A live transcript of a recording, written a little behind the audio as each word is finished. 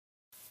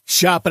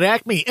Shop at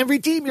Acme and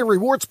redeem your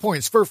rewards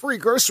points for free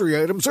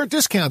grocery items or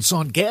discounts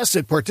on gas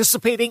at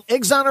participating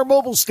Exxon or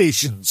mobile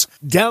stations.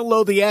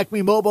 Download the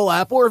Acme mobile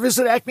app or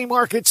visit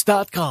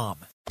acmemarkets.com.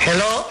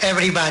 Hello,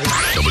 everybody.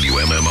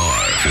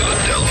 WMMR,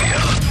 Philadelphia.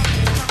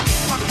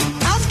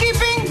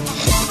 Housekeeping?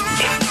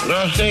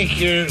 No, thank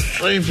you.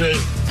 Sleeping.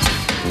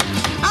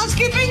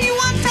 Housekeeping, you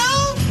want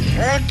towels?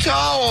 More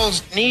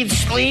towels. Need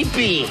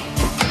sleepy.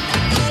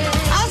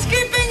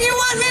 Housekeeping, you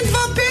want mint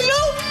for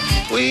pillow?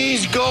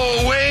 Please go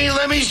away.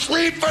 Let me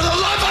sleep for the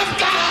love of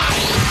God.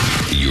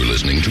 You're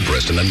listening to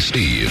Preston and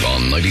Steve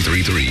on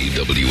 93.3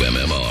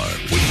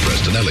 WMMR with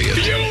Preston Elliott.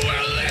 You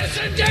will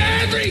listen to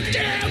every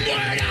damn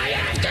word I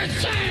have to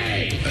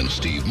say. And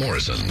Steve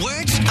Morrison.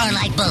 Words are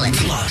like bullets.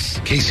 Plus,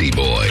 Casey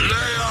Boy.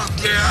 Lay off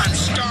there, I'm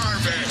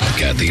starving.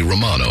 Kathy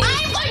Romano.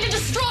 I'm going to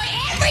destroy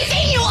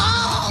everything you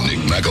own. Nick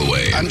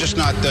McElway. I'm just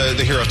not the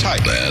hero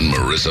type. And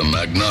Marissa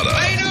Magnotta.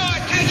 Pay no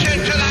attention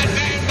to that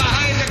man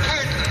behind the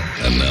curtain.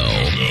 And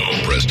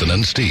now, Preston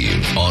and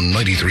Steve on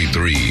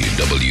 93.3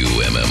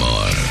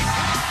 WMMR.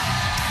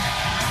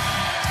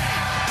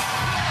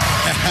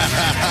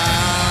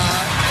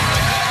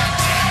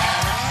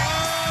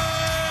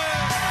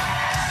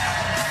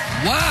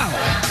 Wow.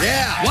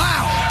 Yeah.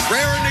 Wow.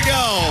 Raring to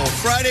go.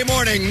 Friday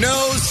morning.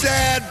 No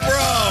sad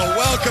bro.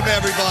 Welcome,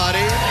 everybody.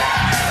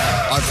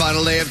 Our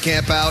final day of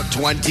Camp Out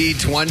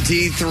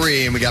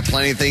 2023. And we got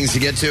plenty of things to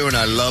get to, and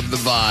I love the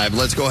vibe.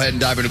 Let's go ahead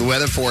and dive into the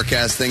weather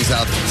forecast, see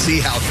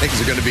how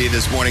things are going to be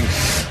this morning.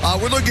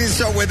 We're looking to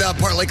start with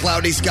partly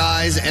cloudy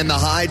skies, and the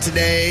high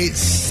today,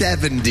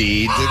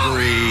 70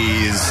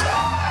 degrees.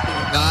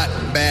 Not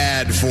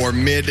bad for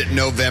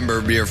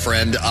mid-November, dear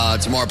friend.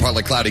 Tomorrow,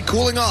 partly cloudy.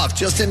 Cooling off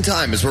just in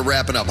time as we're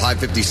wrapping up. High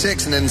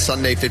 56, and then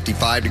Sunday,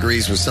 55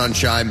 degrees with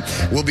sunshine.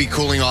 We'll be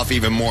cooling off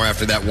even more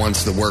after that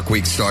once the work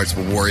week starts.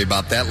 We'll worry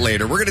about that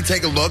later. We're going to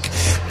take a look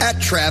at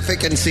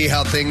traffic and see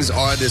how things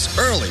are this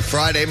early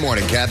Friday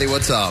morning. Kathy,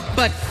 what's up?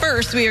 But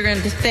first, we are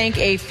going to thank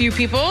a few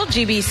people.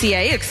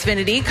 GBCA,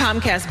 Xfinity,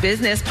 Comcast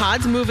Business,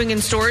 Pods Moving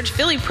and Storage,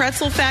 Philly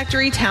Pretzel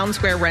Factory, Town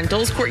Square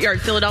Rentals, Courtyard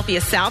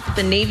Philadelphia South at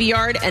the Navy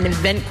Yard, and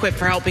Event Quip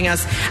for helping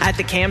us at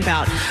the camp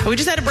out. We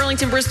just had a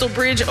Burlington-Bristol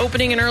Bridge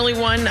opening, an early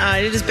one.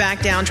 It is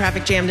back down.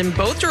 Traffic jammed in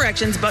both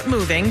directions, but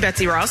moving.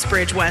 Betsy Ross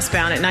Bridge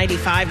westbound at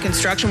 95.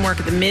 Construction work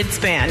at the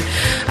mid-span.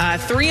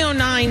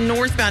 309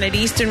 northbound at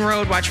Easton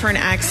Road. Watch for an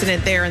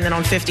accident there. And then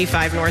on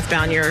 55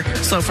 northbound, you're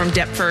slow from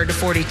Deptford to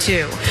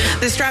 42.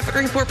 This traffic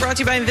report brought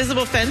to you by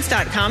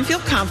InvisibleFence.com. Feel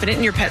confident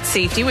in your pet's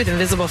safety with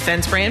Invisible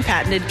Fence brand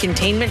patented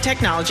containment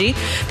technology.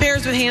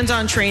 Pairs with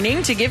hands-on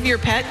training to give your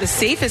pet the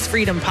safest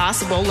freedom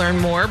possible. Learn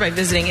more by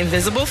visiting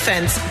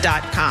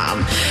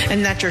InvisibleFence.com.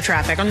 And that's your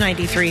traffic on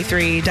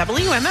 93.3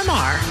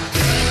 WMMR.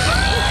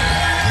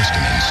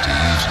 Preston and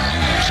Steve's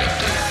News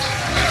Update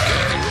with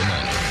Kathy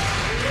Romano.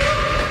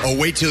 Oh,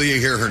 wait till you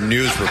hear her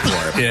news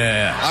report.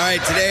 Yeah. All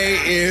right, today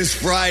is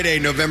Friday,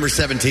 November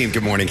 17th.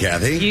 Good morning,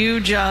 Kathy. You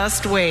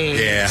just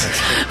wait. Yeah.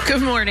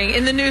 Good morning.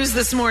 In the news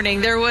this morning,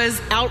 there was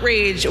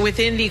outrage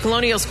within the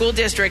Colonial School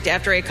District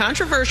after a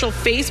controversial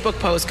Facebook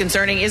post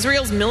concerning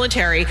Israel's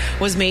military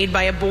was made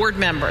by a board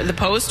member. The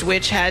post,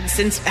 which has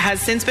since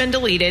been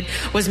deleted,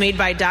 was made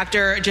by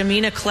Dr.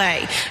 Jamina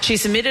Clay. She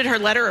submitted her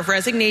letter of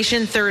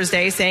resignation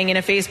Thursday, saying in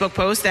a Facebook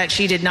post that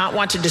she did not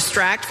want to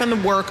distract from the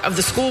work of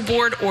the school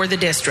board or the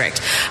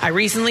district. I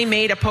recently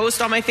made a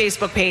post on my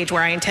Facebook page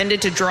where I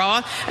intended to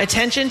draw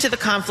attention to the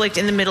conflict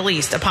in the Middle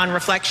East. Upon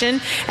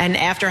reflection and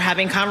after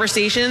having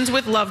conversations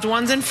with loved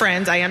ones and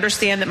friends, I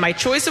understand that my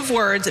choice of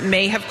words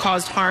may have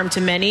caused harm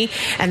to many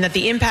and that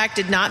the impact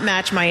did not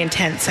match my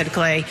intent, said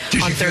Clay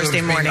on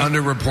Thursday morning.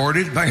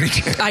 Underreported by any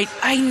chance?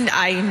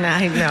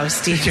 I know,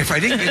 Steve. If I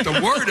didn't get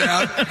the word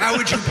out, how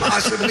would you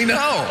possibly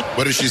know?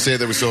 What did she say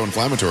that was so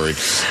inflammatory?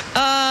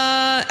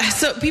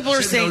 So people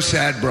are saying no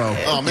sad bro.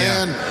 Oh,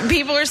 man.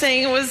 People are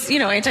saying it was,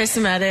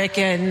 anti-Semitic,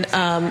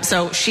 and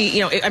so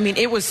she,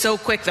 it was so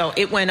quick though.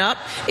 It went up,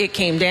 it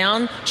came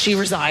down, she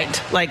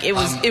resigned. Like it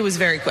was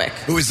very quick.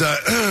 It was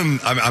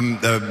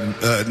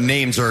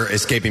names are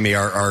escaping me.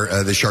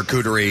 Are the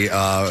charcuterie?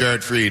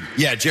 Jared Fried.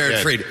 Yeah, Jared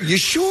Fried. You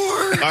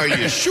sure? Are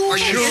you sure? Are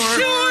you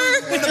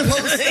sure? Want to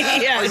post that?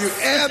 Yes. Are you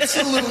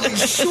absolutely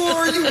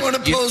sure you want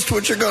to post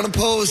what you're going to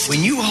post?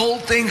 When you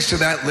hold things to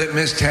that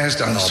litmus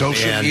test on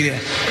social media,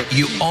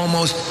 you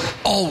almost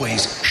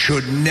always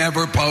should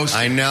never post it.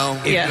 I know.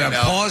 If you have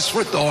pause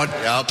for thought,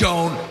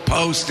 don't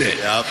post it.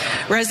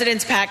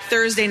 Residents packed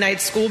Thursday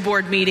night's school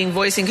board meeting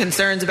voicing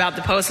concerns about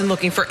the post and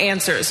looking for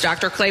answers.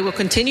 Dr. Clay will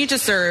continue to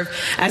serve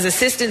as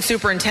assistant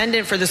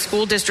superintendent for the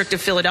school district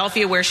of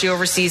Philadelphia, where she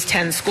oversees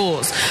 10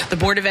 schools. The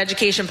Board of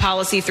Education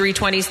Policy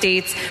 320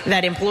 states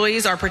that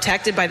employees are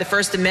protected by the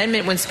First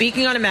Amendment when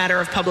speaking on a matter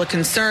of public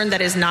concern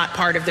that is not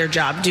part of their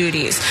job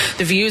duties.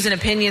 The views and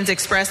opinions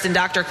expressed in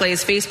Dr.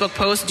 Clay's Facebook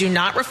post do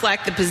not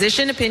reflect the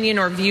position, opinion,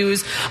 or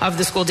views of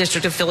the school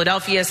district of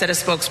Philadelphia, said a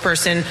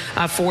spokesperson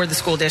for the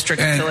school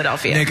district of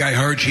Philadelphia. Nick, I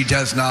heard she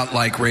does not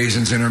like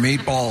raisins in her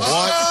meatballs.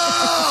 What?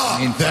 I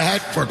mean,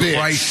 that for bitch.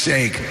 Christ's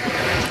sake.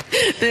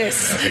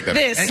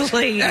 This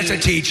lady. That's a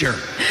teacher.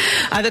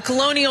 The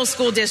Colonial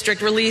School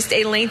District released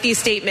a lengthy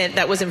statement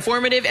that was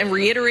informative and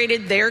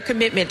reiterated their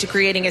commitment to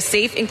creating a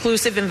safe,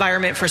 inclusive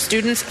environment for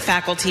students,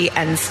 faculty,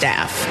 and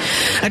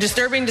staff. A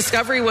disturbing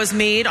discovery was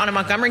made on a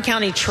Montgomery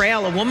County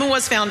trail. A woman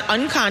was found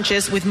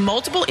unconscious with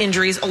multiple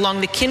injuries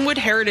along the Kinwood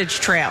Heritage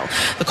Trail.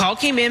 The call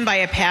came in by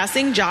a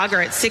passing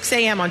jogger at 6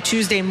 a.m. on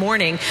Tuesday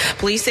morning.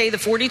 Police say the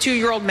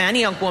 42-year-old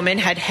Manioc woman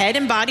had head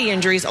and body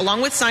injuries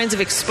along with signs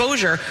of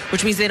exposure,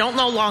 which means they don't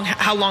know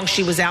how long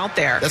she was out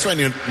there. That's right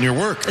near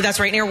work. That's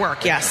right near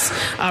work, yes.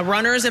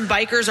 Runners and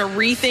bikers are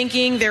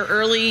rethinking their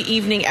early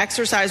evening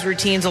exercise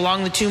routines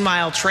along the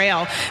 2-mile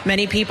trail.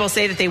 Many people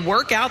say that they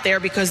work out there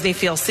because they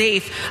feel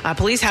safe.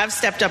 Police have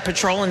stepped up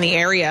patrol in the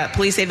area.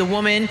 Police say the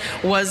woman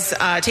was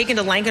taken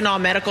to Lankenau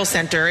Medical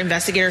Center.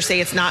 Investigators say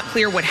it's not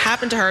clear what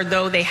happened to her,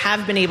 though they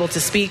have been able to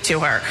speak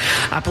to her.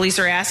 Police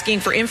are asking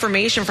for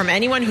information from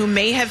anyone who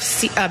may have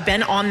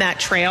been on that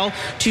trail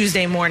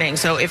Tuesday morning.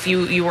 So if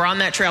you were on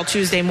that trail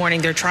Tuesday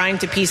morning, they're trying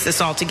to piece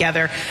this all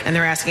together, and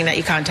they're asking that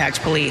you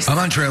contact police. I'm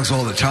on trails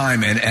all the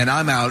time, and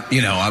I'm out,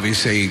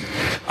 obviously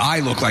I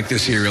look like the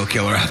serial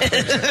killer out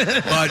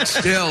there. But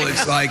still,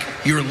 it's like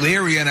you're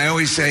leery, and I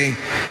always say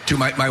to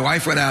my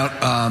wife went out,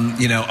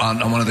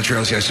 on one of the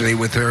trails yesterday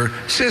with her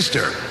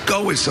sister.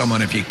 Go with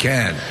someone if you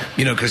can,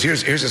 because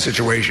here's a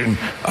situation.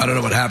 I don't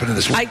know what happened to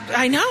this one.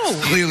 I know.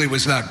 Clearly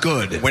was not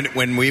good. When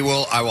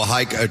I will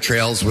hike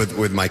trails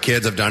with my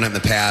kids. I've done it in the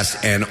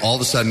past, and all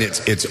of a sudden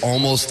it's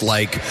almost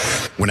like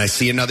when I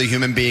see another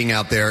human being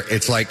out there,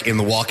 it's like in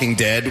The Walking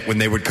Dead when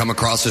they would come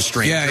across a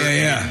stranger. Yeah. And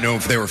you didn't know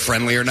if they were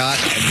friendly or not.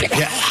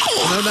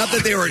 No, not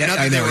that they were. Not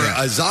that they were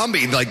a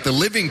zombie. Like the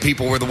living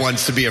people were the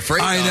ones to be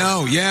afraid. I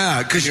know.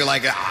 Yeah, because you're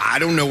like, I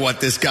don't know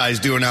what this guy's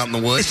doing out in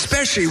the woods.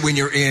 Especially when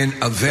you're in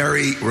a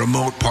very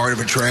remote part of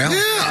a trail.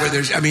 Yeah. Where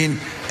there's,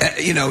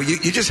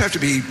 you just have to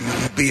be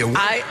aware.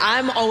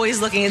 I'm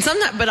always looking, and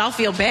sometimes, but I'll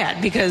feel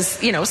bad because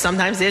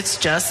sometimes it's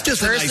just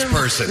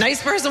a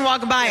nice person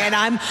walking by, and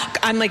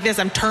I'm like this.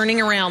 I'm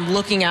turning around,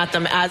 looking at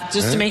them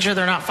just to make sure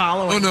they're not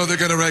following. Oh no, they're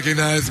going to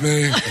recognize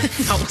me.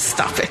 Oh,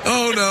 stop it.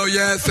 Oh no,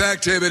 yes,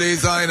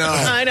 activities. I know.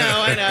 I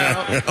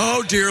know.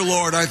 Oh dear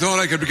Lord, I thought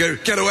I could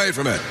get away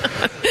from it.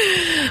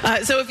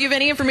 So if you have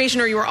any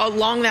information or you were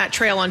along that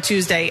trail on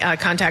Tuesday,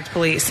 contact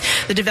police.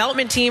 The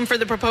development team for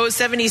the proposed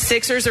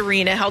 76ers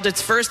arena held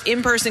its first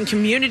in-person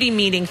community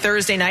meeting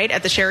Thursday night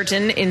at the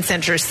Sheraton in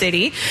Center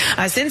City.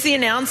 Since the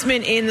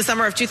announcement in the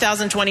summer of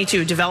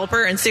 2022,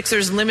 developer and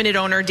Sixers limited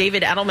owner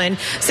David Edelman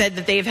said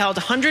that they've held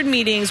 100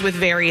 meetings with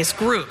various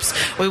groups.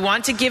 We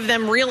want to give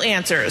them real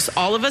answers.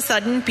 All of a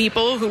sudden,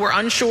 people who were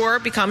unsure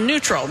become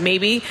neutral.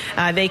 Maybe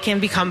they can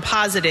become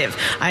positive.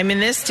 I'm in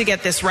this to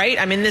get this right.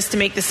 I'm in this to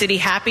make the city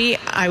happy.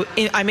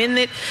 I'm in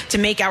it to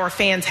make our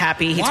fans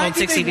happy. He told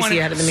 6 CBC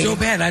ahead of the meeting. So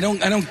bad. I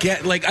don't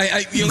get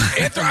I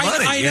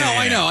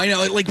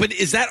know. Like, but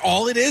is that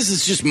all it is?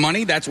 It's just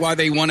money. That's why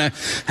they want to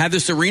have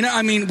this arena.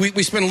 I mean,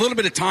 we spent a little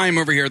bit of time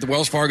over here at the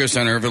Wells Fargo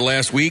Center over the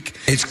last week.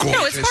 It's gorgeous.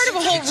 No, it's part of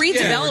a whole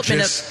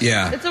redevelopment.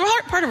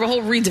 It's part of a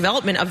whole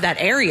redevelopment of that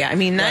area. I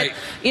mean, that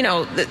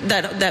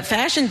that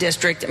fashion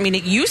district. I mean,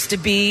 it used to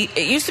be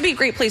a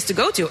great place to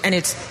go to, and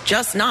it's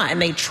just not.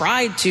 And they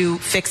tried to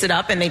fix it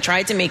up, and they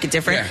tried to make it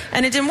different,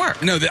 and it didn't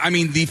work. No,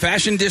 the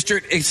fashion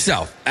district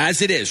itself,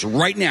 as it is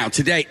right now,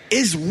 today,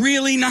 is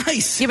really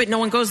nice. Yeah, but no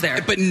one goes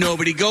there. But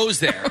nobody goes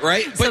there,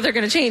 right? So they're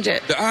going to change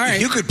it. All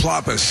right. You could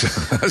plop a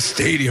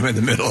stadium in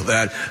the middle of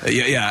that.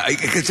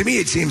 Because to me,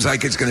 it seems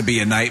like it's going to be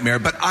a nightmare,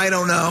 but I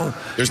don't know.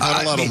 There's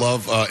not a lot of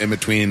love in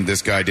between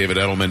this guy, David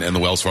Edelman, and the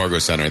Wells Fargo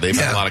Center. They've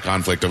had a lot of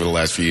conflict over the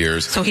last few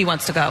years. So he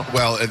wants to go.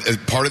 Well,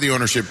 part of the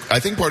ownership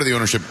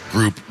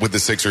group with the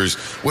Sixers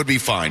would be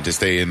fine to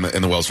stay in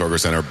the Wells Fargo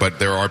Center, but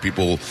there are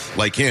people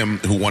like him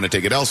who want to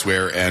take it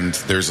elsewhere, and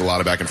there's a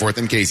lot of back and forth.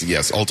 And Casey,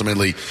 yes,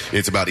 ultimately,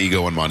 it's about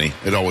ego and money.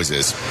 It always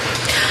is.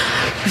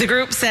 The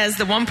group says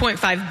the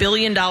 $1.5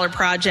 billion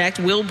project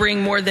will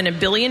bring more than $1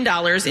 billion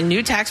in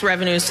new tax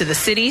revenues to the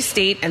city,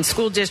 state, and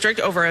school district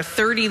over a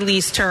 30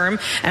 lease term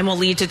and will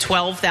lead to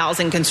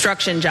 12,000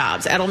 construction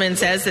jobs. Edelman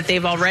says that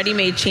they've already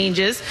made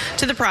changes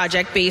to the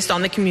project based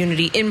on the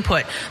community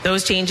input.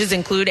 Those changes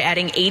include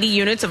adding 80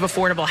 units of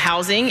affordable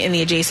housing in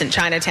the adjacent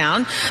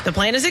Chinatown. The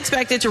plan is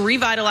expected to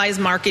revitalize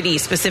Market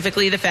East,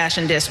 specifically the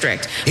fashion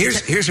district.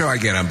 Here's how I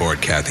get on board,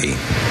 Kathy.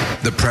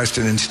 The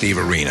Preston and Steve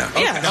Arena.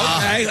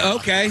 Yeah.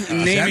 Okay.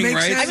 Naming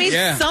rights. I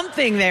mean,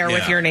 something there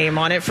with your name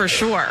on it for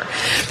sure.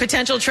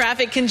 Potential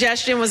traffic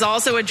congestion was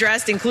also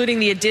addressed, including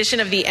the addition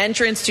of the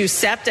entrance to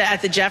SEPTA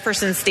at the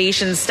Jefferson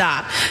Station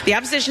stop. The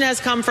opposition has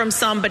come from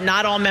some, but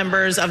not all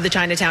members of the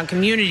Chinatown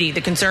community.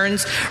 The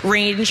concerns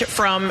range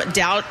from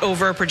doubt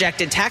over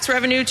projected tax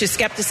revenue to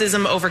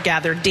skepticism over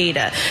gathered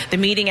data. The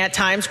meeting at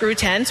times grew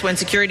tense when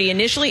security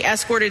initially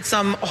escorted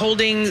some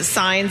holding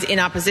signs in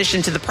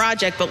opposition to the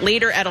project, but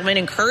later Edelman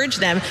encouraged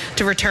them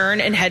to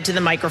return and head to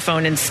the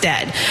microphone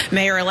instead.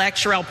 Mayor-elect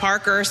Sherelle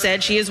Parker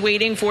said she is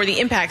waiting for the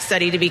impact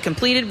study to be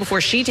completed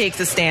before she takes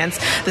a stance.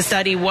 The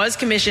study was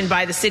commissioned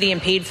by the city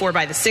and paid for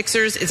by the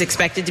Sixers. Is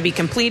expected to be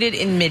completed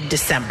in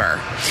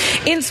mid-December.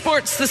 In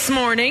sports this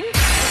morning,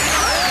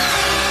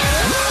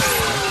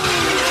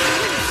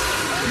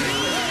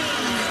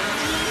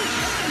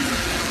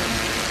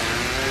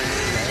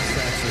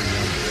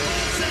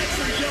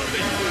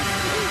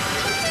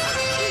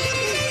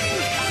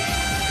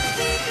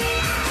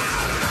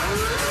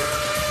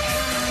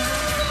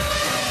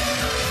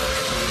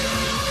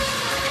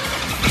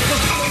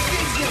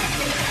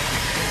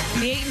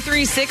 The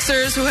 8-3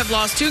 Sixers, who have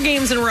lost 2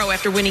 games in a row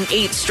after winning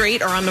 8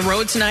 straight, are on the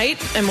road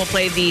tonight and will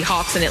play the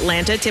Hawks in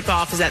Atlanta.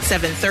 Tip-off is at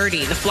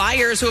 7:30. The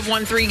Flyers, who have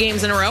won 3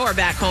 games in a row, are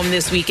back home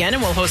this weekend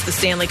and will host the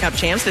Stanley Cup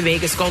champs, the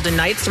Vegas Golden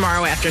Knights,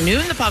 tomorrow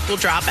afternoon. The puck will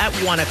drop at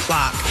 1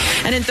 o'clock.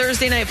 And in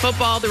Thursday Night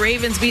Football, the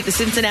Ravens beat the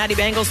Cincinnati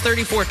Bengals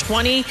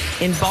 34-20.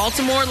 In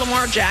Baltimore,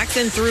 Lamar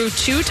Jackson threw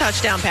 2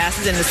 touchdown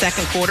passes in the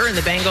second quarter, and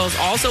the Bengals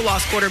also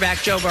lost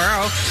quarterback Joe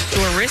Burrow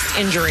to a wrist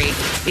injury.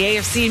 The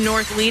AFC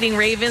North leading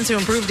Ravens, who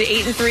improved to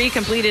 8-3,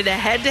 completed a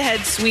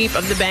head-to-head sweep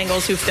of the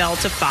Bengals, who fell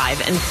to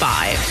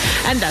 5-5.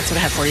 And that's what I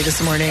have for you this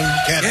morning.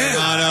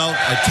 Romano,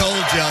 I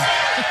told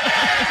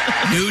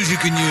you. News you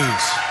can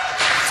use.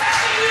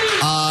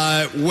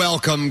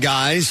 Welcome,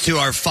 guys, to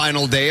our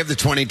final day of the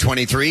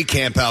 2023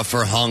 Camp Out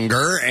for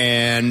Hunger.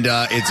 And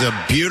it's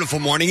a beautiful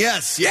morning.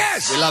 Yes.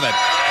 We love it.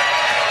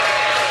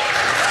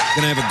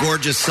 Going to have a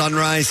gorgeous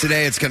sunrise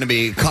today. It's going to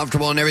be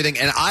comfortable and everything.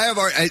 And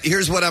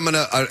here's what I'm going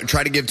to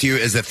try to give to you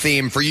as a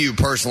theme for you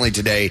personally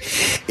today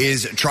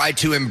is try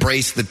to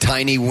embrace the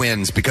tiny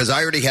wins, because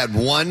I already had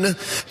one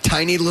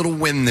tiny little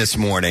win this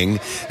morning,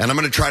 and I'm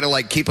going to try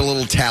to keep a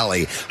little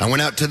tally. I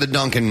went out to the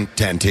Dunkin'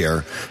 tent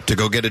here to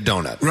go get a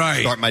donut.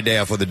 Right. Start my day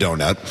off with a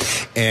donut.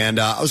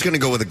 And I was going to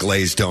go with a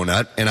glazed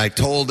donut. And I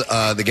told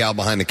the gal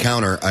behind the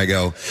counter, I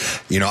go,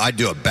 I'd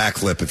do a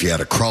backflip if you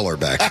had a cruller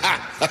back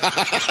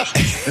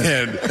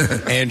there.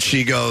 And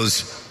she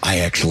goes, I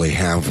actually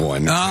have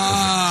one.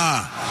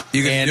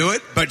 You can do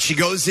it? But she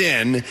goes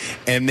in,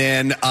 and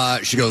then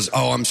she goes,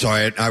 oh, I'm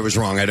sorry, I was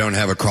wrong. I don't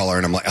have a cruller.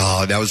 And I'm like,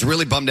 oh, I was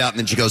really bummed out. And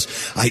then she goes,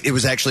 it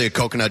was actually a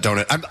coconut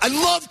donut. I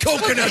love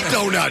coconut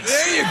donuts.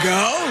 There you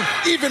go.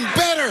 Even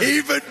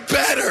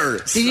better.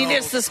 Did you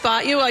just to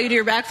spot you while you do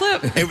your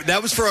backflip?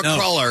 That was for a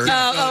cruller.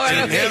 I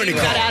didn't have any you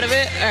got out of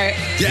it? All right.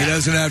 Yeah. He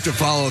doesn't have to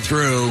follow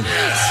through.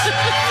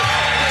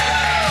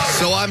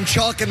 So I'm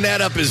chalking that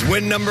up as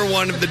win number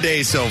 1 of the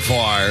day so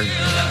far.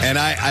 And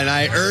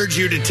I urge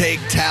you to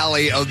take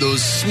tally of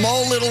those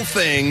small little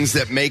things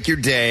that make your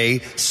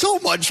day so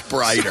much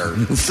brighter.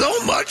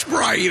 So much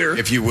brighter.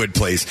 If you would,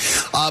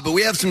 please. But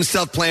we have some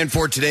stuff planned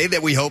for today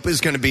that we hope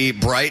is going to be a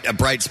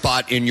bright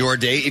spot in your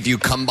day. If you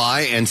come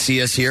by and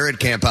see us here at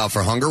Camp Out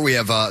for Hunger, we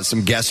have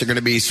some guests who are going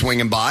to be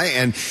swinging by.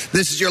 And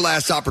this is your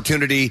last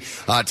opportunity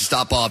to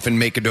stop off and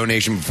make a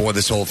donation before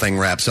this whole thing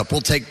wraps up.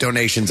 We'll take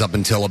donations up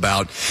until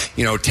about,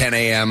 10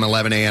 a.m.,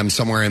 11 a.m.,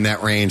 somewhere in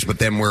that range. But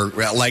then you're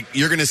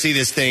going to see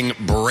this thing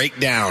break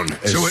down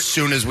as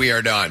soon as we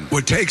are done.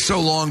 What takes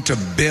so long to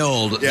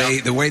build,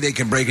 the way they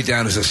can break it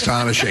down is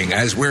astonishing.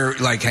 As we're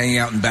hanging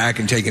out in back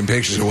and taking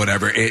pictures or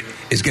whatever, it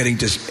is getting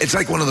it's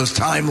like one of those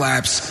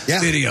time-lapse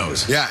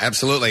videos. Yeah,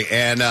 absolutely.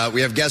 And we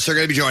have guests who are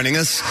going to be joining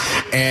us.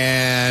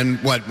 And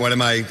what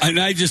am I? And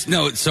I just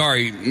know,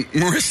 sorry,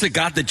 Marissa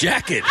got the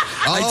jacket.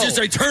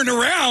 I turned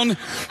around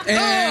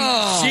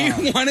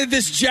and she wanted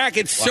this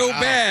jacket so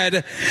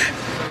bad.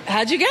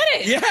 How'd you get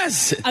it?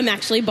 Yes. I'm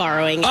actually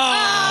borrowing. Oh.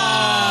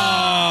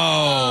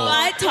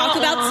 But talk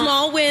about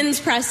small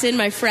wins, Preston.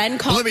 My friend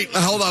called.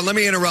 Hold on. Let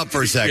me interrupt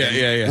for a second.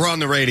 Yeah. We're on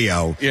the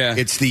radio. Yeah.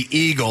 It's the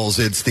Eagles.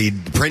 It's the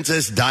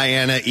Princess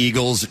Diana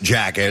Eagles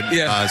jacket.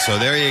 Yeah. So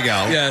there you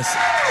go. Yes.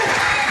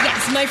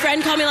 Yes, my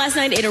friend called me last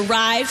night. It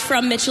arrived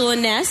from Mitchell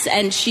and Ness,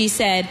 and she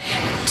said,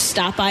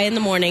 stop by in the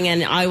morning,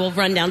 and I will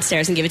run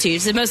downstairs and give it to you.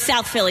 It's the most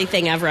South Philly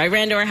thing ever. I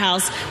ran to her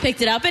house,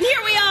 picked it up, and here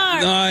we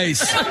are.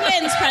 Nice. Little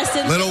wins,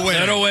 Preston.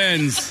 Little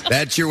wins.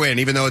 That's your win,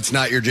 even though it's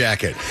not your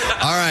jacket.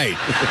 All right.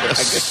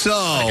 So,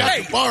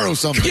 hey, borrow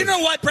something. You know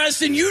what,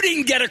 Preston? You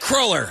didn't get a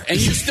cruller, and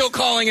you're still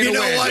calling it a win. You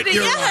know what?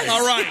 You're right.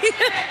 All right.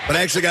 But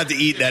I actually got to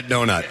eat that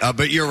donut.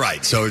 But you're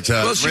right. So it's she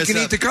Marissa,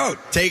 can eat the coat.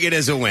 Take it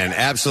as a win.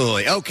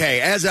 Absolutely.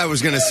 Okay, as I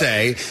was going to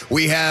say,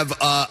 we have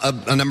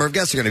a number of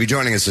guests who are going to be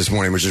joining us this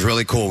morning, which is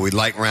really cool. We'd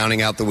like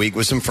rounding out the week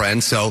with some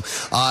friends. So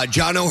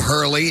John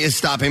O'Hurley is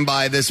stopping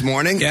by this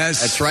morning.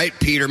 Yes. That's right.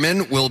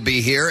 Peterman will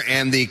be here,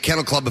 and the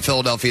Kennel Club of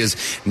Philadelphia's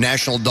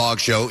National Dog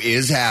Show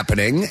is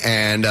happening.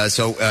 And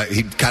so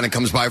he kind of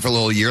comes by for a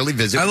little yearly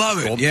visit. I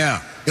love it.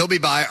 Yeah. He'll be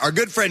by. Our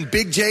good friend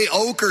Big J.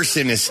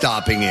 Okerson is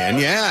stopping in.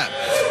 Yeah.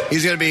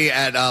 He's going to be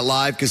at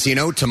Live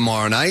Casino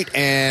tomorrow night.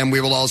 And we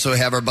will also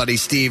have our buddy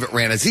Steve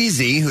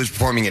Ranazizi, who's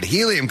performing at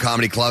Helium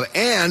Comedy Club.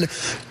 And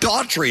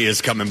Daughtry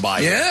is coming by.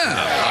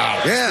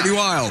 Yeah. Yeah. Pretty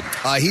wild.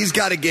 He's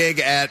got a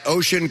gig at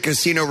Ocean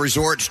Casino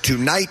Resort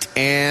tonight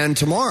and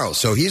tomorrow.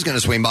 So he's going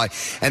to swing by.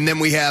 And then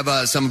we have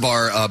some of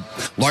our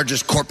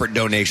largest corporate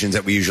donations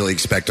that we usually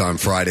expect on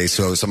Friday.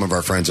 So some of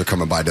our friends are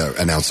coming by to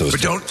announce those.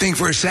 But don't think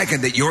for a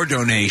second that your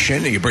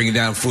donation, you're bringing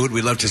down food.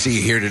 We'd love to see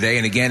you here today.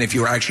 And again, if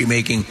you're actually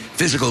making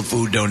physical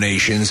food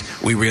donations,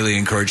 we really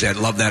encourage that.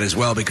 Love that as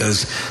well,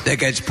 because that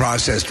gets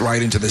processed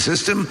right into the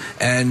system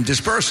and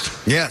dispersed.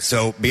 Yeah,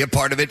 so be a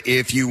part of it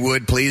if you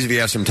would, please. If you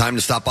have some time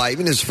to stop by,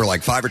 even if it's for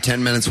 5 or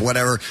 10 minutes,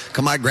 whatever,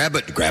 come by, grab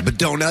a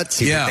donut,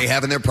 see what they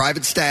have in their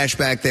private stash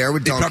back there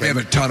with They probably have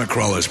a ton of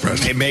crullers,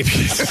 Preston. Maybe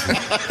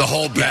the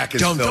whole back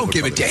is filled. Don't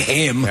give it to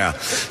him. Yeah.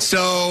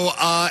 So,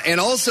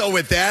 and also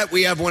with that,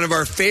 we have one of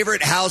our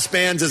favorite house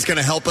bands that's going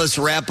to help us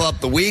wrap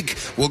up the week.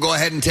 We'll go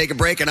ahead and take a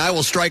break, and I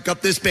will strike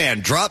up this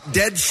band, Drop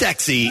Dead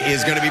Sexy, Acme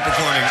is going to be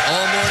performing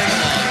all morning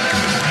long.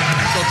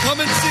 So come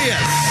and see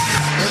us.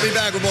 We'll be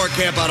back with more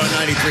Camp Out on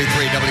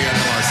 93.3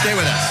 WMMR. Stay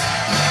with us.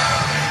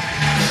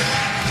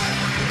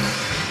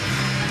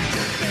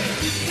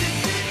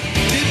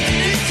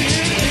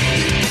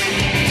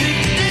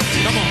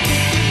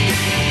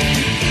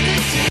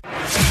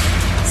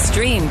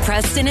 Stream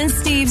Preston and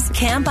Steve's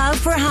Camp Out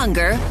for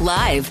Hunger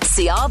live.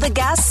 See all the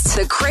guests,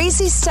 the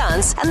crazy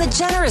stunts, and the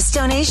generous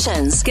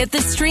donations. Get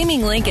the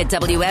streaming link at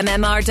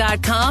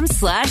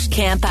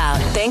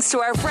WMMR.com/campout. Thanks to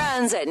our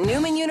friends at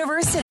Newman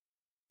University.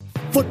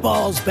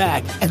 Football's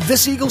back, and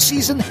this Eagles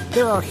season,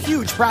 there are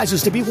huge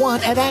prizes to be won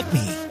at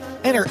Acme.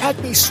 Enter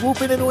Acme Swoop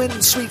In and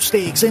Win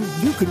sweepstakes, and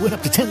you could win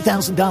up to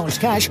 $10,000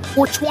 cash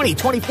or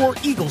 2024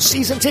 Eagles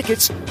season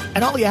tickets.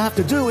 And all you have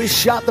to do is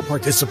shop the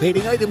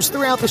participating items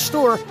throughout the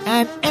store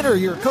and enter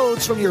your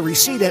codes from your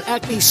receipt at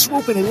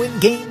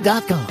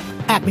acmeswoopinandwingame.com.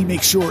 Acme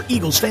makes sure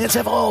Eagles fans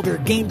have all their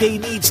game day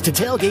needs to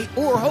tailgate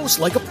or host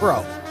like a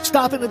pro.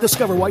 Stop in and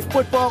discover why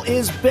football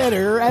is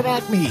better at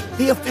Acme,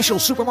 the official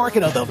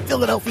supermarket of the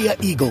Philadelphia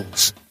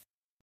Eagles.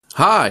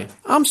 Hi,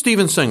 I'm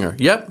Steven Singer.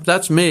 Yep,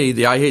 that's me,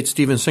 the I Hate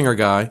Steven Singer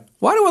guy.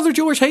 Why do other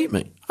jewelers hate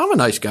me? I'm a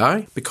nice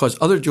guy. Because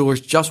other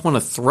jewelers just want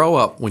to throw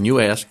up when you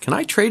ask, can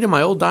I trade in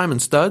my old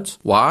diamond studs?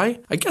 Why?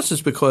 I guess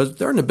it's because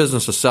they're in the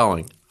business of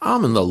selling.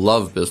 I'm in the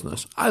love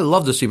business. I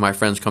love to see my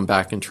friends come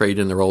back and trade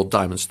in their old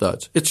diamond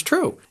studs. It's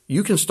true.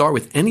 You can start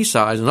with any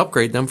size and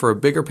upgrade them for a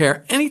bigger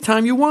pair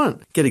anytime you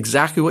want. Get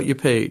exactly what you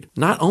paid.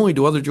 Not only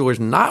do other jewelers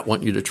not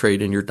want you to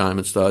trade in your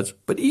diamond studs,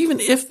 but even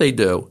if they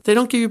do, they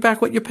don't give you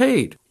back what you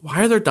paid.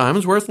 Why are their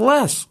diamonds worth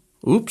less?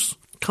 Oops.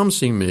 Come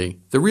see me,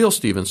 the real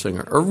Steven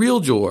Singer, a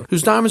real jeweler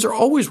whose diamonds are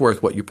always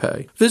worth what you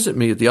pay. Visit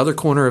me at the other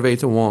corner of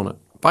 8th and Walnut.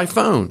 By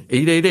phone,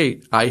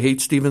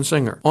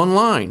 888-I-HATE-STEVEN-SINGER.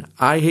 Online,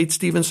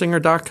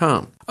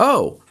 IHateStevenSinger.com.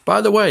 Oh,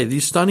 by the way,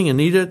 these stunning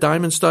Anita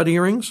diamond stud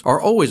earrings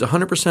are always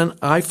 100%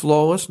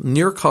 eye-flawless,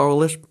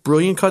 near-colorless,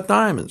 brilliant-cut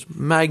diamonds.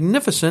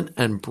 Magnificent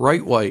and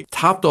bright white,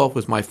 topped off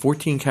with my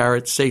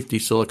 14-karat safety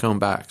silicone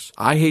backs.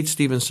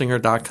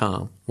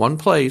 IHateStevenSinger.com. One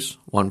place,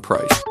 one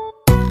price.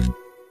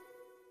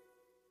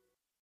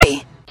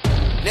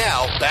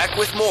 Now, back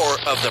with more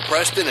of the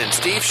Preston and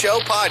Steve Show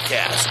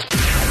podcast.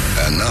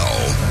 And now,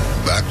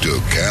 back to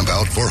Camp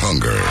Out for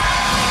Hunger.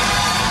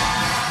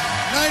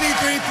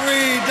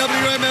 93.3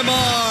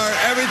 WMMR,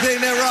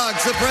 everything that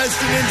rocks, the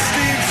Preston and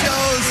Steve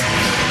shows.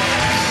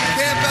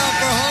 Camp Out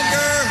for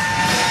Hunger.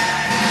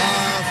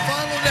 Our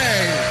final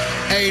day,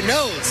 a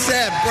No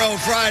Sad Bro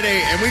Friday,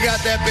 and we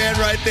got that band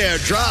right there,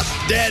 Drop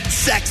Dead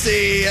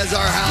Sexy, as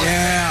our house.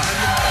 Yeah.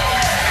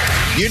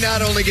 You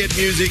not only get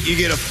music, you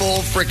get a full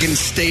freaking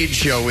stage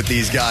show with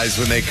these guys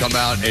when they come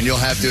out, and you'll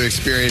have to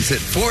experience it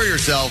for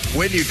yourself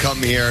when you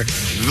come here.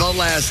 The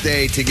last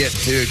day to get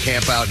to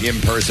Camp Out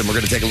in person. We're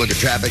going to take a look at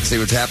traffic, see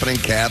what's happening.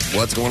 Cap,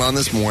 what's going on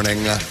this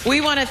morning?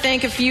 We want to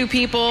thank a few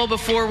people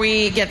before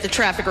we get the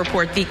traffic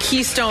report. The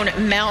Keystone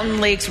Mountain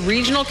Lakes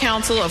Regional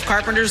Council of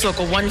Carpenters,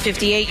 Local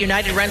 158,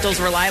 United Rentals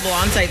Reliable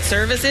On-Site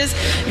Services,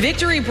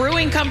 Victory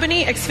Brewing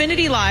Company,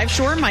 Xfinity Live,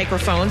 Shore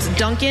Microphones,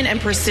 Duncan,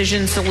 and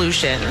Precision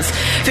Solutions.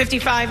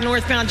 55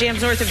 northbound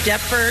jams north of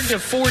Deptford to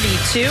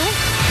 42.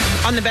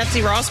 On the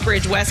Betsy Ross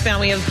Bridge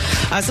westbound, we have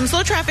some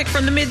slow traffic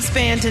from the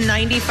midspan to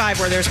 95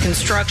 where there's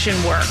construction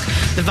work.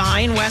 The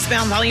Vine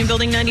westbound, Volume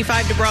Building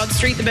 95 to Broad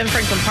Street, the Ben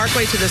Franklin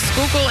Parkway to the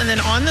Schuylkill, and then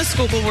on the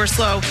Schuylkill, we're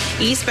slow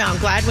eastbound,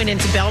 Gladwin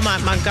into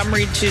Belmont,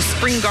 Montgomery to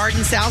Spring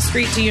Garden, South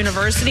Street to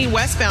University,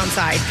 westbound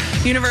side,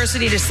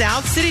 University to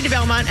South, City to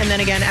Belmont, and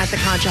then again at the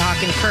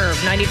Conshohocken Curve.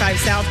 95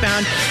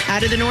 southbound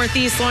out of the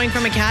northeast, slowing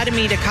from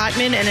Academy to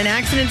Cotman, and an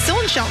accident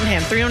still in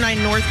Cheltenham,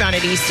 309 northbound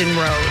at Easton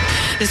Road.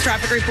 This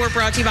traffic report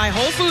brought to you by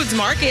Whole Foods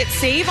Market.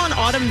 Save on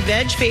autumn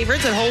veg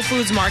favorites at Whole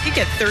Foods Market.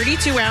 Get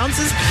 32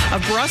 ounces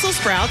of Brussels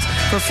sprouts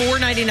for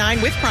 $4.99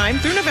 with Prime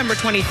through November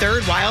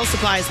 23rd while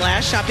supplies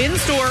last. Shop in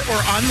store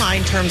or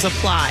online. Terms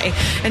apply.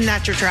 And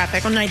that's your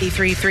traffic on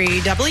 93.3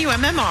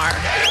 WMMR.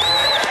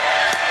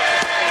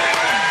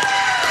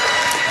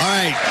 All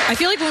right. I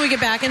feel like when we get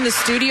back in the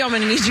studio, I'm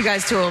going to need you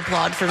guys to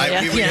applaud for me.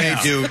 We may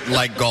do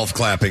like golf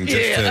clapping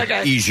just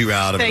to ease you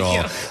out of it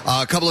all.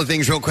 A couple of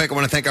things real quick. I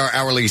want to thank our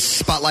hourly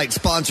spotlight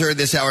sponsor.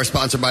 This hour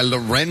sponsored by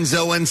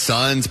Lorenzo &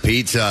 Sons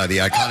Pizza. The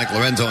iconic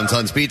Lorenzo &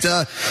 Sons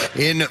Pizza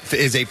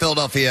is a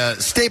Philadelphia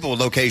staple with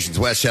locations,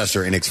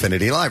 Westchester and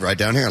Xfinity Live right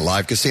down here in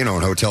Live Casino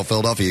and Hotel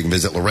Philadelphia. You can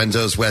visit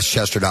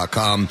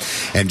lorenzoswestchester.com,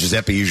 and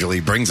Giuseppe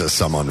usually brings us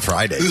some on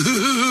Friday.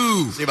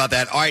 See about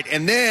that. All right,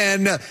 and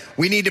then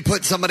we need to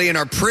put somebody in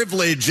our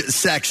privilege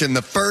section.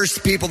 The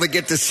first people that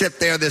get to sit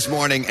there this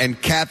morning, and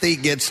Kathy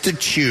gets to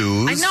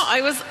choose. I know.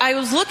 I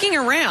was looking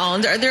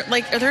around. Are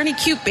there any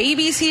cute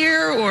babies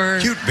here or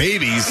cute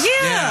babies?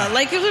 Yeah.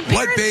 Like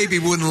what baby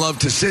wouldn't love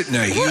to sit in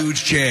a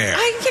huge chair?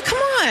 Come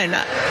on.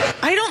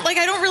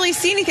 I don't really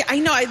see anything. I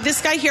know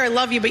this guy here. I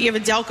love you, but you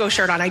have a Delco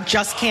shirt on. I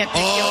just can't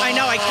pick you. I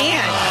know. I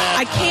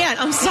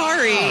can't. I'm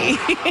sorry.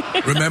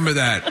 Remember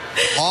that.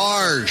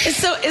 Ours.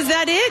 So is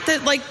that it?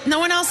 That no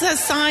one else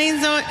has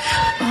signs on?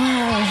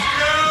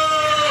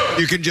 Oh.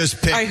 You can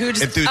just pick. All right,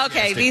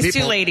 okay, these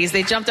people. two ladies.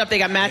 They jumped up. They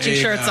got matching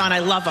shirts on. I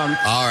love them.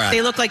 All right.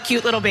 They look like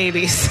cute little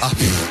babies.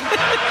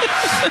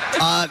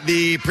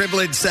 The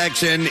privilege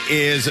section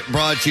is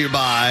brought to you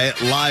by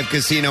Live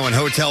Casino and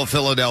Hotel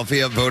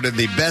Philadelphia, voted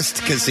the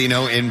best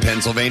casino in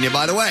Pennsylvania,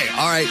 by the way.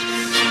 All right.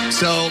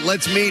 So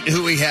let's meet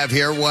who we have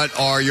here. What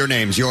are your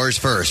names? Yours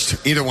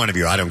first. Either one of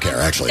you. I don't care,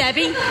 actually.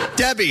 Debbie.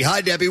 Debbie.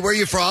 Hi, Debbie. Where are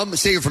you from?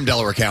 Say you're from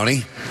Delaware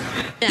County.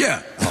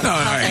 Yeah.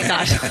 Oh, thank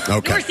God.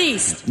 Okay.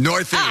 Northeast.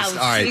 Northeast. Oh, All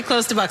right. pretty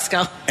close to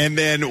Bucksco. And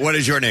then what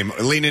is your name?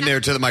 Lean in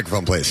there to the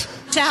microphone, please.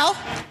 Ciao.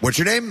 What's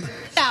your name?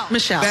 Ciao.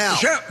 Michelle. Val?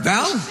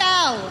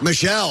 Ciao.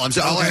 Michelle. I'm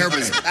sorry. All I heard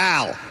was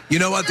Al. You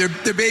know what?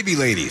 They're baby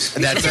ladies.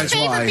 What's your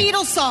favorite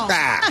Beatles song?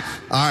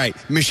 All right.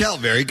 Michelle,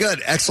 very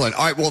good. Excellent.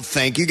 All right. Well,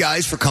 thank you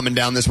guys for coming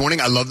down this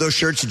morning. I love those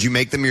shirts. Did you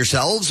make them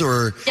yourselves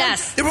or?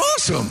 Yes. They were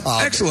awesome.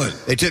 Excellent.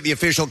 They took the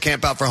official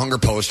Camp Out for Hunger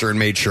poster and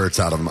made shirts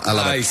out of them. I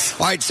love Nice.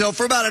 it. All right. So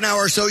for about an hour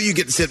or so, you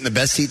get to sit in the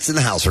best seats in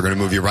the house. We're going to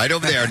move you right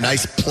over there.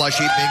 Nice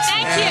plushy big seat.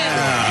 Thank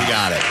you. You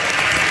got it.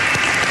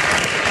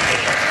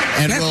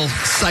 And we'll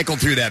cycle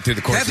through that through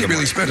the course Kathy of the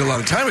really spent a lot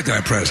of time with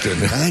that, Preston.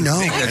 I know.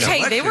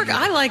 Hey, they were.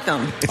 I like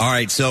them. All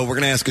right, so we're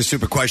going to ask a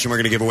super question. We're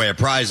going to give away a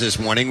prize this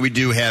morning. We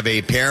do have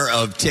a pair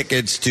of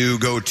tickets to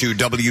go to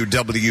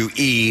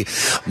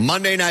WWE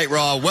Monday Night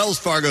Raw, Wells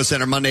Fargo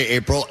Center, Monday,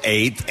 April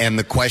 8th. And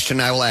the question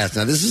I will ask,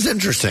 now this is an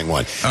interesting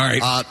one. All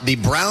right. The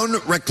brown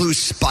recluse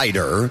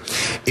spider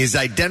is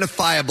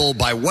identifiable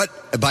by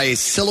a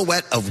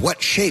silhouette of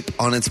what shape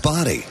on its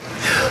body?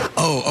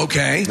 Oh,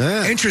 okay.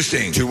 Yeah.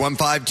 Interesting.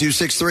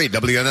 215-263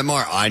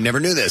 WMMR. I never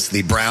knew this.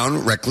 The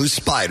brown recluse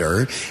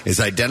spider is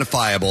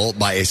identifiable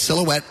by a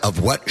silhouette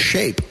of what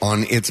shape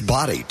on its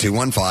body?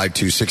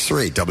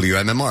 215-263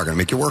 WMMR. Going to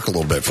make you work a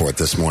little bit for it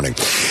this morning.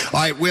 All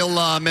right,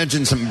 we'll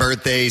mention some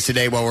birthdays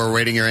today while we're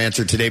waiting your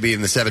answer. Today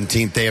being the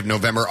 17th day of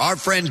November. Our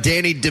friend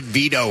Danny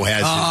DeVito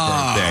has his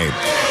birthday.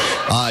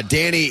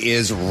 Danny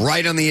is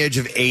right on the edge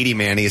of 80,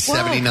 man. He is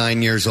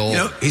 79 years old. You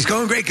know, he's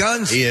going great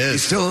guns. He is.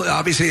 He's still,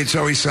 obviously, It's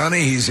Always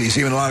Sunny. He's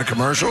even a lot of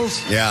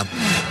commercials. Yeah.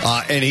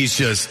 And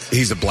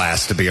he's a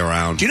blast to be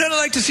around. Do you know what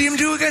I'd like to see him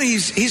do again?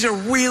 He's a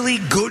really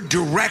good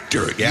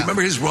director. Yeah. You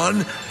remember his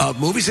run of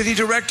movies that he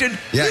directed?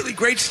 Yeah. Really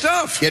great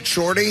stuff. Get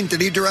Shorty?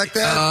 Did he direct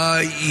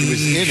that? He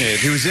was in it.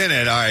 He was in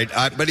it. All right.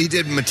 But he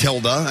did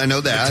Matilda. I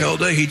know that.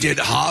 Matilda. He did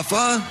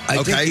Hoffa.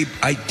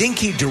 I think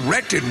he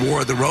directed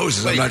War of the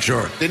Roses. I'm not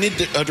sure. Didn't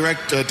he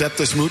direct Death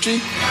to Smoochie?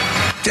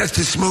 Death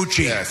to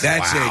Smoochie. Yes.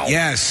 That's Wow. it.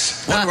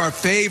 Yes. One of our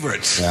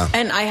favorites. Yeah.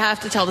 And I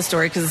have to tell the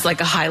story because it's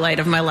like a highlight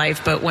of my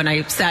life. But when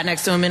I sat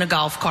next to him in a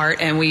golf cart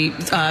and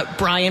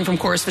Brian from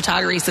Chorus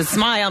Photography said,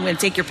 "Smile, I'm going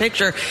to take your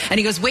picture." And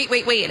he goes, wait.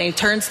 And he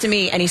turns to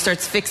me and he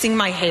starts fixing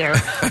my hair,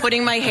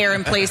 putting my hair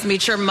in place,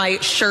 made sure my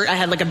shirt, I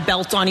had like a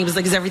belt on. He was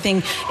like, is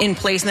everything in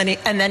place?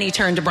 And then he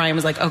turned to Brian and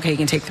was like, okay, you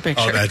can take the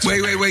picture.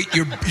 Oh, wait.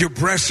 Your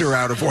breasts are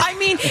out of order. I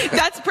mean,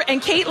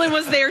 and Caitlin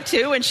was there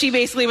too. And she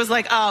basically was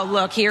like, oh,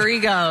 look, here he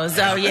goes.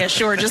 Oh, yeah,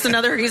 sure. Just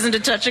another reason to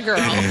touch a girl.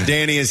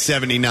 Danny is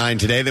 79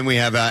 today. Then we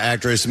have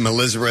actress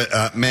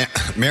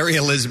Mary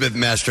Elizabeth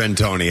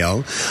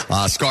Mastrantonio,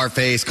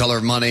 Scarface, Color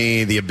of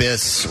Money, The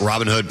Abyss,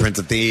 Robin Hood, Prince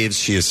of Thieves.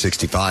 She is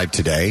 65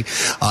 today.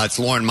 It's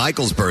Lorne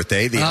Michaels'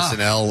 birthday, the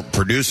SNL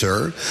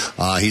producer.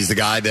 He's the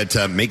guy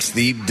that makes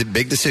the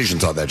big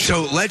decisions on that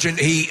show. So, legend,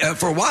 he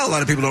for a while, a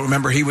lot of people don't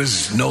remember, he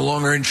was no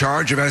longer in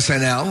charge of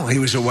SNL. He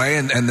was away,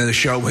 and then the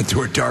show went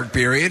through a dark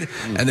period,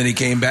 and then he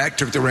came back,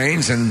 took the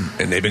reins, and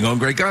they've been going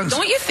great guns.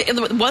 Don't you think,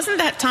 wasn't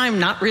that time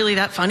not really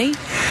that funny?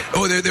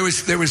 Oh, there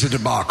was a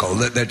debacle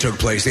that took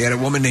place. They had a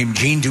woman named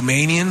Jean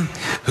Dumanian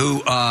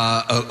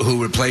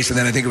who replaced, and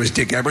then I think it was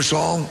Dick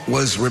Ebersol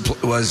was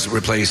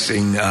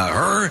replacing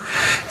her,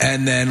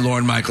 and then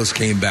Lorne Michaels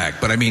came back.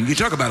 But I mean, you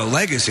talk about a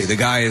legacy. The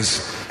guy is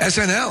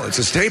SNL. It's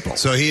a staple.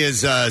 So he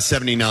is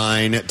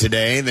 79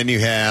 today. Then you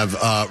have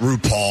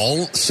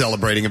RuPaul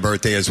celebrating a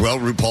birthday as well.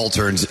 RuPaul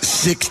turns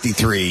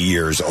 63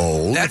 years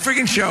old. That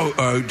freaking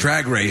show,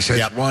 Drag Race,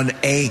 has won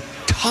a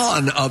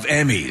ton of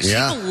Emmys.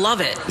 Yeah. People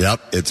love it.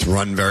 Yep, it's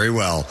run very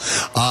well.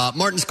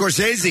 Martin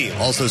Scorsese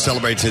also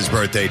celebrates his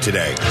birthday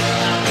today.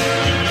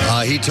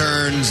 He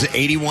turns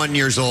 81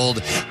 years old.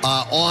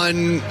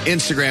 On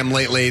Instagram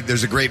lately,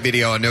 there's a great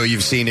video. I know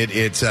you've seen it.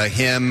 It's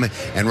him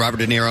and Robert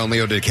De Niro and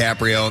Leo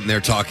DiCaprio, and they're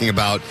talking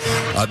about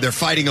they're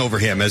fighting over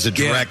him as a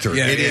director.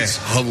 It is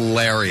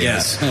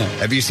hilarious. Yeah.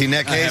 Have you seen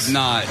that case? I have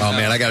not. Oh,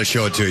 man, I got to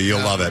show it to you. You'll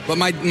love it. But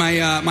my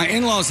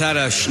in-laws had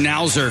a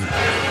schnauzer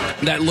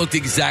that looked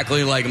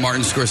exactly like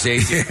Martin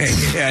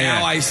Scorsese.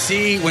 Now I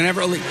see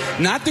whenever,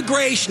 not the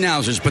gray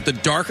schnauzers, but the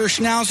darker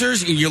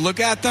schnauzers, you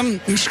look at them.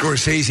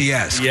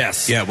 Scorsese-esque.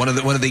 Yes. Yeah, one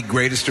one of the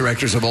greatest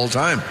directors of all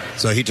time.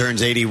 So he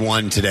turns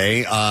 81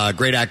 today.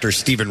 Great actor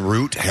Stephen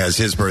Root has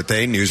his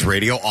birthday. News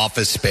Radio,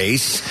 Office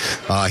Space.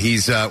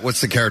 He's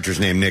what's the character's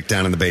name, Nick,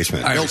 down in the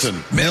basement?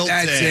 Milton.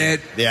 That's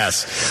it.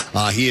 Yes.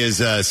 He is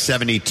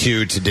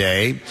 72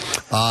 today.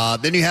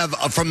 Then you have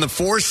from the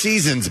Four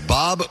Seasons,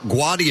 Bob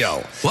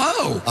Guadio.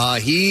 Whoa.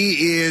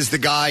 He is the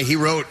guy, he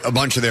wrote a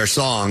bunch of their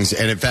songs.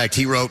 And in fact,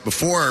 he wrote,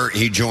 before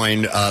he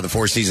joined the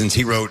Four Seasons,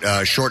 he wrote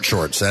Short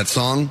Shorts, that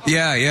song.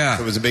 Yeah.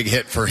 So it was a big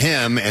hit for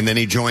him. And then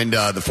he joined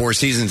the Four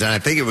Seasons. And I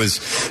think it was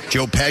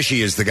Joe Pesci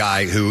is the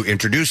guy who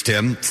introduced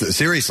him,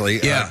 seriously,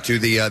 to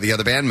the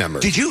other band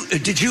members. Did you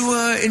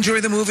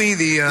enjoy the movie?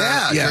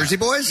 Jersey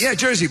Boys? Yeah,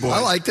 Jersey Boys. I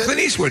liked it. Clint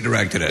Eastwood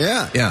directed it.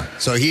 Yeah.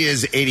 So he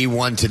is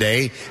 81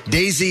 today.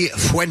 Daisy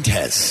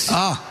Fuentes.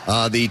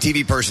 The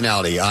TV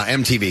personality,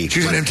 MTV.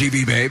 She's an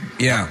MTV babe.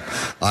 Yeah.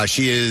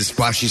 She's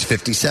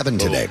 57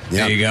 today.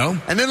 There you go.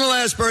 And then the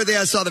last birthday,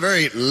 I saw the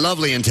very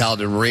lovely and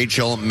talented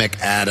Rachel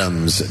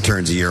McAdams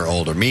turns a year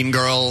older. Mean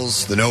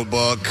Girls, The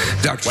Notebook,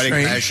 Wedding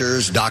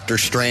Crashers, Doctor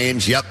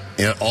Strange. Yep.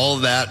 All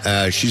of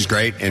that. She's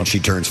great, and she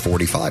turns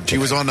 45 today. She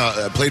was on,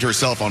 played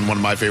herself on one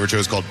of my favorite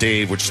shows called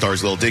Dave, which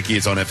stars Lil Dicky.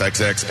 It's on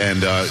FXX,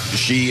 and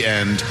she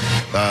and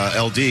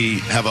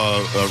LD have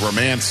a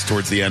romance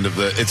towards the end of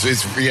the. It's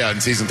in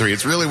season 3.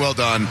 It's really well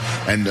done,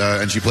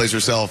 and she plays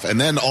herself,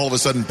 and then all of a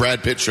sudden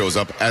Brad Pitt shows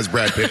up as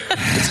Brad Pitt.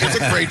 It's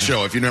a great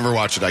show. If you never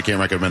watched it, I can't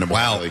recommend it.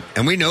 Wow,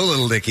 and we know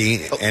Lil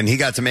Dicky, and he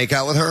got to make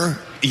out with her.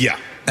 Yeah.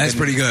 That's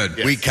pretty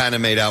good. We kind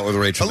of made out with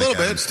Rachel a little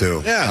McAdams, bit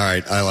too. Yeah. All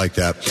right, I like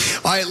that.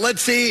 All right,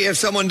 let's see if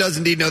someone does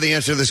indeed know the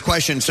answer to this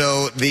question.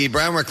 So the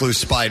brown recluse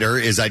spider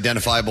is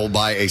identifiable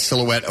by a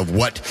silhouette of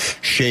what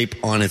shape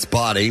on its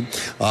body?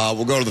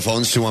 We'll go to the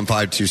phones,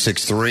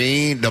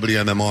 215-263.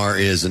 WMMR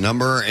is the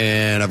number,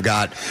 and I've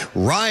got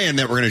Ryan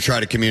that we're going to try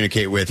to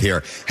communicate with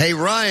here. Hey,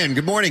 Ryan,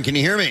 good morning. Can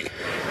you hear me?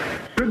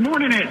 Good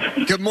morning,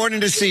 Ed. Good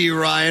morning to see you,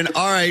 Ryan.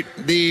 All right,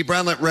 the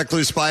brown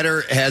recluse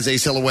spider has a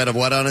silhouette of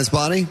what on its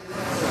body?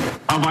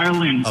 A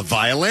violin. A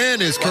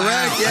violin is correct.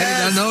 Wow, Yes.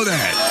 I did not know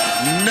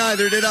that.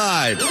 Neither did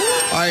I.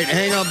 All right,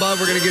 hang on, bud.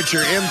 We're going to get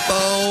your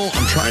info.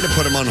 I'm trying to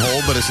put him on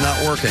hold, but it's not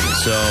working.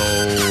 So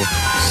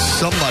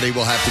somebody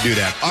will have to do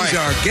that. All He's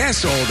right. our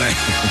guest all day.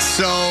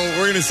 So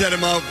we're going to set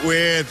him up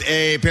with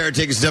a pair of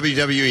tickets to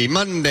WWE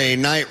Monday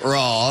Night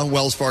Raw,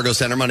 Wells Fargo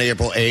Center, Monday,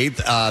 April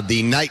 8th,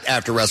 the night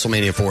after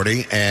WrestleMania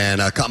 40,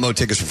 and combo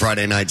tickets for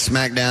Friday Night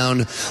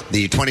SmackDown,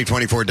 the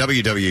 2024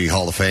 WWE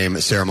Hall of Fame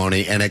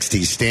ceremony,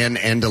 NXT Stand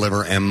and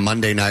Deliver, and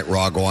Monday Night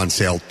Raw go on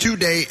sale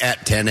today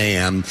at 10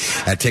 a.m.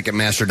 at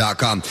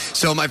Ticketmaster.com.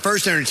 So my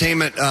first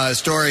entertainment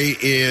story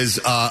is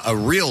a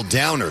real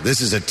downer.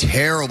 This is a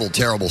terrible,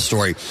 terrible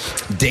story.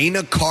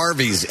 Dana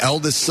Carvey's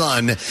eldest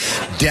son,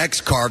 Dex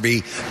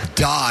Carvey,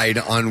 died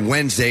on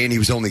Wednesday, and he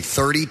was only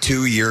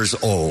 32 years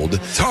old.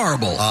 It's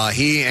horrible.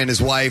 He and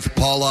his wife,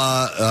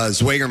 Paula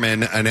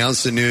Zwegerman,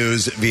 announced the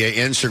news via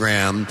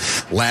Instagram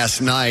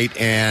last night,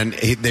 and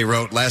they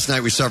wrote, "Last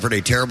night we suffered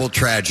a terrible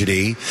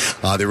tragedy."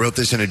 They wrote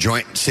this in a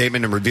joint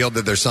statement and revealed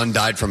that their son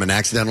died from an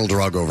accidental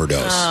drug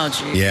overdose. Oh,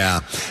 geez.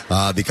 Yeah.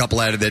 The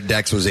couple added that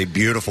Dex was a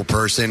beautiful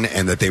person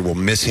and that they will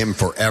miss him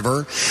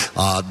forever.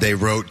 They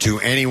wrote, "To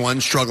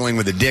anyone struggling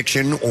with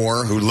addiction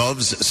or who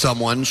loves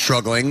someone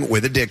struggling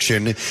with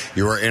addiction,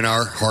 you are in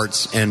our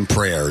hearts and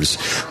prayers."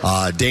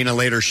 Dana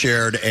later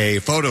shared a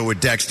photo with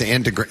Dex to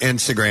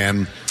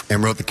Instagram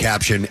and wrote the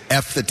caption,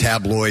 "F the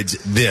tabloids,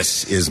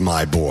 this is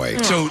my boy."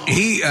 So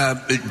he,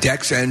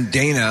 Dex and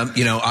Dana,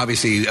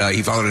 obviously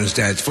he followed in his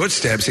dad's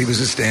footsteps. He was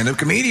a stand-up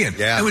comedian.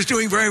 Yeah. And was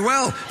doing very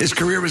well. His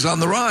career was on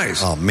the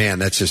rise. Oh, man,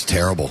 that's just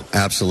terrible.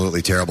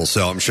 Absolutely terrible.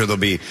 So I'm sure there'll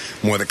be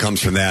more that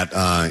comes from that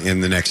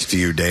in the next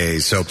few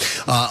days. So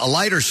a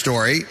lighter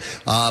story,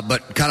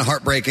 but kind of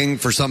heartbreaking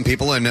for some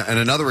people. And in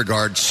another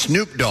regard,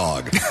 Snoop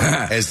Dogg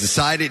has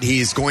decided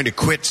he's going to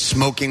quit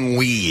smoking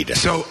weed.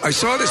 So I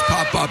saw this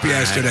pop up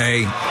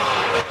yesterday.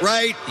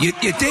 Right? You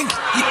think,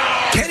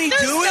 can he do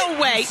it?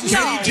 No way.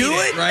 Can he do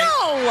it?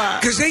 No.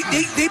 Because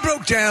they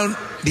broke down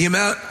the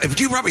amount, if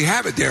you probably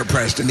have it there,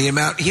 Preston, the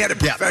amount, he had a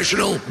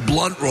professional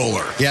blunt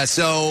roller. Yeah,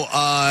 so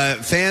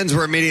fans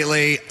were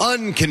immediately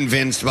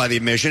unconvinced by the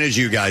admission, as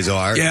you guys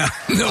are. Yeah,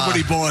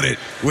 nobody bought it.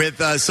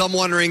 With some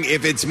wondering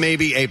if it's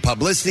maybe a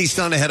publicity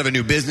stunt ahead of a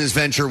new business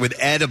venture with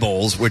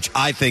edibles, which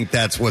I think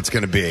that's what's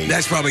going to be.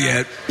 That's probably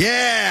it.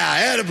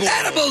 Yeah, edibles.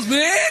 Edibles,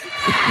 man!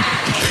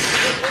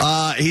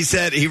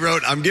 He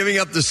wrote, "I'm giving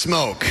up the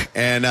smoke."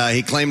 And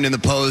he claimed in the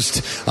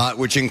post,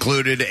 which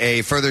included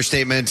a further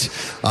statement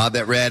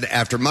that read,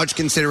 "After much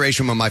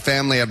consideration with my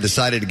family, I've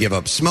decided to give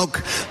up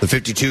smoke." The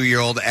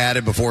 52-year-old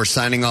added before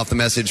signing off the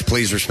message,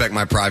 "Please respect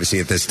my privacy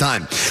at this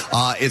time."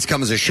 It's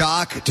come as a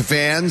shock to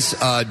fans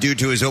due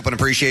to his open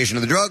appreciation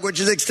of the drug, which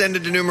is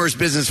extended to numerous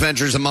business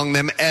ventures, among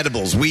them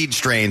edibles, weed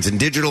strains, and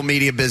digital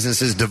media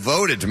businesses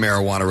devoted to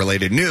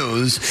marijuana-related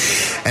news.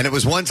 And it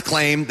was once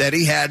claimed that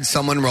he had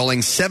someone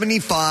rolling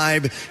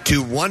 75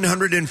 to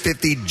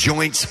 150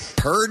 joints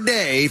per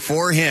day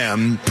for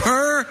him.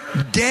 Per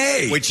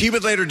day. Which he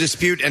would later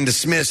dispute and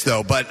dismiss,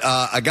 though. But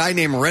a guy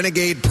named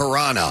Renegade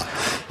Piranha,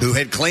 who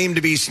had claimed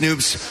to be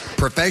Snoop's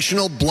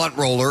professional blunt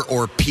roller,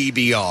 or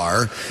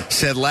PBR,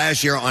 said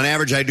last year, on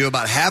average, I do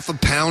about half a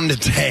pound a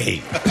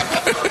day.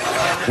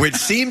 Which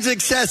seems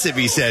excessive,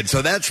 he said.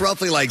 So that's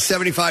roughly like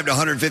 75 to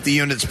 150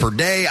 units per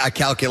day. I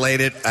calculate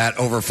it at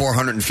over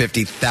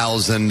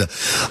 450,000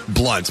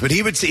 blunts. But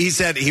he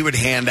said he would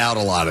hand out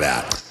a lot of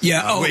that.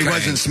 Yeah, okay. He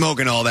wasn't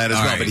smoking all that as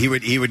well, but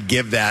he would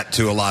give that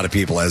to a lot of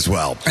people as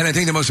well. And I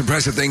think the most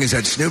impressive thing is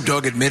that Snoop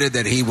Dogg admitted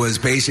that he was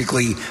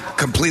basically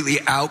completely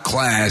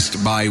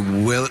outclassed by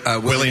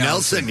Willie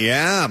Nelson.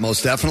 Yeah,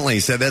 most definitely.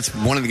 He said that's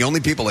one of the only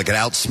people that could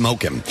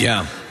outsmoke him.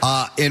 Yeah.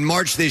 In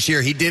March this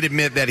year, he did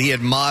admit that he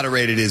had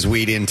moderated his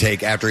weed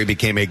intake after he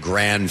became a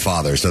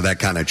grandfather, so that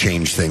kind of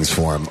changed things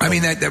for him. I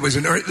mean, that was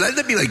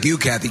that'd be like you,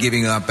 Kathy,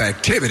 giving up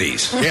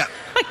activities. Yeah.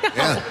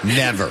 Yeah,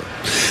 never.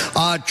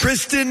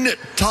 Tristan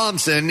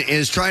Thompson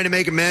is trying to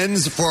make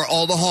amends for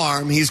all the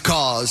harm he's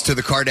caused to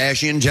the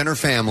Kardashian-Jenner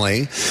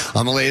family.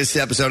 On the latest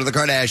episode of The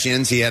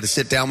Kardashians, he had to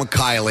sit down with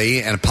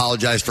Kylie and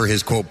apologize for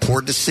his, quote,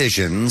 poor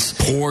decisions.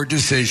 Poor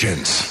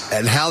decisions.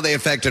 And how they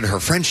affected her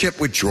friendship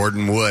with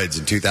Jordan Woods.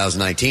 In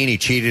 2019, he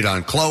cheated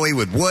on Khloe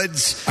with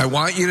Woods. I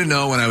want you to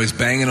know, when I was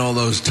banging all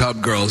those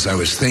tub girls, I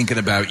was thinking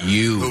about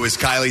you. Who was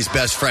Kylie's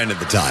best friend at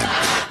the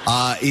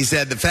time. He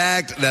said, the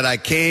fact that I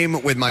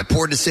came with my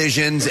poor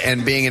decisions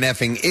and being an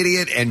effing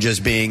idiot and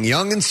just being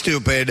young and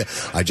stupid,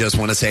 I just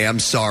want to say I'm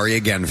sorry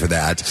again for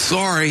that.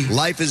 Sorry.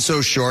 Life is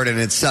so short, and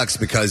it sucks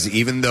because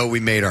even though we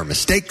made our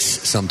mistakes,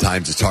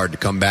 sometimes it's hard to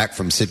come back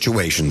from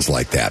situations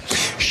like that.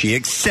 She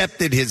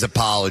accepted his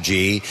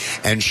apology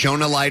and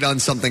shone a light on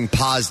something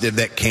positive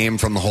that came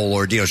from the whole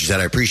ordeal. She said,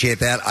 I appreciate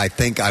that. I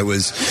think I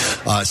was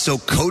so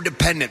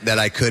codependent that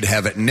I could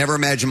have never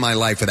imagined my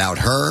life without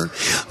her.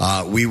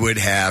 We would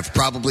have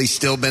probably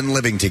still been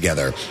living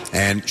together.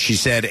 And she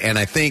said, and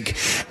I think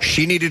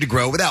she needed to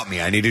grow without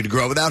me. I needed to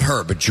grow without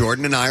her. But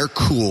Jordan and I are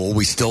cool.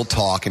 We still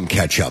talk and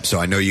catch up. So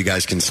I know you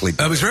guys can sleep.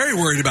 I was very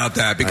worried about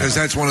that because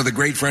that's one of the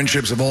great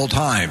friendships of all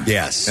time.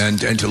 Yes. And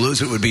to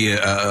lose it would be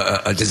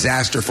a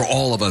disaster for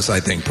all of us, I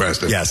think,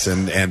 Preston. Yes,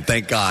 and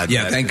thank God.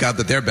 Yeah, thank God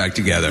that they're back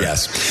together.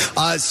 Yes.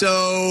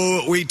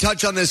 So we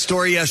touched on this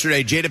story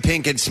yesterday. Jada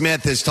Pinkett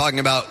Smith is talking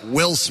about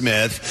Will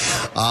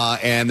Smith.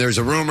 And there's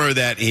a rumor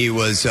that he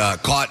was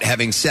caught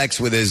having sex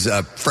with his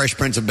Fresh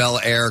Prince of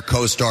Bel-Air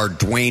co-star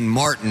Dwayne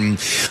Martin.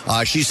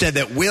 She said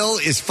that Will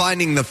is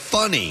finding the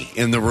funny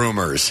in the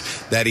rumors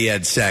that he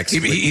had sex.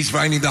 He's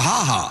finding the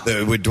ha-ha.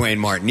 With Dwayne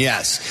Martin,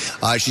 yes.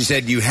 She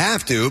said you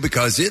have to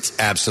because it's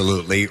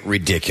absolutely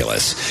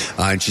ridiculous.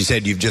 And she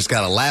said you've just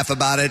got to laugh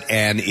about it,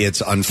 and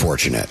it's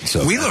unfortunate.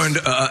 So we learned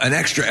an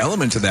extra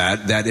element to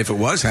that if it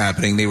was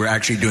happening, they were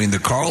actually doing the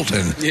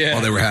Carlton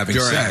while they were having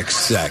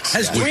sex.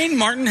 Has Dwayne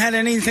Martin had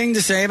anything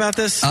to say about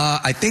this?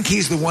 I think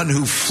he's the one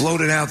who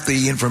floated out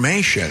the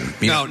information.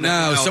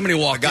 No, somebody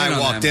walked in on him. A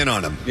guy walked in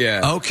on him.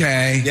 Yeah.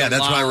 Okay. Yeah,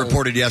 that's what I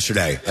reported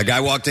yesterday. A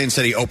guy walked in,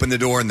 said he opened the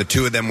door, and the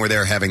two of them were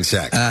there having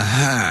sex. But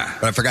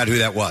I forgot who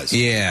that was.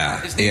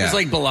 Yeah. It was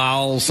like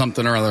Bilal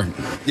something or other.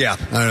 Yeah,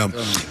 I don't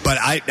know. But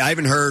I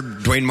haven't heard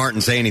Dwayne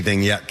Martin say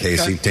anything yet,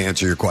 Casey, to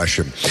answer your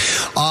question.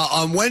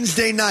 On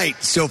Wednesday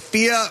night,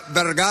 Sofia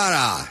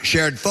Vergara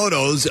shared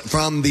photos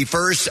from the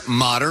first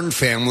Modern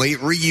Family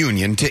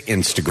reunion to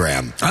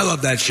Instagram. I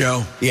love that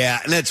show. Yeah,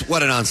 and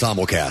what an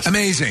ensemble cast.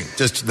 Amazing.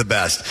 Just the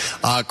best.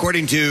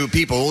 According to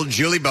People,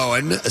 Julie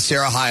Bowen,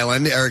 Sarah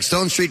Hyland, Eric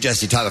Stonestreet,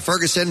 Jesse Tyler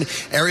Ferguson,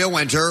 Ariel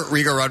Winter,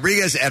 Rigo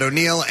Rodriguez, Ed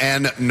O'Neill,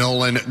 and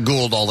Nolan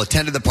Gould all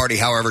attended the party.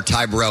 However,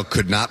 Ty Burrell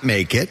could not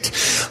make it.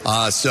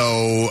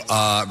 So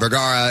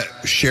Vergara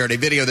shared a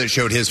video that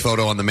showed his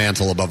photo on the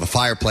mantle above a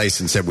fireplace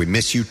and said, "We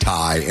miss you,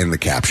 Ty," in the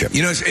caption.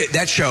 You know,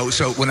 that show,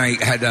 so when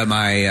I had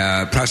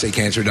my prostate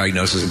cancer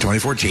diagnosis in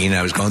 2014,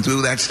 I was going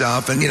through that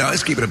stuff, and, I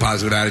was keeping a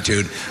positive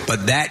attitude.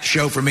 But that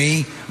show for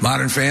me,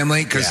 Modern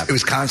Family, because it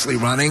was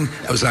constantly running,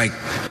 I was like,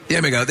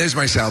 there we go, there's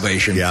my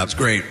salvation. Yeah. It's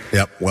great.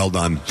 Yep, well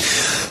done.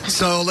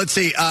 So let's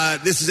see. I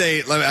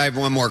have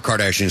one more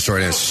Kardashian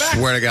story, and I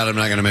swear to God I'm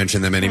not going to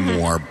mention them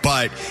anymore.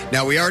 But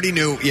now we already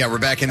knew, we're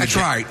back in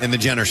the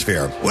Jenner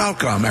sphere.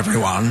 Welcome,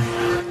 everyone.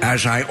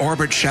 As I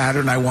orbit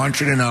Saturn, I want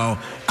you to know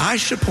I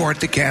support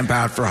the Camp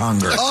Out for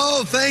Hunger.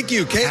 Oh, thank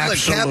you, Caitlin.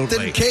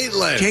 Absolutely. Captain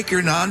Caitlin. Take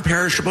your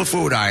non-perishable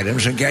food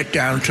items and get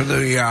down to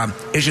the,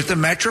 is it the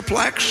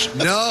Metroplex?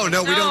 No, we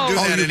don't do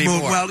that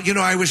anymore. Well,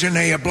 I was in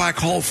a black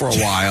hole for a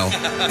while,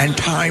 and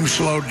time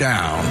slowed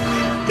down.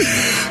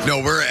 No,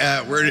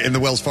 we're in the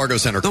Wells Fargo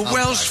Center. The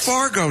Wells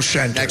Fargo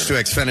Center. Next to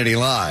Xfinity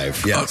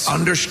Live. Yes.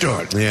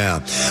 Understood.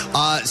 Yeah.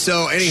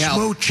 So anyhow.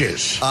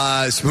 Smooches.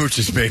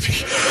 Smooches, baby.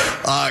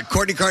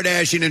 Kourtney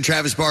Kardashian and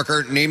Travis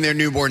Barker named their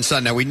newborn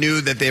son. Now, we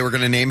knew that they were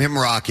going to name him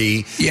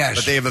Rocky. Yes.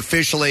 But they have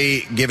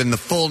officially given the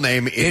full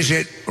name. Is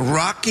it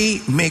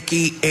Rocky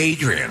Mickey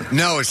Adrian?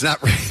 No, it's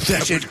not.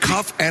 Is it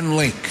Cuff and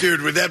Link?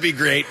 Dude, would that be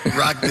great?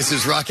 This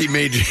is Rocky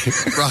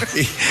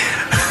Rocky.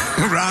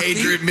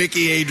 Adrian,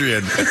 Mickey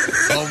Adrian.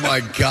 Oh, my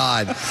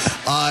God.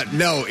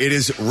 No, it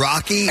is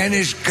Rocky. And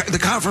the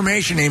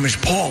confirmation name is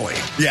Paulie.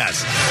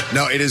 Yes.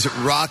 No, it is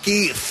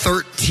Rocky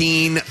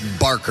 13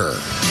 Barker.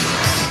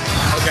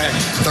 Okay.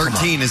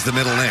 13 is the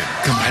middle name.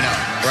 I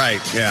know.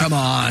 Right. Yeah. Come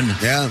on.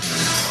 Yeah.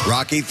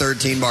 Rocky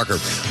 13 Barker.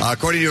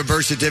 According to a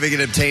birth certificate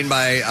obtained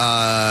by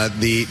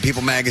the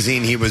People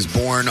magazine, he was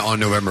born on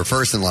November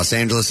 1st in Los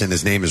Angeles, and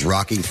his name is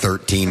Rocky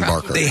 13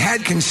 Barker. They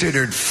had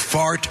considered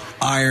Fart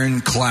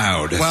Iron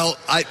Cloud. Well,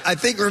 I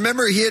think,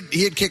 remember, he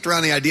had kicked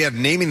around the idea of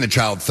naming the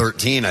child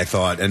 13, I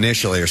thought,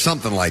 initially, or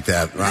something like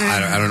that.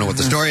 I don't know what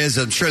the story is.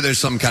 I'm sure there's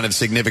some kind of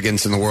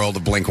significance in the world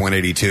of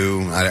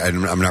Blink-182.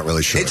 I'm not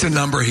really sure. It's a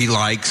number he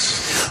likes.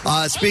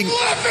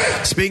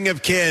 Speaking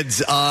of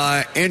kids,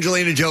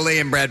 Angelina Jolie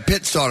and Brad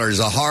Pitt's daughter,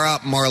 Zahara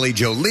Marley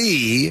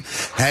Jolie,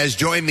 has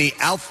joined the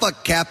Alpha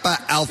Kappa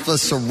Alpha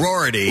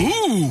sorority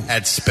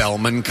at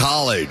Spelman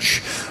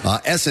College.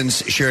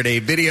 Essence shared a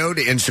video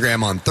to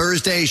Instagram on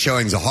Thursday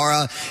showing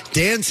Zahara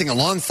dancing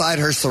alongside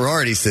her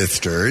sorority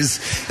sisters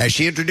as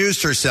she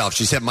introduced herself.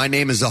 She said, "My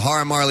name is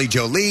Zahara Marley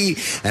Jolie,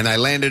 and I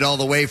landed all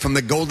the way from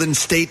the Golden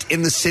State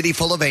in the city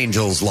full of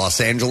angels,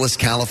 Los Angeles,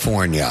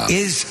 California."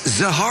 Is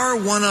Zahara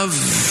one of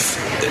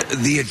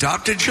the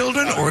adopted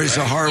children, or is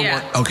Zahara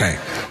one? Okay.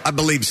 I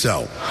believe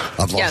so.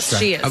 I've lost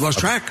track. She is. I've lost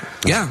track.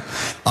 Yeah.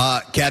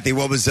 Kathy,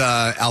 what was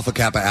Alpha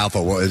Kappa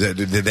Alpha?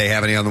 Did they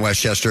have any on the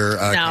Westchester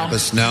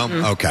campus? No?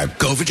 Mm-hmm. Okay.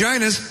 Go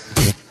vaginas.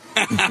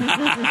 All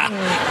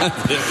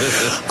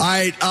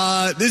right,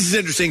 this is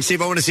interesting.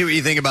 Steve, I want to see what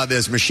you think about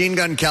this. Machine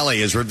Gun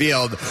Kelly has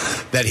revealed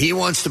that he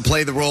wants to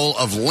play the role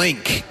of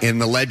Link in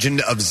the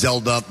Legend of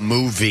Zelda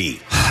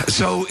movie.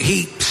 So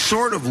he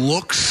sort of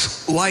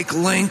looks like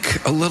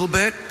Link a little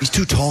bit. He's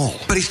too tall.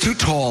 But he's too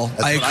tall.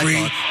 I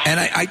agree.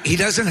 And he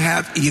doesn't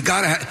have, he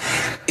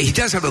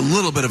does have a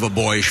little bit of a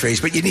boyish face,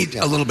 but you need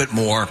a little bit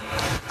more.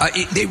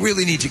 They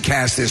really need to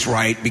cast this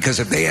right, because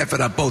if they F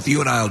it up, both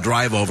you and I will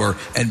drive over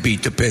and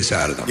beat the piss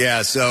out of them.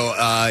 Yeah, so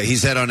he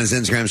said on his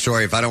Instagram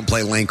story, if I don't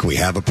play Link, we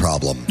have a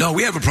problem. No,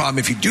 we have a problem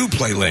if you do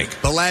play Link.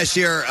 But last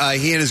year,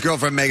 he and his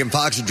girlfriend Megan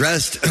Fox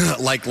dressed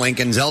like Link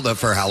and Zelda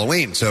for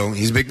Halloween. So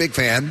he's a big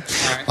fan.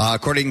 Right.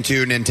 According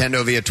to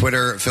Nintendo via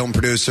Twitter, film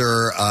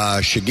producer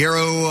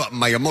Shigeru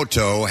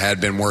Miyamoto had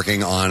been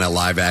working on a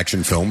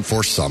live-action film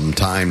for some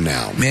time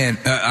now. Man,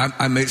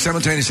 I'm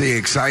simultaneously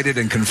excited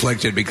and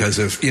conflicted because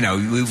of,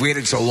 we've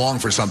waited so long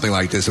for something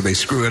like this. If they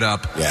screw it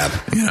up,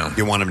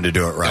 you want them to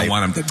do it right. I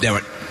want them to do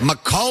it.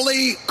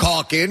 Macaulay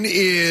Culkin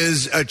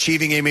is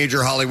achieving a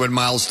major Hollywood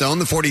milestone.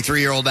 The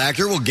 43-year-old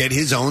actor will get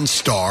his own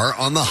star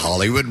on the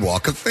Hollywood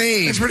Walk of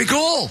Fame. That's pretty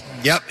cool.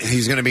 Yep,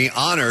 he's going to be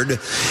honored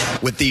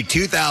with the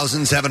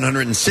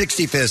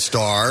 2,765th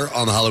star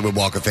on the Hollywood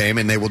Walk of Fame,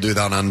 and they will do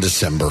that on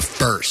December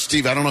 1st.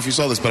 Steve, I don't know if you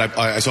saw this, but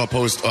I saw a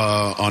post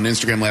on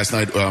Instagram last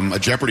night, a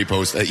Jeopardy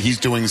post. He's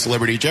doing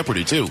Celebrity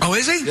Jeopardy, too. Oh,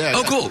 is he? Yeah,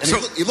 oh, cool. So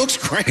he looks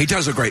great. He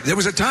does look great. There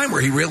was a time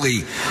where he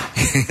really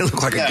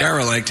looked like a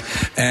derelict,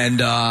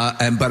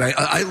 but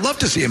I love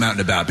to see him out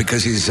and about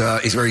because he's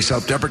very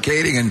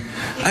self-deprecating and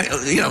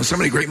so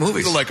many great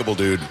movies. He's a likable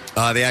dude.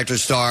 The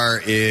actor's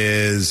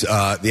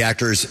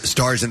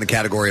stars in the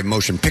category of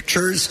motion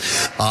pictures.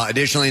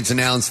 Additionally, it's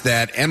announced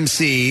that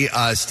MC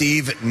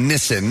Steve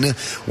Nissen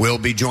will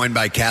be joined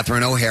by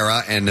Catherine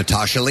O'Hara and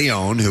Natasha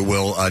Lyonne, who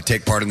will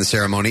take part in the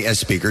ceremony as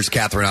speakers.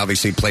 Catherine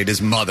obviously played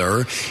his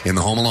mother in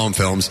the Home Alone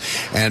films,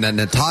 and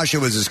Natasha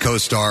was his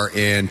co-star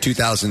in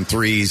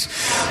 2003's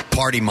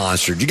Party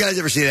Monster. Did you guys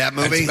ever see that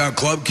movie? It's about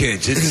club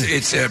kids.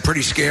 It's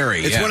pretty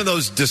scary. It's one of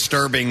those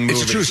disturbing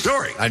movies. It's a true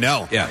story. I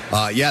know. Yeah.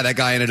 That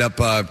guy ended up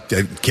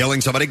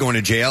killing somebody, going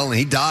to jail, and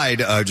he died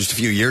just a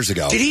few years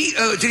ago. Did he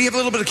have a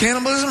little bit of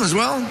cannibalism as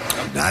well?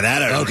 Nah,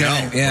 that I don't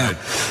know. Yeah.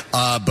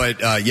 But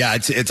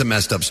it's a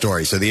messed up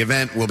story. So the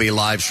event will be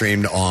live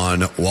streamed on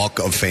the Walk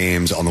of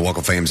Fame's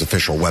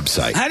official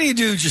website. How do you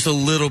do just a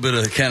little bit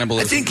of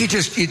cannibalism? I think you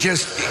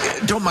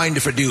just don't mind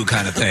if I do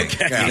kind of thing.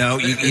 Okay.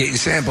 You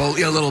sample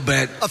a little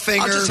bit. A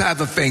finger. I'll just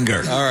have a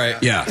finger. All right.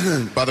 Yeah.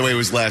 By the way, it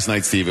was last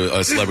night, Steve,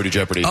 a Celebrity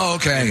Jeopardy. Oh,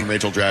 okay.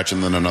 Rachel Dratch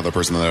and then another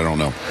person that I don't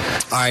know.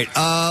 All right.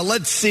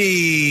 Let's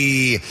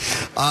see.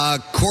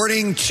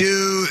 According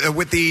to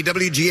with the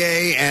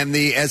WGA and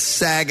the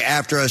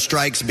SAG-AFTRA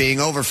strikes being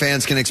over,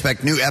 fans can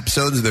expect new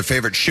episodes of their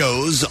favorite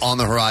shows on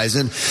the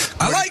horizon.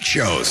 I like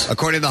shows.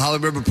 According to the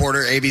Hollywood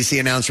Reporter, ABC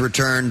announced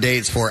return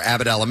dates for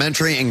Abbott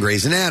Elementary and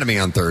Grey's Anatomy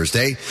on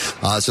Thursday.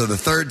 So the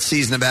third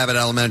season of Abbott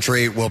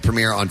Elementary will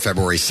premiere on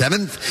February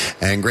 7th,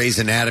 and Grey's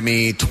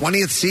Anatomy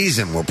 20th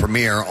season will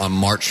premiere on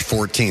March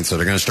 14th. So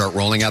they're going to start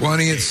rolling out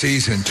 20th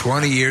season,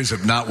 20 years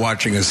of not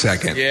watching a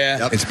second. Yeah.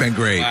 Yep. It's been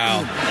great.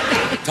 Wow.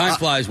 Time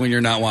flies when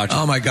you're not watching.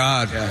 Oh, my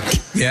God.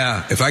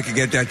 Yeah. If I could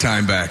get that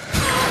time back.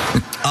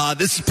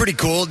 This is pretty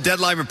cool.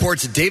 Deadline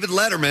reports that David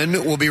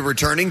Letterman will be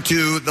returning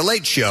to The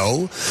Late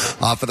Show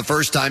for the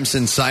first time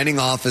since signing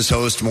off as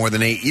host more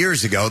than 8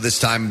 years ago. This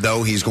time,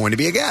 though, he's going to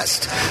be a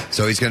guest.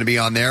 So he's going to be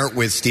on there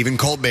with Stephen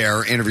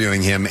Colbert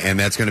interviewing him, and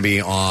that's going to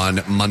be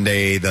on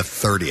Monday the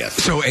 30th.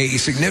 So a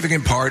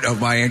significant part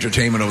of my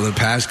entertainment over the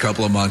past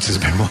couple of months has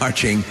been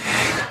watching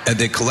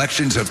the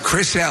collections of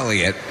Chris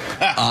Elliott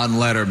on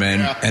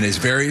Letterman and his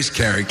various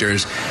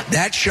characters.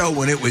 That show,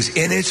 when it was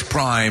in its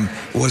prime,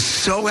 was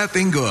so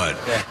effing good.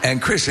 Yeah.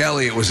 And Chris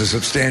Elliott was a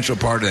substantial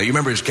part of that. You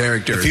remember his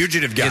character? The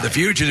Fugitive Guy. Yeah, the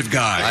Fugitive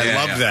Guy. I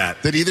love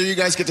that. Did either of you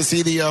guys get to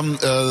see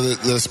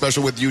the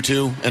special with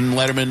U2 and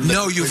Letterman?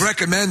 No, you've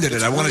recommended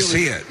it. I want to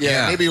see it.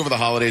 Yeah, maybe over the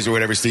holidays or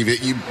whatever, Steve.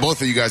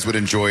 Both of you guys would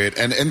enjoy it.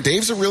 And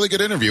Dave's a really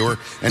good interviewer.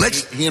 And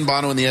he and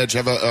Bono and The Edge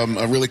have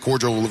a really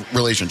cordial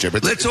relationship.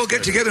 Let's all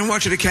get together and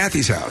watch it at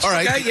Kathy's house. All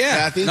right. Okay, yeah.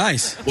 Kathy?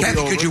 Nice.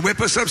 Kathy, could you whip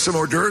us up some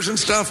hors d'oeuvres and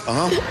stuff?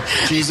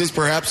 Cheeses,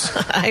 perhaps?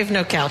 I have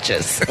no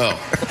couches. Oh.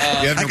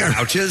 You have no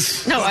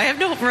couches? No, I have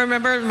no.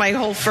 Remember, my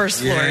whole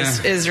first floor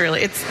is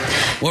really. It's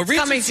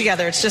coming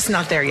together. It's just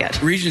not there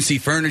yet. Regency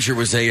Furniture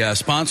was a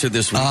sponsor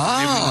this week. Maybe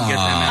we can get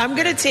them in. I'm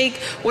going to take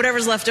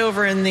whatever's left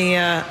over in the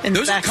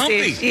Those the are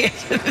comfy.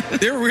 backstage.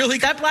 They're really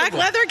that black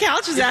leather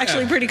couch is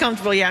actually pretty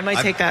comfortable. Yeah, I might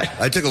take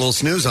that. I took a little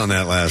snooze on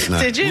that last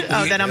night. Did you?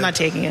 Oh, then I'm not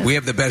taking it. We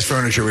have the best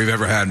furniture we've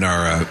ever had in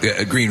our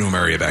green room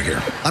area back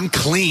here. I'm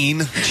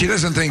clean. She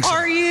doesn't think so.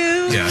 Are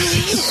you? Yeah.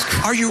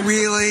 Are you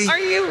really? Are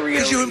you really?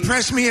 Because you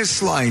impress me as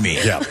slimy.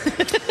 Yeah.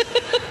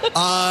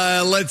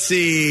 Let's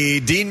see.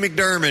 Dean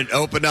McDermott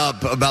opened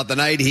up about the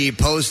night he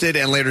posted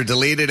and later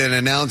deleted an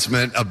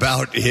announcement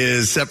about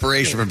his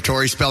separation from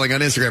Tori Spelling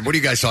on Instagram. What are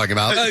you guys talking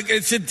about?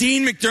 It's a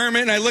Dean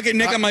McDermott, and I look at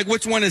Nick, I'm like,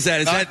 which one is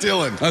that? Is that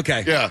Dylan?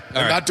 Okay. Yeah.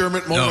 All right. Not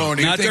Dermot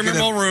Mulroney. Not Dermot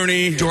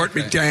Mulroney. Dort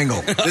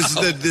McDangle.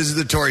 This is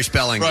the Tori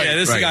Spelling. Right. Yeah,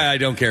 this is the guy I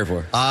don't care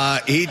for.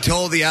 He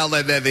told the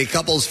outlet that the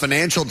couple's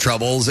financial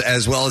troubles,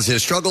 as well as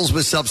his struggles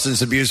with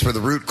substance abuse, were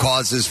the root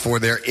causes for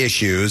their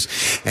issues.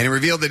 And he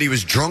revealed that he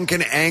was drunk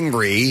and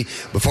angry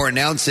before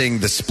announcing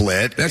the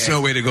split. That's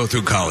no way to go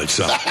through college,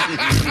 son.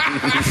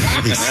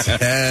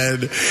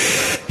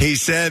 He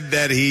said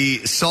that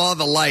he saw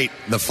the light,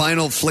 the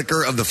final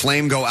flicker of the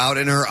flame go out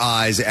in her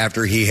eyes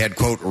after he had,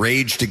 quote,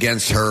 raged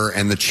against her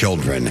and the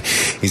children.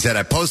 He said,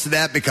 I posted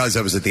that because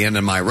I was at the end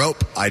of my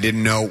rope. I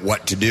didn't know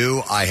what to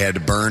do. I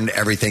had burned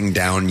everything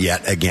down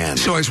yet again.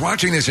 So I was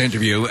watching this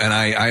interview, and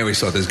I always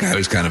thought this guy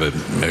was kind of a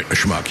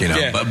schmuck, you know.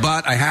 Yeah.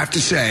 But I have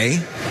to say,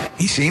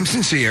 he seems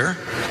sincere.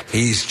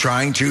 He's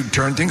trying to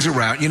turn things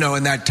around. You know,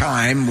 in that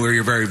time where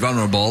you're very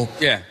vulnerable.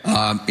 Yeah.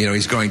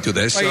 He's going through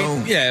this.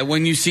 Yeah,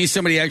 when you see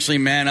somebody actually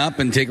man up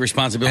and take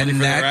responsibility for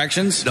their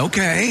actions.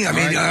 Okay.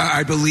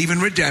 I believe in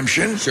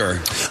redemption. Sure.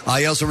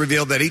 He also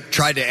revealed that he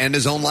tried to end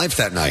his own life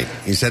that night.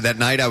 He said that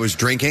night I was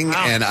drinking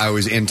and I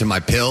was into my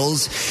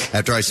pills.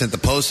 After I sent the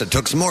post, I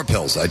took some more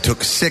pills. I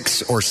took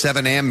 6 or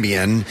 7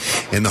 Ambien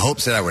in the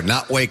hopes that I would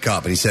not wake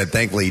up. And he said,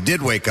 thankfully, he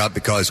did wake up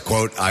because,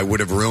 quote, I would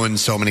have ruined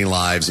so many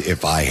lives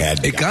if I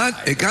had. It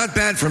got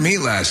bad for me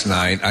last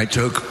night. I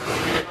took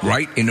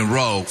right in a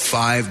row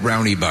 5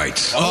 brownie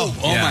bites. Oh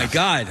my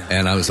God.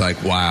 And I was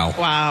like,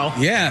 wow.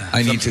 Yeah.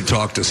 I need to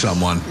talk to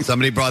someone.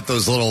 Somebody brought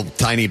those little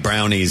tiny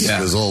brownies. Yeah.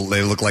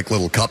 They look like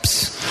little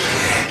cups.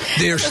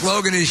 Their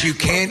slogan is, you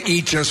can't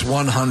eat just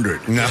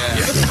 100. No.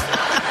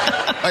 Yeah.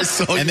 I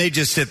saw and they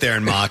just sit there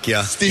and mock you.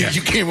 Steve,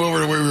 you came over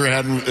to where we were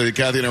having,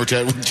 Kathy and I were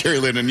chatting with Jerry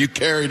Lynn, and you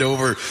carried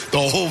over the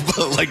whole,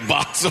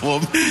 box of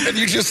them, and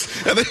you just,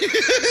 the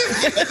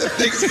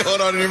things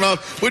going on in your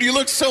mouth, but you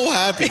look so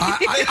happy.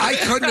 I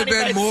couldn't have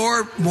been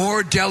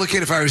more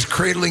delicate if I was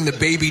cradling the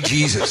baby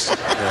Jesus.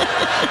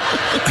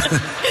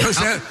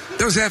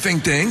 Those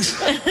effing things.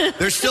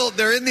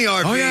 They're in the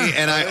RV,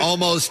 and I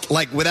almost,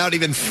 without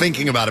even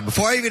thinking about it,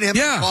 before I even had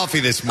my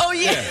coffee this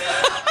morning. Oh, yeah.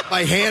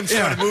 My hand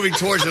started moving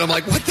towards it. I'm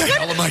like, what the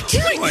hell am I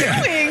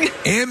doing?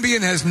 Ambien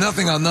has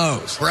nothing on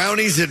those.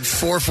 Brownies at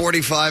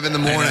 4:45 in the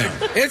morning.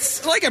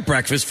 It's like a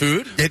breakfast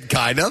food. It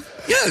kind of.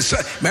 Yes.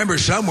 Remember,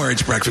 somewhere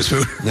it's breakfast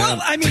food. Well,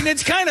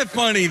 it's kind of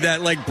funny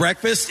that,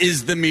 breakfast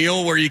is the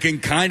meal where you can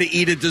kind of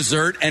eat a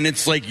dessert and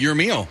it's like your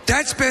meal.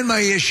 That's been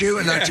my issue,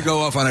 and not to go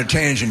off on a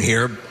tangent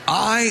here.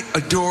 I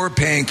adore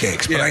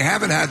pancakes, but I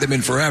haven't had them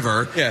in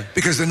forever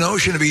because the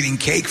notion of eating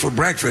cake for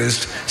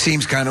breakfast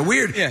seems kind of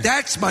weird. Yeah.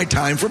 That's my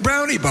time for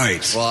brownie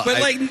bites. Well,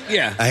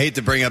 I hate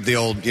to bring up the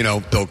old,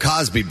 Bill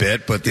Cosby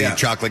bit, but the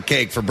chocolate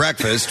cake for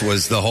breakfast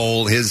was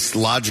his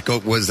logical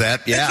was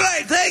that, That's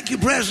right. Thank you,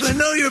 Preston. I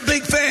know you're a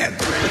big fan.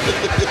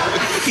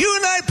 You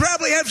and I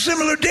probably have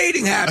similar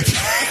dating habits.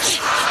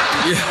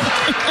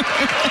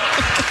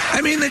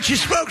 That you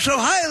spoke so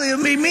highly of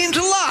me means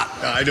a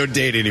lot. I don't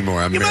date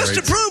anymore. I'm married. You must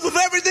approve of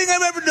everything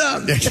I've ever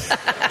done.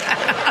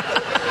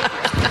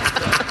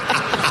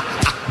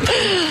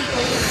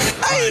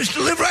 I used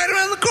to live right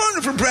around the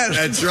corner from Preston.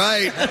 That's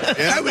right.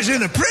 Yeah. I was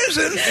in a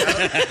prison.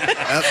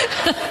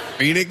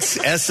 Phoenix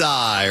SI,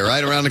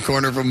 right around the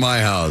corner from my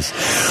house.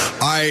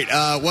 All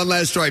right, one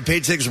last story.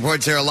 Page 6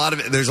 reports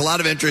there's a lot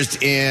of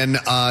interest in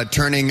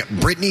turning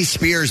Britney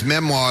Spears'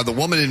 memoir, The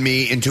Woman in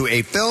Me, into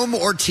a film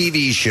or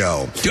TV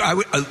show. Dude, I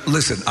would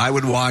listen. I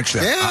would watch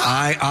that.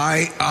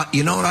 Yeah.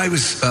 You know what?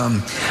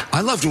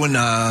 I loved when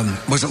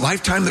was it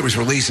Lifetime that was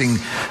releasing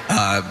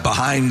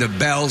Behind the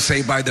Bell,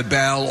 Saved by the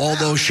Bell, all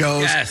those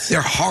shows. Yes.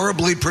 They're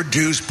horribly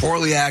produced,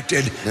 poorly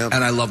acted, and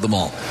I love them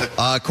all.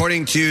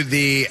 According to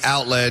the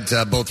outlet,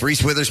 both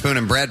Reese Witherspoon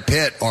and Brad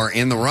Pitt are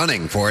in the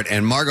running for it,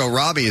 and Margot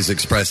Robbie has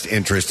expressed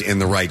interest in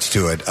the rights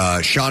to it.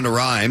 Shonda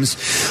Rhimes,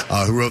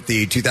 who wrote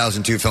the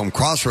 2002 film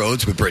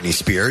Crossroads with Britney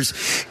Spears,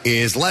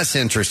 is less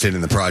interested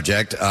in the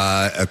project.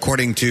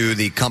 According to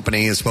the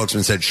company, a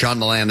spokesman said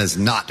Shondaland is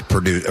not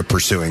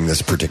pursuing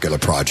this particular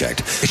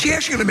project. Is she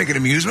actually going to make an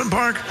amusement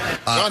park?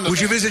 Would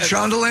you visit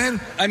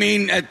Shondaland? I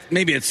mean,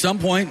 maybe at some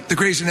point. The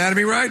Grey's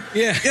Anatomy ride?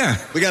 Yeah.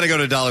 We got to go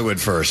to Dollywood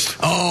first.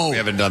 Oh. We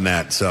haven't done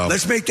that, so.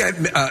 Let's make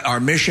that our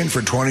mission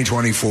for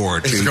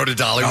 2024. To go to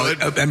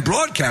Dollywood? And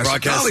broadcast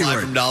Dollywood.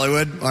 Live from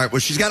Dollywood. All right, well,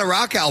 she's got a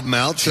rock album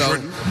out, so.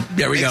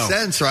 There we Makes go.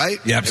 sense, right?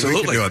 Yeah,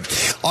 absolutely. We can do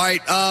it. All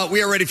right,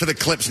 we are ready for the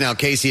clips now,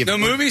 Casey. No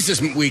movies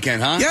this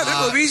weekend, huh? Yeah,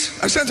 they're movies.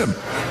 I sent them.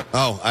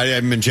 Oh, I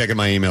haven't been checking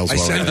my emails.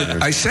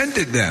 I sent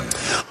it them.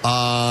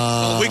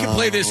 We can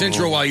play this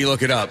intro while you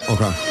look it up.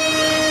 Okay.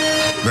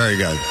 Very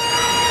good.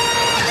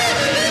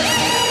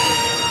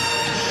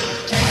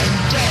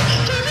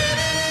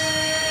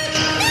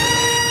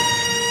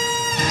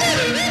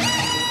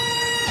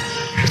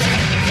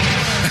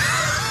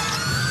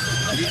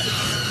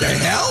 The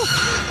hell?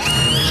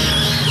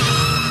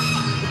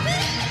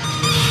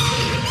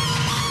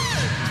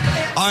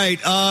 All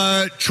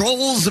right,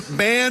 Trolls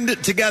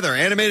Band Together,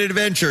 animated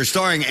adventure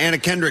starring Anna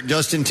Kendrick,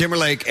 Justin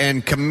Timberlake,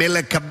 and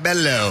Camila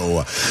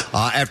Cabello.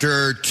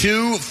 After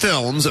 2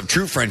 films of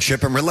true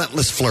friendship and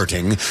relentless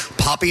flirting,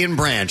 Poppy and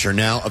Branch are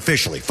now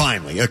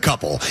finally, a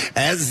couple.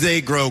 As they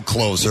grow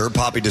closer,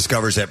 Poppy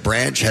discovers that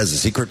Branch has a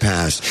secret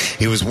past.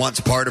 He was once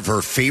part of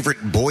her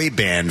favorite boy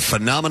band,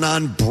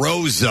 phenomenon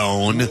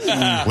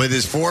Brozone, with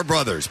his 4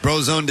 brothers.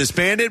 Brozone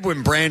disbanded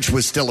when Branch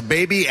was still a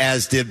baby,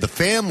 as did the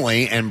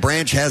family, and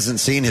Branch hasn't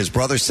seen his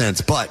brother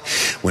since. But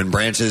when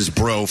Branch's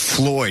bro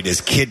Floyd is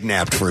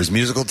kidnapped for his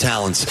musical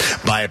talents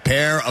by a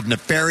pair of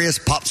nefarious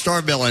pop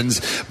star villains,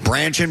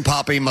 Branch and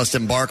Poppy must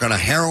embark on a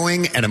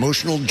harrowing and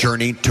emotional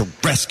journey to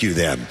rescue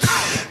them.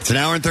 It's an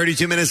hour and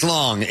 32 minutes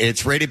long.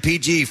 It's rated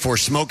PG for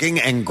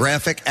smoking and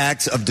graphic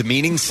acts of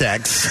demeaning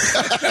sex.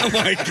 Oh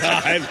my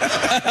God.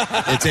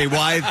 It's a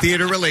wide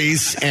theater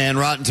release, and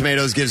Rotten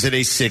Tomatoes gives it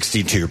a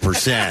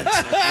 62%.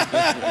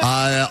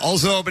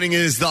 Also opening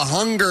is The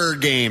Hunger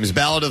Games,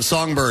 Ballad of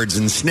Songbirds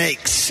and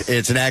Snakes.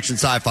 It's an action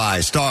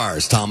sci-fi.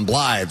 Stars Tom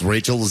Blythe,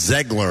 Rachel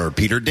Zegler,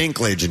 Peter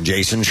Dinklage, and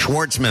Jason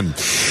Schwartzman.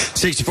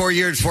 64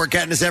 years before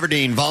Katniss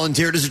Everdeen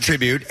volunteered as a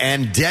tribute,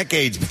 and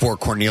decades before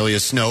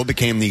Cornelius Snow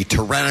became the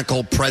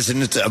tyrannical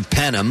president of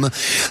Panem,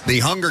 The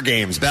Hunger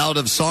Games, Ballad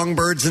of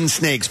Songbirds and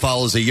Snakes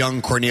follows a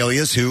young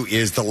Cornelius who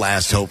is the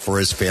last hope for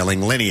his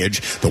failing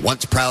lineage, the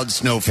once proud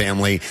Snow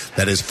family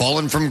that has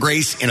fallen from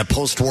grace in a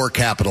post-war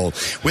capital.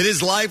 With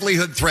his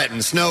livelihood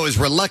threatened, Snow is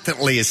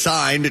reluctantly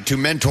assigned to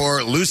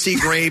mentor Lucy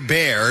Gray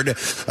Baird,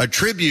 a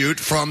tribute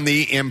from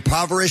the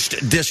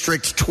impoverished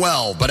District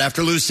 12. But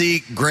after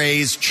Lucy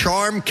Gray's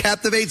charm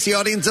captivates the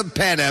audience of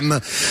Panem,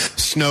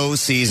 Snow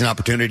sees an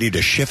opportunity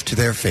to shift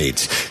their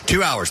fates.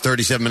 2 hours,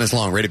 37 minutes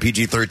long, rated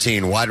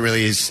PG-13, wide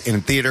release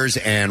in theaters,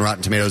 and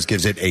Rotten Tomatoes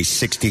gives it a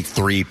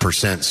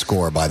 63%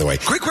 score, by the way.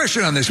 Quick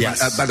question on this one,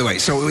 by the way.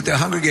 So with the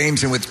Hunger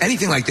Games and with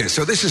anything like this,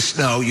 so this is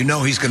Snow, you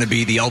know he's going to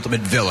be the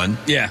ultimate villain.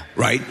 Yeah.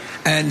 Right?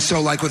 And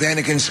so like with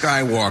Anakin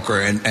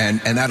Skywalker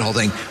and that whole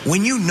thing,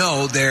 when you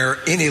know they're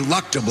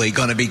ineluctably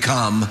going to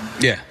become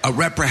a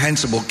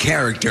reprehensible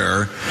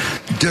character,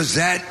 does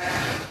that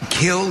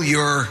kill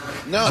your...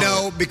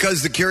 No,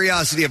 because the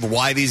curiosity of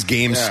why these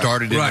games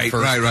started in the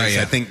first place,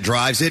 I think,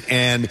 drives it.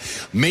 And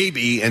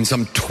maybe in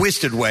some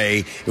twisted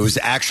way, it was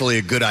actually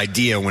a good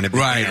idea when it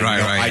began.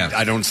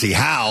 I don't see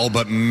how,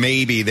 but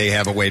maybe they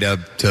have a way to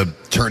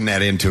turn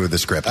that into the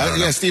script.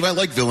 Steve, I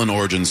like villain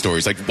origin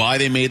stories, like why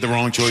they made the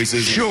wrong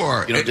choices.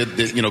 Sure,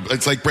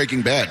 it's like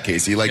Breaking Bad,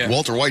 Casey. Like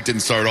Walter White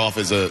didn't start off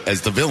as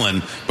the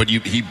villain, but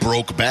he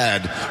broke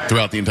bad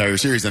throughout the entire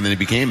series, and then he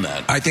became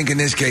that. I think in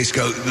this case,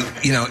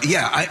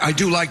 I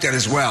do like that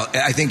as well.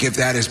 I think if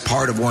that is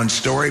part of one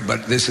story,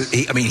 but this is,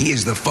 he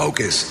is the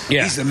focus.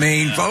 Yeah. He's the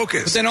main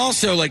focus. But then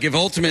also, like, if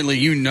ultimately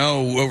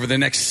over the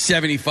next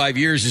 75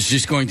 years it's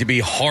just going to be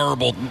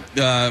horrible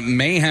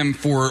mayhem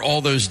for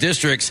all those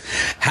districts,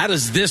 how does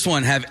does this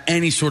one have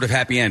any sort of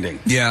happy ending?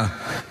 Yeah.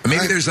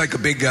 Maybe there's like a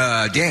big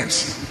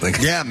dance.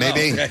 Yeah,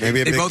 maybe.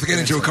 Maybe they both get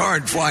into a car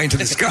and fly into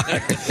the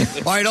sky.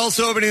 All right,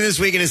 also opening this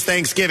weekend is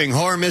Thanksgiving.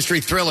 Horror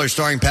mystery thriller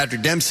starring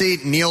Patrick Dempsey,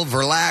 Neil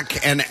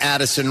Verlack, and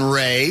Addison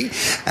Rae.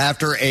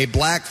 After a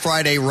Black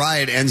Friday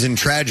riot ends in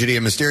tragedy,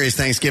 a mysterious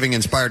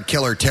Thanksgiving-inspired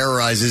killer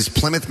terrorizes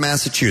Plymouth,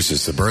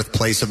 Massachusetts, the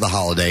birthplace of the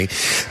holiday,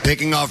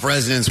 picking off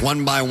residents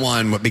one by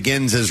one. What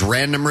begins as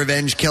random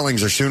revenge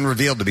killings are soon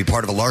revealed to be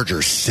part of a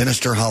larger,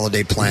 sinister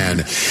holiday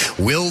plan.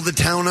 Will the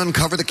town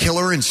uncover the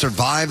killer and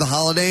survive the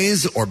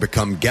holidays, or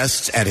become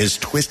guests at his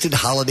twisted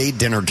holiday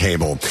dinner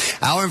table?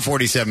 Hour and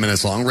 47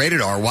 minutes long,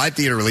 rated R, wide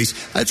theater release.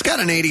 It's got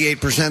an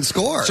 88%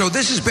 score. So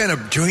this has been a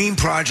dream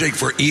project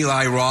for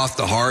Eli Roth,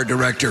 the horror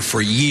director,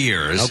 for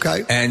years.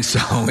 Okay. And so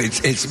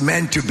it's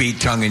meant to be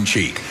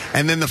tongue-in-cheek.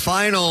 And then the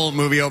final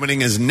movie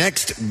opening is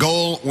Next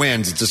Goal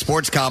Wins. It's a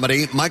sports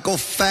comedy. Michael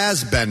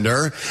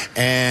Fassbender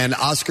and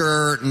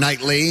Oscar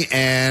Knightley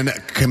and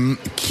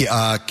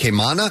Kayak.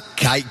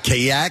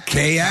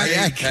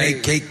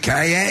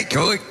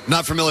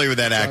 Not familiar with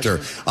that actor.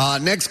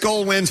 Next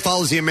Goal Wins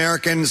follows the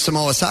American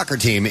Samoa soccer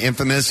team,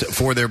 infamous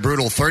for their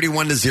brutal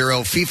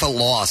 31-0 FIFA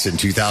loss in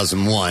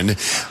 2001.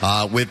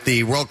 With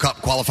the World Cup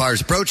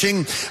qualifiers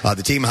approaching,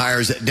 the team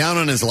hires down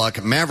on his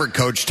luck Maverick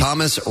coach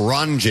Thomas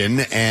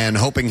Rongen, and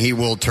hoping he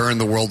will turn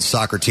the world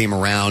soccer team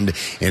around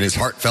in his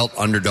heartfelt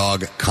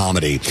underdog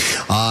comedy.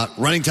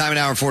 Running time an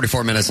hour and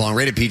 44 minutes long,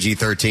 rated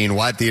PG-13,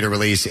 wide theater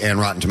release, and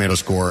Rotten Tomato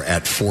score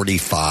at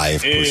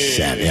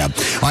 45%. Yeah.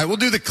 All right, we'll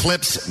do the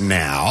clips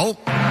now.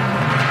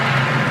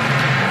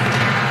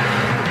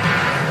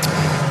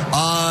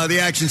 The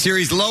action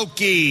series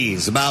Loki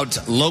is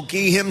about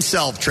Loki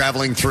himself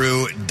traveling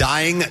through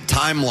dying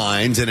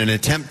timelines in an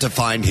attempt to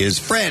find his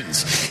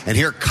friends. And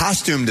here,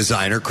 costume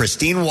designer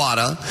Christine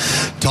Wada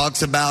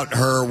talks about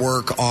her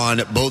work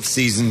on both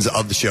seasons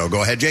of the show.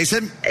 Go ahead,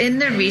 Jason.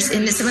 In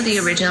some of the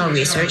original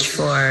research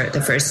for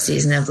the first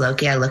season of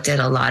Loki, I looked at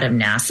a lot of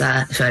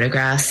NASA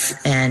photographs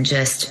and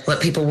just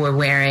what people were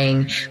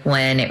wearing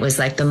when it was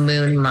like the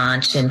moon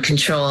launch and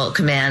control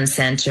command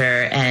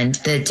center, and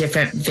the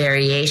different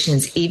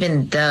variations,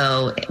 even though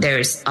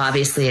there's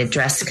obviously a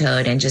dress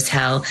code and just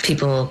how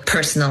people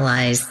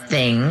personalize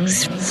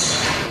things.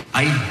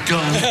 I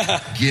don't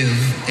give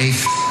a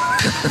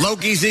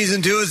Loki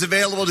Season 2 is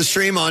available to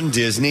stream on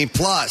Disney+.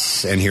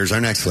 And here's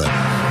our next clip.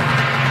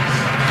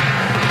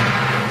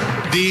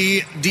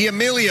 The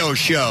D'Amelio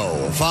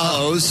Show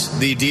follows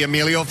the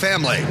D'Amelio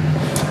family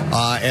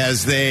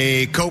as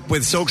they cope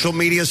with social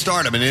media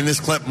stardom. And in this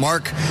clip,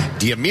 Mark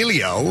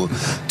D'Amelio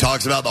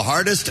talks about the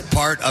hardest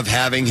part of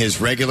having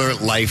his regular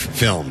life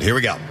filmed. Here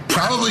we go.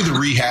 Probably the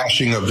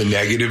rehashing of the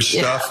negative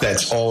stuff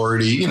that's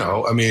already,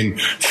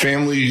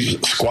 family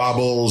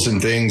squabbles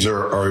and things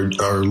are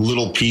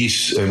little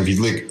piece. And if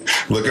you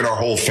look at our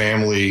whole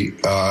family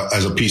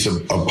as a piece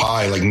of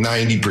pie, like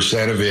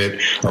 90% of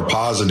it are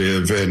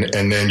positive,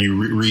 and then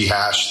you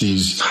rehash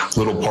these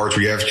little parts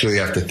where you actually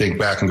have to think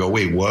back and go,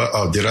 wait, what?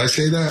 Oh, did I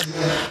say that?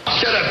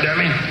 Shut up,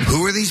 dummy.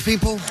 Who are these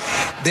people?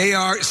 They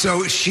are,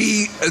 so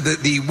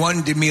the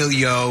one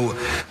D'Amelio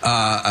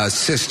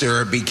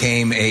sister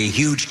became a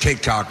huge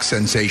TikTok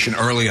sensation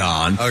early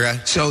on. Okay.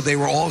 So they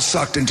were all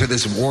sucked into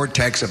this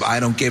vortex of I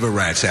don't give a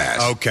rat's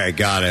ass. Okay,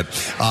 got it.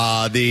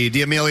 The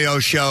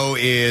D'Amelio Show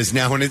is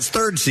now in its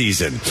third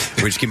season,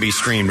 which can be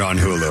streamed on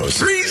Hulu.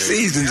 3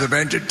 seasons of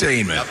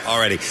entertainment. Yep,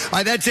 already. All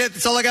right, that's it.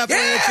 That's all I got for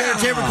you.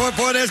 Entertainment Report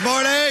for this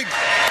morning.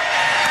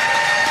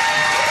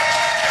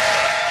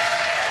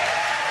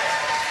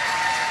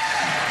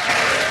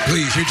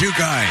 Please, you're too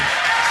kind.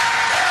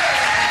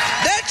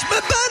 That's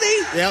my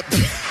buddy. Yep.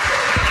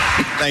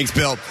 Thanks,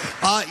 Bill.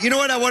 You know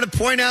what? I want to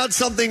point out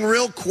something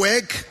real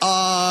quick.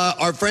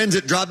 Our friends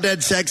at Drop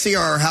Dead Sexy,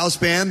 our house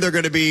band, they're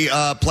going to be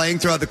playing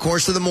throughout the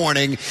course of the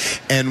morning,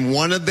 and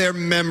one of their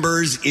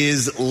members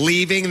is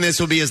leaving, and this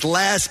will be his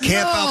last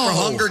Camp Out for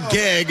Hunger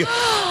gig.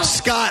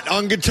 Scott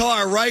on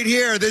guitar right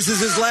here. This is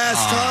his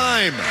last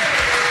time.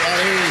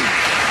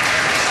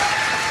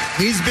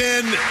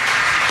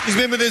 He's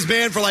been with his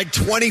band for like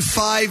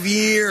 25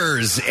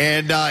 years,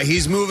 and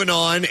he's moving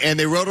on, and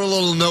they wrote a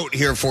little note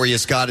here for you,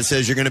 Scott. It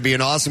says, you're going to be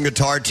an awesome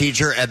guitar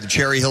teacher at the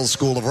Cherry Hill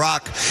School of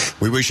Rock.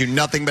 We wish you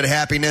nothing but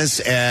happiness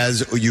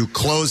as you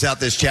close out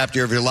this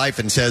chapter of your life,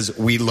 and says,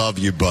 we love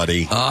you,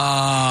 buddy. Your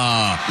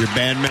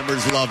band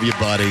members love you,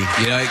 buddy.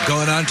 Yeah,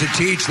 going on to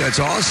teach. That's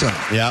awesome.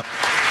 Yep.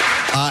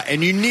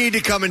 And you need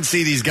to come and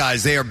see these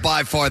guys. They are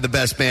by far the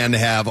best band to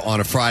have on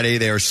a Friday.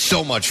 They are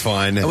so much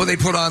fun. Well, they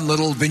put on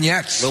little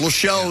vignettes. Little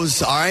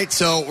shows. All right,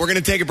 so we're going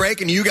to take a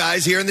break, and you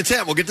guys here in the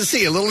tent will get to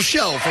see a little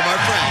show from our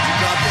friends who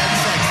Drop Dead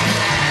Sexy.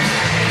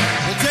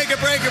 We'll take a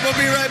break, and we'll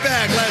be right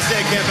back. Last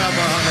day Camp Out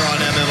for Hunger on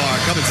MMR.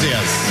 Come and see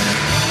us.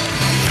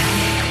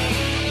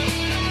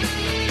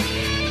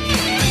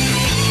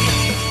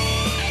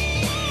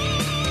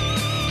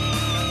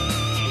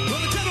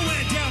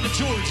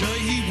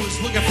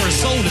 Looking for a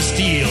soul to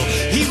steal.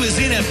 He was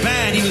in a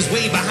band. He was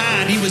way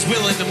behind. He was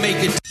willing to make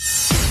it.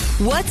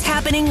 What's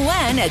happening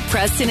when at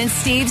Preston and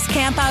Steve's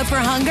Camp Out for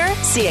Hunger?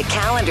 See a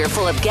calendar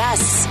full of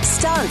guests,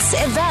 stunts,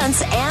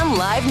 events, and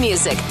live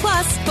music.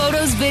 Plus,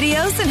 photos,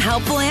 videos, and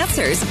helpful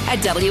answers at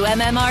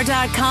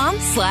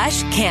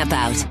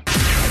WMMR.com/campout.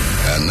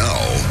 And now,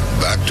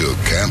 back to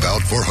Camp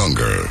Out for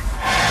Hunger.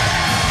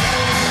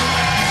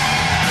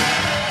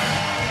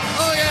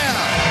 Oh, yeah.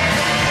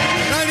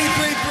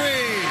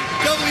 93.3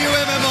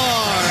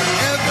 WMMR.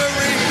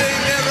 Everything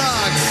that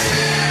rocks.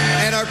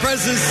 And our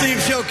President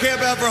Steve Show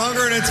Camp Out for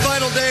Hunger, and its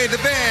final day, the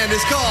band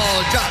is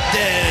called Drop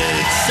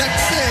Dead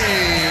Sexy.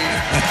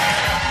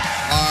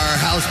 Our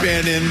house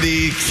band in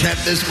the tent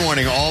this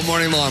morning, all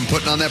morning long,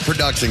 putting on that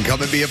production.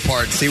 Come and be a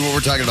part. See what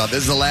we're talking about.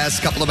 This is the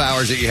last couple of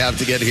hours that you have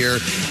to get here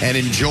and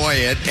enjoy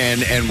it.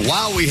 And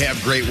while we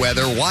have great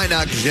weather, why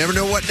not? Because you never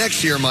know what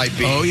next year might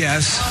be. Oh,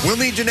 yes. We'll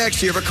need you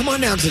next year, but come on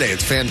down today.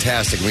 It's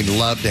fantastic. We'd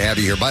love to have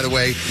you here. By the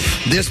way,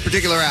 this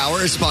particular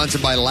hour is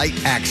sponsored by Light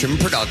Action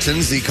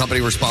Productions, the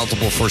company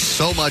responsible for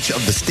so much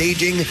of the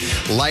staging,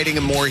 lighting,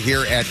 and more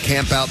here at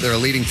Camp Out. They're a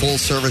leading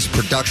full-service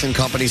production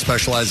company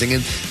specializing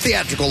in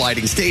theatrical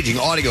lighting, staging,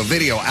 audio,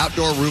 video,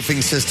 outdoor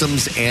roofing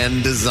systems,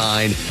 and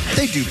design.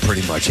 They do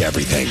pretty much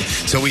everything.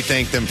 So we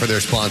thank them for their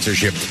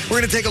sponsorship. We're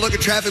going to take a look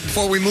at traffic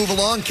before we move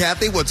along.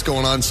 Kathy, what's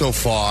going on so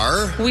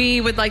far? We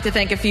would like to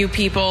thank a few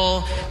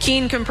people.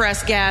 Keen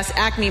Compressed Gas,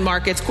 Acme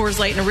Markets, Coors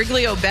Light and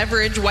Origlio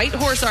Beverage, White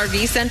Horse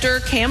RV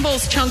Center,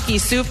 Campbell's Chunky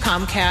Soup,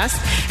 Comcast,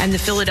 and the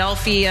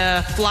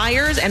Philadelphia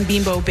Flyers and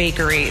Bimbo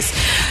Bakeries.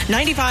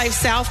 95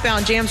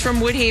 southbound jams from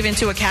Woodhaven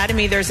to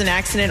Academy. There's an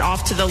accident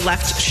off to the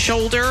left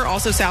shoulder.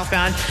 Also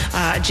southbound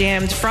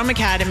jammed from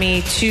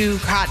Academy to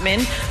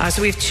Cotman.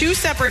 So we have two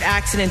separate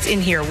accidents in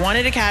here. One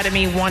at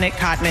Academy, one at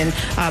Cotman.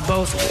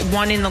 Both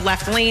one in the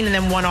left lane and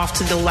then one off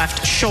to the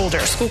left shoulder.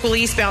 Schuylkill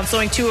eastbound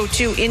slowing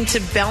 202 into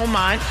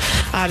Belmont.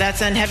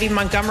 That's on heavy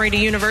Montgomery to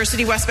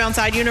University, westbound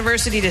side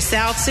University to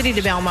South City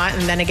to Belmont,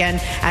 and then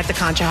again at the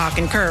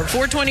Conshohocken curve.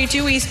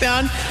 422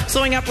 eastbound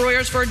slowing up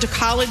Royersford to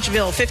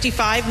Collegeville.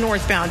 55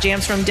 northbound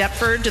jams from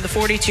Deptford to the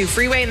 42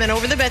 freeway, and then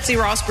over the Betsy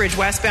Ross Bridge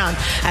westbound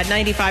at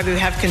 95 we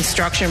have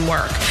construction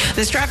work.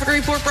 This traffic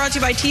report brought to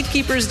you by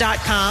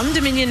teethkeepers.com.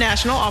 Dominion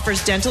National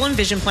offers dental and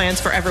vision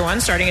plans for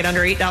everyone starting at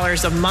under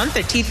 $8 a month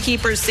at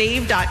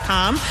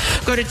teethkeepersave.com.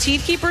 Go to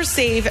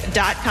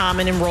teethkeepersave.com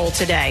and enroll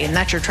today. And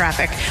that's your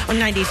traffic on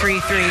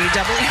 93.3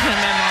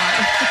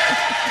 WMMR.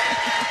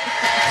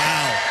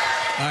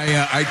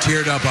 I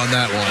teared up on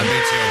that one. Me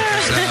too.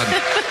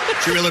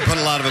 She really put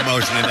a lot of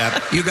emotion in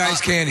that. You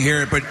guys can't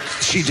hear it, but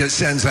she just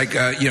sends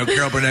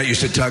Carol Burnett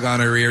used to tug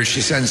on her ears.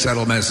 She sends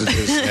subtle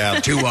messages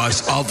to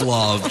us of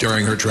love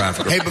during her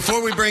traffic. Hey,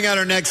 before we bring out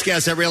our next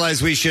guest, I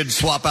realize we should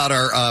swap out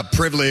our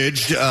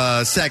privileged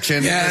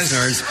section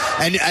listeners.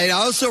 And I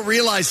also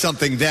realized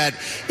something, that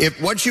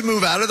if once you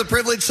move out of the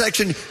privileged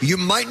section, you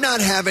might not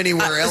have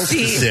anywhere else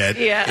to sit.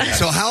 Yeah.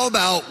 So how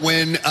about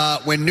when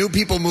new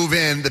people move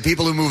in, the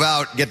people who move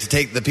out get to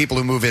take the people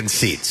who move in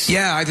seats?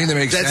 Yeah, I think that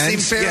makes sense. That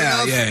seems fair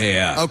enough?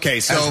 Yeah.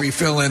 Okay, so as we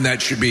fill in,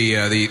 that should be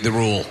the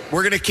rule.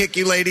 We're going to kick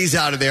you ladies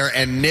out of there,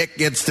 and Nick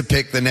gets to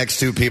pick the next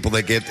two people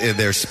that get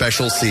their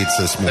special seats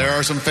this morning. There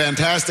are some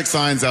fantastic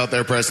signs out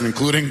there, Preston,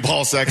 including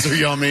ball sacks are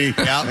yummy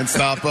and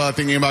stop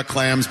thinking about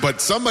clams. But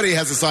somebody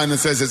has a sign that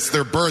says it's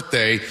their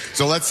birthday,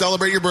 so let's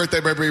celebrate your birthday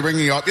by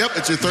bringing you up. Yep,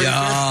 it's your 35th.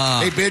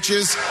 Yeah. Hey,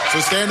 bitches,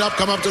 so stand up,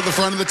 come up to the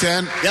front of the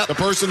tent. Yep. The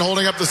person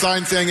holding up the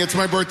sign saying it's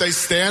my birthday,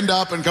 stand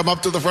up and come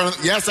up to the front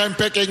of yes, I'm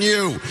picking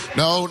you.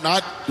 No,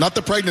 not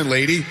the pregnant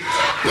lady.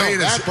 No,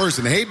 that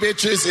person. Hey,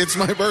 bitches, it's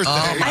my birthday.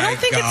 I don't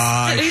think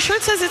are you sure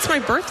it says it's my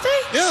birthday?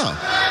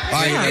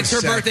 Yeah. It's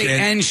her birthday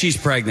and she's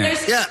pregnant.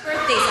 There's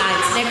birthday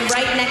signs. They're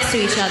right next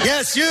to each other.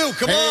 Yes, you.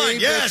 Come on.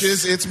 Yes.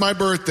 Bitches, it's my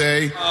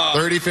birthday.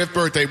 35th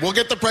birthday. We'll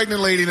get the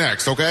pregnant lady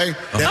next, okay?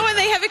 Oh, and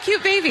they have a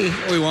cute baby.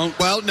 We won't.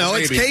 Well, no,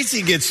 it's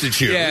Casey gets to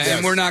choose. Yeah,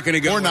 and we're not going to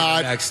go. We're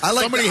not. Next. I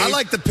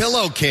like the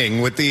Pillow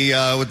King with the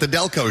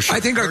Delco shirt. I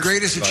think our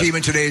greatest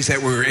achievement today is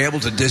that we were able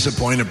to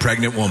disappoint a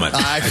pregnant woman.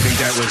 I think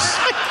that was.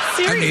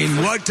 I mean,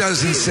 what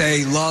doesn't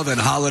say love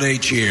and holiday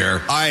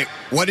cheer? All right.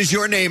 What is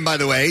your name, by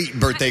the way,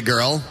 birthday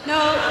girl?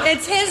 No,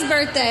 it's his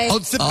birthday. Oh,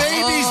 it's the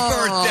baby's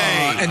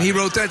birthday. And he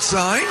wrote that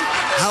sign?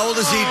 How old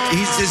is he?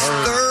 He's his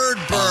third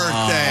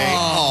birthday.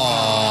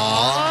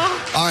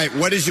 All right,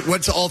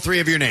 what's all three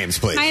of your names,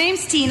 please? My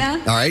name's Tina.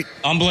 All right.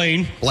 I'm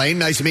Blaine. Blaine,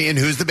 nice to meet you. And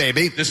who's the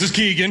baby? This is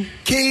Keegan.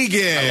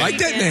 Keegan. I like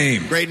that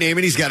name. Great name.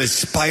 And he's got his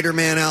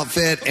Spider-Man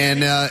outfit.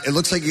 And it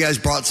looks like you guys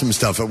brought some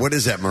stuff. What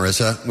is that,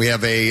 Marissa? We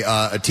have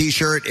a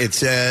T-shirt. It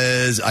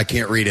says, I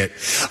can't read it.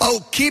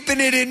 Oh, keeping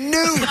it in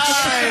new.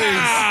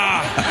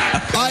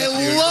 I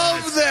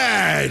love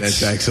that. it.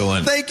 That's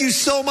excellent. Thank you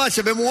so much.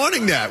 I've been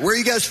wanting that. Where are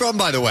you guys from,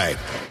 by the way?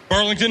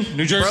 Burlington,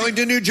 New Jersey.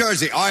 Burlington, New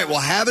Jersey. All right, well,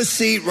 have a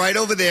seat right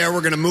over there.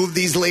 We're going to move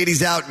these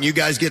ladies out, and you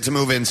guys get to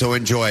move in, so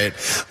enjoy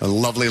it. A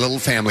lovely little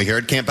family here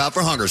at Camp Out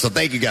for Hunger. So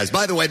thank you, guys.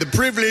 By the way, the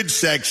privilege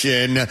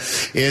section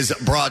is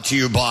brought to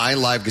you by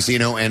Live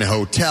Casino and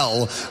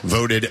Hotel,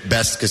 voted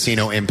best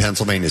casino in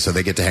Pennsylvania, so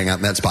they get to hang out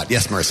in that spot.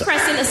 Yes, Marissa.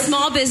 Preston, a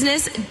small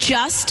business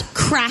just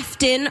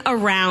crafting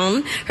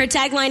around. Her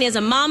tagline is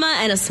a mama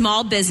and a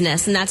small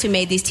business, and that's who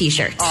made these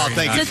T-shirts. Oh,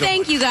 thank you. So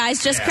thank you,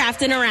 guys. Just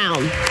crafting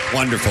around.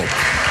 Wonderful.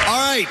 All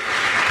right.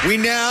 We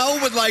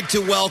now would like to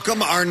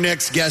welcome our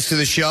next guest to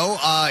the show.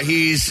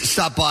 He's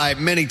stopped by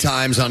many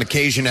times on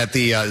occasion at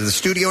the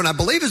studio, and I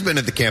believe has been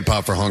at the Camp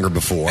Out for Hunger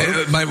before.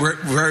 Might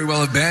very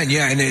well have been,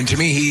 yeah. And to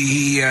me,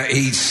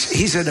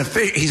 he's an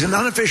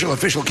unofficial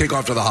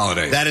kickoff to the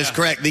holidays. That is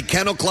correct. The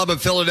Kennel Club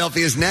of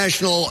Philadelphia's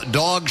National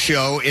Dog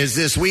Show is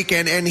this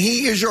weekend, and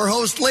he is your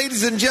host,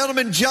 ladies and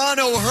gentlemen. John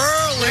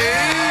O'Hurley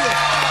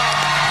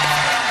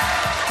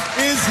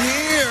is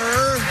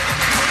here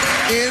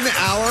in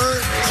our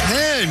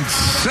tent.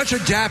 Such a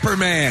dapper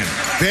man.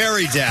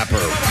 Very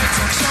dapper.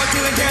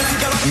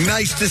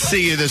 Nice to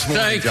see you this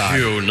morning, Thank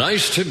you.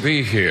 Nice to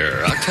be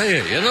here. I'll tell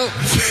you,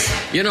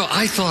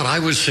 I thought I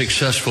was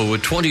successful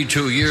with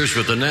 22 years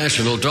with the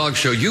National Dog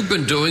Show. You've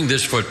been doing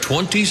this for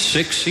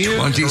 26 years?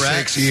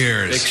 26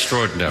 years.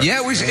 Extraordinary. Yeah,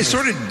 it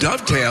sort of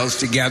dovetails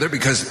together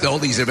because all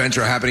these events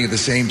are happening at the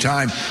same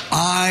time.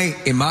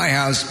 In my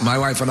house, my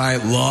wife and I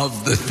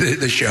love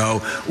the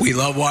show. We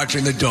love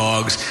watching the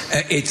dogs.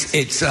 It's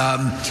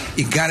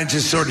you got to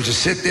just sort of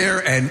just sit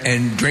there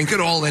and drink it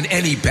all in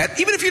any pet.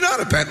 Even if you're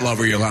not a pet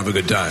lover, you'll have a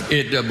good time.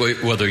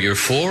 Whether you're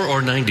 4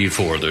 or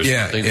 94, there's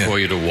something for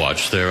you to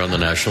watch there on the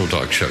National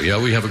Dog Show.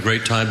 Yeah, we have a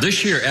great time.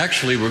 This year,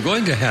 actually, we're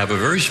going to have a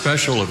very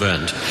special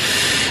event.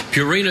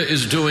 Purina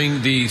is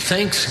doing the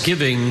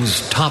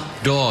Thanksgiving's top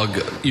dog.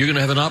 You're going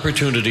to have an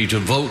opportunity to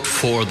vote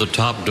for the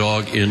top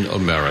dog in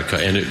America.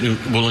 And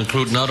it will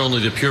include not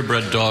only the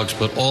purebred dogs,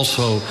 but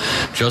also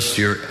just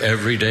your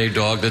everyday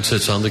dog that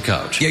sits on the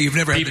couch. Yeah, you've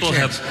never had the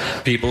chance.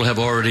 People have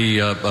already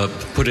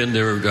put in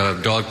their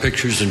dog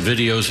pictures and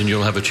videos, and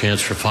you'll have a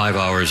chance for 5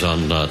 hours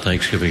on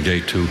Thanksgiving Day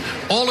to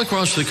all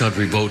across the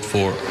country vote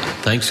for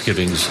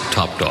Thanksgiving's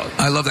top dog.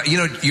 I love that.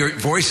 Your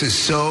voice is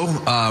so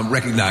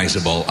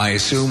recognizable. I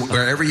assume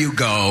wherever you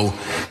go,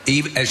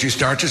 even as you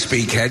start to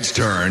speak, heads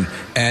turn.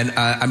 And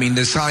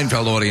the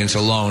Seinfeld audience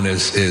alone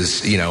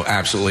is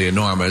absolutely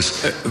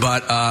enormous.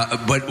 But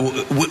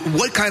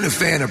what kind of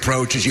fan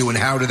approaches you, and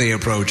how do they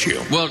approach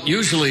you? Well,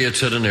 usually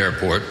it's at an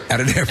airport.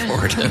 At an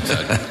airport.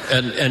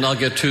 and I'll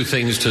get two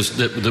things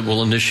that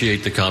will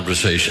initiate the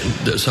conversation.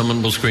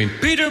 Someone will scream,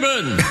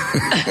 "Peterman!"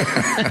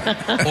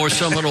 Or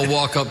someone will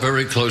walk up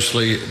very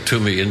closely to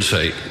me and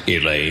say,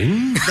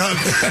 "Elaine?"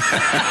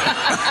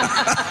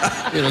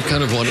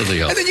 Kind of one or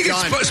the other. And then you get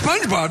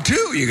SpongeBob,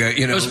 too.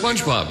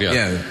 SpongeBob,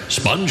 yeah.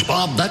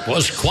 SpongeBob, that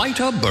was quite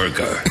a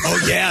burger. Oh,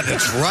 yeah,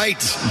 that's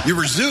right. You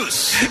were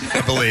Zeus,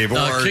 I believe.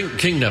 Or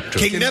King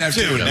Neptune. King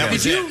Neptune. That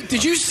was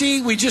Did you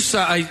see, we just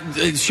I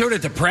showed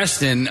it to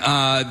Preston,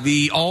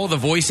 all the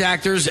voice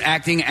actors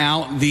acting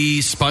out the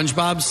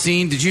SpongeBob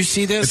scene. Did you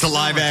see this? It's a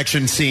live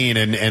action scene,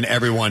 and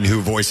everyone who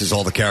voices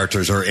all the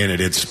characters are in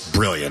it. It's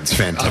brilliant. It's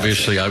fantastic.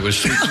 Obviously,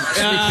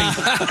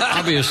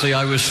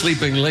 I was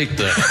sleeping late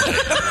that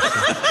night.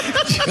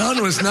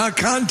 John was not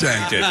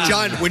contacted.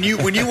 John, when you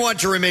want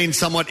to remain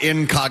somewhat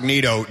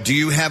incognito, do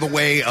you have a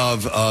way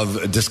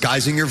of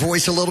disguising your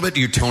voice a little bit?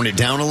 Do you tone it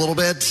down a little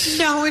bit?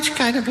 No, it's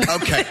kind of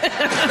okay.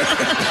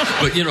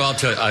 But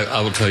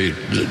I will tell you,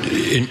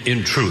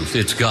 in truth,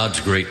 it's God's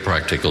great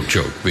practical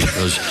joke,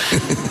 because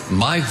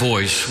my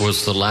voice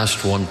was the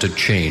last one to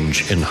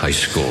change in high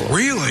school.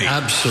 Really?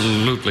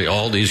 Absolutely.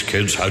 All these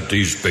kids had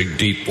these big,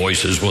 deep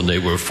voices when they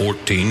were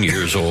 14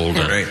 years old.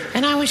 Right.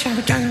 And I wish I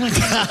would turn like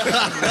that.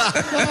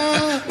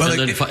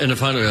 And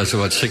finally, I was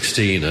about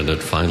 16, and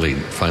it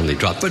finally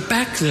dropped. But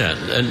back then,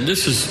 and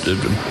this is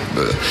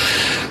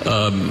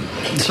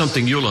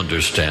something you'll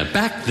understand.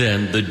 Back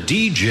then, the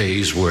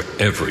DJs were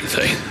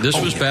everything. This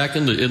was back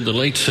in the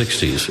late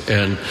 60s,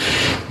 and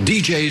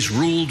DJs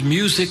ruled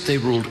music. They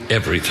ruled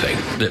everything.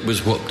 That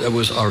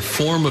was our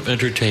form of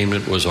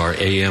entertainment. Was our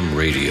AM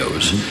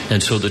radios,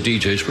 and so the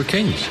DJs were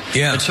kings.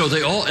 Yeah. And so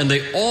they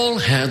all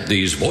had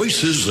these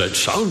voices that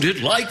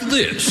sounded like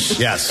this.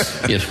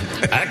 Yes.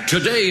 Act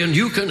today, and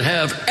you can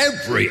have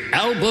every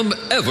album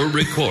ever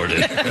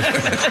recorded.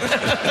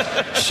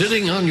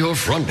 Sitting on your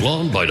front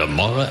lawn by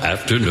tomorrow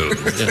afternoon.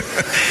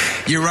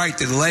 You're right.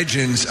 The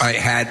legends I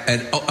had,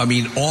 and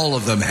all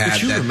of them had.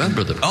 But you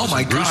remember them? Oh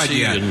my God!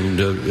 Brucey Yeah.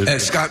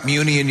 And, Scott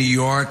Muni in New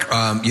York.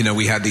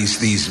 We had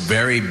these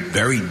very,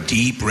 very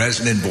deep,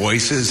 resonant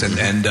voices,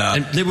 and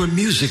they were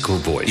musical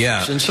voices.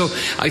 Yeah. And so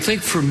I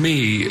think for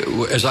me,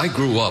 as I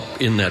grew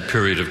up in that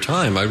period of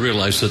time, I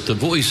realized that the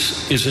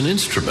voice is an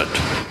instrument.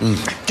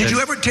 Did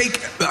you ever take?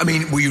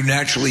 Were you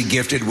naturally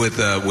gifted with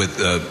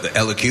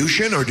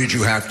elocution, or did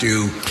you have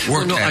to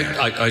work?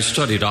 I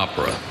studied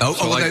opera,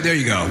 opera. There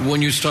you go.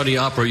 When you study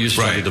opera, you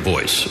study the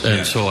voice,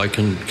 and so I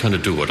can kind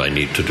of do what I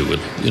need to do with.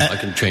 I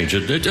can change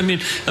it. I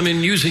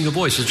mean, using a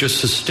voice is just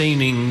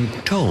sustaining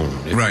tone.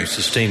 If you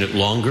sustain it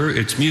longer,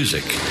 it's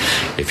music.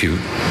 If you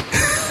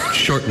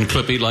short and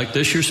clippy like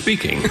this, you're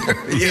speaking.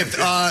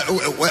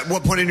 At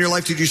what point in your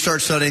life did you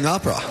start studying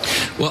opera?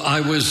 Well,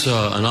 I was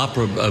an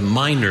opera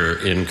minor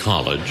in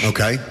college.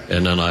 Okay.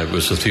 And then I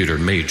was a theater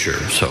major.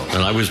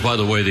 And I was, by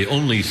the way, the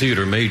only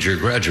theater major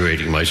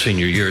graduating my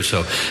senior year.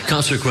 So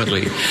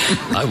consequently,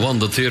 I won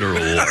the theater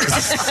award.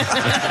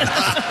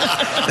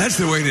 That's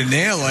the way to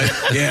nail it.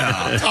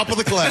 Yeah. Top of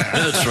the class.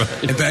 That's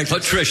right. In fact,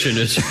 attrition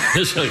is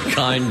a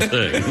kind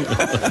thing.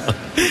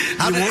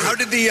 How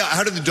did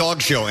the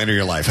dog show enter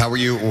your life? How were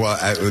you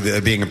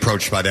being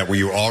approached by that? Were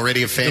you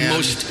already a fan?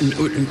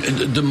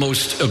 The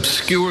most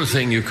obscure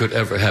thing you could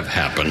ever have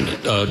happened.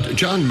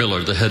 John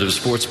Miller, the head of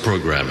sports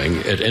programming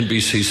at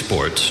NBC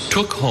Sports,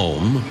 took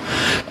home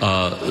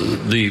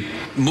the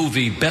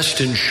movie Best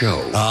in Show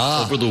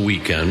over the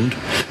weekend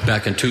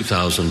back in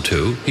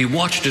 2002. He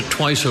watched it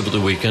twice over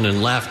the weekend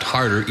and laughed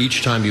harder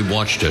each time he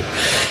watched it.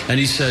 And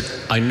he said,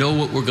 I know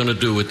what we're going to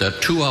do with that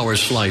 2-hour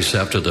slice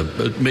after the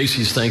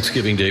Macy's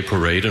Thanksgiving Day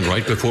parade and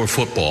right before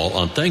football.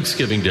 On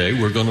Thanksgiving Day,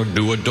 we're going to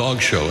do a dog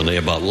show. And they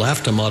about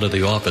laughed him out of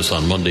the office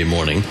on Monday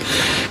morning.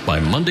 By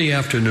Monday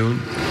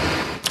afternoon,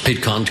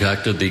 he'd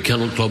contacted the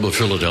Kennel Club of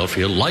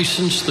Philadelphia,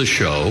 licensed the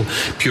show.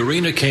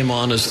 Purina came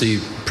on as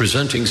the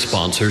presenting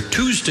sponsor.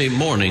 Tuesday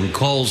morning,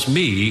 calls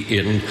me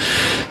in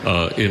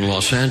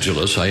Los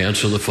Angeles. I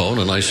answer the phone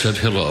and I said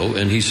hello,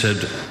 and he said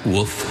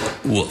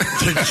woof woof.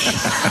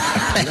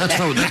 That's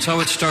how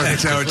it started.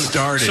 That's how it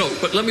started. So,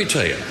 but let me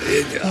tell you,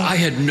 I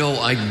had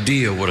no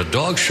idea what a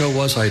dog show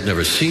was. I had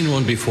never seen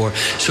one before.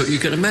 So you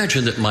can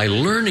imagine that my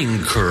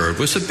learning curve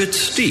was a bit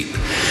steep.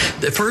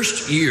 The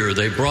first year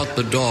they brought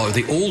the dog,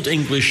 the Old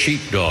English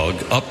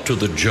sheepdog, up to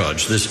the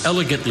judge, this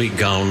elegantly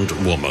gowned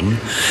woman.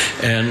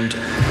 And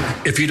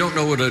if you don't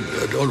know what an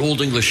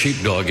Old English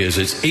sheepdog is,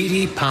 it's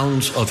 80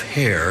 pounds of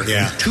hair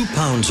and 2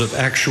 pounds of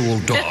actual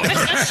dog.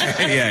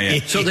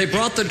 So they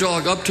brought the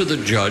dog up to the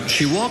judge.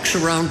 She walks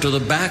around to the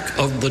back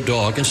of the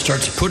dog and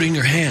starts putting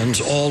her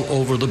hands all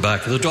over the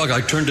back of the dog.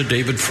 I turned to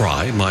David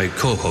Fry, my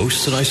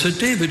co-host, and I said,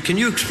 David, can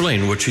you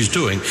explain what she's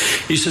doing?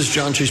 He says,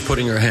 John, she's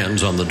putting her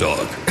hands on the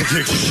dog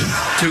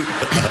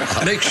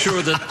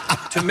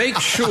to make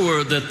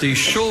sure that the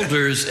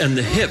shoulders and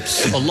the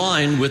hips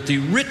align with the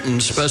written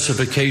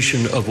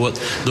specification of what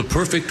the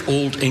perfect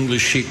Old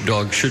English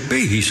sheepdog should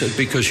be. He said,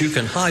 because you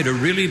can hide a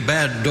really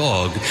bad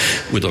dog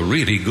with a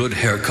really good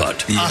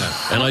haircut.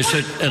 And I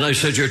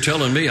said, you're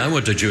telling me I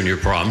went to junior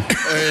prom.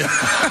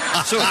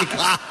 So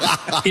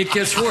it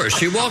gets worse.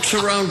 She walks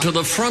around to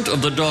the front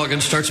of the dog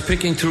and starts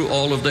picking through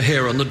all of the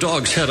hair on the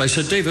dog's head. I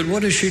said, David,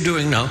 what is she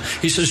doing now?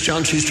 He says,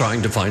 John, she's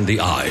trying to find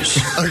the eyes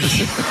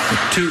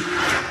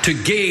to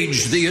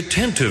gauge the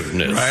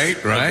attentiveness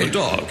of the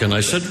dog. And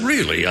I said,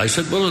 really? I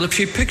said, well, if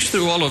she picks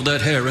through all of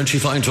that hair and she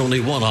finds only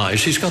one eye,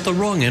 she's got the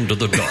wrong end of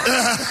the dog.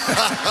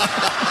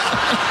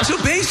 So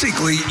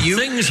basically,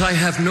 things I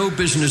have no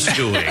business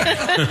doing.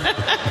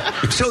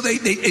 So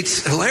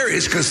it's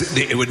hilarious because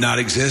it would not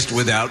exist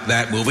without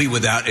that movie,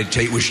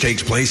 which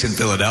takes place in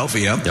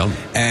Philadelphia.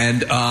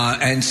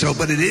 And so,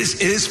 but it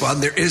is fun.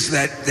 There is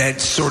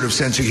that sort of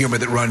sense of humor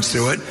that runs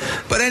through it.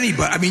 But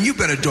anybody, I mean, you've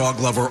been a dog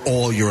lover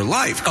all your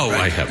life. Oh,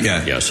 I have.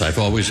 Yeah. Yes, I've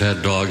always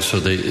had dogs. So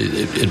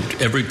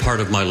every part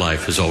of my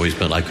life has always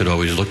been. I could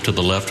always look to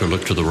the left or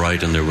look to the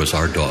right, and there was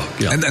our dog.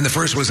 Yeah. And the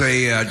first was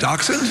a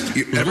dachshund.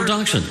 Little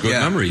dachshund. Good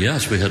memory.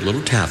 Yes, we had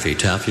little Taffy.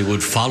 Taffy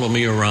would follow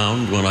me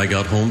around when I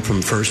got home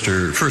from first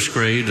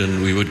grade,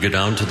 and we would go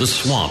down to the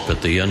swamp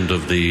at the end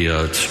of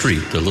the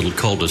street, the little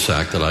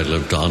cul-de-sac that I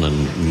lived on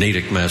in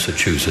Natick,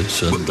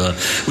 Massachusetts, and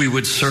we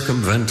would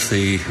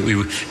circumnavigate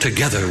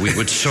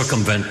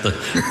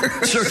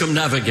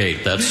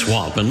that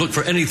swamp and look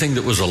for anything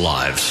that was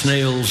alive: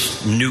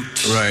 snails,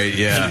 newts. Right.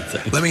 Yeah.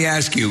 Anything. Let me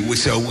ask you.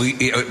 So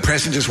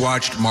Preston just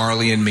watched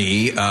Marley and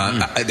Me.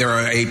 There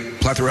are a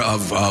plethora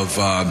of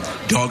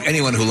dog.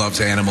 Anyone who loves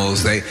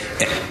animals,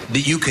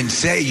 you can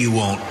say you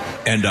won't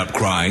end up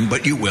crying,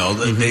 but you will.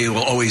 They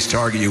will always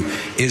target you.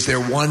 Is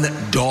there one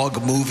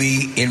dog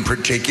movie in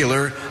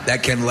particular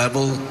that can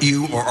level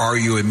you, or are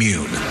you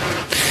immune?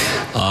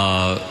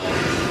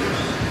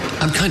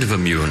 I'm kind of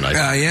immune.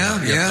 Yeah.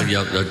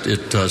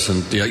 It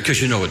doesn't,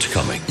 because you know it's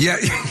coming. Yeah,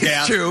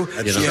 it's true.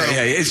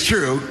 It's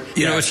true.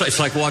 You know, it's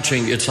like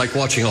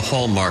watching a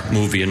Hallmark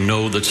movie and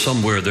know that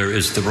somewhere there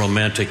is the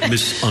romantic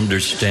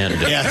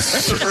misunderstanding.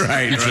 Yes,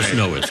 right. You just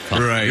know it's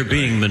coming. Right, You're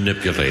being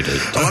manipulated.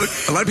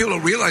 A lot of people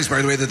don't realize,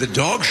 by the way, that the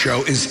dog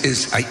show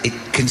it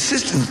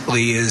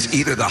consistently is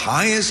either the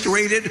highest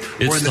rated.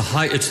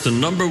 It's the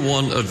number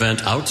one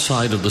event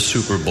outside of the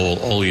Super Bowl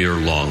all year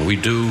long. We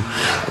do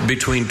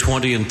between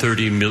 20 and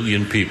 30 million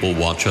million people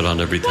watch it on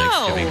every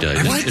Thanksgiving Day.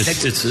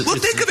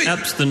 Think of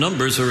it. The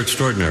numbers are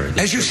extraordinary.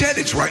 As you said,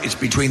 it's right. It's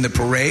between the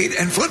parade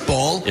and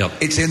football. Yep.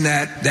 It's in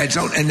that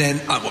zone, and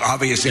then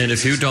obviously, and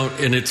if you don't,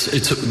 and it's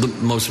the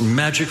most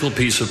magical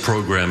piece of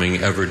programming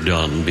ever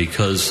done,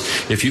 because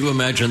if you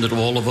imagine that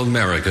all of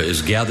America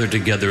is gathered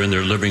together in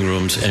their living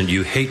rooms and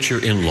you hate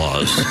your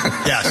in-laws,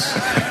 yes,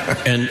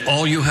 and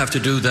all you have to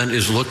do then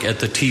is look at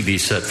the TV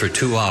set for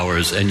 2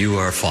 hours and you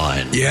are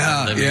fine.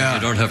 Yeah, I mean, you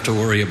don't have to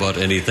worry about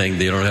anything.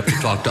 You don't have to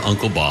talk to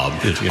Uncle Bob.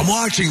 I'm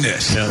watching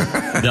this.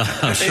 Yeah. No,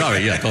 I'm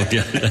sorry. Yeah,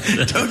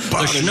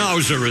 the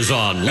schnauzer is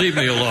on. Leave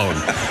me alone.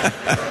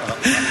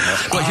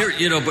 But here,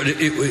 but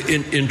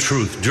in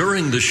truth,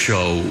 during the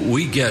show,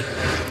 we get.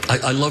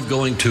 I love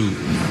going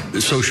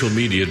to social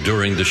media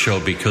during the show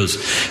because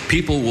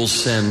people will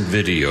send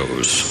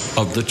videos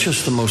of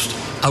the most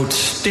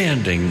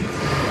outstanding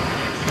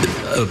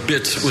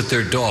bits with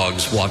their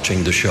dogs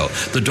watching the show.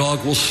 The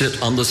dog will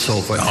sit on the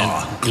sofa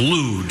and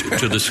glued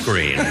to the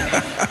screen,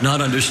 not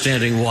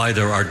understanding why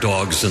there are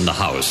dogs in the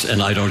house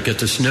and I don't get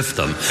to sniff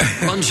them.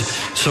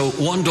 So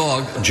one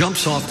dog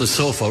jumps off the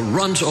sofa,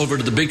 runs over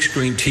to the big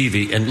screen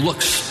TV and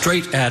looks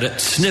straight at it,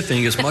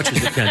 sniffing as much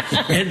as it can,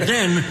 and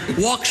then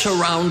walks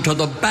around to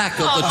the back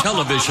of the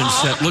television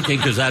set looking,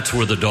 because that's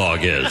where the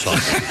dog is.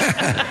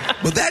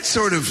 Well, that's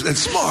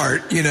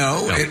smart, in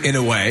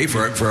a way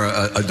for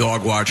a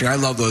dog watching. I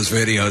love those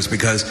videos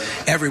because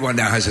everyone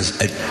now has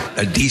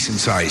a decent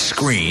sized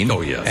screen.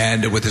 Oh yeah,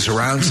 and with the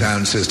surround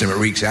sound system, it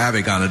wreaks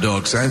havoc on a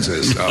dog's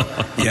senses. So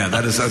yeah,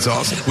 that's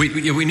awesome.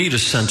 We need a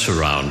sense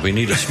around. We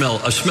need a smell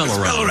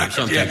around. Or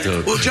something.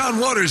 Yeah. Well, John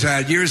Waters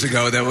had years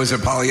ago that was a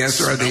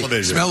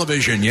polyester.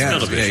 Smell-o-vision. Yeah.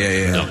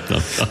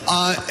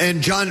 Yeah.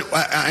 And John,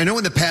 I know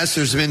in the past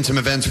there's been some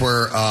events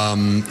where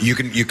you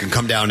can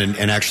come down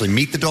and actually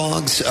meet the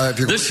dogs. If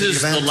you're this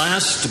is the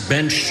last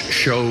benched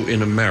show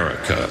in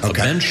America. Okay. A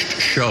benched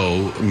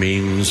show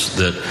means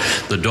that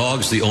the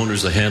dogs, the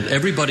owners, the hand,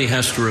 everybody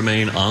has to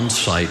remain on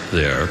site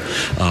there,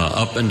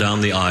 up and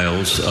down the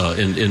aisles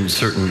in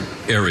certain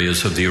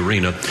areas of the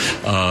arena.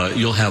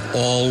 You'll have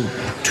all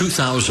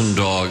 2,000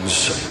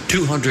 dogs,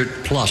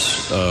 200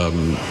 plus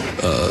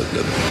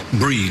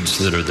breeds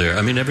that are there.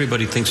 I mean,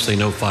 everybody thinks they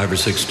know 5 or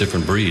 6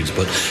 different breeds,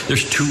 but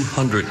there's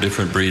 200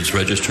 different breeds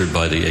registered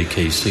by the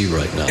AKC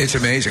right now. It's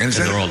amazing. And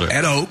they're all there.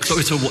 At Oaks. So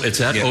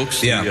it's at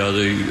Oaks,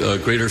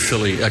 the Greater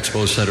Philly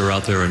Expo Center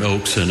out there in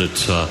Oaks, and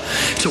it's a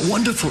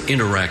wonderful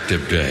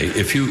interactive day.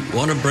 If you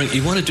want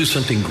to do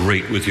something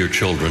great with your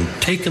children,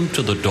 take them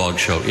to the dog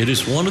show. It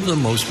is one of the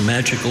most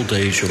magical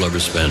days you'll ever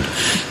spend.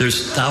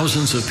 There's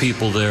thousands of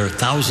people there,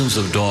 thousands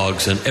of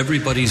dogs, and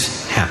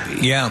everybody's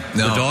happy. Yeah,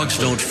 the dogs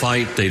don't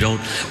fight. They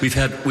don't.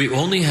 We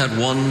only had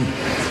one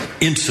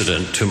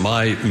incident to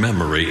my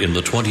memory in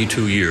the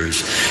 22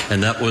 years,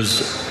 and that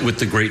was with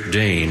the Great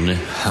Dane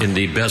in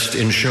the Best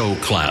in Show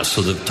class.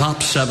 So the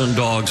top 7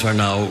 dogs are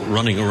now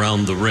running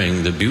around the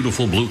ring, the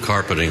beautiful blue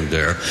carpeting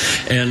there,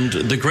 and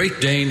the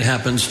Great Dane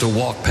happens to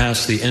walk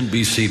past the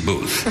NBC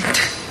booth,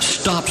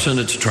 stops in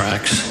its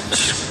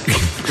tracks,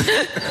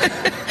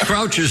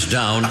 crouches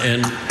down,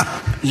 and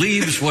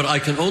leaves what I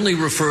can only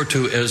refer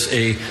to as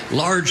a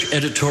large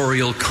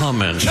editorial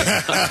comment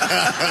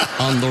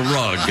on the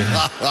rug.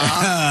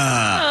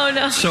 Oh,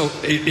 no. So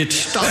it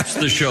stops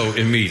the show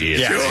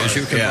immediately, as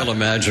you can well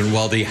imagine,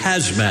 while the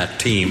hazmat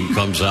team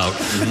comes out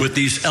with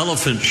these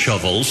elephant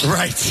shovels.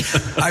 Right.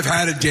 I've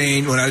had a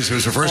Dane when it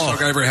was the first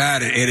dog I ever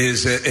had. It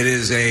is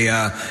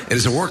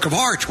a work of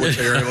art which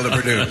they were able to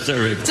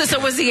produce. So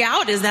was he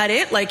out? Is that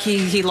it? Like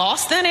he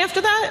lost then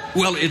after that?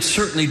 Well, it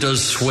certainly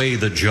does sway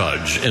the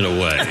judge in a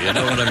way. You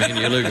know what I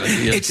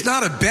mean? It's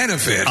not a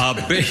benefit.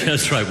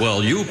 That's right.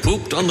 Well, you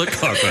pooped on the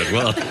carpet.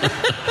 Well,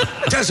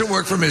 it doesn't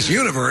work for Miss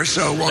Universe,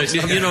 so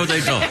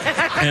they don't.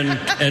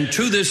 And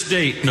to this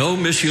date, no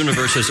Miss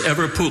Universe has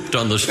ever pooped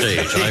on the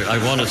stage. I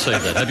want to say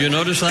that. Have you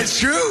noticed that? It's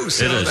true.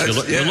 So it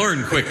is. You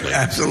learn quickly.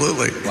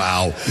 Absolutely.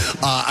 Wow.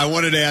 I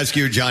wanted to ask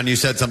you, John. You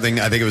said something.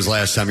 I think it was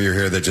last time you were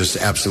here that just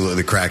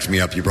absolutely cracks me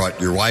up. You brought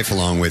your wife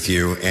along with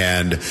you,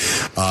 and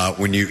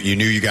when you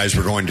knew you guys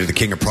were going to the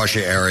King of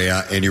Prussia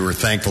area, and you were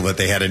thankful that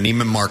they had a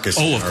Neiman Marcus.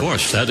 Oh, of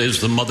course. That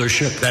is the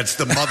mothership. That's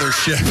the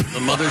mothership. The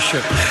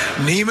mothership.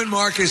 Neiman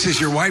Marcus is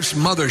your wife's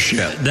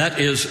mothership. That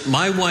is,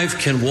 my wife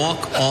can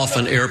walk off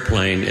an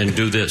airplane and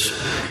do this.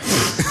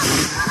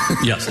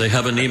 Yes, they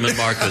have a Neiman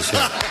Marcus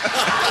here.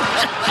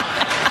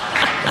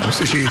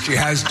 So she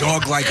has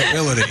dog-like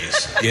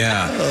abilities.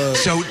 Yeah.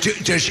 So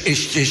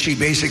is she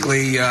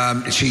basically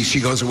she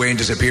goes away and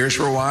disappears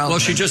for a while? Well,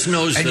 she just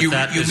knows and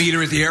that you meet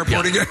her at the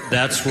airport again.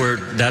 That's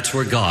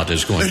where God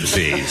is going to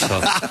be. So,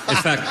 in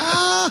fact,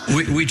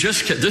 we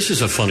just this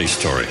is a funny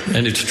story,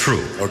 and it's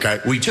true. Okay.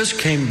 We just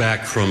came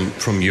back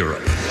from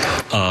Europe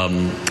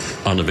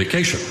on a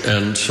vacation,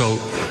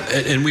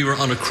 and we were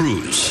on a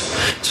cruise.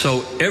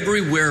 So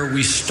everywhere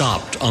we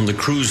stopped on the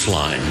cruise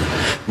line,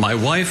 my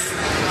wife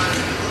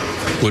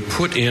would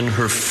put in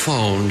her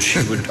phone, she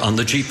would on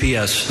the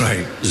GPS,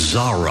 right.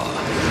 Zara.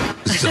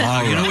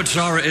 Zara. You know what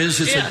Zara is?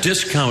 It's a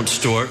discount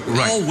store.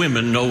 All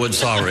women know what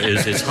Zara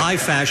is. It's high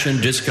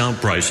fashion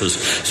discount prices.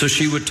 So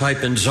she would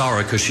type in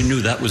Zara because she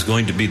knew that was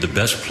going to be the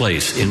best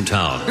place in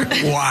town.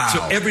 Wow.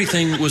 So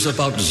everything was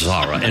about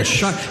Zara.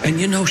 And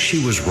you know,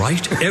 she was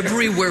right.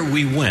 Everywhere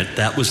we went,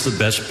 that was the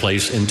best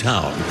place in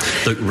town.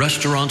 The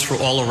restaurants were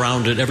all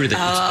around it, everything.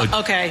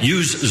 Okay.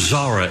 Use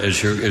Zara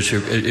as your,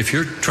 if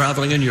you're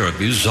traveling in Europe,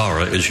 use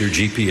Zara as your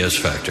GPS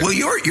factor. Well,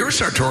 your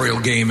sartorial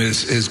game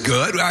is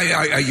good.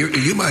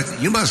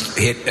 You must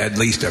hit at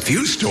least a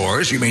few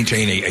stores. You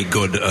maintain a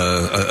good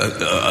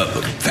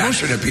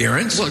fashion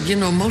appearance. Well, you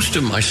know, most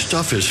of my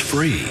stuff is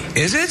free.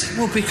 Is it?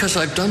 Well, because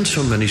I've done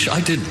so many.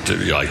 I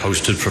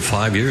hosted for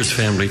 5 years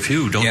Family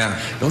Feud.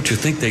 Don't you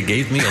think they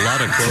gave me a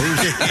lot of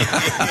clothes?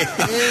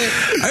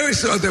 I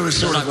always thought there was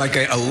sort of like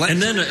a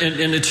and then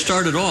it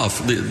started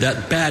off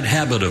that bad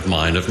habit of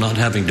mine of not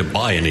having to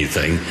buy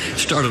anything.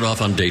 Started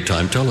off on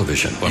daytime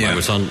television when I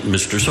was on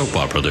Mr. Soap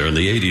Opera there in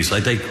the 80s.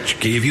 They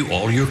gave you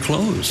all your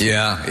clothes.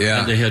 Yeah.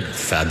 And they had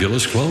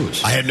fabulous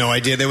clothes. I had no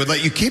idea they would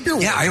let you keep your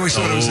wardrobe. Yeah, I always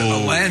thought it was in the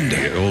lend.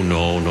 Oh,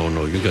 no.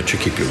 You got to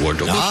keep your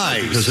wardrobe.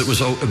 Nice. Because it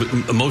was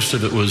most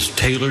of it was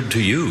tailored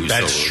to you.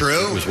 That's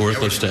true. It was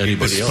worthless to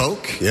anybody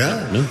else.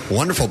 Yeah.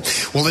 Wonderful.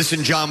 Well,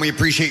 listen, John, we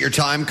appreciate your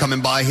time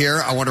coming by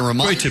here. I want to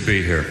remind Great to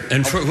be here.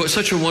 And for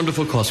such a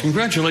wonderful cause.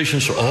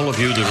 Congratulations to all of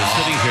you that are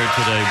sitting here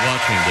today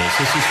watching this.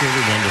 This is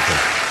really wonderful.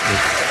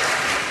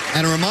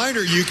 And a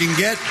reminder, you can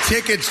get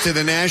tickets to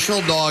the National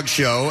Dog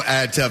Show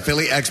at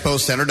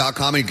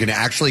PhillyExpoCenter.com. And you can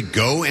actually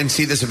go and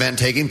see this event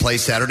taking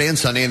place Saturday and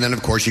Sunday. And then,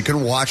 of course, you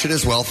can watch it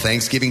as well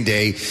Thanksgiving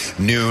Day,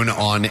 noon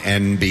on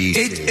NBC.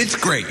 It's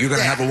great. You're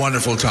going to have a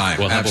wonderful time.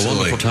 We'll have a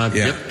wonderful time.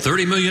 Yeah. Yep,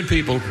 30 million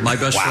people, my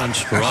best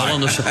friends. We're all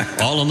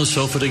on the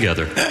sofa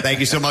together. Thank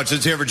you so much.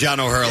 Let's hear for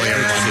John O'Hurley,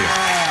 everyone.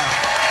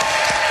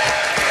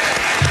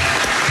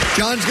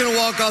 John's going to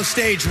walk off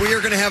stage. We are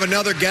going to have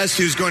another guest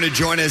who's going to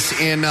join us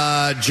in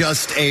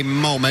just a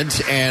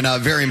moment, and a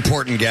very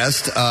important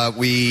guest.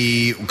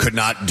 We could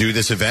not do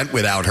this event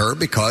without her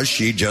because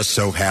she just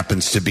so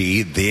happens to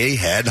be the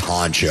head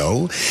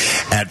honcho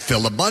at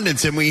Phil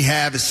Abundance, and we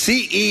have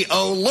CEO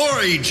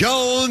Lori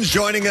Jones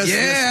joining us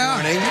this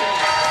morning.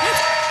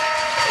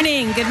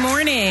 Good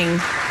morning.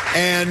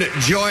 And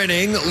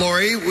joining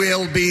Lori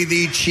will be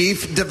the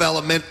Chief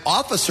Development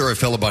Officer of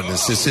Phil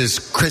Abundance. This is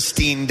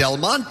Christine Del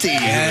Monte.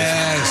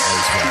 Yes.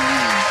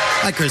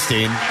 Hi,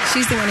 Christine.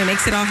 She's the one who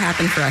makes it all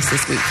happen for us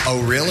this week.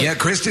 Oh, really? Yeah,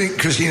 Christine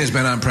has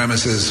been on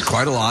premises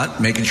quite a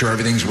lot, making sure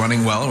everything's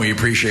running well, and we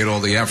appreciate all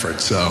the effort.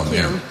 So,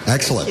 yeah.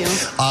 Excellent.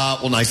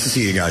 Well, nice to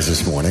see you guys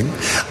this morning.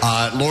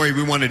 Lori,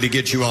 we wanted to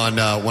get you on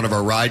one of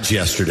our rides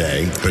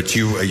yesterday, but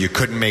you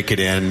couldn't make it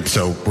in,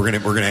 so we're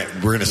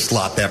gonna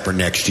slot that for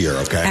next year.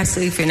 Okay.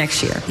 Absolutely, for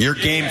next year. You're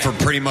game for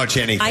pretty much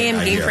anything. I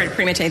am game for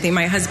pretty much anything.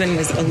 My husband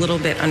was a little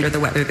bit under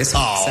the weather this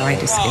week, so I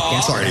just skipped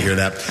yesterday. Sorry to hear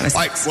that. All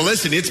right. Well,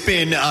 listen, it's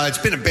been a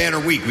banner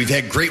week. We've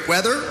had great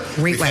weather.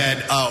 We've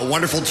had a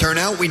wonderful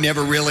turnout. We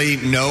never really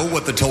know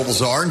what the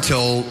totals are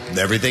until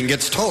everything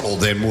gets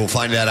totaled, and we'll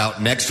find that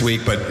out next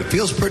week. But it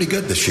feels pretty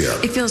good this year.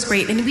 It feels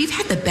great, and we've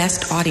had the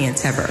best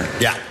audience ever.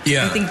 Yeah.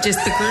 I think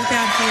just the group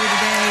out here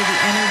today, the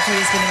energy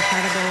has been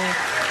incredible.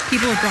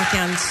 People have brought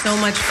down so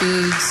much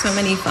food, so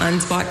many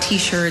funds, bought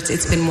T-shirts.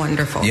 It's been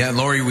wonderful. Yeah,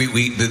 Lori,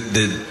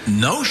 the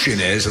notion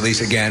is, at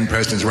least again,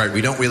 Preston's right. We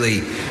don't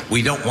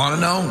want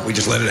to know. We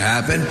just let it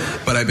happen.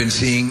 But I've been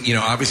seeing,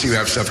 obviously we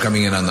have stuff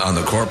coming in on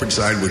the corporate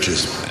side, which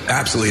is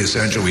absolutely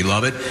essential. We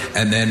love it.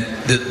 And then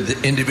the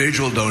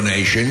individual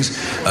donations,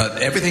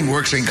 everything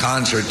works in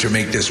concert to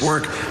make this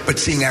work. But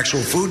seeing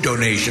actual food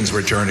donations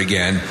return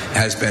again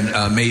has been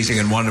amazing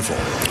and wonderful.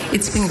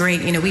 It's been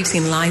great. We've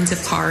seen lines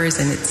of cars,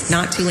 and it's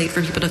not too late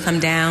for people to come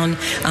down.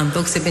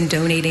 Folks have been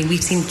donating.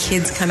 We've seen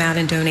kids come out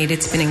and donate.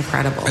 It's been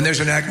incredible. And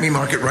there's an Acme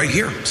market right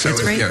here. So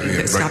that's right. You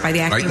could stop by the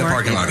Acme right in the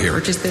parking lot here.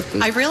 Purchase the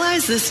food. I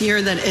realized this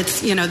year that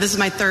it's, this is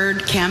my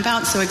third camp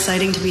out, so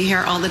exciting to be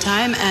here all the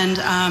time. And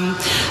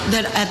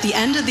that at the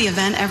end of the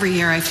event every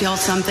year, I feel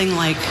something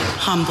like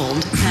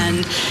humbled.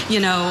 And,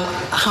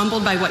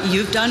 humbled by what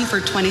you've done for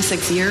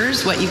 26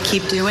 years, what you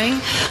keep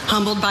doing.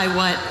 Humbled by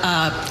what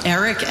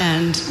Eric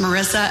and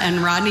Marissa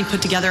and Rodney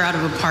put together out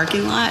of a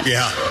parking lot.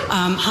 Yeah.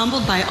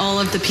 Humbled by all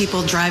of the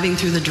people driving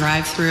through the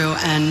drive-thru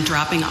and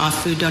dropping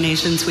off food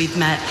donations. We've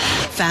met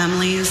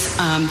families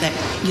that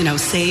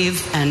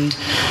save and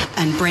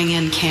bring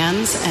in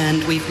cans,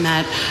 and we've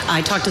met.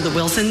 I talked to the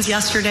Wilsons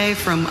yesterday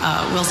from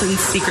Wilson's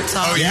Secret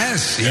Sauce. Oh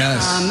yes.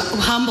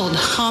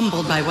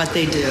 Humbled by what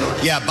they do.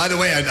 Yeah. By the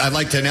way, I'd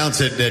like to announce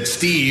that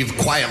Steve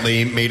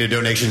quietly made a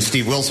donation.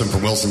 Steve Wilson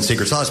from Wilson's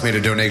Secret Sauce made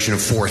a donation of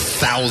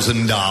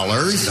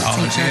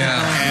 $4,000.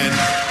 Yeah. And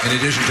in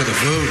addition to the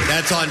food,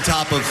 that's on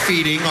top of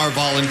feeding our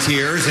volunteers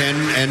volunteers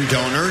and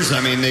donors.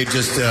 I mean, they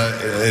just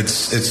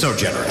it's so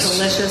generous.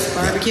 Delicious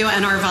barbecue,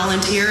 and our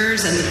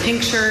volunteers and the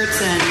pink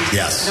shirts. And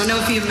yes. I don't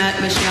know if you've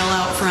met Michelle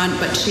out front,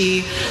 but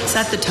she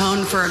set the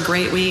tone for a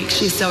great week.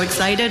 She's so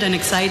excited and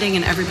exciting,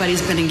 and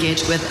everybody's been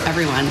engaged with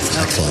everyone.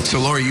 So. Excellent. So,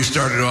 Lori, you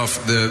started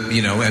off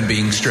and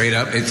being straight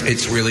up.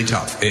 It's really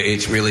tough.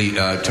 It's really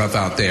tough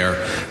out there.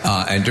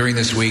 And during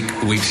this week,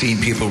 we've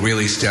seen people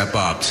really step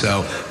up.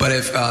 So, but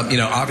if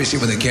obviously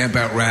when the camp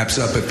out wraps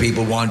up, if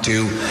people want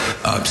to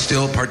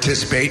still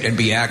participate and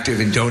be active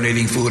in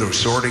donating food or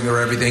sorting or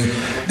everything,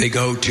 they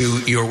go to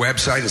your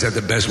website. Is that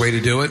the best way to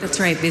do it? That's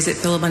right. Visit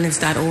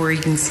philabundance.org.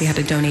 You can see how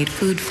to donate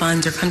food,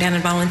 funds, or come down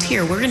and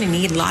volunteer. We're going to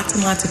need lots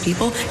and lots of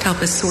people to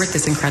help us sort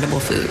this incredible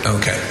food.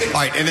 Okay. All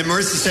right. And then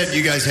Marissa said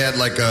you guys had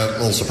like a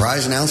little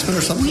surprise announcement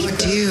or something like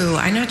that? We do.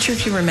 I'm not sure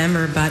if you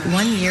remember, but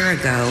 1 year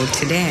ago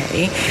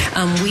today,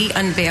 we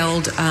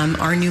unveiled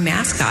our new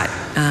mascot,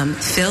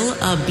 Phil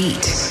a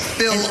Beat.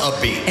 Phil a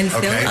Beat. And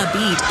Phil a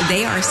Beat,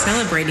 they are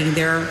celebrating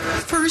their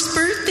first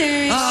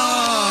birthday.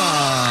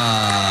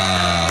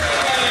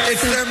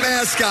 It's their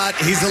mascot.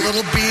 He's a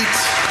little beat.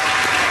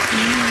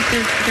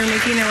 They're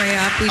making their way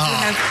up. We do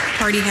have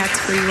party hats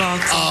for you all.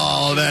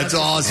 Oh, that's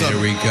awesome.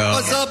 There we go.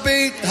 What's up,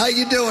 Beat? How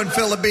you doing,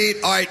 Phil a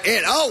Beat? All right.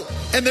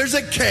 And there's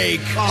a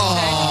cake. Happy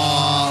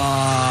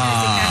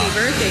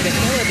birthday to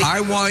Phil a Beat.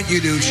 I want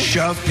you to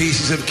shove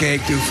pieces of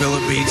cake through Phil a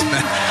Beat's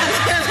mouth.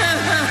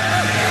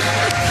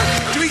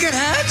 Do we get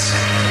hats?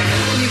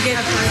 You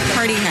get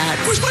party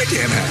hats. Where's my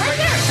damn hat? Right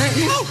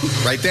there.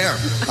 Right there.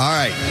 All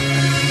right.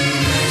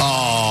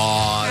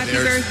 Oh, Happy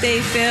birthday,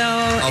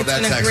 Phil. It's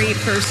been a great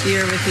first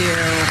year with you.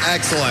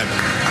 Excellent.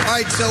 All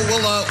right, so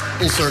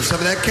we'll serve some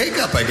of that cake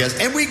up, I guess.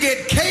 And we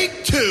get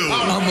cake, too.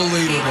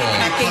 Unbelievable.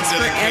 Cakes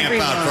for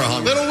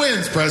everyone. Little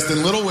wins,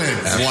 Preston. Little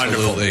wins.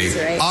 Wonderful.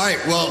 Right. All right,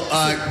 well...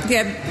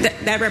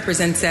 that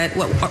represents that.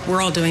 What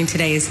we're all doing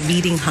today is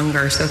beating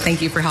hunger. So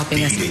thank you for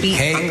helping us beat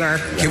hunger.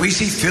 Can we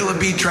see Phil a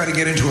Beat try to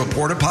get into a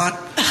porta pot?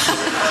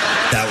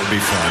 That would be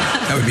fun.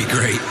 That would be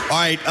great. All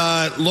right,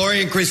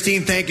 Lori and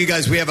Christine, thank you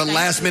guys. We have a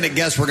last-minute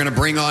guest we're going to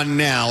bring on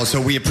now,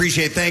 so we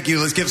appreciate. Thank you.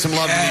 Let's give some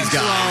love to these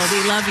guys. Oh,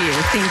 we love you.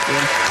 Thank you.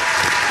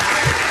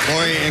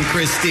 Lori and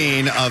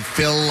Christine of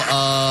Phil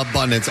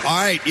Abundance. All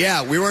right,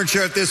 yeah, we weren't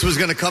sure if this was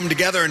going to come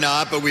together or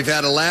not, but we've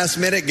had a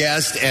last-minute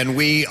guest, and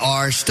we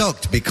are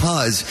stoked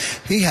because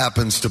he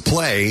happens to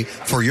play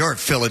for your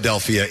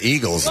Philadelphia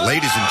Eagles.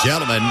 Ladies and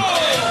gentlemen,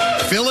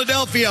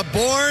 Philadelphia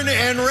born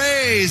and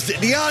raised,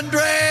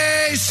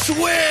 DeAndre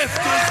Swift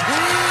is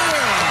here.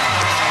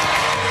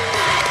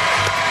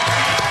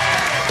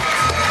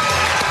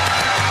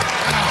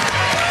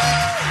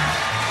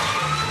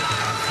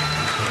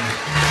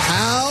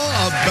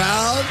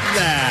 About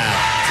that.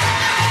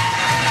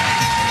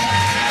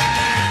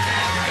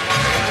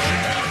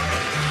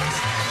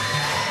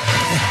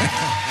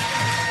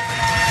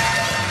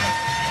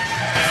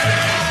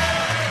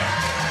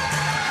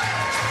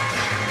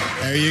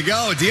 There you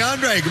go.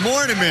 DeAndre, good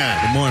morning,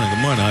 man. Good morning.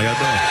 How y'all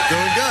doing?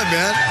 Doing good,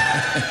 man.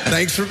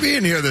 Thanks for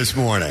being here this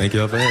morning. Thank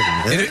y'all for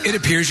having me. It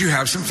appears you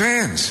have some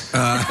fans.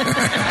 How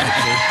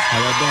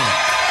y'all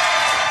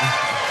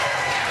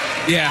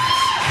doing? Yeah.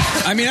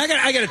 I mean, I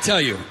got to tell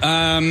you,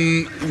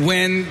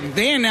 when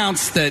they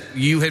announced that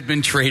you had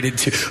been traded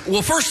to...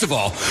 Well, first of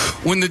all,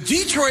 when the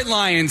Detroit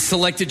Lions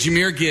selected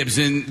Jahmyr Gibbs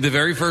in the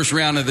very first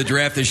round of the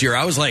draft this year,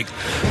 I was like...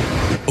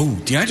 Oh,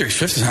 DeAndre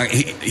Swift is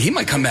he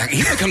might come back.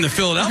 He might come to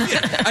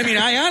Philadelphia. I mean,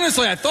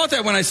 I thought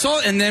that when I saw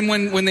it, and then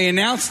when they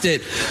announced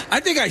it,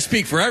 I think I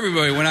speak for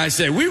everybody when I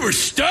say we were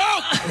stoked.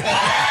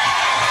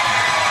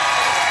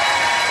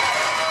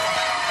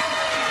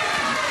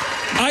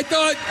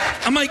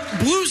 I'm like,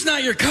 blue's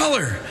not your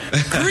color.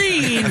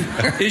 Green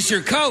is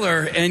your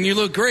color, and you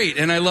look great.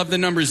 And I love the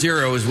number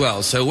 0 as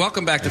well. So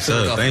welcome back to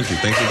Philadelphia. Thank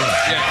you.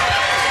 Yeah.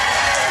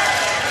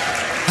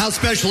 How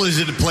special is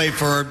it to play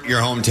for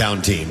your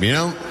hometown team, you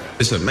know?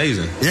 It's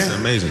amazing. Yeah. It's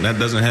amazing. That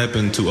doesn't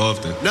happen too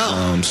often.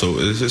 No. So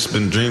it's just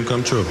been a dream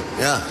come true.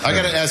 Yeah. I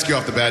got to ask you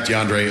off the bat,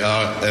 DeAndre,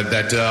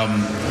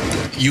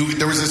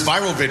 there was this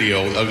viral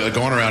video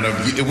going around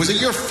was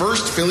it your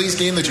first Phillies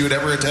game that you had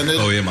ever attended?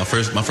 Oh yeah, my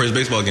first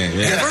baseball game.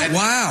 Yeah.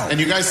 Wow. And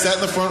you guys sat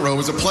in the front row. It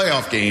was a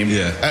playoff game.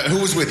 Yeah. Who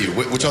was with you?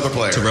 Which other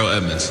player? Terrell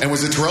Edmonds. And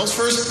was it Terrell's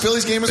first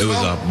Phillies game as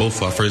well? It was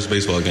both our first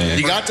baseball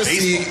games. You got to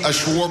see a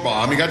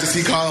Schwarber. You got to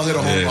see Kyle hit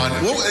a home run.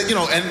 Well,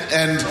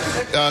 and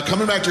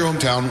coming back to your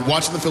hometown,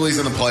 watching the Phillies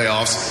in the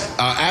playoffs.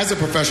 As a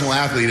professional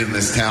athlete in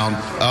this town,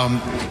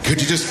 could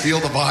you just feel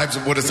the vibes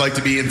of what it's like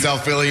to be in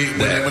South Philly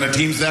when a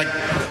team's that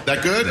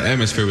good? The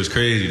atmosphere was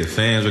crazy. The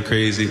fans were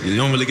crazy. You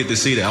don't really get to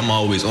see that. I'm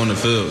always on the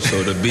field,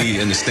 so to be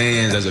in the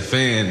stands as a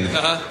fan,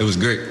 it was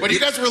great. But you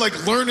guys were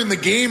like learning the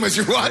game as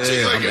you're watching.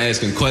 Yeah, I'm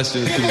asking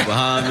questions. People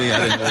behind me,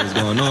 I didn't know what was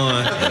going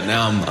on. But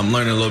now I'm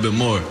learning a little bit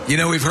more. You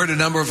know, we've heard a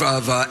number of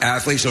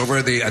athletes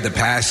over the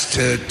past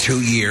 2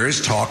 years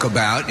talk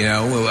about.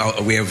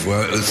 We have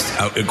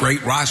a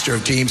great roster roster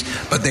of teams,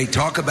 but they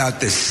talk about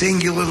the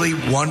singularly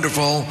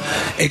wonderful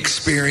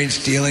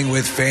experience dealing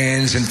with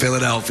fans in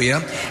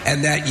Philadelphia,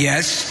 and that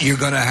yes, you're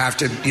going to have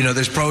to,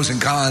 there's pros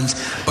and cons,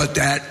 but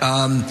that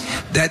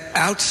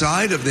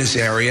outside of this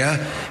area,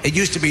 it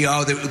used to be,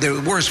 they're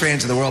the worst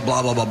fans in the world,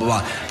 blah blah blah blah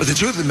blah. But the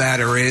truth of the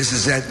matter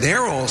is that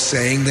they're all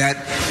saying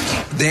that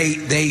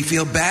they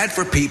feel bad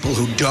for people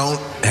who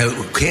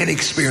can't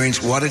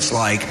experience what it's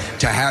like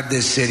to have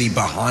this city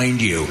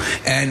behind you.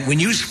 And when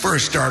you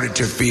first started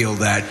to feel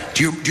that,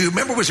 do you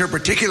remember, was there a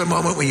particular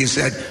moment when you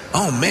said,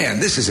 oh man,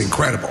 this is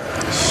incredible?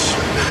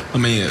 I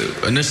mean,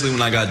 initially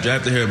when I got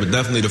drafted here, but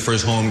definitely the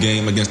first home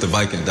game against the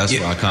Vikings, that's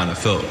where I kind of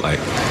felt like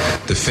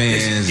the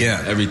fans,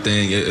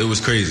 everything. It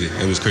was crazy.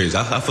 It was crazy.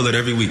 I feel it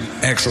every week.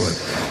 Excellent.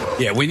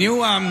 Yeah, when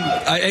you,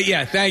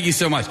 thank you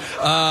so much.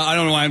 I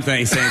don't know why I'm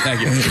saying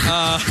thank you.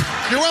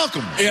 You're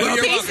welcome. Yeah,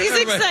 you're welcome. He's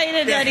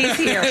excited that he's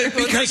here.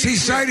 Because he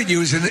cited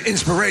you as an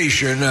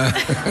inspiration.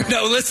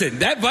 No, listen,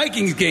 that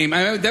Vikings game,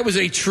 that was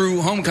a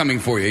true homecoming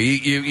for you.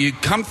 You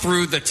come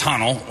through the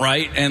tunnel,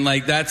 right? And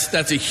like that's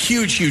a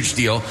huge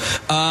deal.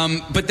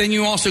 But then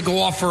you also go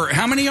off for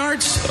how many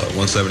yards?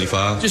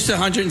 175. Just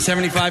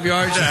 175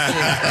 yards.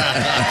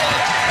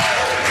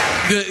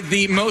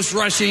 The most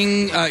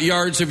rushing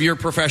yards of your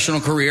professional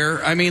career.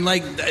 I mean,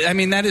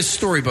 that is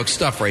storybook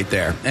stuff right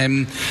there.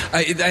 And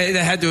it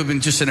had to have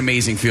been just an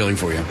amazing feeling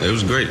for you. It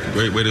was great.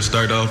 Great way to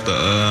start off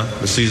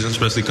the season,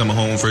 especially coming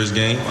home first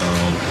game.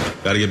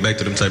 Got to get back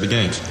to them type of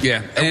games.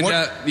 Yeah. And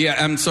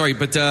I'm sorry,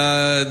 but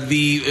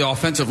the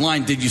offensive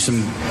line did you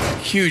some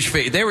huge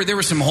favor. There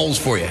were some holes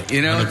for you,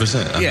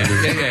 100%. Yeah.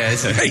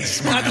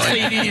 It's not to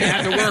say you didn't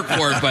have to work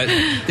for it, but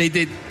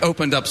they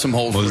opened up some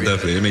holes for you. Most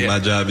definitely. It made my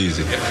job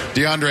easy.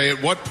 DeAndre,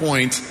 at what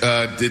point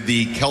did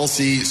the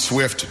Kelsey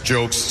Swift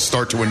jokes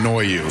start to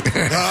annoy you?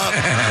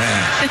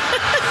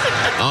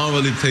 I don't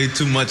really pay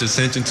too much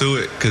attention to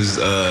it because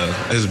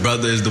his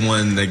brother is the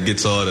one that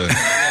gets all the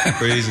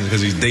praise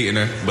because he's dating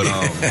her. But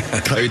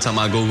every time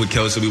I go with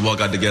Kelsey, we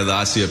walk out together,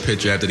 I see a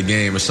picture after the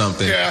game or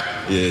something.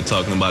 Yeah,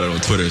 talking about it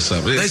on Twitter or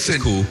something. Listen,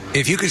 it's cool.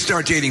 If you could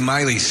start dating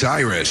Miley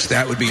Cyrus,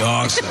 that would be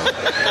awesome. I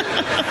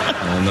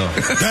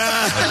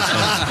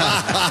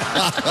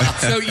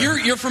So don't know.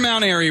 you're from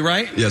Mount Airy,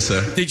 right? Yes,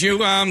 sir. Did you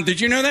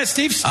know that,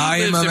 Steve? I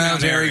am a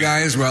Mount Airy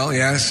guy as well.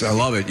 Yes, I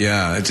love it.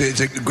 Yeah, it's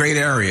a great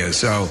area.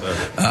 So,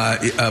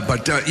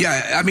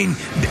 I mean,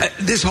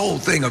 this whole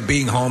thing of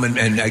being home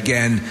and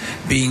again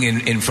being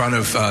in front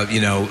of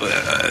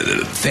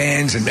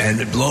fans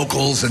and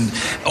locals and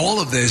all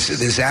of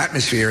this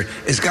atmosphere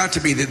has got to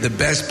be the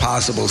best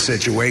possible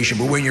situation.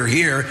 But when you're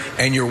here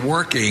and you're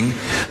working,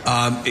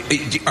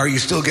 are you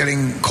still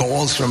getting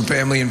calls from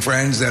family and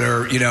friends that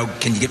are,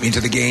 can you get me into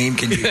the game?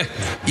 Can you,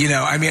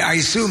 I mean, I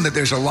assume that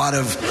there's a lot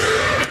of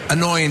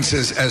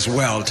annoyances as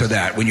well to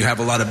that when you have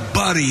a lot of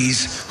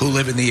buddies who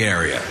live in the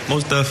area.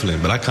 Most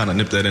definitely, but I kind of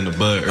nipped that in the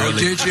bud early. Oh,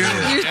 did you?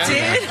 You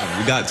did?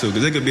 You got to,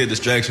 because it could be a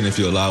distraction if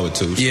you allow it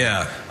to. So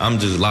yeah. I'm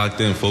just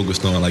locked in,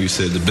 focused on, like you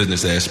said, the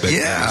business aspect.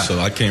 Yeah. So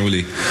I can't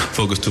really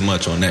focus too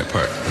much on that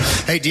part.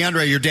 Hey,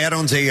 DeAndre, your dad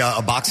owns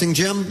a boxing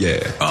gym?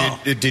 Yeah. Oh.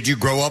 Did you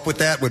grow up with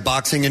that, with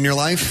boxing in your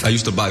life? I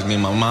used to box. Me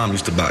and my mom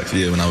used to box,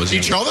 when I was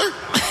Each young. other?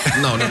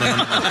 No.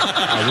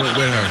 I went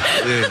with her.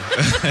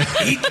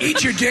 Yeah.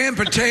 Eat your damn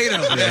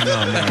potato. Yeah,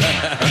 no.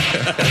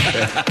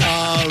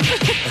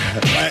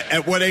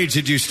 At what age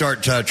did you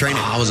start training?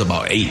 I was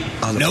about 8.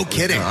 No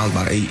kidding. I was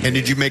about 8. And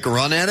did you make a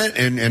run at it?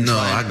 And no,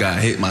 I got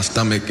hit my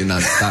stomach and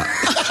I stopped.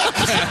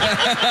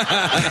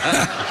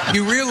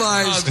 You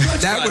realize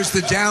that was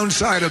the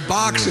downside of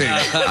boxing.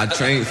 I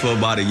trained for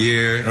about a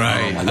year.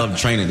 Right. I loved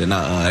training. Then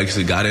I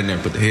actually got in there,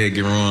 put the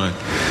headgear on,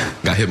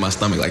 got hit my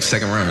stomach like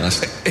second round. I was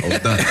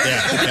done.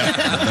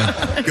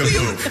 Yeah. Good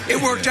move.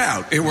 It worked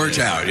out.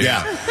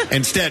 Yeah.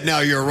 Instead, now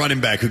you're a running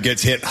back who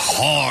gets hit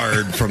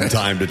hard from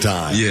time to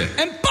time. Yeah.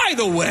 And by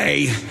the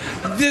way,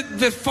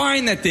 the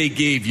fine that they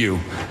gave you,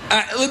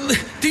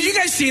 did you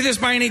guys see this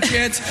by any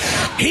chance?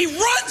 He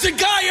runs a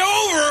guy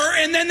over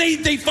and then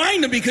they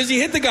fined him because he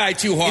hit the guy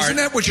too hard. Isn't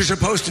that what you're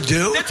supposed to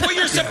do? That's what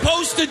you're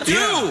supposed to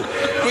do.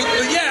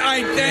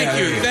 Thank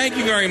you. Thank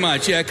you very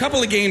much. Yeah, a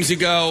couple of games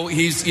ago,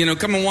 he's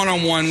coming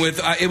one-on-one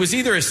with, it was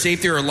either a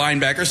safety or a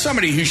linebacker,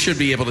 somebody who should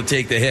be able to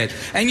take the hit.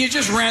 And you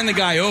just ran the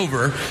guy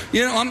over.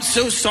 I'm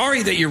so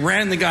sorry that you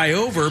ran the guy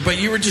over, but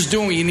you were just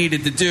doing what you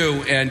needed to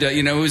do. And,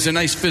 it was a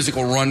nice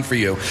physical run for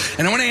you.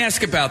 And I want to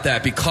ask about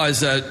that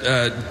because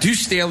Deuce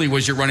Staley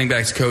was your running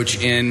backs coach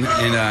in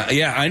Detroit.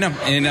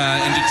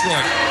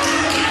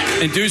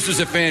 And Deuce was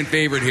a fan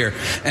favorite here.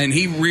 And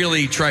he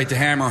really tried to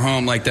hammer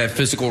home like that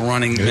physical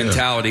running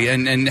mentality.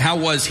 And how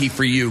was he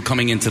for you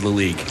coming into the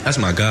league? That's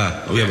my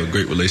guy. We have a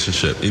great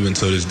relationship, even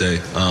to this day.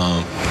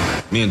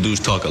 Me and Deuce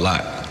talk a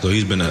lot. So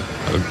he's been a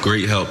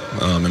great help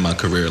in my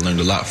career. I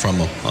learned a lot from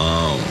him.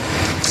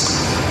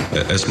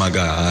 That's my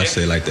guy. I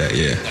say it like that,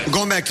 yeah.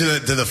 Going back to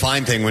the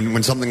fine thing,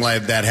 when something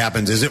like that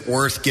happens, is it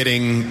worth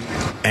getting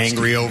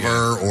angry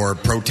over or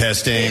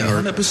protesting? Yeah,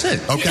 or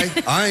 100%. Okay,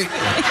 all right.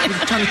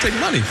 You're trying to take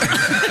money.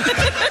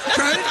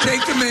 Trying to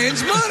take the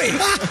man's money.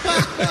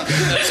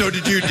 So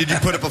did you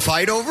put up a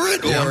fight over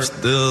it? Yeah, or? I'm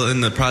still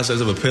in the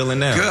process of appealing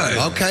now. Good.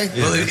 Okay.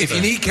 Yeah, Well, if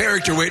you need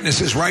character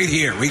witnesses, right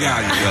here, we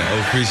got you.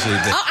 I appreciate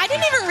that. Oh, I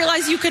didn't even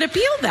realize you could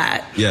appeal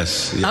that.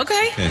 Yes. Yeah.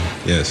 Okay.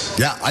 Yes.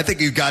 Yeah, I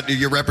think you've got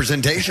your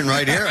representation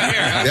right here.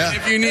 Yeah.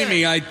 If you need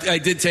me, I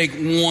did take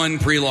one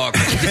pre-law.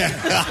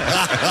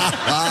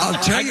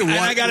 I'll tell you what.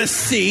 And I got a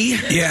C.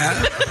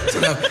 Yeah.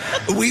 So,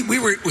 we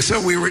were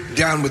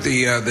down with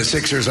the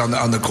Sixers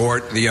on the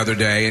court the other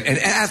day, and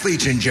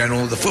athletes in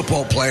general, the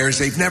football players,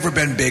 they've never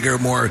been bigger,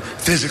 more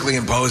physically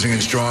imposing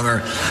and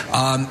stronger.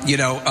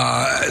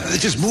 They're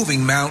just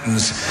moving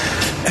mountains.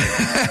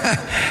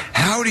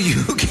 How do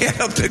you get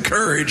up the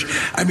courage?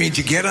 I mean,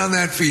 to get on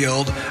that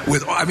field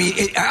with,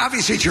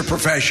 obviously it's your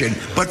profession,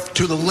 but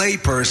to the lay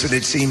person,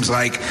 it seems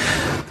like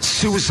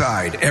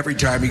suicide every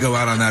time you go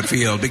out on that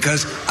field.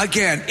 Because,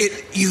 again,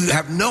 you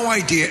have no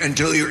idea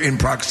until you're in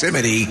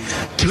proximity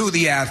to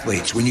the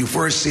athletes. When you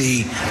first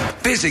see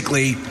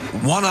physically,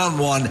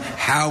 one-on-one,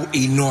 how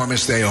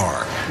enormous they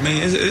are. I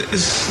mean,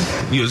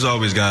 it's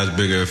always guys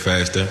bigger,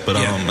 faster, but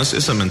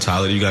it's a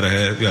mentality you gotta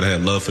have. You gotta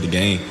have love for the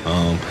game.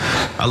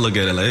 I look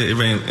at it like it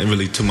ain't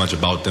really too much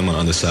about them on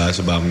the other side. It's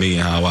about me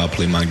and how I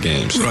play my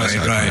game. So that's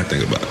how I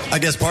think about it. I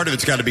guess part of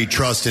it's got to be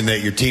trust in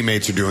that your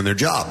teammates are doing their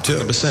job too.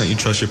 100%. You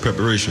trust your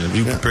preparation. If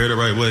you prepare the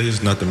right way,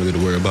 there's nothing really to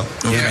worry about.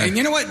 Yeah, and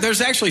you know what?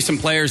 There's actually some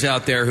players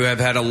out there who have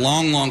had a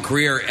long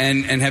career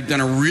and have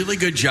done a really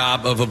good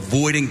job of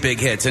avoiding big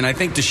hits. And I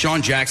think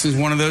Deshaun Jackson's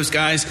one of those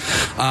guys.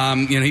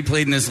 He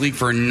played in this league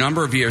for a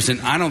number of years,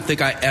 and I don't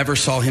think I ever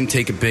saw him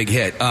take a big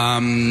hit.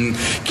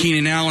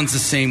 Keenan Allen's the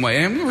same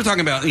way. And we were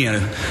talking about,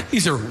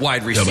 these are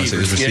wide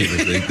receivers.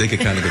 They can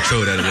kind of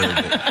control that a little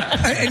bit.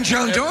 And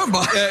John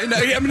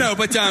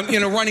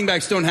Dornbach. Running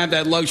backs don't have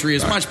that luxury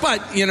as much.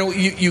 But,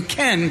 you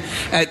can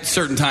at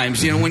certain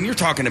times. When you're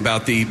talking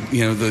about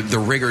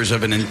the rigors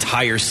of an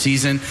entire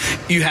season,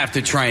 you have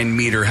to try and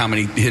meter how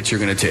many hits you're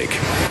going to take.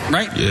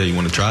 Right? Yeah, you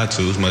want to try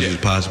to as much as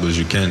possible as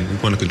you can. You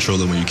want to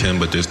control it when you can,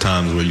 but there's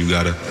times where you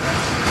got to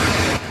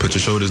put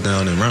your shoulders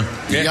down and run.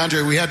 Yeah.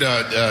 DeAndre, we had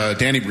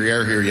Danny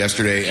Briere here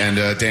yesterday, and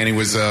Danny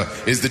is the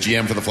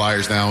GM for the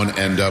Flyers now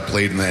and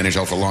played in the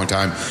NHL for a long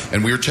time.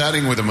 And we were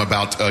chatting with him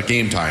about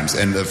game times,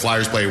 and the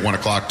Flyers play at 1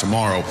 o'clock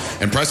tomorrow.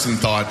 And Preston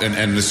thought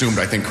and assumed,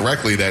 I think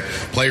correctly, that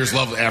players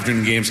love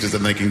afternoon games because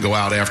then they can go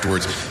out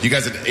afterwards. You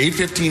guys had an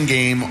 8:15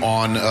 game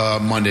on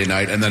Monday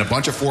night, and then a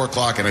bunch of 4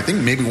 o'clock, and I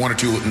think maybe 1 or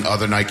 2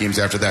 other night games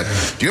after that.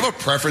 Do you have a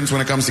preference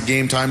when it comes to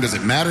game time? Does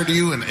it matter to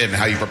you and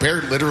how you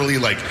prepare, literally,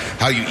 like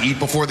how you eat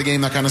before the game,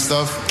 that kind of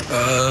stuff?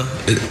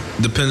 It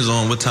depends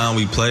on what time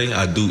we play.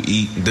 I do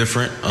eat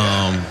different,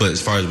 but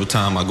as far as what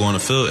time I go on the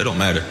field, it don't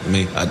matter. I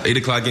mean, at 8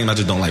 o'clock game, I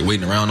just don't like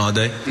waiting around all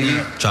day.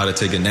 Try to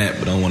take a nap,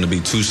 but I don't want to be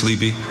too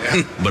sleepy.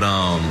 But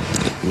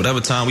whatever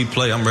time we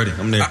play, I'm ready.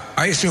 I'm there.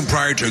 I assume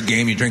prior to a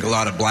game, you drink a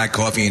lot of black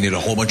coffee and eat a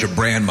whole bunch of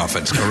bran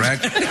muffins,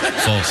 correct?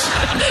 False.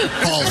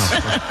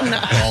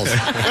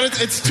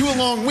 But it's 2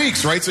 long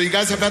weeks, right? So you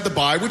guys have had the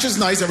bye, which is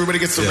nice. Everybody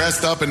gets to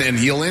rest up and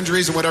heal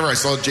injuries and whatever. I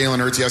saw Jalen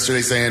Hurts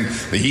yesterday saying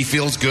that he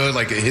feels good,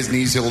 like his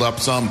knees healed up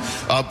some.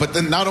 But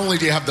then not only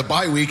do you have the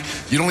bye week,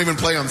 you don't even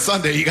play on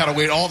Sunday. You got to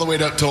wait all the way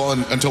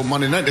until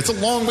Monday night. It's a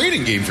long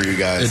waiting game for you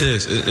guys. It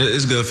is.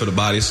 It's good for the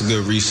body. It's a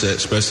good reset,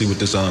 especially with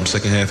this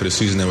second half of the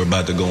season that we're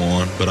about to go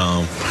on. But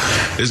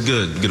it's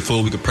good. Get a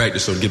full week of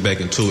practice so to get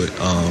back into it.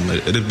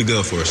 It'll be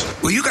good for us.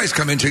 Well, you guys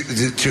come into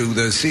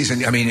the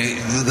season. I mean,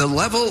 the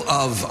level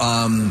of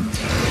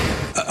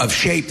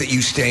shape that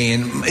you stay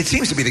in, it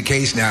seems to be the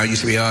case now. It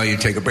used to be, you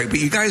take a break. But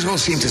you guys all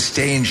seem to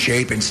stay in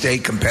shape and stay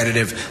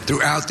competitive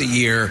throughout the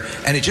year,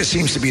 and it just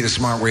seems to be the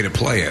smart way to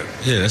play it.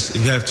 Yeah,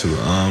 you have to.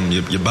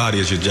 Your body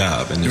is your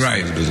job in this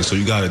business, so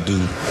you got to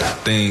do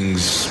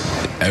things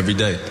every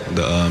day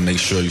to make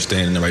sure you're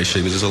staying in the right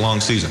shape. It's just a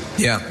long season.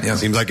 Yeah.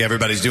 Seems like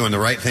everybody's doing the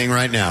right thing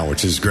right now,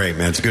 which is great,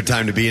 man. It's a good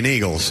time to be an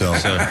Eagle. So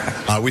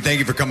we thank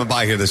you for coming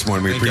by here this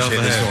morning. We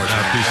appreciate this.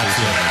 I appreciate it.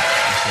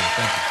 Thank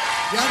you.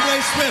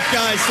 DeAndre Swift,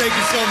 guys, thank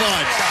you so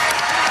much.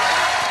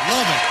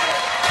 Love it.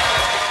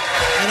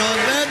 And on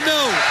that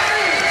note,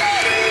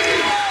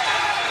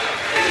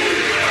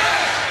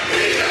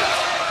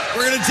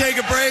 we're going to take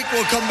a break.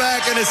 We'll come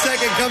back in a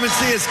second. Come and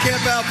see us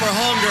camp out for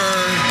hunger.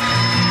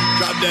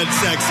 Drop Dead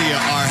Sexy,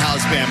 our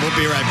house band. We'll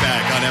be right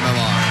back on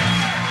MMR.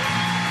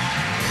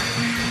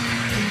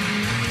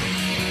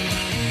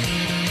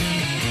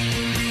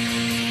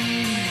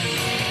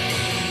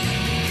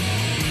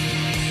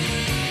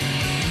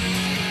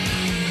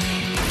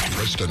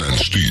 Preston and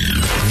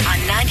Steve on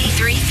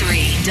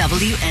 93.3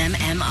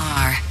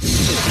 WMMR.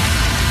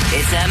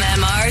 It's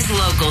MMR's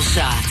Local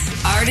Shots.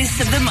 Artist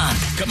of the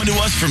Month. Coming to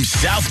us from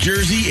South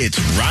Jersey, it's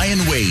Ryan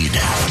Wade.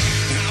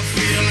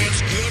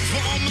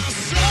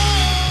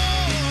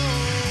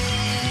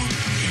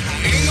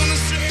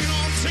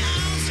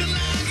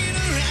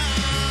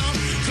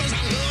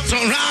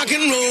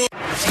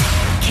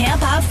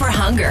 Camp Out for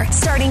Hunger. Hunger.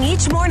 Starting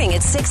each morning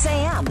at 6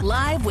 a.m.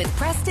 Live with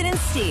Preston and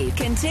Steve.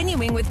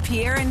 Continuing with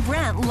Pierre and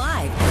Brent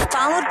live.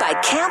 Followed by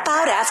Camp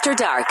Out After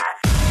Dark.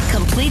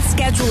 Complete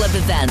schedule of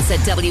events at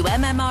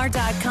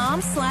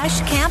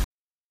WMMR.com/camp.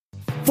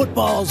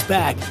 Football's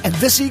back, and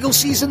this Eagle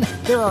season,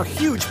 there are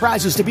huge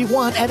prizes to be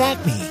won at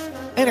Acme.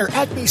 Enter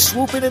Acme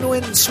Swoop In and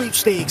Win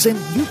sweepstakes, and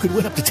you could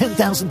win up to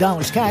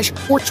 $10,000 cash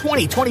or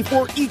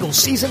 2024 Eagles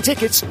season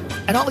tickets.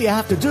 And all you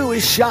have to do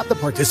is shop the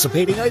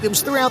participating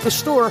items throughout the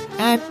store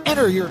and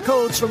enter your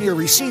codes from your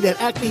receipt at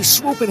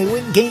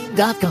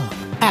acmeswoopinandwingame.com.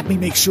 Acme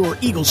makes sure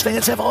Eagles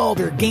fans have all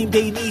their game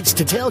day needs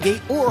to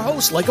tailgate or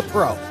host like a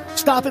pro.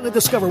 Stop in and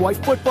discover why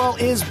football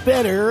is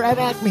better at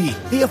Acme,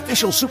 the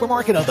official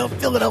supermarket of the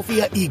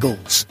Philadelphia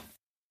Eagles.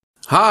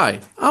 Hi,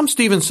 I'm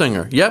Steven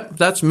Singer. Yep,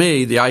 that's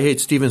me, the I Hate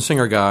Steven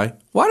Singer guy.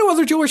 Why do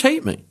other jewelers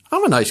hate me?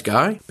 I'm a nice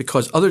guy.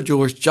 Because other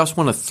jewelers just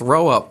want to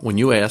throw up when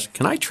you ask,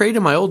 can I trade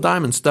in my old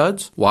diamond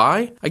studs?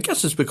 Why? I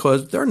guess it's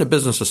because they're in the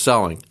business of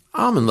selling.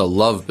 I'm in the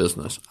love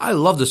business. I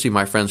love to see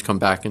my friends come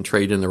back and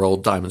trade in their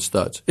old diamond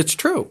studs. It's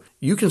true.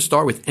 You can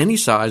start with any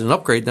size and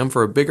upgrade them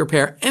for a bigger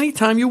pair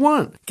anytime you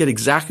want. Get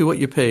exactly what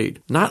you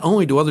paid. Not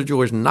only do other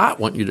jewelers not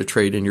want you to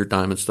trade in your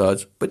diamond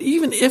studs, but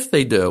even if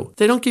they do,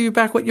 they don't give you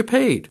back what you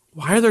paid.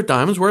 Why are their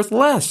diamonds worth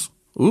less?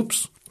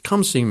 Oops.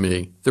 Come see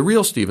me, the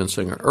real Steven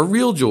Singer, a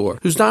real jeweler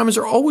whose diamonds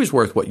are always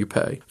worth what you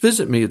pay.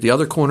 Visit me at the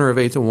other corner of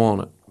 8th and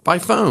Walnut. By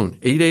phone,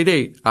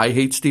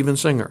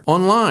 888-I-HATE-STEVEN-SINGER.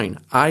 Online,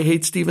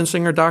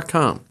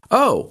 IHateStevenSinger.com.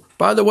 Oh,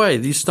 by the way,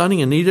 these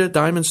stunning Anita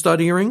diamond stud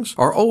earrings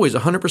are always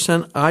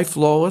 100%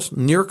 eye-flawless,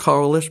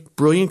 near-colorless,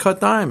 brilliant-cut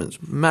diamonds.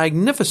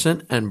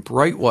 Magnificent and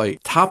bright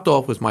white. Topped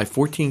off with my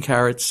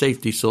 14-karat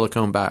safety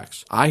silicone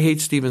backs.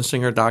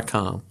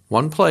 IHateStevenSinger.com.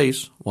 One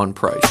place, one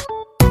price.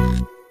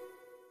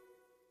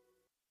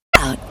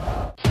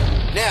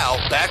 Now,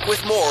 back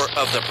with more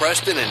of the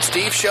Preston and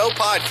Steve Show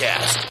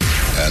podcast.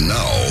 And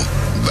now,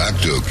 back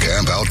to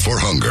Camp Out for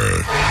Hunger.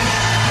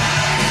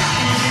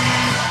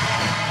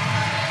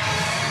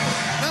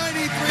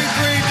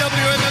 93.3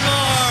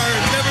 WMMR,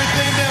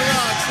 everything that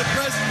rocks. The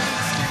Preston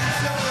and Steve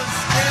Show is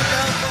Camp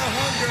Out for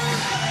Hunger.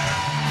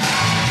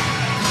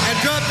 And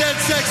Drop Dead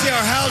Sexy,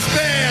 our house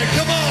band.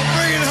 Come on,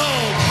 bring it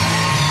home.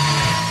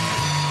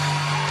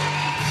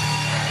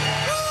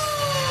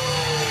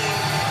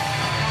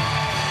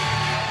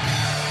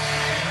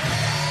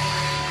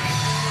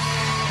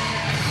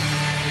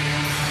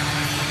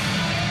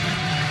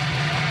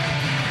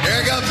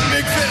 Here comes the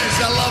big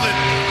finish. I love it.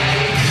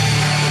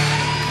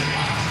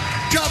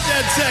 Drop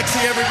Dead Sexy,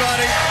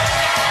 everybody.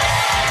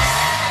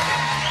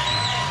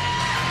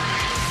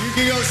 You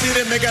can go see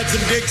them. They got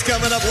some gigs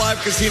coming up,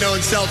 Live Casino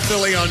in South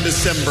Philly on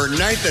December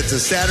 9th. That's a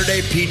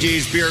Saturday.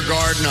 PJ's Beer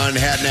Garden on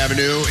Haddon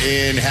Avenue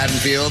in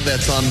Haddonfield.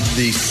 That's on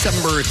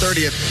December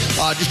 30th.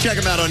 Just check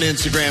them out on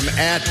Instagram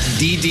at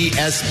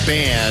DDS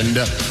Band.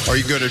 Or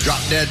you can go to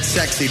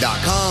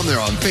dropdeadsexy.com. They're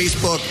on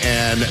Facebook,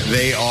 and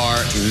they are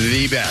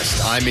the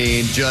best. I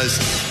mean,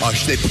 just,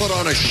 they put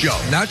on a show.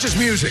 Not just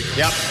music.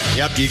 Yep.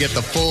 You get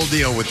the full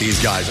deal with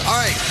these guys. All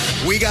right,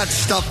 we got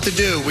stuff to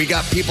do. We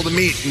got people to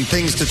meet and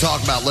things to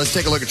talk about. Let's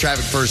take a look at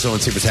traffic first, though,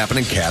 and see what's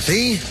happening.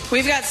 Kathy?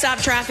 We've got stop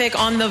traffic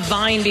on the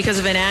Vine because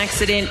of an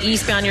accident.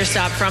 Eastbound, you're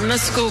stopped from the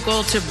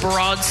Schuylkill to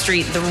Broad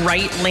Street. The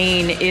right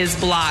lane is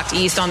blocked.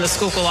 East on the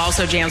Schuylkill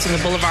also jams from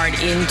the Boulevard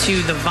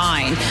into the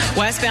Vine.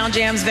 Westbound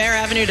jams Vare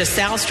Avenue to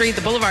South Street,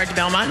 the Boulevard to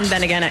Belmont, and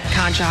then again at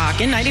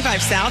Conshohocken.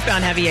 95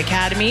 southbound, heavy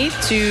Academy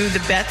to the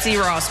Betsy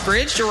Ross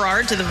Bridge.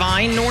 Gerard to the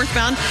Vine.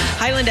 Northbound,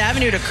 Highland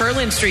Avenue to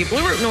Curlin Street.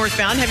 Blue Route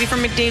northbound, heavy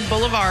from McDade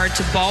Boulevard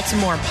to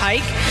Baltimore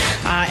Pike.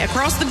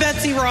 Across the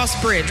Betsy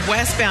Ross Bridge,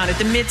 westbound at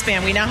the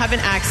midspan, we now have an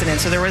accident.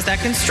 So there was that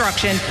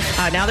construction.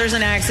 Now there's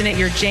an accident.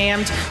 You're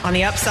jammed on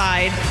the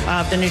upside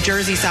of the New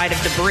Jersey side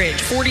of the bridge.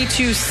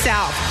 42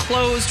 south,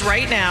 closed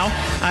right now.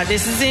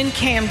 This is in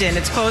Camden.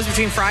 It's closed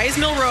between Fry's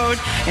Mill Road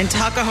and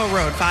Tuckahoe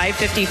Road,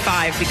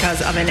 555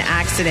 because of an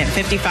accident.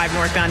 55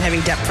 northbound,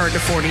 heavy Deptford to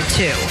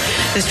 42.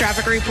 This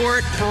traffic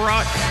report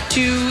brought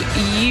to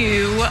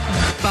you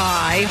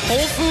by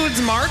Whole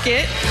Foods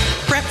Market.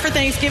 Prep for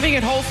Thanksgiving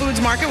at Whole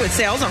Foods Market with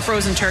sales on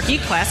frozen turkey,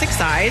 classic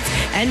sides,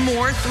 and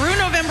more through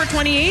November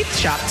 28th.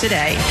 Shop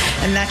today.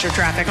 And that's your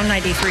traffic on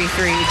 93.3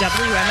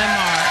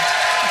 WMMR.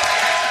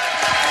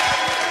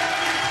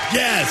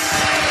 Yes.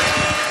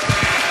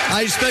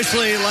 I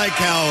especially like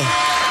how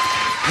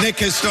Nick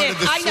has started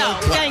the slow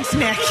clap. Thanks,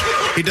 Nick.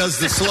 He does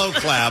the slow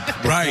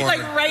clap. Right.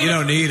 Like you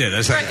don't need it.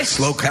 It's like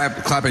slow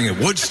clapping at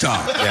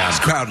Woodstock. Yeah. This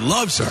crowd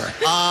loves her.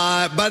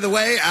 By the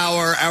way,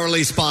 our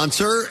hourly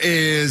sponsor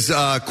is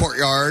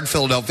Courtyard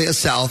Philadelphia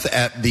South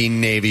at the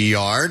Navy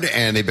Yard,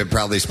 and they've been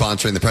proudly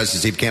sponsoring the Preston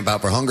Steve Camp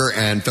Out for Hunger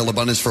and Fill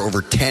Abundance for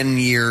over 10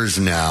 years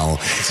now,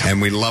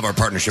 and we love our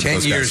partnership with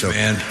those 10 years, guys. So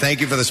man. Thank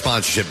you for the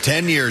sponsorship.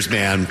 10 years,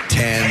 man.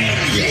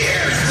 10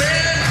 years,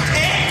 man.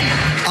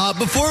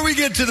 Before we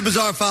get to the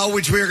Bizarre File,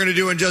 which we are going to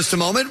do in just a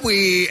moment,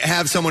 we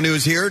have someone who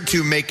is here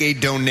to make a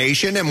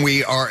donation, and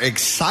we are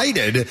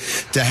excited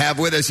to have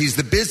with us. He's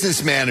the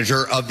business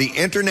manager of the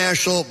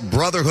International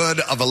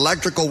Brotherhood of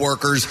Electrical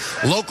Workers,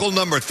 local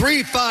number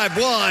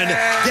 351,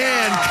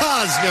 Dan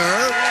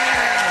Cosner.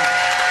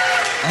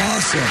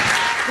 Awesome.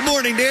 Good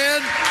morning,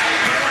 Dan.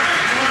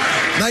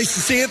 Nice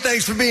to see you.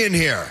 Thanks for being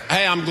here.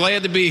 Hey, I'm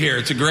glad to be here.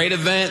 It's a great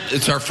event.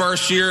 It's our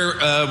first year.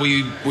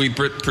 We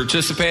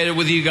participated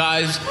with you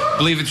guys. I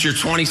believe it's your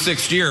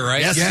 26th year,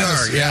 right? Yes,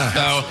 sir. Yeah.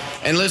 So,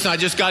 and listen, I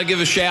just got to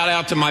give a shout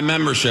out to my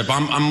membership.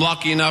 I'm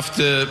lucky enough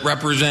to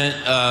represent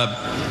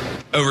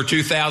over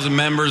 2,000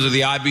 members of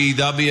the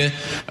IBEW,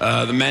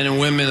 the men and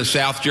women of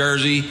South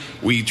Jersey.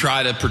 We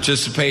try to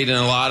participate in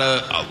a lot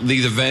of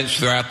these events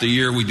throughout the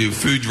year. We do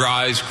food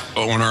drives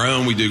on our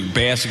own. We do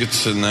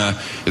baskets, and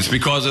it's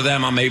because of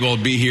them I'm able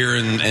to be here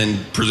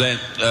and present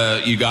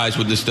you guys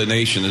with this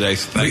donation today.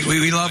 So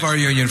we love our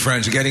union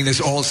friends. Getting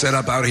this all set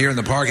up out here in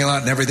the parking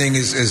lot and everything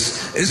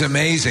is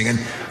amazing. And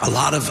a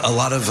lot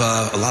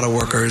of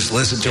workers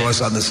listen to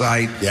us on the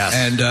site. Yes.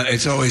 And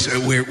it's always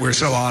we're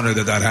so honored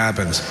that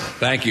happens.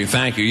 Thank you.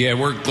 Yeah,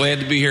 we're glad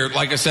to be here.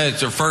 Like I said,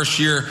 it's our first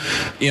year.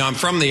 You know, I'm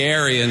from the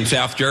area in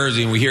South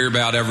Jersey, and we hear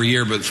about every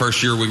year, but the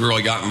first year we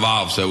really got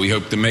involved, so we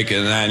hope to make it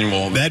an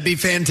annual. That'd be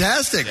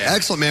fantastic. Yeah.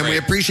 Excellent, man. Great. We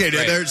appreciate it.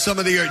 Great. Are there some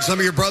of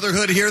your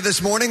brotherhood here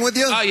this morning with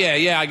you? Oh,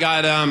 yeah. I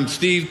got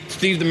Steve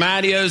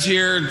DiMattio's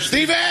here.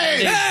 Stevie!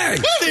 Hey!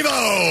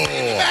 Steve-O!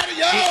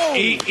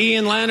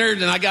 Ian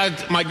Leonard, and I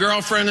got my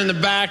girlfriend in the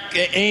back,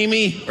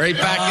 Amy, right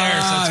back there.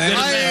 So it's good.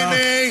 Hi,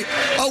 Amy.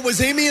 Oh,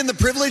 was Amy in the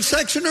privilege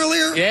section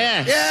earlier?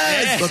 Yeah.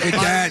 Yes. Yeah. Look at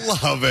that. I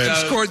love it.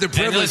 Scored the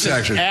privilege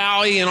section.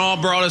 Allie and all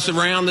brought us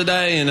around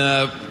today and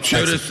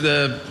showed us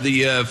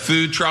the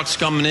food trucks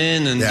coming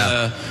in. And,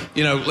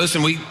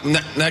 listen,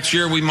 next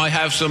year we might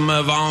have some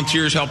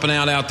volunteers helping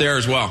out there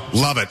as well.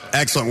 Love it.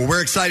 Excellent. Well,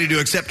 we're excited to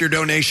accept your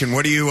donation.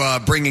 What are you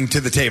bringing to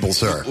the table,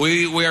 sir?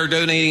 We are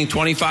donating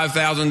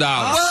 $25,000.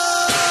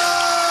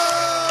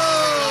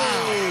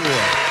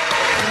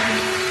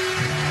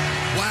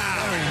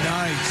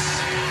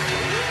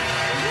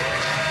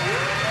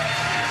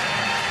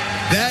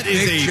 That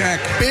is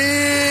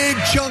big,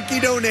 chunky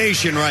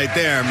donation right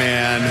there,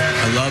 man.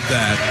 I love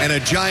that. And a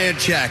giant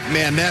check.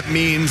 Man, that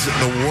means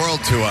the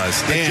world to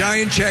us. A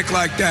giant check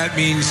like that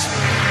means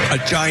a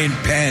giant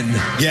pen.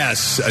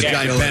 Yes, a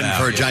giant pen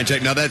for a giant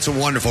check. Now, that's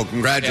wonderful.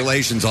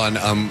 Congratulations on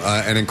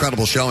an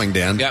incredible showing,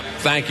 Dan. Yep,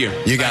 thank you.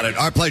 You got it.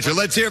 Our pleasure.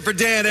 Let's hear it for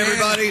Dan,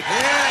 everybody.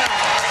 Yeah.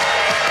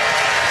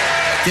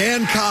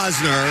 Dan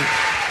Cosner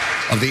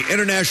of the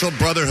International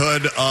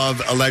Brotherhood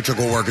of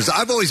Electrical Workers.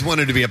 I've always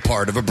wanted to be a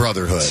part of a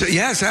brotherhood.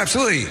 Yes,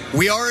 absolutely.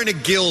 We are in a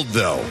guild,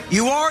 though.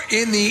 You are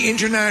in the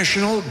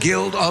International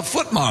Guild of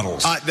Foot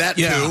Models. That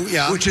too,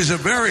 yeah. Which is a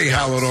very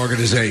hallowed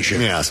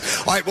organization. Yes.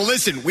 All right, well,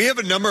 listen, we have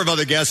a number of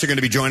other guests who are going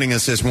to be joining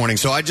us this morning,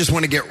 so I just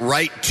want to get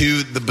right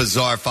to the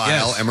Bizarre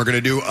File, and we're going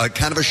to do a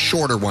kind of a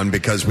shorter one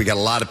because we got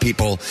a lot of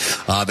people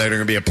that are going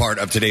to be a part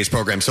of today's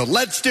program. So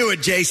let's do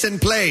it, Jason,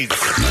 please.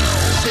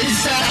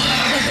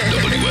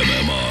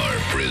 WMMR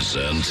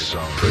presents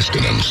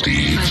Preston and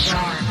Steve's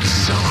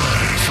Bizarre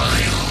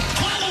File.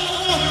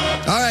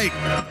 All right,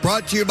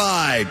 brought to you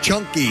by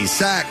Chunky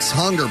Sacks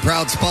Hunger,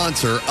 proud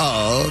sponsor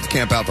of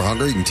Camp Out for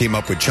Hunger. You can team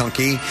up with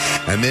Chunky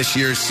and this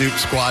year's Soup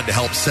Squad to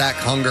help sack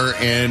hunger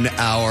in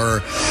our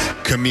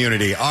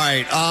community. All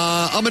right,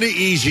 I'm going to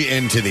ease you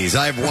into these.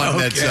 I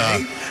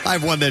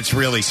have one that's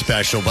really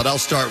special, but I'll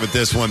start with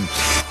this one.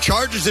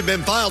 Charges have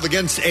been filed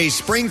against a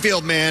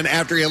Springfield man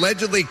after he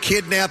allegedly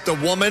kidnapped a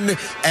woman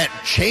at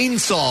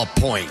Chainsaw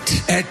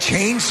Point. At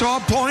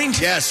Chainsaw Point?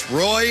 Yes,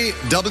 Roy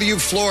W.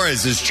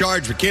 Flores is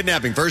charged with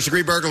kidnapping,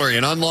 first-degree burglary,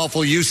 and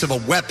unlawful use of a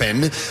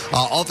weapon.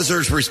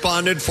 Officers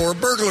responded for a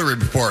burglary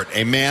report.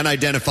 A man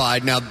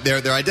identified. Now,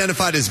 they're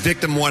identified as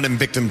Victim 1 and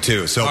Victim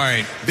 2. So,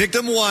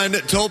 Victim 1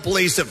 told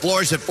police that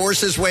Flores had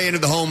forced his way into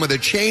the home with a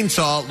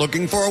chainsaw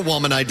looking for a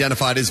woman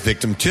identified as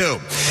Victim 2.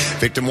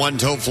 Victim 1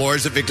 told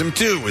Flores that Victim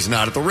 2 was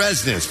not at the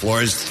residence.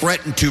 Flores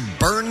threatened to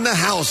burn the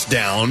house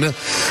down,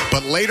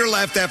 but later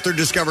left after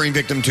discovering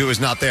Victim 2 is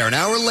not there. An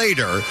hour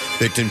later,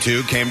 Victim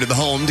 2 came to the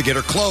home to get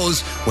her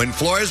clothes when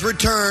Flores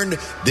returned,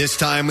 this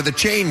time with a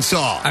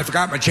chainsaw. I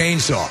forgot my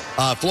chainsaw.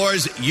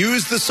 Flores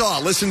used the saw,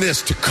 listen to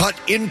this, to cut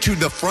into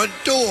the front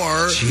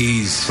door.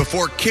 Jeez.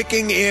 Before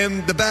kicking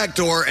in the back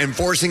door and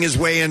forcing his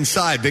way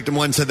inside. Victim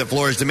 1 said that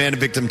Flores demanded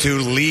Victim 2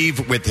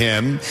 leave with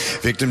him.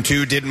 Victim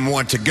 2 didn't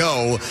want to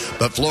go,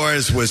 but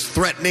Flores was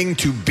threatening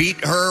to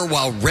beat her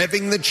while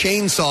revving the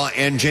chainsaw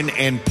engine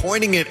and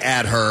pointing it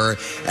at her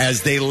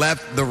as they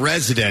left the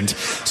resident.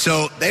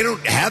 So they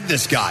don't have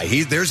this guy.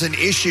 There's an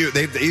issue.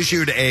 They've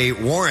issued a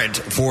warrant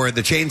for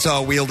the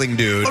chainsaw-wielding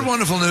dude. What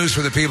wonderful news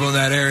for the people in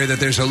that area that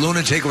there's a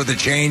lunatic with a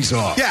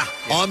chainsaw. Yeah,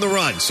 on the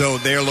run. So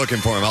they're looking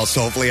for him. I'll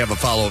hopefully have a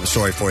follow-up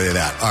story for you.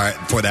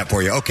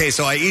 For you. Okay,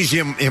 so I eased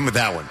him in with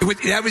that one.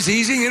 That was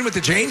easing in with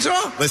the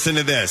chainsaw? Listen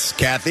to this.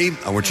 Kathy,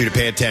 I want you to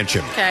pay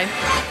attention. Okay.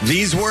 The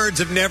These words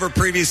have never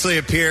previously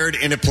appeared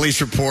in a police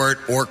report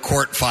or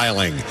court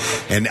filing.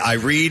 And I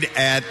read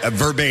at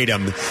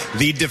verbatim,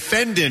 the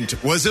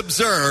defendant was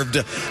observed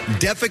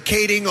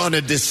defecating on a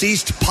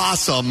deceased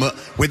possum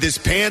with his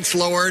pants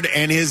lowered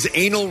and his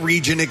anal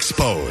region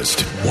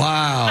exposed.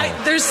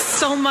 Wow. There's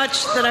so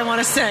much that I want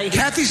to say.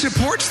 Kathy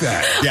supports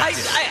that.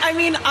 Yes. I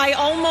mean, I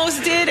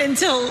almost did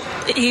until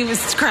he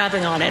was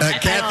crabbing on it.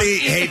 Kathy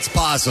hates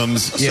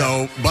possums,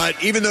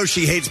 but even though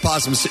she hates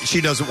possums,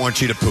 she doesn't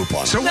want you to poop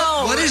on them. So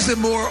what is the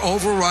more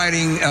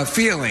overriding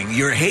feeling?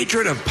 Your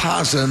hatred of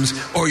possums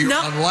or your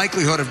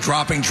unlikelihood of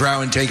dropping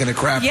trout and taking a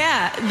crap?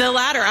 Yeah, the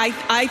latter.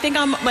 I think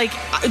I'm like,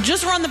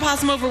 just run the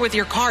possum over with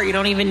your car. You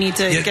don't even need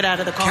to get out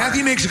of the car.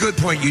 Kathy makes a good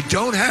point. You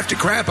don't have to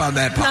crap on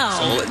that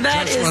possum. No,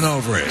 that just is run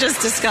over it.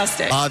 Just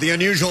disgusting. The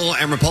unusual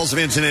and repulsive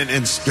incident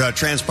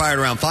transpired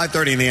around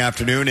 5:30 in the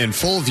afternoon in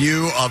full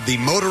view of the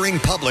motoring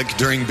public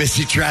during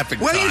busy traffic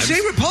Well, times. you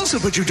say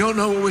repulsive, but you don't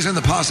know what was in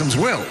the possum's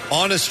will.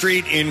 On a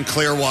street in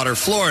Clearwater,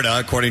 Florida,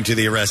 according to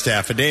the arrest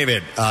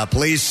affidavit.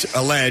 Police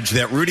allege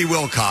that Rudy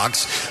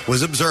Wilcox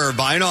was observed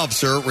by an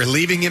officer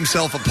relieving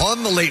himself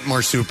upon the late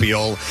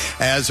marsupial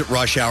as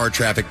rush hour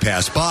traffic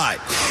passed by.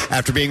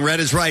 After being read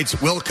his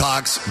rights,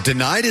 Wilcox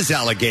denied his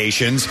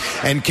allegations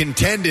and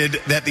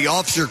contended that the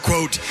officer,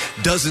 quote,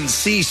 doesn't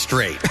see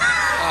straight.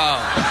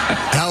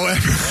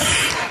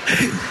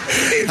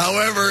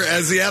 However,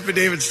 as the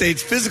affidavit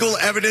states, physical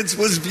evidence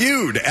was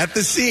viewed at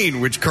the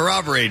scene, which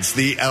corroborates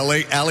the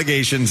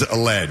allegations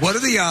alleged. What are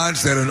the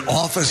odds that an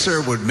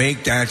officer would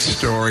make that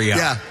story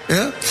up?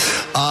 Yeah.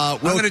 I'm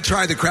going to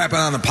try the crap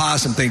on the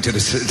possum thing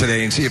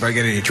today and see if I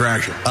get any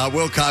traction.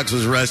 Wilcox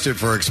was arrested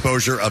for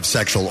exposure of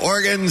sexual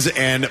organs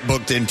and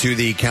booked into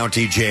the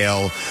county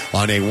jail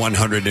on a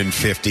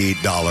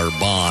 $150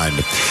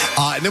 bond.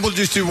 And then we'll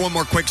just do one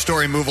more quick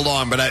story and move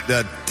along. But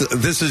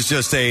this is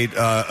just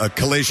a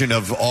collision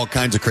of all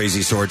kinds of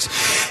crazy sorts.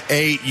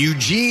 A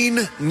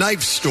Eugene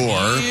knife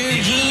store,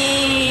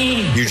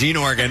 Eugene,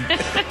 Oregon,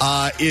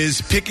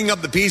 is picking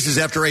up the pieces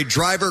after a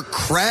driver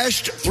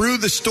crashed through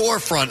the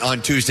storefront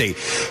on Tuesday.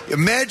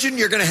 Imagine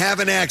you're going to have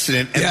an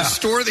accident and the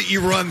store that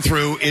you run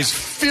through is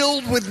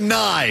filled with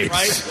knives.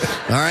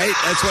 Right? All right?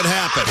 That's what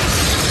happened.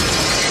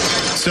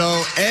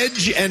 So,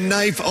 Edge and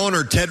Knife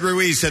owner Ted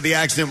Ruiz said the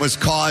accident was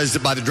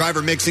caused by the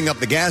driver mixing up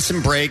the gas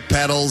and brake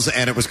pedals,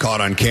 and it was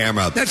caught on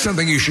camera. That's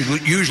something you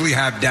should usually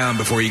have down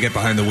before you get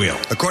behind the wheel.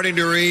 According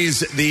to Ruiz,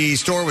 the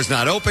store was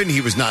not open.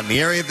 He was not in the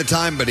area at the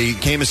time, but he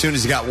came as soon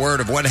as he got word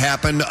of what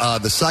happened.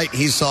 The sight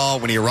he saw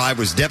when he arrived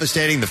was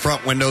devastating. The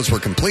front windows were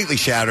completely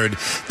shattered.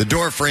 The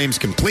door frames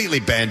completely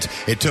bent.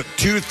 It took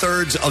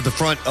 2/3 of the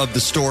front of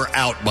the store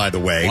out, by the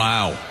way.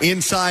 Wow.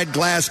 Inside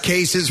glass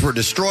cases were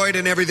destroyed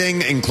and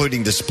everything,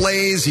 including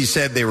displays. He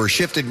said they were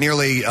shifted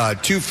nearly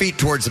 2 feet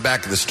towards the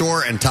back of the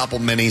store and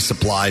toppled many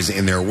supplies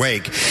in their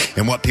wake.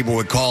 In what people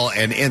would call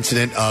an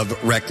incident of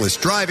reckless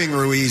driving,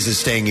 Ruiz is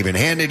staying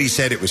even-handed. He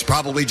said it was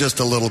probably just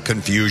a little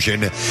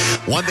confusion.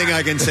 One thing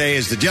I can say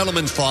is the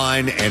gentleman's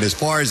fine, and as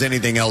far as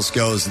anything else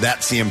goes,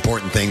 that's the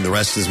important thing. The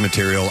rest is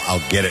material.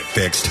 I'll get it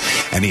fixed,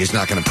 and he is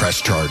not going to press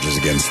charges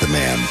against the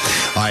man.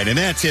 All right, and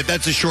that's it.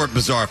 That's a short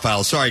Bizarre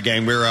File. Sorry,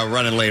 gang, we're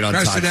running late on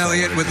time. Preston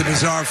Elliott with the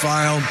Bizarre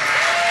File.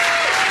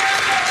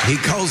 He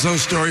calls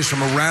those stories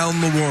from around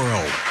the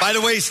world. By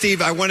the way,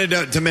 Steve, I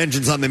wanted to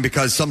mention something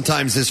because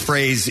sometimes this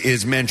phrase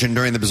is mentioned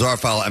during the Bizarre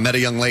File. I met a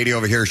young lady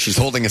over here. She's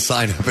holding a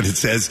sign up and it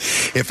says,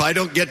 if I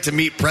don't get to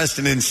meet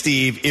Preston and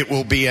Steve, it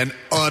will be an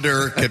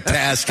utter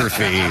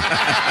catastrophe.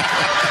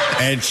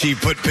 And she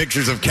put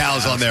pictures of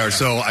cows on there,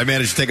 so I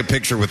managed to take a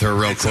picture with her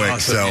real quick.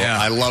 Awesome, so yeah.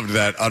 I loved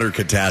that utter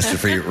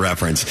catastrophe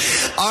reference.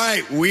 All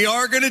right, we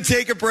are going to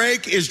take a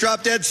break. Is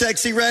Drop Dead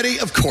Sexy ready?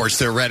 Of course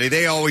they're ready.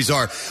 They always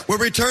are. We'll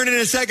return in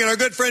a second. Our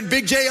good friend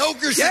Big J.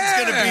 Okerson's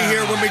going to be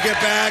here when we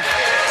get back.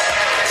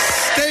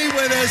 Stay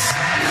with us.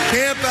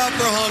 Camp Out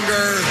for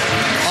Hunger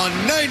on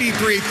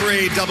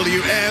 93.3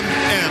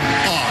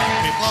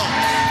 WMMR. People.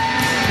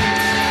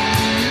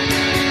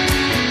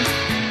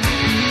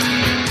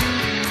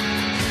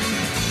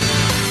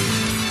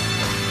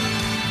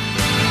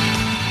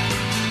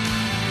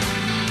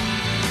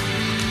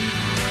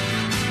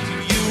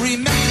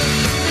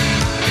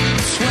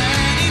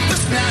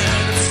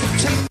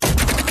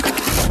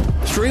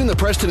 Stream the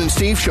Preston and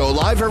Steve Show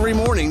live every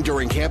morning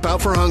during Camp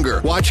Out for Hunger.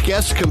 Watch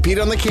guests compete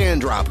on the can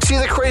drop. See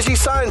the crazy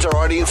signs our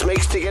audience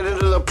makes to get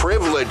into the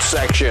privilege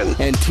section.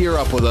 And tear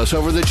up with us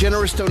over the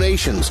generous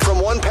donations from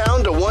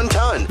 £1 to 1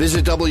 ton.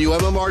 Visit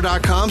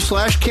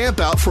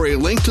WMMR.com/campout for a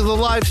link to the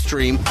live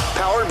stream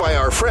powered by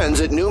our friends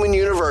at Newman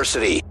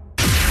University.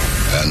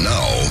 And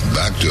now,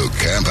 back to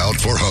Camp Out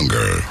for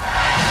Hunger.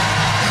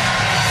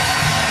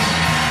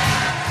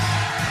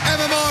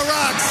 MMR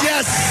rocks,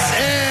 yes!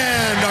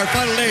 And our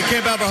final day of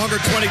Camp Out for Hunger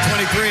 2023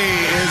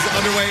 is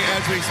underway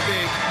as we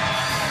speak.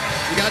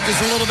 We got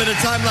just a little bit of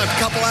time left, a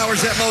couple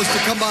hours at most, to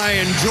come by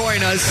and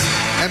join us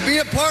and be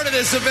a part of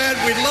this event.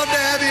 We'd love to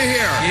have you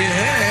here.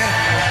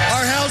 Yeah.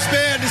 Our house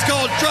band is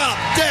called Drop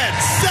Dead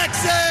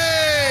Sexy!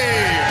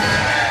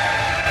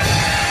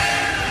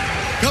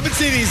 Come and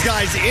see these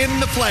guys in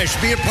the flesh.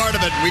 Be a part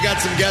of it. We got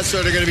some guests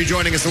that are going to be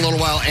joining us in a little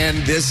while, and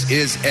this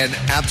is an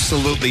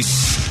absolutely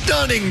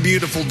stunning,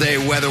 beautiful day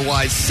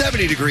weather-wise.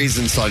 70 degrees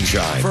and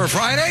sunshine. For a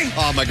Friday?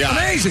 Oh, my God.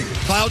 Amazing.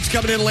 Clouds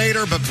coming in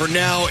later, but for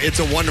now, it's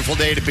a wonderful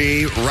day to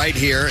be right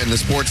here in the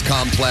sports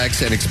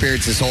complex and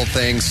experience this whole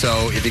thing.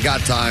 So if you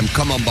got time,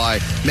 come on by,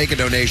 make a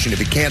donation. If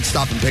you can't,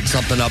 stop and pick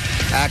something up.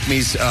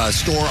 Acme's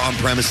store on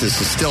premises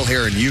is still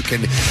here, and you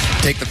can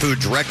take the food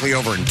directly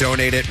over and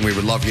donate it, and we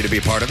would love you to be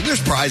a part of it. There's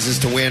prizes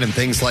to win and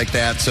things like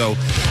that, so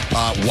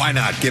why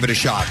not give it a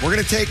shot? We're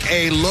going to take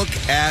a look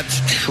at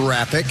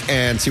traffic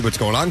and see what's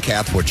going on.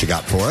 Kath, what you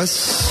got for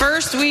us?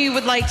 First, we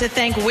would like to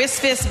thank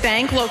Wisfis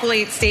Bank, Local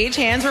 8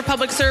 Stagehands,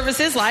 Republic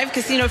Services, Live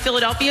Casino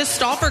Philadelphia,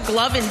 Stauffer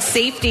Glove and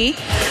Safety,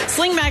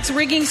 Slingmax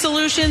Rigging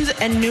Solutions,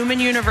 and Newman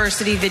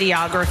University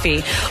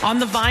Videography. On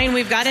the Vine,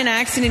 we've got an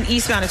accident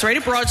eastbound. It's right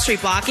at Broad Street,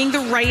 blocking the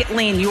right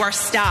lane. You are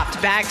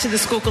stopped back to the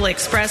Schuylkill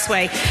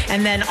Expressway,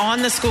 and then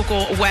on the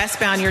Schuylkill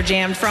westbound, you're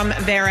jammed from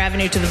Bear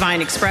Avenue to the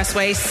Vine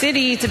Expressway.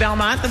 City to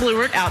Belmont, the Blue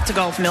Route out to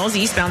Gulf Mills,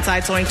 eastbound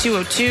side slowing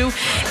 202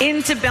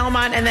 into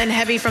Belmont, and then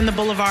heavy from the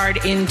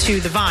Boulevard into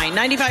the Vine.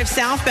 95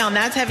 southbound,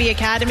 that's heavy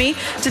Academy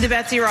to the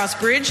Betsy Ross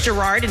Bridge,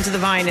 Girard into the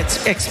Vine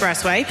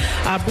Expressway.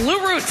 Blue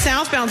Route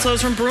southbound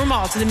slows from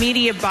Broomall to the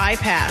Media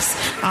Bypass.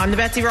 On the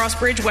Betsy Ross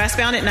Bridge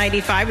westbound at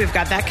 95, we've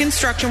got that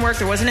construction work.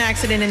 There was an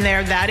accident in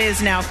there. That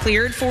is now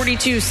cleared.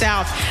 42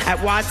 south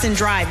at Watson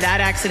Drive.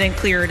 That accident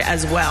cleared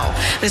as well.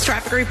 This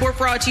traffic report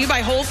brought to you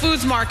by Whole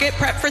Foods Market.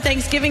 Prep for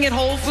Thanksgiving at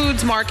Whole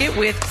Foods Market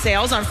with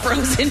sales on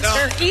frozen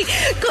turkey,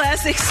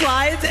 classic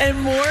slides, and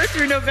more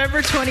through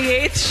November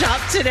 28th.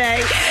 Shop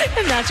today.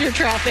 And that's your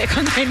traffic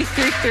on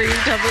 93.3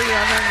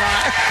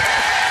 WMMR.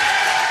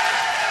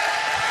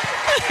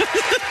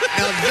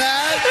 Now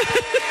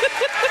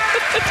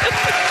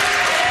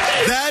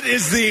that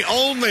is the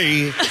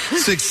only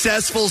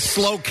successful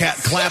slow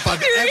clap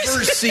I've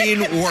ever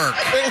seen work.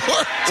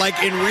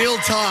 Like in real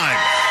time.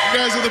 You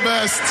guys are the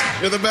best.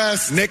 You're the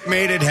best. Nick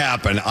made it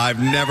happen.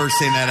 I've never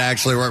seen that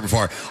actually work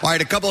before. All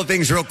right, a couple of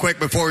things real quick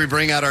before we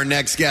bring out our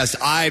next guest.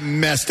 I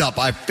messed up.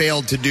 I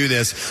failed to do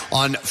this.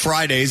 On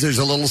Fridays, there's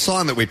a little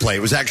song that we play.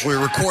 It was actually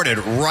recorded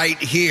right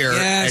here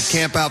at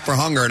Camp Out for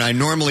Hunger, and I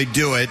normally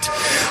do it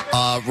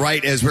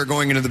right as we're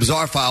going into the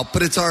Bizarre File,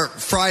 but it's our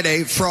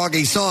Friday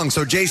Froggy song.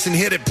 So Jason,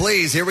 hit it,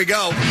 please. Here we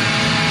go.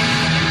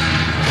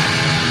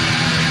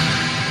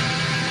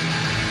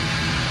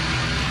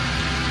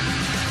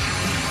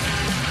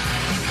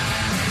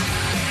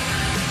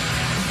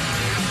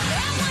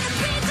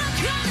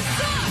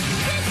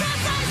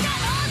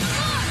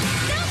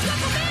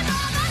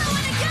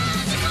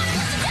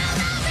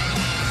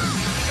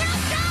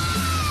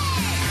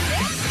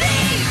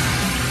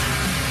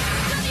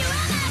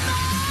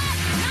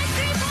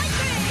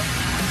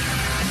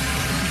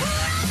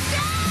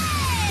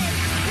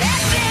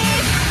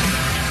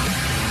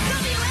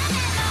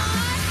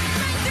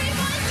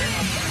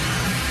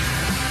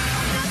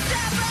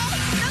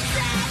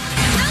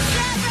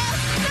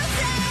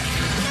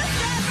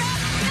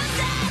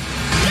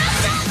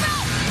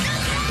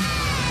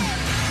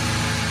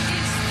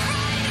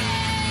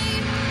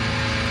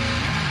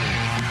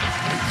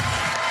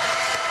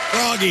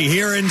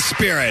 Here in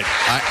spirit.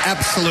 I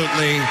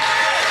absolutely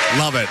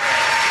love it.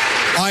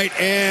 All right,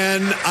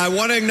 and I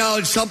want to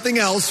acknowledge something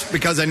else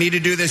because I need to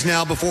do this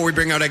now before we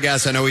bring out our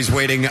guest. I know he's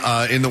waiting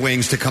in the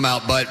wings to come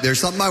out, but there's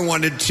something I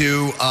wanted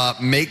to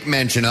make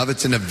mention of.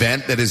 It's an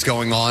event that is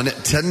going on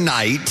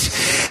tonight,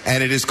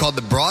 and it is called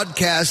the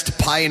Broadcast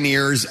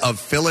Pioneers of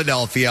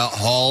Philadelphia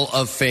Hall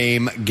of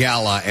Fame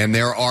Gala, and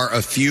there are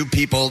a few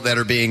people that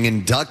are being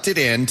inducted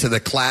into the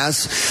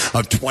class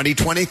of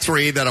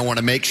 2023 that I want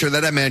to make sure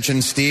that I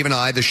mention. Steve and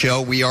I, the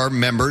show, we are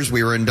members.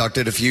 We were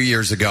inducted a few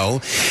years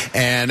ago,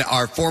 and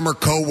our former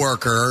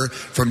co-worker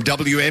from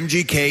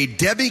WMGK,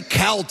 Debbie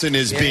Calton,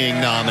 is being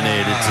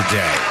nominated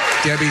today.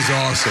 Debbie's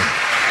awesome.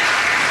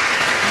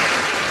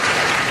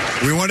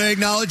 We want to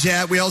acknowledge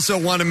that. We also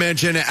want to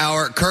mention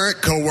our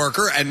current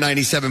co-worker at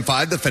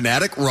 97.5, the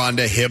Fanatic,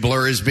 Rhonda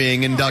Hibbler, is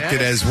being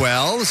inducted as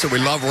well. So we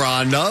love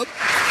Rhonda.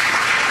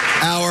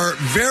 Our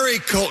very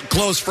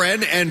close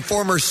friend and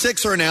former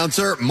Sixer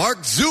announcer,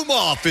 Mark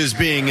Zumoff, is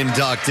being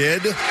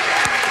inducted.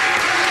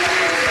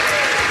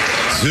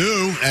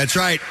 Zoo, that's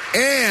right.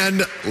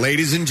 And,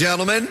 ladies and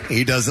gentlemen,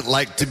 he doesn't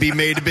like to be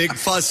made a big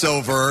fuss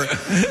over.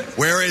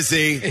 Where is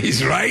he?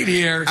 He's right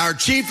here. Our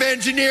chief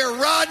engineer,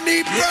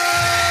 Rodney Burns!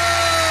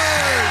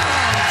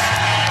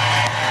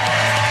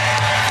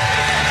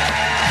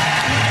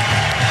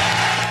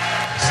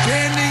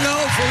 Standing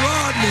O for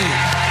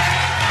Rodney.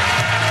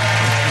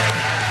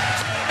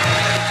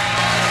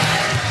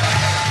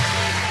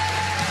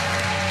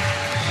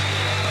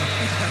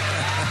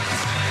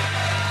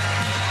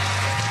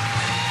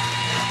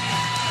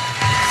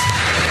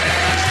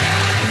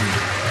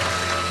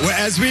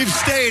 As we've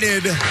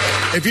stated,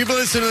 if you've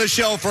listened to the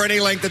show for any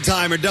length of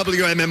time or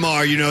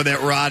WMMR, you know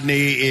that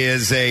Rodney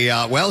is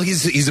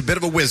he's a bit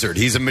of a wizard.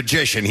 He's a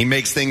magician. He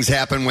makes things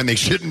happen when they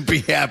shouldn't be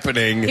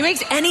happening. He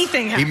makes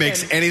anything happen. He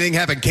makes anything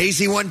happen.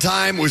 Casey one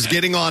time was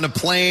getting on a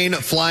plane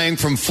flying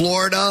from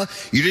Florida.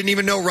 You didn't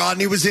even know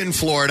Rodney was in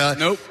Florida.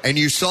 Nope. And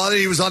you saw that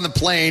he was on the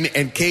plane,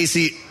 and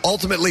Casey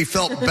ultimately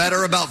felt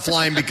better about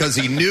flying because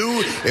he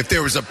knew if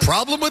there was a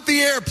problem with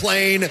the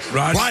airplane,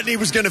 Rodney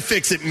was going to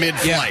fix it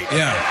mid-flight.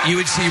 Yeah. You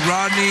would see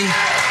Rodney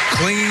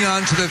clinging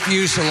onto the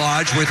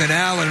fuselage with an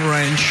Allen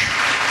wrench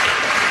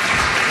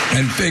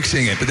and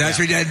fixing it. But that's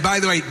what he did. By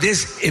the way,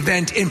 this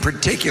event in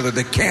particular,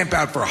 the Camp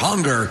Out for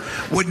Hunger,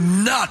 would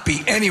not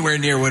be anywhere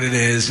near what it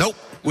is. Nope.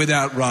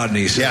 Without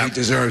Rodney, so he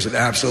deserves it,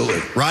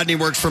 absolutely. Rodney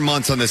works for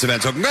months on this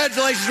event, so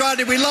congratulations,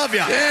 Rodney. We love you.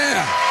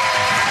 Yeah.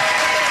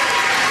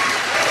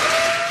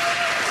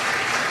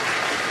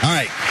 All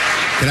right.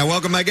 Can I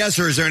welcome my guests,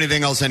 or is there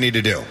anything else I need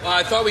to do? Well,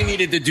 I thought we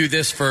needed to do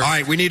this first. All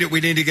right, we need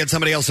to get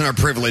somebody else in our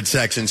privilege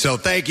section. So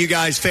thank you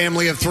guys,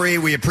 family of three.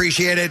 We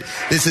appreciate it.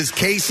 This is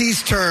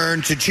Casey's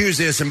turn to choose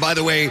this. And by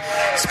the way,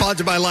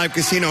 sponsored by Live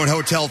Casino and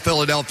Hotel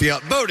Philadelphia,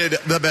 voted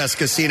the best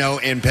casino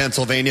in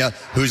Pennsylvania.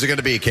 Who's it going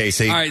to be,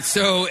 Casey? All right,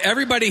 so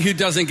everybody who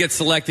doesn't get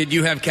selected,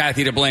 you have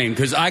Kathy to blame,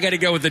 because I got to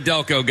go with the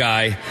Delco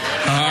guy.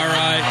 All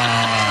right.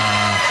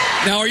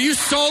 Now, are you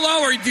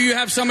solo, or do you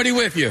have somebody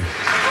with you?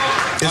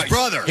 His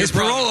brother. His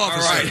parole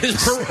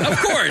officer. All right. Of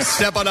course.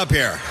 Step on up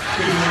here.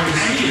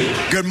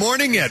 Good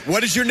morning,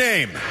 What is your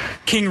name?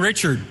 King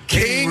Richard.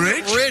 King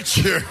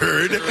Richard.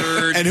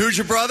 And who's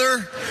your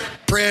brother?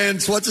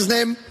 Prince, what's his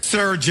name?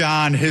 Sir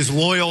John, his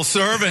loyal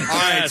servant. All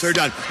right, Sir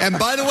John. And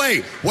by the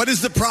way, what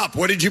is the prop?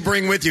 What did you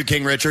bring with you,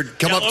 King Richard?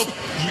 Come up.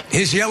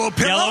 His yellow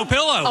pillow? Yellow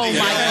pillow. Oh, my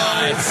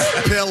God.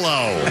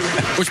 Pillow.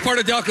 Which part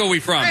of Delco are we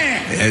from?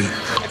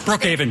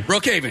 Brookhaven.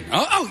 Brookhaven.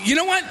 Oh, you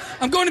know what?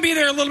 I'm going to be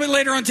there a little bit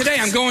later on today.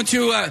 I'm going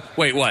to,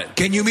 wait, what?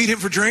 Can you meet him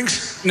for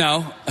drinks?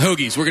 No,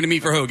 hoagies. We're going to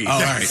meet for hoagies. Oh,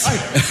 all right.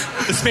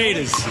 The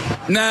Spaders.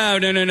 No.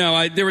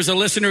 There was a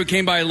listener who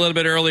came by a little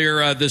bit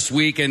earlier this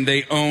week, and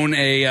they own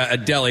a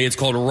deli. It's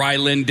called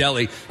Ryland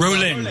Deli.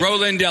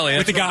 Roland Deli.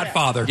 With the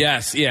Godfather.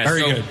 Yes.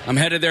 Very good. I'm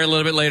headed there a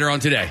little bit later on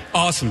today.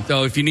 Awesome.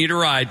 So if you need a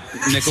ride,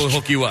 Nick will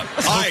hook you up.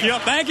 All right.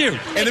 Yep, thank you.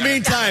 In the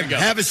meantime,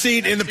 have a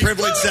seat in the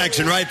privilege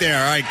section right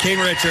there. All right, King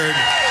Richard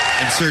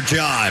and Sir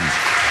John.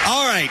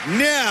 All right,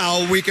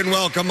 now we can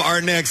welcome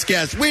our next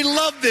guest. We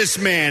love this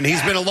man. He's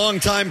been a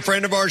longtime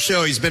friend of our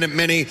show. He's been at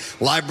many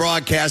live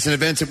broadcasts and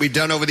events that we've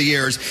done over the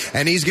years,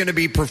 and he's going to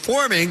be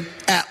performing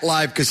at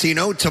Live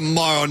Casino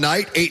tomorrow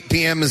night. 8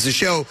 p.m. is the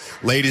show.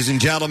 Ladies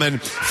and gentlemen,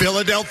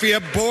 Philadelphia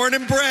born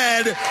and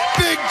bred,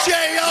 Big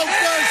J.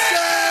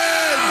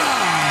 Okerson!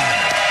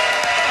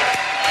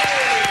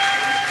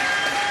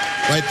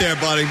 Right there,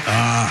 buddy.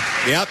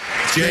 Yep,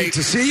 Jay. Great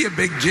to see you,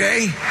 Big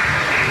J.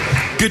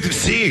 Good to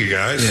see you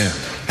guys. Yeah.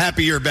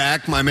 Happy you're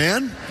back, my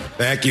man.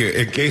 Thank you.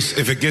 In case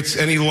if it gets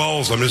any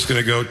lulls, I'm just going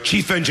to go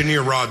Chief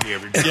Engineer Rodney.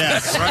 Everybody.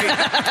 Yes, right.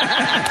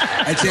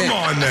 That's Come it.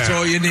 on, now. That's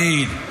all you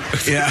need.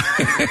 Yeah.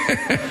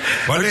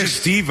 Why don't you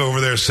Steve over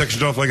there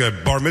sectioned off like a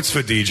bar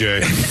mitzvah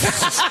DJ?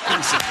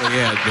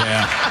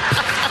 Yeah.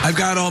 I've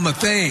got all my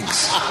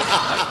things.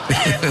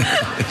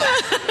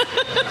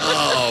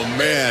 Oh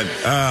man.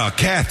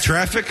 Kath,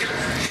 traffic.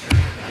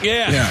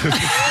 Yeah.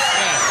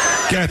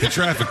 Kathy,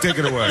 traffic, take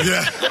it away.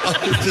 Yeah,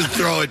 just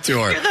throw it to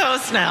her. You're the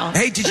host now.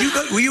 Hey,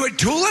 were you at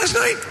Tool last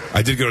night?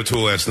 I did go to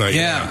Tool last night.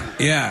 Yeah.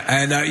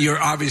 And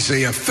you're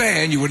obviously a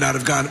fan. You would not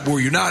have gone, were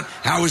you not?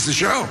 How was the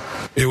show?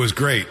 It was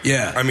great.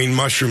 Yeah. I mean,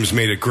 mushrooms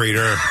made it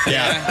greater.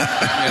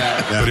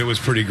 Yeah. But it was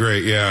pretty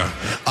great, yeah.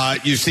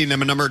 You've seen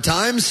them a number of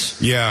times?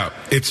 Yeah.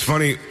 It's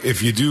funny,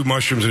 if you do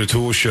mushrooms at a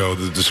Tool show,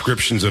 the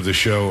descriptions of the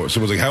show,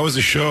 someone's like, how was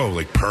the show?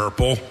 Like,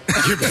 purple.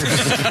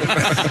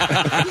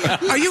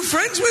 Are you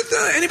friends with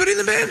anybody in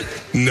the band?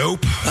 Nope.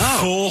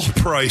 Oh. Full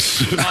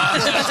price.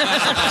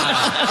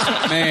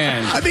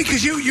 Man. I mean,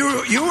 because you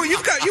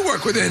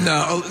work within,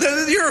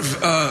 you're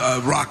a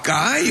rock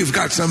guy. You've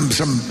got some.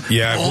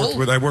 Yeah,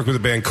 I worked with a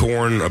band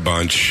Korn a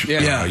bunch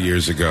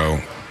years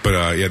ago.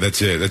 But yeah,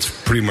 that's it. That's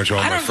pretty much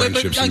all my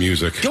friendships in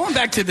music. Going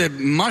back to the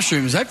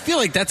mushrooms, I feel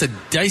like that's a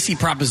dicey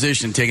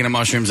proposition, taking the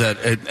mushrooms at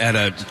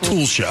a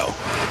Tool show.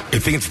 I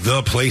think it's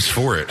the place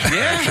for it. Yeah.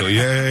 Actually,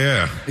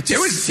 yeah. There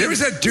was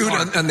that dude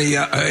on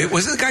the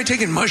wasn't the guy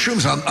taking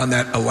mushrooms on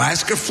that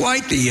Alaska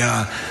flight,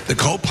 the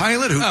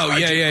co-pilot who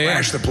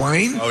crashed the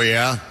plane? Oh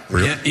yeah.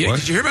 Really? Yeah.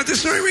 Did you hear about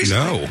this story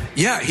recently? No.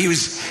 Yeah, he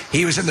was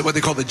in what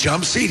they call the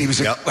jump seat. He was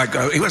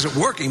he wasn't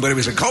working, but he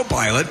was a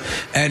co-pilot,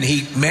 and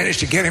he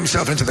managed to get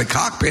himself into the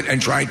cockpit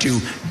and tried to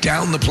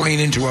down the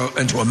plane into a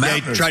mountain. Yeah,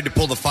 he tried to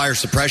pull the fire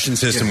suppression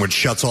system, which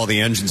shuts all the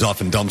engines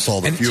off and dumps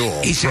all the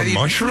fuel. He said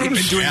mushrooms? He'd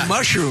been doing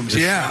mushrooms.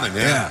 Yeah.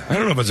 I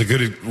don't know if that's a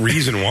good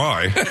reason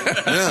why.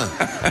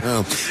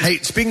 Yeah. Hey,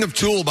 speaking of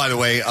Tool, by the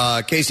way,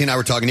 Casey and I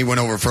were talking. He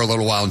went over for a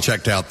little while and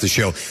checked out the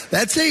show.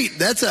 That's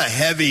a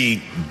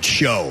heavy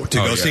show to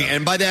go see. thing,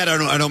 and by that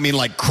I don't mean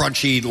like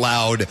crunchy,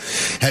 loud.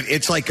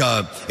 It's like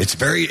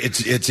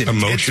it's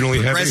emotionally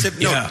progressive,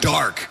 heavy. no,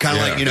 dark, kind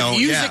of like The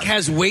music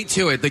has weight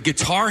to it. The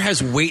guitar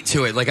has weight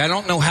to it. Like I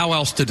don't know how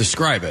else to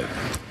describe it.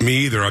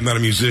 Me either. I'm not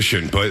a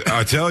musician, but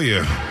I tell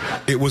you,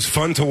 it was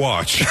fun to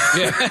watch.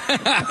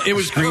 It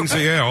was screens,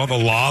 all the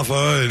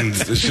lava and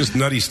it's just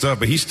nutty stuff.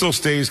 But he still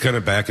stays kind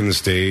of back in the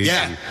stage.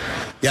 Yeah,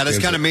 that's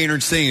kind of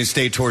Maynard's thing, is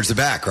stay towards the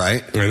back,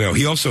 right? I know.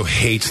 He also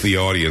hates the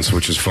audience,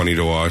 which is funny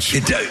to watch.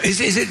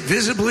 Is it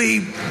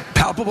visibly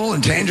palpable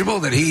and tangible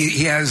that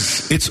he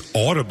has? It's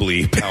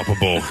audibly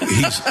palpable.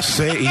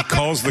 He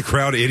calls the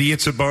crowd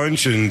idiots a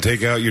bunch and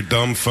take out your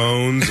dumb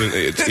phones. And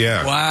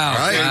Wow. All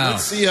right, wow.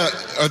 let's see.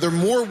 Are there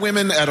more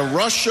women at a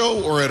Rush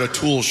show or at a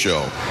Tool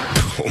show?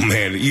 Oh,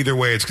 man. Either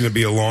way, it's going to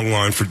be a long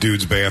line for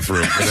dude's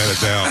bathroom, without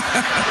a doubt.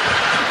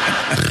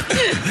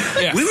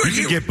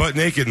 You can get butt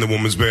naked in the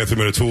woman's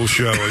bathroom at a Tool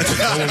show, and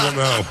no one will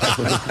know.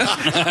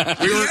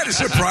 We had a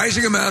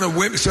surprising amount of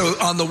women. So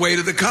on the way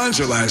to the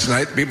concert last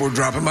night, people were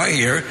dropping by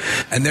here,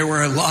 and there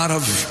were a lot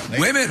of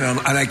women, and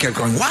I kept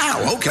going,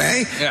 "Wow,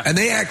 okay." Yeah. And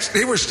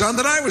they were stunned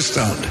that I was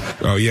stunned.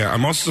 Oh, yeah.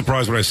 I'm also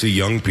surprised when I see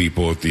young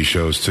people at these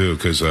shows, too,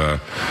 because I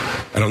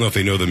don't know if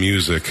they know the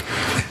music.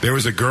 There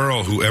was a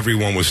girl who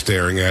everyone was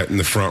staring at in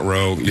the front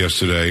row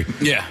yesterday.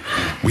 Yeah.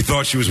 We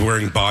thought she was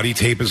wearing body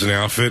tape as an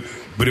outfit,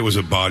 but it was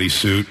a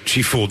bodysuit.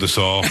 She fooled us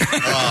all.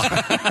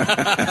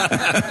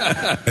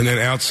 And then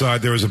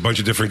outside, there was a bunch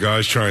of different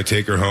guys trying to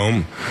take her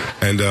home.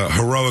 And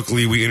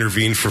heroically, we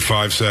intervened for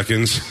 5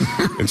 seconds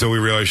until we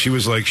realized she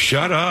was like,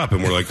 "Shut up."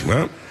 And we're like,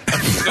 well...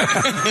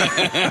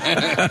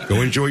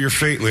 Go enjoy your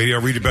fate, lady.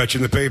 I'll read about you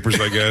in the papers,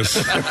 I guess.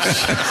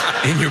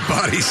 In your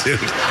bodysuit.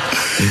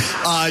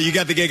 You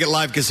got the gig at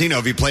Live Casino.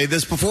 Have you played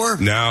this before?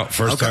 No,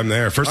 first time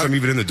there. First time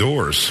even in the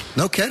doors.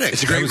 No kidding.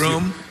 It's a great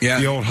room.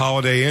 The old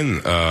Holiday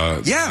Inn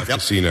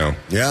casino.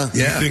 Yeah. Do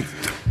you think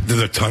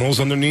the tunnels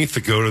underneath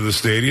that go to the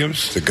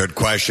stadiums? It's a good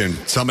question.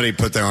 Somebody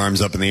put their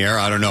arms up in the air.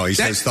 I don't know. He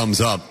says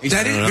thumbs up. Is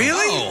that it?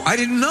 Really? I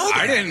didn't know that.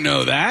 I didn't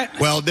know that.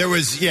 Well, there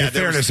was, In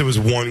fairness, there was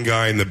one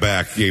guy in the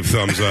back gave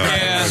thumbs up.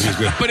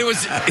 Yeah, but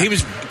he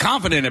was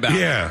confident about it.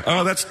 Yeah.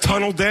 Oh, that's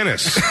Tunnel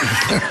Dennis.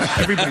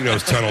 Everybody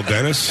knows Tunnel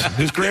Dennis.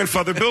 His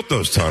grandfather built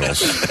those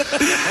tunnels.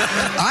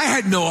 I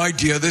had no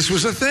idea this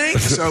was a thing.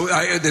 So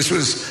this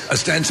was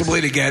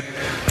ostensibly to get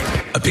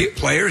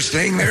players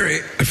staying there.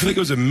 I feel like it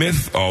was a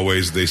myth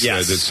always, they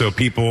said, that so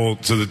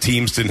the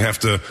teams didn't have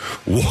to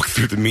walk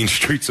through the mean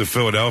streets of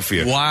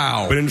Philadelphia.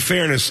 Wow. But in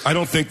fairness, I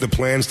don't think the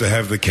plan's to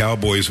have the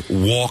Cowboys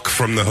walk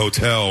from the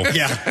hotel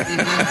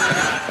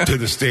to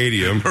the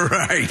stadium.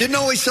 Right. Didn't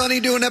Always Sunny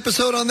do an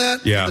episode on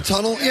that? Yeah. The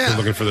tunnel? Yeah. They're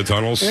looking for the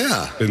tunnels?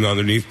 Yeah. And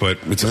underneath, but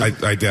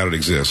I doubt it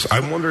exists.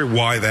 I'm wondering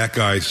why that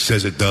guy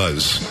says it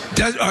does.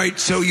 All right,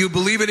 so you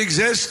believe it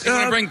exists? You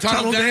want to bring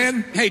Tunnel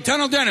Dennis? Hey,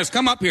 Tunnel Dennis,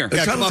 come up here.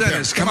 Yeah, Tunnel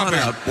Dennis, come on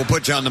out. We'll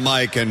put you on the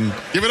mic and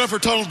give it up for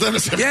Tunnel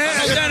Dennis. Yeah,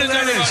 Tunnel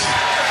Dennis.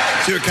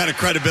 See what kind of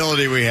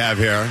credibility we have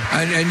here.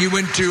 And you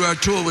went to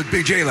Tool with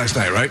Big J last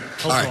night, right?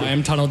 Hello, I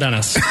am Tunnel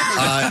Dennis.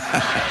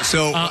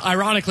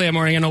 Ironically, I'm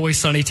wearing an Always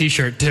Sunny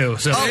T-shirt too.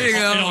 So there you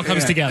go. It all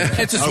comes together.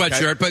 It's a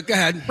sweatshirt, but go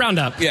ahead. Round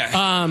up.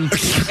 Yeah.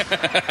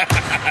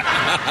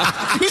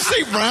 You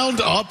say round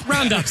up?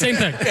 Round up, same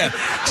thing. Yeah.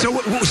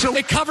 So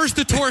it covers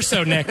the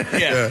torso, Nick.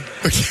 Yeah.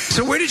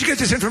 So where did you get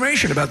this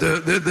information about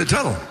the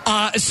tunnel?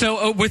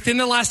 So within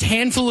the last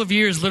handful of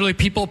years, literally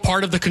people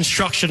part of the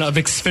construction of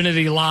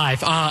Xfinity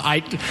Live.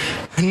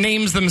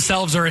 Names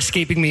themselves are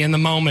escaping me in the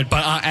moment,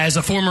 but as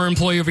a former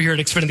employee over here at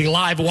Xfinity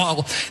Live,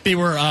 while they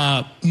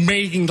were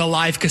making the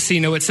Live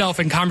Casino itself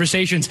in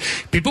conversations,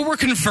 people were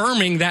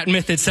confirming that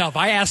myth itself.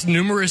 I asked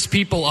numerous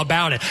people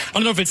about it. I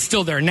don't know if it's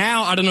still there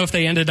now. I don't know if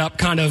they ended up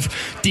kind of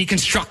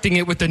deconstructing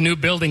it with the new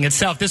building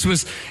itself. This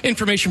was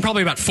information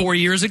probably about 4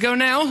 years ago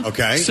now.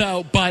 Okay.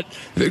 So, but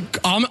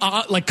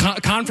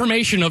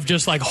confirmation of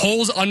just like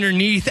holes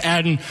underneath,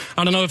 and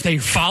I don't know if they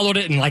followed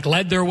it and like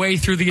led their way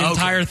through the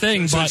entire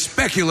thing. So but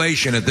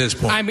speculation at this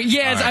point. I mean,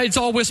 it's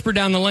all whispered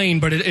down the lane.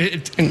 But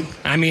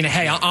I mean,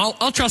 hey,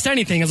 I'll trust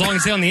anything as long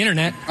as it's on the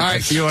internet. All right.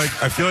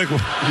 I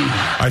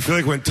feel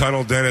like when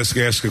Tunnel Dennis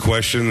asked a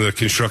question, the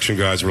construction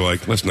guys were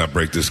like, "Let's not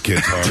break this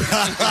kid's heart."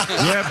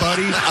 Yeah,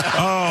 buddy.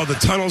 Oh, the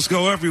tunnels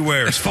go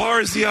everywhere, as far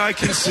as the eye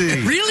can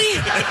see. Really?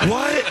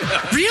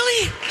 What?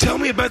 Really? Tell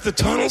me about the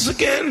tunnels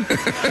again.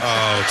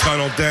 Oh,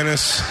 Tunnel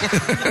Dennis.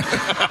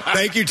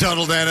 Thank you,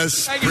 Tunnel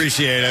Dennis.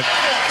 Appreciate it.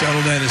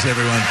 Tunnel Dennis,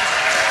 everyone.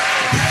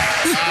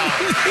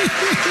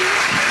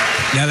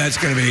 Now that's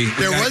going to be...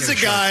 There was a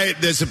guy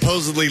that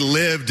supposedly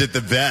lived at the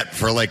vet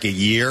for like a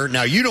year.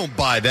 Now, you don't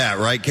buy that,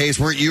 right, Case?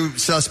 Weren't you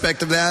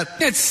suspect of that?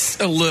 It's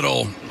a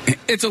little...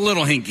 It's a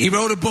little hinky. He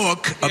wrote a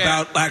book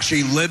about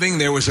actually living.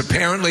 There was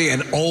apparently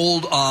an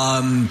old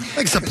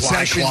like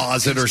supply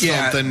closet or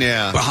something,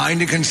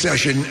 behind a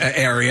concession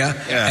area,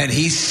 and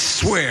he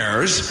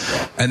swears,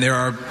 and there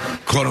are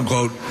quote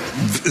unquote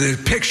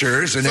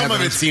pictures, and some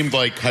of it seemed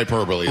like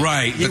hyperbole,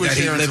 right? He was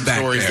sharing some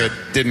stories that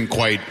didn't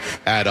quite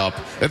add up.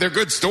 They're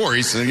good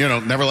stories, and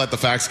never let the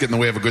facts get in the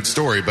way of a good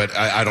story. But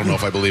I don't know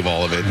if I believe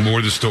all of it.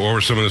 More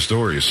or some of the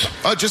stories.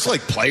 Just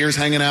like players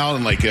hanging out,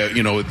 and like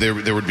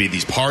there would be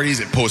these parties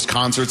at post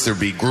concerts. There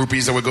would be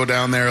groupies that would go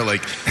down there.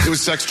 Like it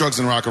was sex, drugs,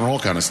 and rock and roll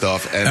kind of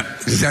stuff. And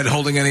is that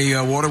holding any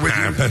water with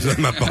you?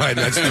 I'm not buying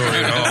that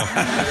story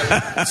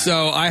at all.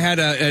 So I had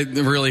a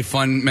really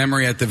fun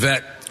memory at the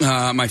vet.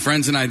 My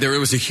friends and I, there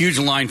was a huge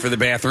line for the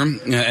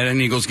bathroom at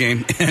an Eagles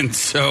game. And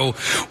so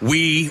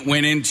we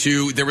went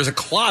there was a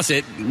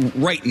closet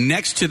right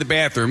next to the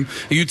bathroom,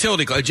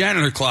 a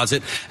janitor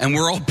closet, and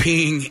we're all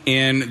peeing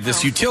in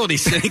this utility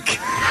sink.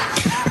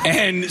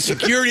 And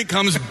security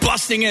comes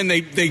busting in.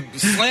 They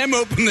slam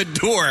open the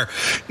door.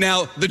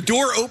 Now, the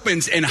door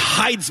opens and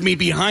hides me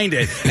behind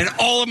it. And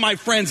all of my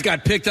friends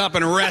got picked up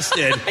and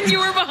arrested. And you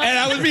were behind. And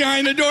I was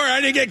behind the door.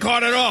 I didn't get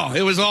caught at all.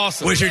 It was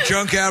awesome. Was your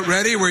junk out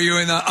ready? Were you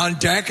on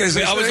deck?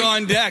 I was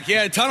on deck.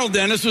 Yeah, Tunnel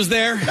Dennis was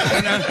there.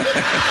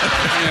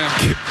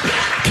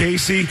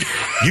 Casey,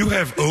 you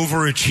have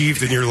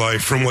overachieved in your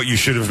life from what you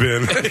should have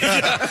been.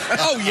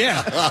 Oh,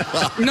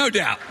 yeah. No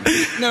doubt.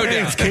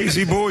 It's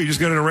Casey Boy. You just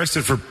got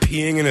arrested for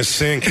peeing in a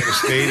sink at a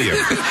stadium.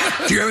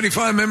 Do you have any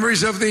fond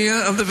memories of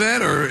the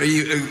vet, or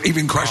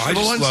even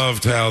questionable ones? I just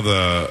loved how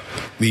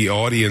the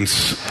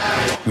audience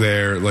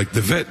there, like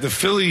the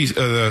Phillies,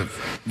 the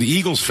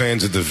Eagles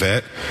fans at the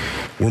vet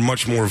were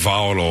much more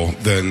volatile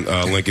than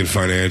Lincoln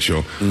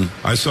Financial.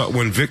 I saw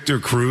when Victor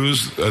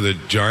Cruz, the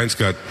Giants,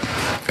 got,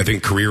 I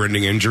think,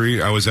 career-ending injury.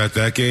 I was at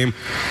that game,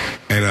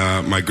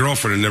 and my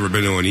girlfriend had never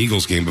been to an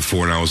Eagles game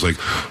before, and I was like,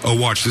 oh,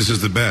 watch, this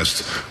is the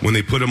best. When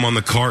they put him on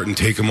the cart and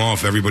take him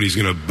off, everybody's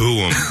going to boo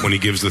him when he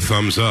gives the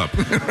thumbs up.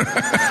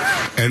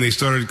 And they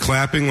started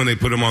clapping when they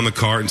put him on the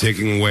cart and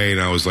taking him away,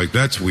 and I was like,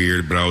 that's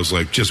weird, but I was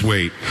like, just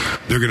wait.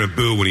 They're going to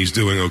boo when he's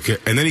doing okay.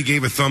 And then he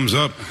gave a thumbs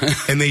up,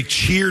 and they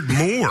cheered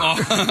more.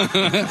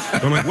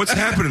 I'm like, what's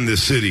happened in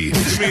this city?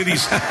 Too many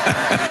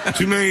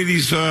of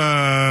these,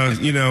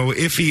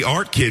 iffy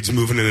art kids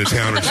moving into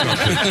town or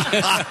something.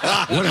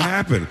 What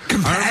happened?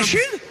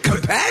 Compassion?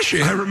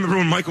 I remember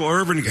when Michael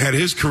Irvin had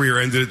his career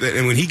ended,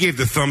 and when he gave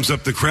the thumbs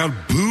up, the crowd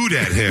booed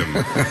at him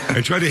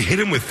and tried to hit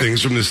him with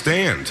things from the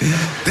stand.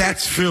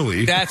 That's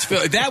Philly. That's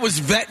Philly. That was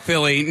Vet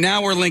Philly.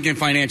 Now we're Lincoln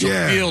Financial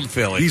Field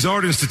Philly. These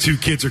Art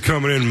Institute kids are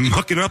coming in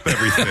mucking up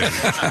everything.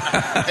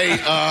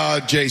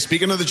 Hey, Jay,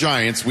 speaking of the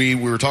Giants, we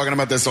were talking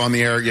about this on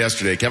the air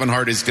yesterday. Kevin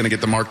Hart is going to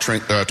get the Mark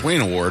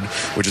Twain Award,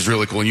 which is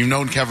really cool. And you've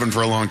known Kevin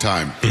for a long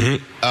time.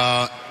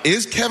 Mm-hmm.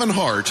 Is Kevin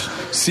Hart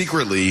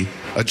secretly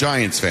a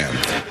Giants fan?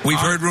 We've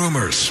heard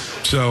rumors.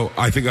 So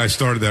I think I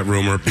started that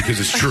rumor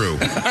because it's true.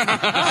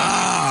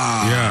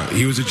 Yeah,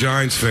 he was a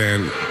Giants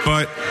fan,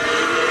 but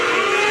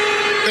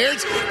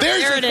there's there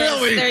your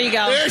Philly. There you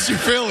go. There's your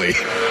Philly.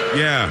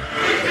 Yeah.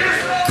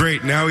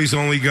 Great. Now he's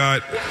only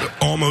got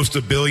almost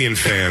 1 billion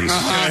fans.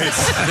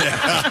 Yeah.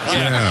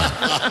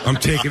 I'm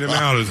taking him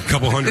out a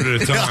couple hundred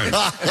at a time.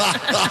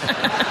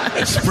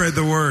 Spread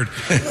the word.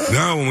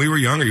 No, when we were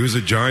younger, he was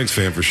a Giants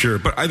fan for sure.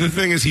 But the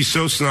thing is, he's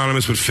so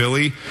synonymous with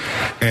Philly,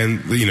 and,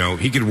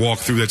 he could walk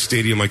through that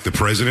stadium like the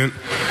president.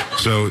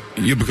 So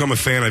you become a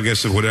fan, I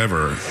guess, of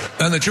whatever.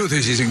 And the truth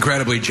is, he's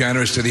incredibly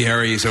generous to the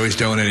area. He's always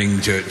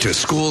donating to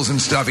schools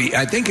and stuff.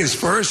 I think his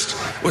first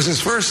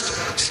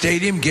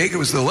stadium gig. It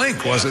was the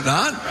Link, was it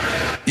not?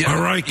 Yeah.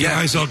 All right,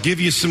 guys, I'll give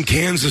you some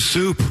cans of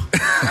soup.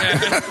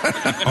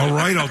 All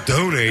right, I'll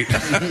donate.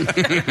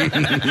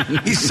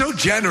 He's so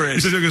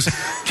generous. He goes,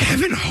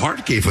 Kevin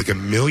Hart gave like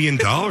 $1 million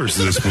to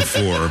this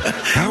before.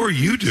 How are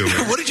you doing?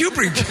 What did you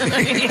bring to me?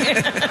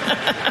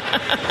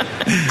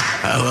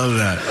 I love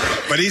that.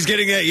 But he's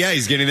getting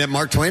that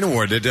Mark Twain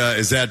Award. Did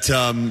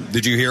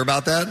you hear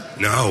about that?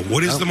 No.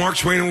 What is the Mark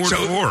Twain Award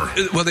for?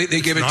 Well, they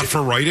give it not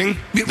for writing?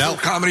 No,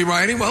 for comedy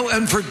writing. Well,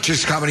 and for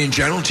just comedy in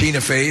general.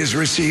 Tina Fey has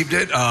received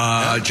it.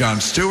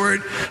 Jon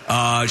Stewart,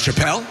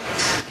 Chappelle.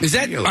 Is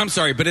that? I'm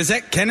sorry, but is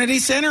that Kennedy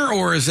Center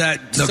or is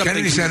that? No,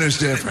 Kennedy Center is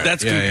different.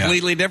 That's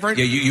completely different.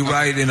 Yeah, you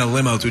ride in a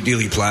limo through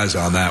Dealey Plaza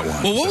on that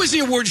one. Well, what was the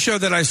award show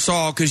that I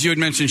saw? Because you had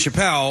mentioned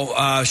Chappelle.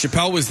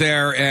 Chappelle was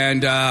there,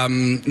 and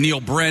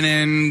Neil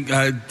Brennan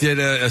did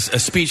a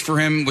speech for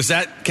him. Was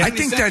that Kennedy? I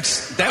think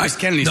Center? That was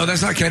Kennedy Center. No,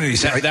 that's not Kennedy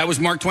Center. That was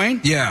Mark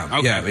Twain? Yeah.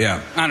 Okay.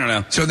 Yeah. I don't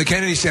know. So in the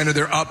Kennedy Center,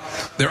 they're up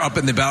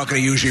in the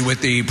balcony usually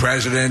with the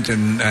president,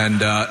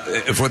 and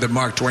for the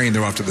Mark Twain,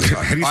 they're off to the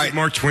side. How do you think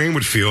Mark Twain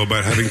would feel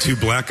about having two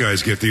black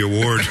guys get the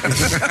award?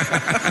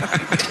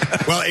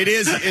 Well,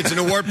 it's an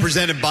award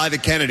presented by the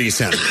Kennedy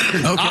Center.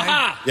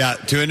 Okay. Yeah,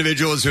 to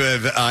individuals who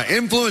have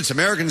influenced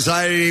American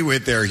society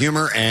with their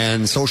humor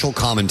and social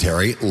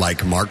commentary,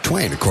 like Mark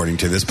Twain, according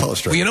to this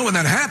post. Well, when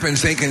that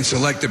happens, they can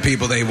select the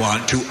people they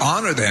want to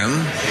honor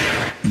them.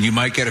 You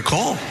might get a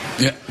call.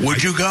 Yeah.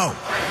 Would you go?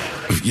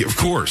 Yeah, of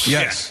course.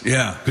 Yes.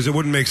 Yeah. Because it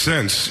wouldn't make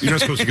sense. You're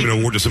not supposed to give an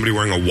award to somebody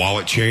wearing a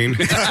wallet chain.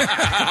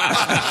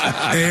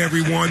 Hey,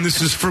 everyone,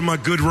 this is for my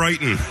good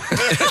writing.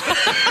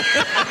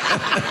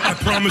 I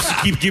promise to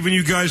keep giving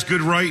you guys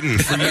good writing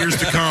for years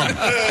to come.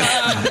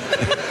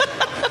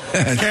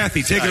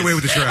 Kathy, take it away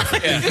with the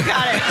traffic. You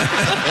got it.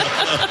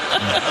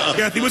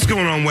 Kathy, what's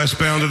going on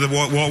westbound of the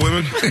Walt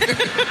Women?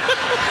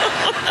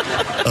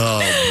 Oh,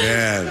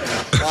 man.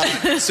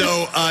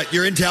 So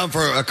you're in town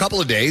for a couple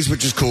of days,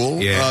 which is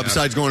cool. Yeah.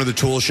 Besides going to the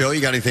Tool Show,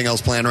 you got anything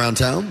else planned around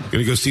town?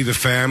 Gonna go see the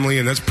family,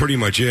 and that's pretty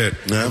much it.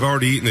 Yeah. I've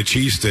already eaten the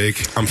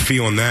cheesesteak. I'm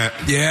feeling that.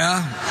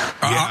 Yeah.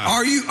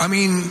 Are you? I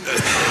mean,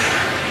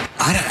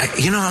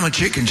 I'm a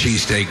chicken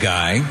cheesesteak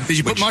guy. Did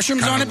you put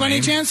mushrooms on it by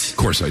any chance? Of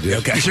course I did.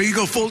 Okay, so you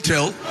go full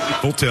tilt.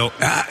 Full tilt.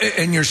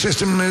 And your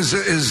system is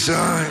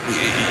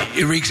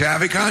it wreaks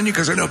havoc on you?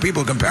 Because I know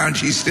people can pound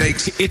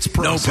cheesesteaks. It's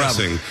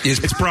processing. No problem.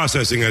 It's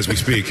processing as we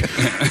speak.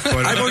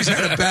 But, I've always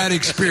had a bad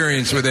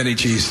experience with any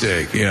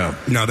cheesesteak. Yeah.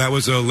 No, that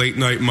was a late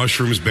night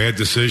mushrooms bad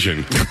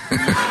decision.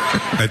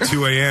 At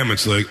 2 a.m.,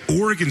 it's like,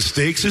 Oregon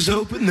Steaks is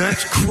open?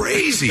 That's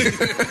crazy. I've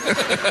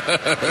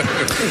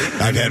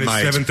had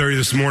my 7:30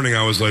 this morning,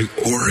 I was like,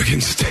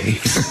 Oregon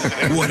Steaks?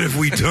 What have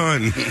we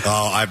done?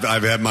 Oh,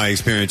 I've had my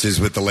experiences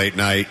with the late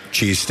night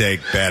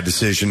cheesesteak, bad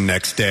decision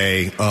next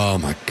day. Oh,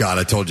 my God.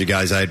 I told you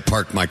guys I had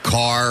parked my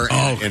car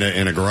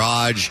in a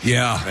garage.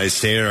 Yeah. I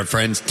stayed at our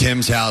friend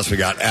Tim's house. We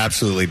got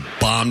absolutely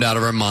bombed out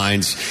of our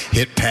minds,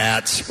 hit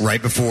Pat's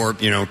right before,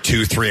 2,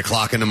 3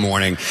 o'clock in the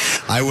morning.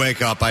 I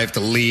wake up. I have to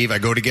leave. I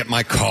go to get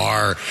my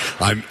car.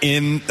 I'm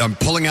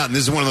pulling out, and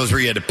this is one of those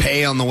where you had to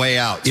pay on the way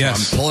out. So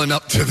yes. I'm pulling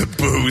up to the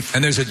booth.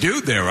 And there's a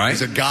dude there, right?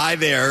 There's a guy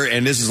there,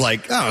 and this is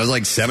it was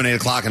like 7, 8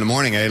 o'clock in the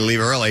morning. I had to leave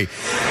early.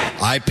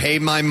 I pay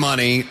my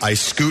money. I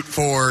scoot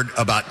forward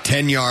about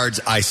 10 yards.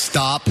 I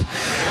stop,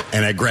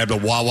 and I grabbed a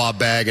Wawa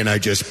bag, and I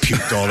just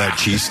puked all that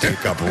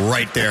cheesesteak up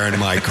right there in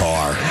my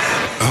car.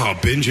 Oh,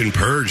 binge and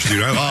purge,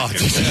 dude. I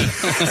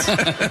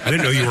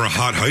didn't know you were a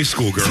hot high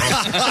school girl.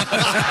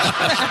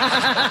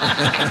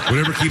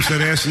 Whatever keeps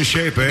that ass in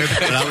shape, Ed.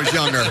 When I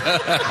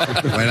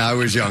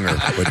was younger.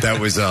 But that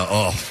was,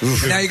 Now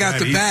you got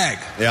the bag.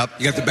 Yep.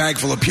 You got the bag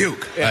full of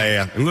puke.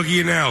 Yeah. And look at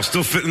you now,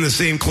 still fitting the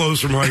same clothes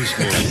from high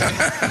school.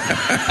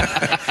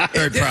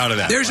 Very proud of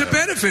that. There's a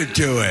benefit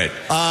to it.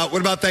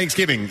 What about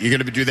Thanksgiving? You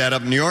going to do that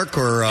up in New York?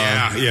 Or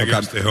Yeah, I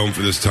got to stay home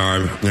for this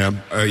time. Yeah.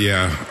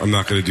 I'm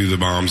not going to do the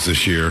bombs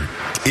this year.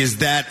 Is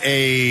that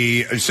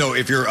so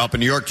if you're up in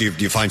New York, do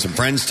you find some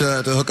friends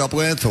to hook up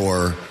with,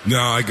 or?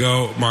 No, we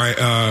go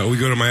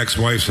to my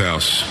ex-wife's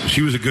house.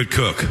 She was a good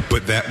cook,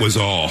 but that was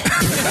all.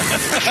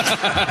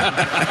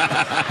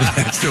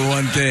 That's the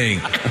one thing.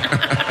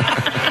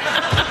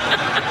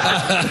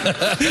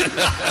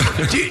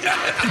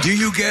 Do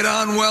you get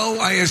on well?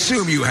 I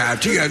assume you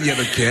have to. You have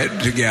a kid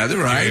together,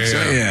 right?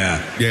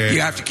 Yeah.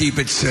 You have to keep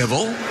it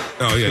civil.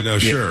 Oh, yeah, no,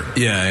 sure.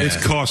 Yeah. It's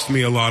cost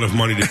me a lot of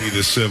money to be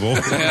this civil.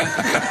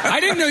 I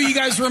didn't know you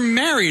guys were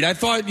married. I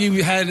thought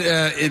you had.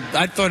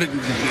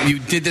 You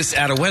did this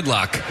out of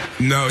wedlock.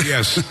 No,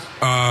 yes.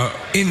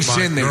 In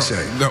sin, they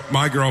say. No,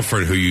 my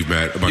girlfriend, who you've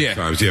met a bunch of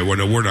times, well,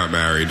 no, we're not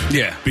married.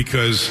 Yeah.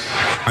 Because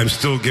I'm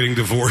still getting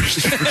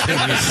divorced.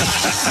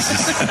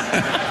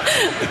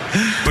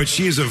 But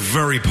she is a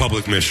very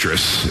public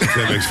mistress, if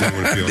that makes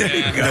anyone feel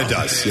It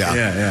does,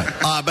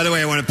 yeah. By the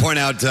way, I want to point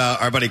out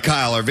our buddy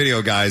Kyle, our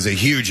video guy, is a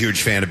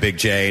huge fan of Big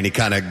J, and he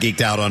kind of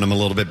geeked out on him a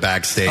little bit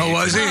backstage. Oh,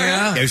 was he?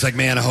 Yeah. He was like,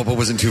 man, I hope I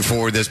wasn't too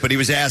forward this. But he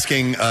was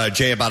asking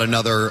Jay about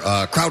another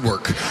crowd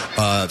work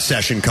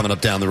session coming up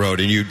down the road,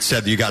 and you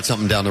said that you got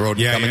something down the road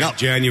coming up.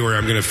 January,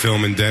 I'm going to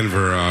film in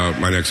Denver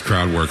my next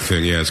crowd work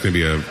thing. Yeah, it's going to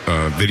be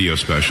a video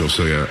special,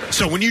 so yeah.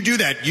 So when you do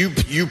that,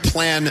 you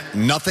plan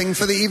nothing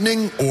for the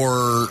evening,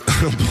 or?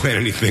 I don't plan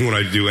anything when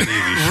I do any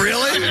of these.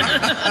 Really?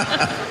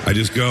 I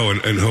just go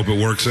and hope it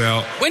works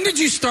out. When did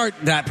you start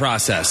that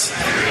process?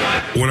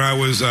 When I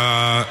was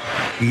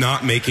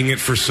not making it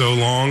for so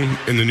long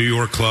in the New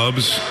York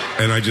clubs,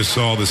 and I just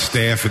saw the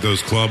staff at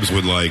those clubs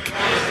would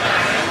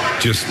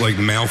just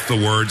mouth the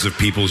words of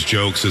people's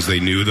jokes as they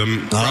knew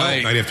them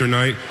night after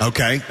night.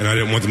 Okay. And I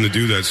didn't want them to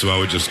do that, so I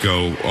would just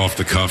go off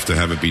the cuff to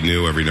have it be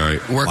new every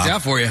night. Worked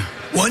out for you.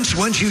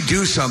 Once you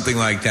do something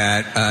like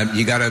that,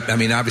 you gotta. I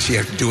mean, obviously,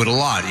 you have to do it a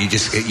lot.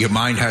 Your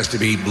mind has to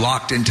be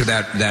locked into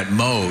that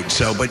mode.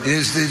 So, but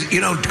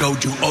you don't go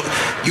to.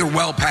 You're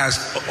well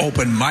past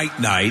open mic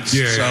nights.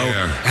 Yeah. So,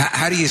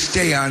 how do you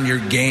stay on your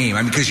game?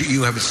 I mean, because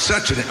you have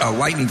such a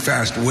lightning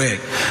fast wit.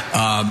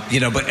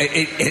 But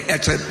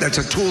that's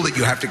a tool that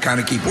you have to kind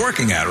of keep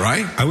working at,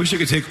 right? I wish I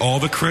could take all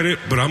the credit,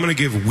 but I'm going to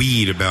give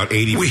weed about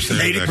 80%.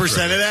 80%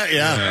 of that,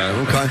 yeah.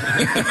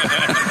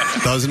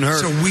 Okay. Doesn't hurt.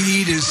 So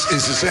weed is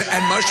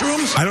and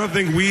mushrooms? I don't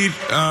think weed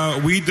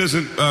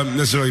doesn't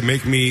necessarily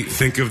make me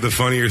think of the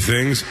funnier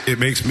things. It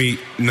makes me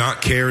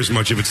not care as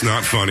much if it's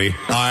not funny.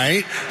 All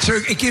right. So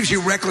it gives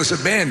you reckless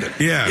abandon.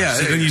 Yeah.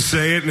 So then you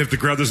say it, and if the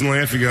crowd doesn't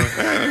laugh, you go,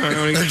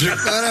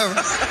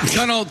 whatever.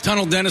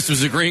 Tunnel Dennis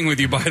was agreeing with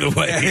you, by the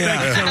way.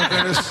 Yeah. Tunnel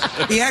Dennis.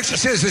 He actually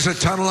says there's a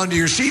tunnel under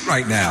your seat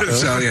right now.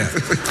 So, yeah.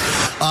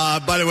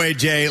 By the way,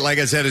 Jay, like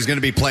I said, is going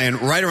to be playing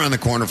right around the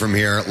corner from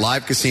here,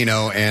 live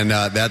casino, and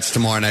that's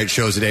tomorrow night.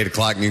 Shows at 8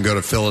 o'clock. You can go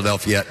to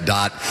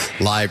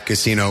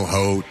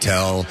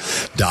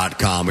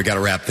Philadelphia.livecasinohotel.com. We got to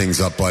wrap things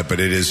up, but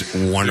it is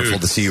wonderful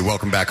to see you.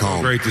 Welcome back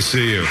home. Great to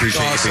see you.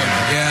 Appreciate you being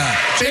here. Yeah.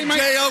 Big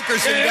Jay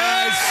Okerson,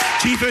 guys.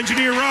 Chief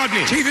Engineer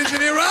Rodney.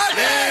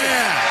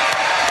 Yeah.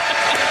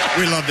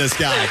 We love this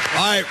guy.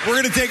 All right,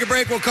 we're going to take a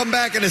break. We'll come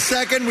back in a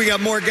second. We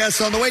got more guests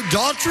on the way.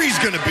 Daltrey's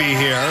going to be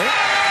here.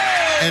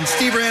 And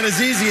Steve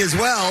Ranazizi as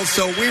well.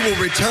 So we will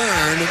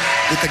return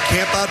with the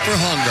Camp Out for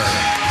Hunger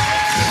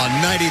on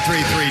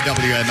 93.3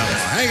 WMMR.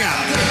 Hang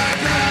out.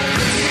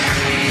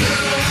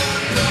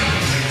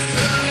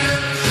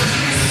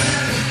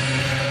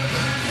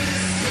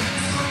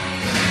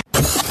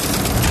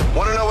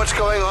 Want to know what's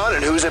going on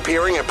and who's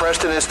appearing at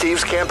Preston and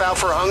Steve's Camp Out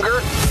for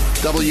Hunger?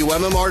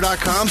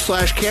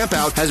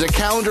 WMMR.com/campout has a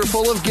calendar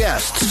full of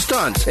guests,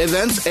 stunts,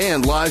 events,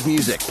 and live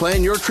music.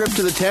 Plan your trip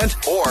to the tent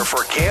or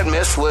for can't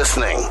miss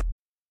listening.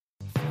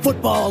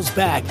 Football's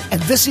back, and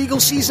this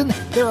Eagles season,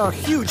 there are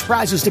huge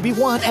prizes to be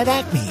won at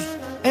Acme.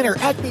 Enter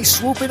Acme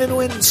Swoop In and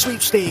Win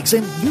sweepstakes,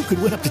 and you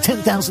could win up to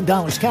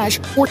 $10,000 cash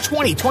or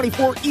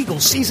 2024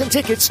 Eagles season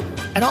tickets.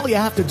 And all you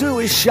have to do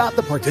is shop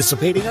the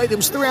participating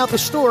items throughout the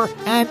store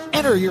and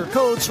enter your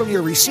codes from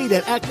your receipt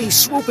at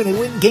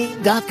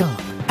acmeswoopinandwingame.com.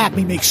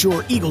 Acme makes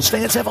sure Eagles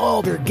fans have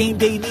all their game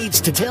day needs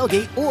to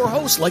tailgate or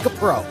host like a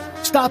pro.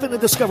 Stop in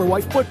and discover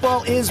why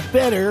football is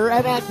better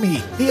at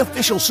Acme, the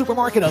official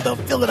supermarket of the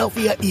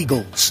Philadelphia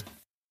Eagles.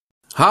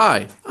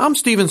 Hi, I'm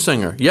Steven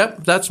Singer.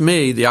 Yep, that's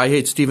me, the I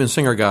Hate Steven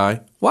Singer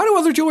guy. Why do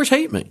other jewelers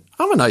hate me?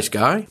 I'm a nice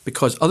guy.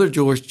 Because other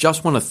jewelers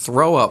just want to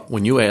throw up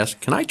when you ask,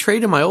 can I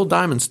trade in my old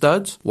diamond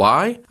studs?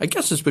 Why? I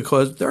guess it's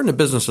because they're in the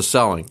business of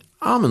selling.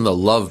 I'm in the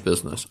love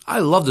business. I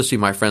love to see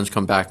my friends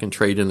come back and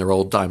trade in their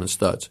old diamond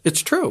studs. It's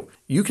true.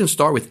 You can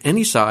start with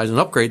any size and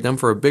upgrade them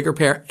for a bigger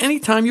pair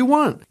anytime you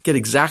want. Get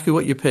exactly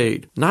what you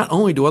paid. Not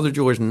only do other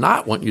jewelers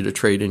not want you to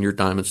trade in your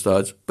diamond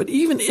studs, but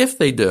even if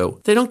they do,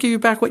 they don't give you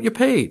back what you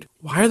paid.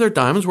 Why are their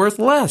diamonds worth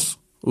less?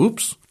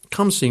 Oops.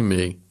 Come see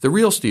me, the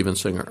real Steven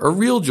Singer, a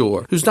real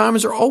jeweler whose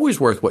diamonds are always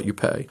worth what you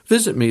pay.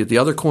 Visit me at the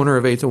other corner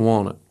of 8th and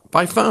Walnut.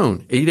 By phone,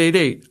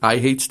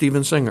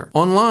 888-I-HATE-STEVEN-SINGER.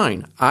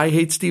 Online,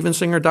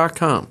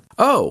 IHateStevenSinger.com.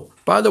 Oh,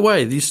 by the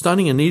way, these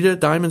stunning Anita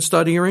diamond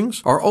stud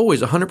earrings are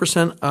always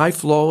 100%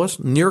 eye-flawless,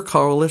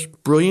 near-colorless,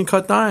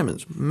 brilliant-cut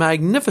diamonds.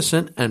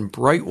 Magnificent and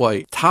bright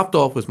white, topped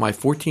off with my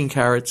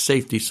 14-karat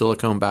safety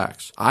silicone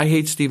backs.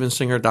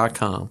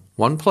 IHateStevenSinger.com.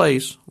 One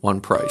place, one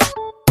price.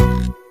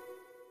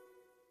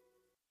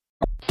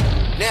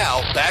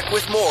 Now, back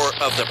with more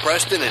of the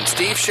Preston and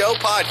Steve Show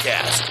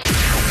podcast.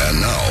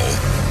 And now,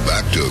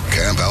 back to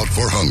Camp Out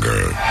for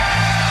Hunger.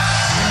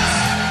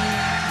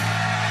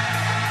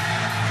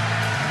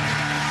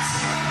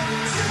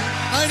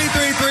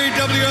 93.3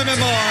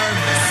 WMMR.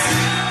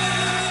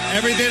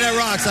 Everything that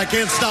rocks. I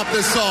can't stop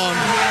this song.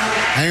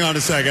 Hang on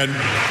a second.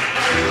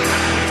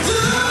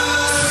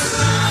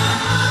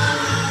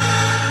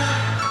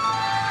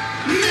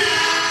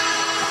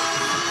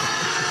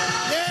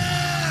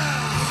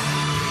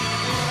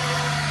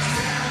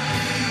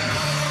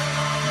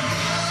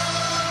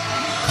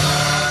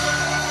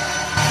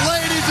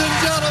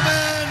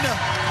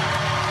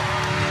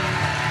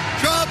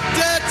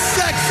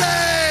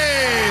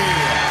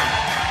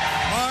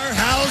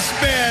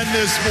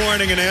 This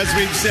morning, and as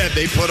we've said,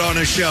 they put on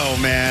a show,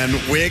 man.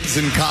 Wigs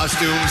and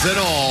costumes and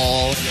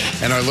all.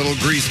 And our little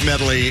Grease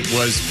medley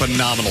was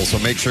phenomenal. So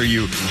make sure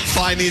you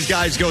find these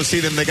guys, go see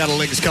them. They got a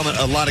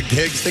lot of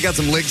gigs. They got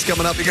some gigs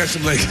coming up. You got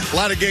some gigs. A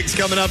lot of gigs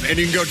coming up, and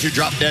you can go to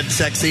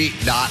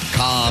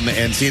dropdeadsexy.com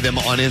and see them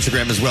on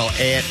Instagram as well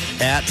at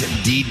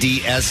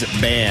DDS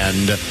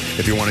Band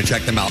if you want to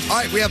check them out. All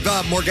right, we have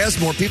more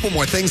guests, more people,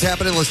 more things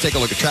happening. Let's take a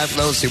look at traffic,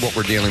 though, see what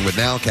we're dealing with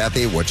now.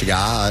 Kathy, what you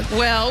got?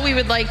 Well, we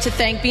would like to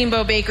thank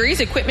Bimbo Bakeries,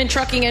 Equipment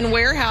Trucking and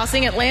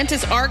Warehousing,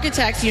 Atlantis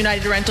Architects,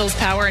 United Rentals,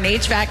 Power and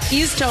HVAC,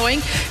 Keys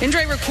Towing,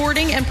 Indre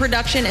Recording and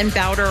Production, and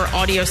Bowder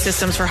Audio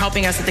Systems for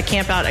helping us at the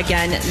camp out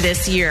again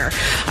this year.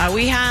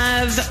 We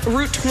have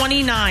Route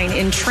 29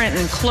 in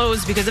Trenton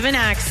closed because of an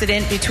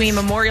accident between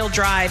Memorial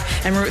Drive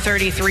and Route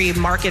 33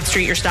 Market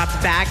Street. You're stopped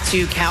back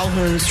to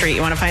Calhoun Street.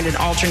 You want to find an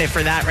alternate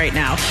for that right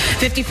now.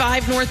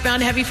 55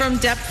 northbound heavy from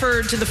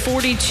Deptford to the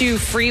 42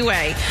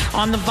 freeway.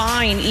 On the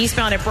Vine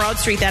eastbound at Broad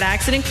Street, that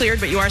accident cleared,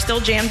 but you are still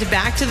jammed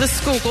back to the the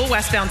Schuylkill,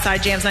 westbound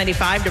side jams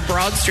 95 to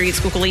Broad Street,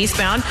 Schuylkill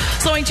eastbound.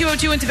 Slowing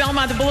 202 into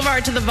Belmont, the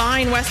Boulevard to the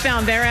Vine,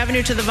 westbound Bear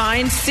Avenue to the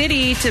Vine,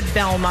 City to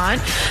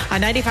Belmont.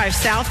 95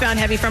 southbound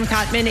heavy from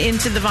Cottman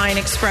into the Vine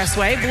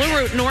Expressway. Blue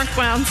Route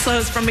northbound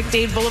slows from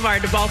McDade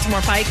Boulevard to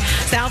Baltimore Pike.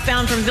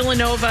 Southbound from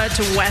Villanova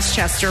to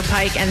Westchester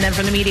Pike, and then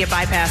from the Media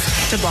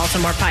Bypass to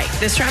Baltimore Pike.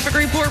 This traffic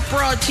report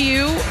brought to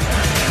you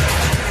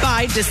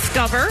by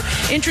Discover.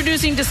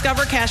 Introducing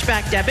Discover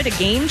Cashback Debit, a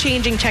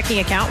game-changing checking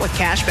account with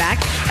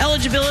cashback.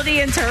 Eligibility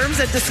and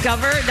terms at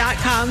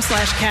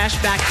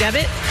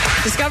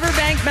discover.com/cashbackdebit. Discover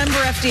Bank,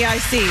 member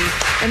FDIC.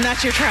 And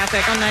that's your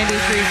traffic on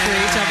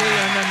 93.3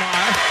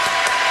 WMMR.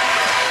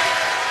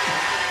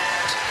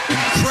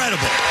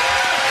 Incredible.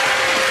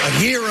 A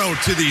hero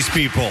to these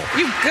people.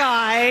 You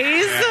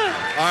guys.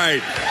 Yeah. All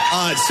right.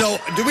 So,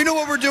 do we know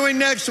what we're doing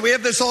next? Do we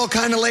have this all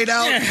kind of laid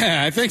out?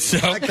 Yeah, I think so.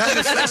 That kind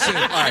of stuff. All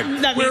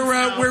right.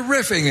 We're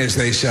riffing, as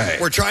they say.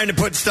 We're trying to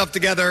put stuff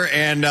together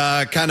and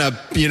kind of,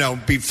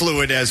 be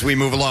fluid as we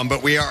move along.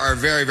 But we are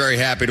very, very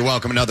happy to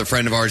welcome another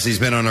friend of ours. He's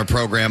been on our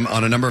program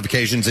on a number of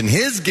occasions, and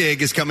his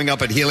gig is coming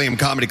up at Helium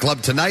Comedy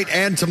Club tonight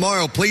and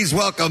tomorrow. Please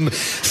welcome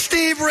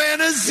Steve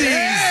Ranazizi.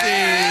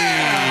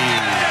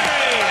 Yeah.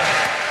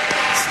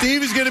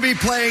 Steve is going to be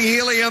playing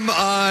Helium.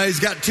 He's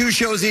got 2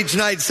 shows each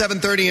night,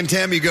 7:30 and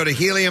 10. You go to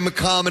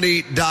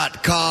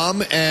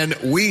heliumcomedy.com. And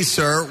we,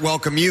 sir,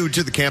 welcome you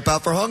to the Camp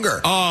Out for Hunger.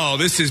 Oh,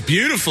 this is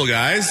beautiful,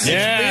 guys.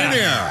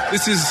 Yeah.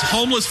 This is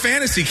homeless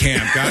fantasy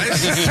camp,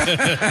 guys.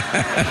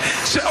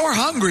 Or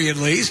hungry, at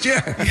least.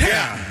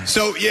 Yeah.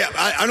 So,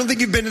 I don't think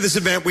you've been to this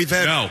event. We've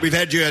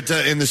had you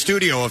in the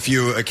studio a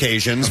few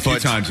occasions. A few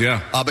times,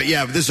 yeah. But,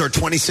 this is our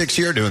 26th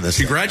year doing this.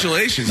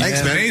 Congratulations.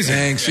 Thanks, man. Amazing.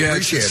 Thanks. Yeah,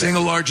 Appreciate it.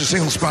 Single largest,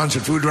 single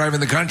sponsored food drive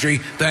in the country,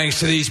 thanks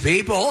to these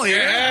people.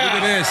 Yeah.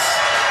 Look at this.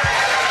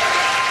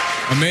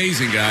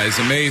 Amazing, guys.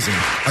 Amazing.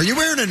 Are you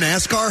wearing a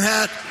NASCAR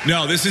hat?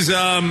 No, this is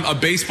a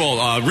baseball,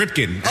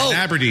 Ripken in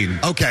Aberdeen.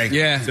 Okay.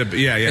 Yeah.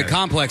 The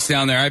complex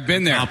down there. I've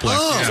been there.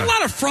 There's a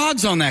lot of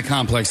frogs on that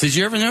complex. Did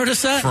you ever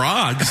notice that?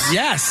 Frogs?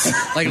 Yes.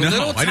 Like no,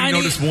 little I didn't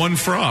notice one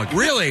frog.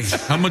 Really?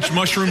 How much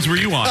mushrooms were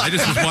you on? I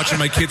just was watching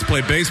my kids play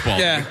baseball.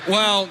 Yeah.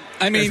 Well,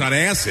 I mean, it's not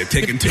acid,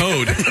 taking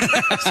toad,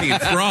 seeing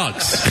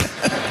frogs.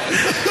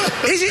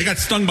 They got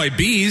stung by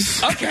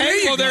bees.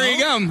 Okay, well, there you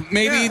go.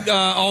 Maybe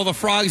all the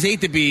frogs ate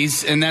the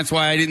bees, and that's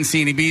why I didn't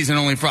see any bees and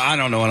only frogs. I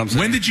don't know what I'm saying.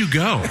 When did you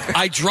go?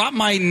 I dropped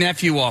my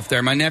nephew off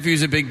there. My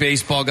nephew's a big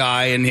baseball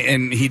guy,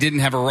 and he didn't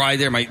have a ride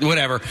there,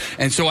 whatever.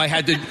 And so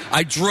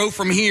I drove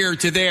from here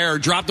to there,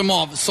 dropped him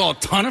off, saw a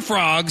ton of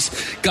frogs,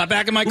 got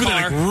back in my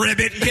car. Like,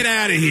 ribbit, get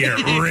out of here.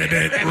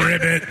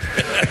 Ribbit.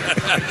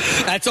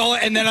 That's all,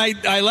 and then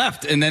I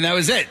left, and then that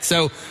was it.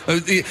 So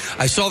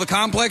I saw the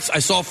complex, I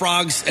saw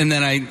frogs, and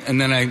then I.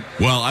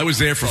 Well, I was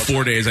there for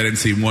 4 days. I didn't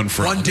see one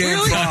frog. One damn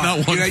frog.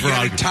 Not one frog. You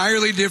had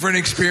entirely different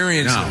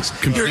experiences. No,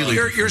 completely.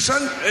 Your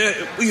son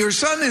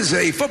is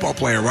a football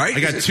player, right? I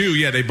got 2.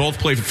 Yeah, they both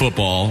play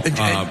football.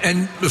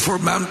 And for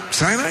Mount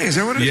Sinai, is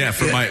that what it is? Yeah,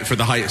 for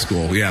the high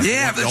school. Yeah,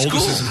 yeah. The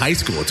oldest is in high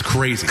school. It's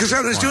crazy. Because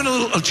I was doing a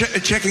little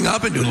checking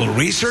up and doing a little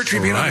research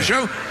for being on the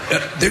show.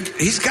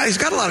 He's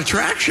got a lot of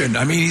traction.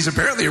 I mean, he's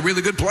apparently a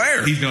really good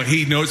player.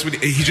 He knows.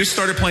 He just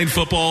started playing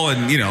football,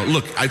 and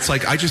look, it's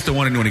like I just don't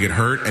want anyone to get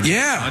hurt. And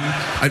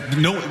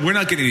we're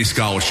not getting any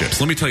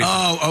scholarships. Let me tell you.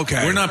 Oh,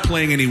 okay. We're not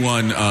playing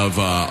anyone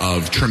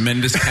of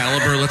tremendous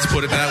caliber. Let's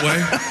put it that way.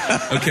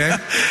 Okay.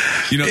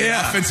 The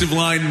offensive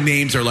line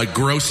names are like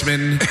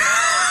Grossman.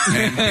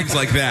 And things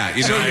like that.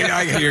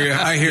 I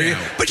hear you.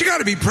 But you got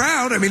to be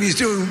proud. I mean, he's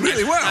doing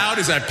really well. As proud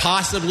as I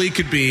possibly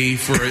could be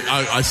for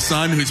a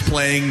son who's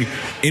playing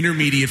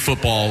intermediate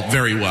football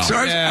very well. So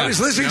I was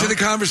listening to the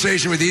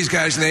conversation with these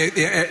guys, and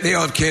they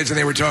all have kids, and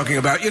they were talking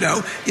about,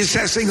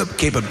 assessing a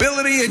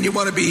capability, and you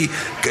want to be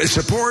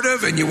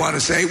supportive, and you want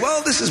to say,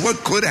 well, this is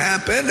what could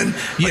happen,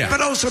 but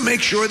also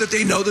make sure that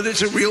they know that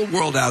it's a real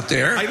world out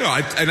there. I know.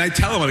 I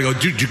tell them, I go,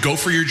 dude, you go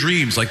for your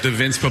dreams, like the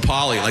Vince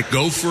Papale, like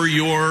go for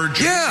your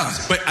dreams. Yeah.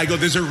 But I go,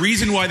 there's a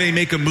reason why they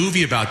make a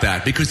movie about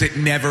that, because it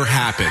never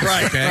happens.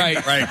 Right, okay?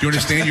 right. Do you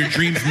understand? Your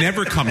dreams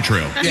never come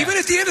true. Yeah. Even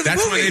at the end of the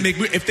That's movie. Why they make.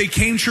 If they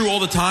came true all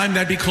the time,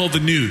 that'd be called the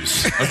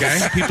news. Okay,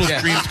 people's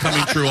dreams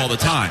coming true all the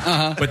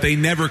time, but they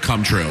never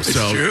come true. It's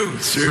so true.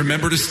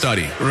 remember to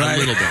study a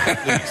little bit.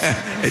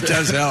 It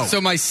does help.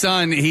 So my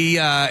son, he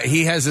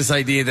has this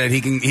idea that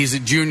he's a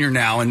junior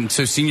now, and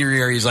so senior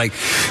year he's like, I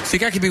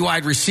think I could be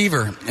wide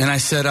receiver, and I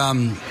said,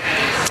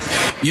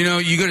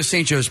 you go to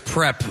St. Joe's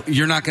Prep,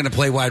 you're not going to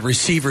play wide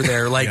receiver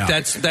there. Like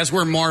that's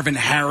where Marvin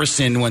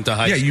Harrison went to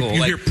high school.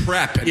 You hear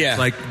prep. And it's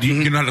like, do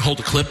you know how to hold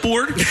a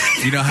clipboard?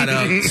 You know how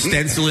to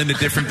stencil into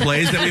different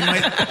plays that we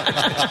might.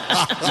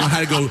 You know how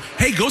to go,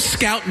 hey, go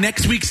scout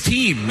next week's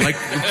team, like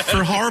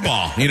for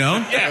Harbaugh,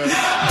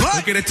 Yeah.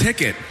 But get a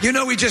ticket.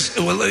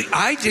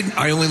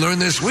 I only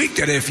learned this week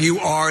that if you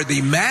are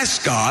the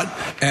mascot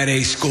at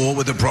a school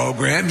with a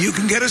program, you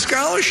can get a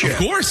scholarship. Of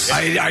course.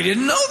 I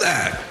didn't know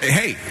that.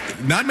 Hey,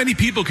 not many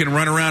people people can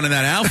run around in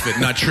that outfit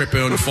and not trip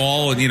and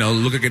fall and,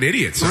 look like an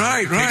idiot. So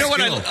Right. You know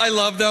what I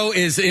love, though,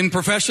 is in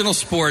professional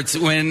sports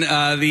when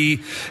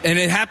and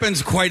it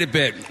happens quite a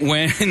bit,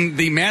 when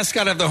the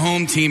mascot of the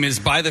home team is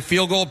by the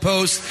field goal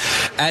post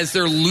as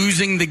they're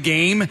losing the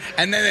game,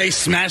 and then they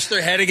smash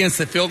their head against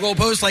the field goal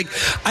post.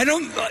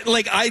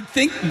 I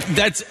think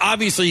that's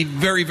obviously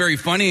very, very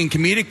funny and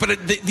comedic,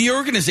 but the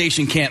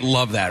organization can't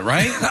love that,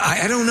 right?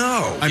 I don't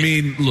know. I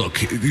mean, look,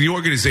 the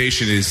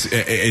organization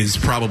is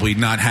probably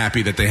not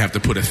happy that they have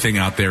to put a thing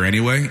out there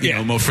anyway,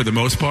 for the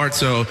most part.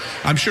 So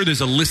I'm sure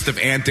there's a list of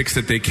antics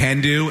that they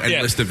can do and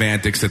a list of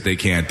antics that they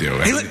can't do.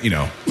 Hey,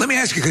 let me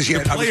ask you, because the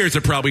players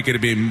are probably going to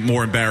be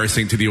more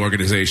embarrassing to the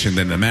organization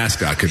than the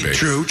mascot could be.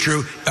 True.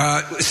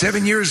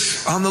 7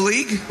 years on the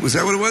league? Was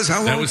that what it was? How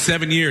long? That was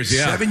 7 years,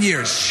 yeah. 7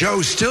 years.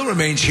 Show still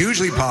remains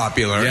hugely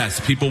popular. Yes,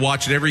 people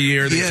watch it every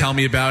year. They tell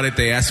me about it.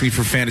 They ask me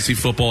for fantasy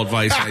football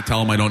advice, and I tell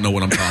them I don't know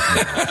what I'm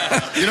talking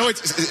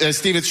about.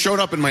 Steve, it showed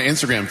up in my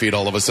Instagram feed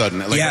all of a sudden.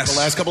 The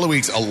last couple of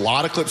weeks, a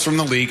lot of clips from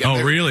the league.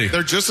 Oh, really?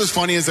 They're just as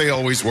funny as they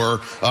always were.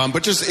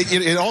 But just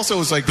it also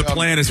is like... The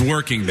plan is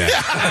working then.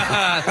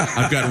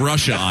 I've got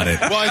Russia on it.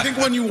 Well, I think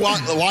when you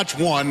watch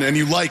one and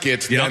you like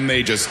it, then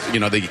they just,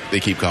 they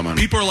keep coming.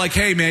 People are like,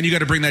 hey, man, you got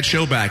to bring that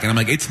show back. And I'm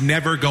like, it's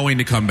never going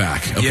to come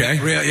back,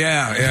 okay?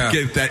 Yeah.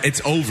 Get that,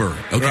 it's over,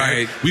 okay?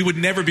 Right. We would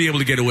never be able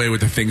to get away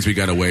with the things we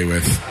got away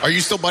with. Are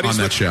you still buddies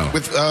on that show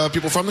with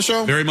people from the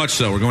show? Very much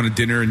so. We're going to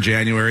dinner in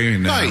January,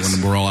 and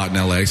when we're all out in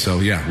L.A., so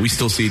yeah, we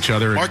still see each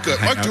other. Mark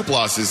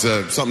Duplass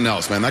is something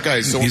else, man. That guy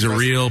is so He's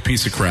impressive. a real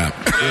piece of crap.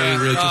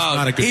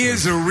 He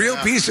is a real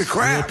piece of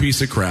crap. Real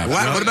piece of crap.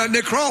 Wow. What about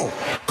Nick Kroll?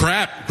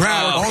 Crap.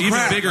 Even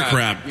crap. bigger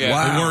crap. Yeah.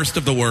 Wow. The worst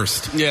of the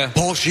worst. Yeah.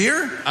 Paul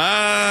Scheer?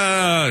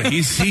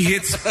 He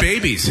hits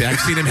babies. I've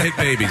seen him hit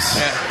babies.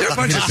 They're a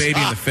bunch hit of a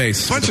baby in the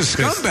face. Bunch of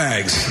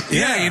scumbags.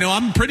 Yeah,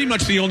 I'm pretty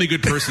much the only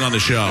good person on the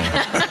show.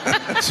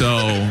 So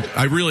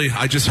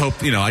I just hope,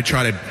 I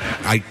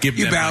give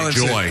them my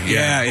joy. It.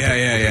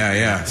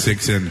 Yeah.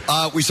 6 in.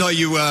 We saw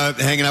you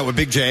hanging out with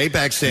Big J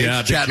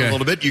backstage, chatting a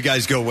little bit. You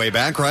guys go way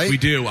back, right? We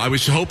do. I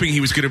was hoping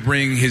he was going to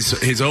bring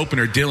his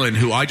opener, Dylan,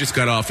 who I just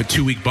got off a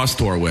 2-week bus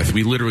tour with.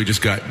 We literally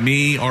just got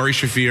me, Ari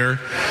Shaffir,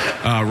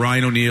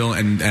 Ryan O'Neal,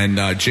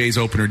 and Jay's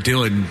opener,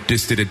 Dylan,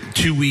 just did a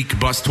 2-week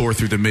bus tour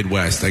through the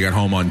Midwest. I got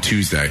home on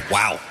Tuesday.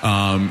 Wow.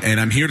 And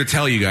I'm here to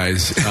tell you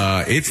guys,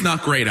 it's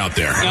not great out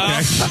there.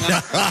 Okay?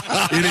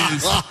 It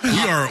is.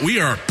 We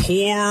are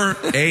poor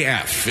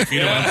AF, if you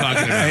know what I'm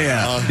talking about.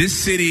 Yeah. This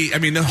city,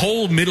 the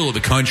whole middle of the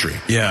country.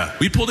 Yeah.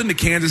 We pulled into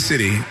Kansas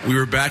City. We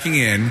were backing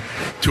in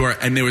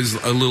and there was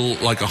a little,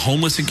 like a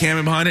homeless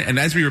encampment behind it. And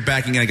as we were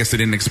backing in, I guess they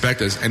didn't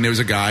expect us. And there was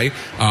a guy,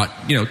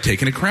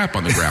 taking a crap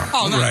on the ground.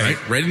 Oh, nice.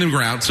 Right in the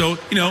ground. So,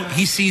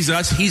 he sees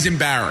us. He's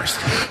embarrassed.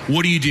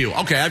 What do you do?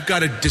 Okay, I've got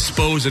to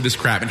dispose of this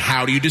crap. And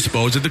how do you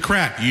dispose of the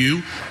crap?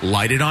 You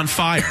light it on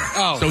fire.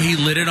 Oh. So he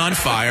lit it on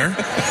fire.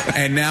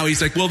 And now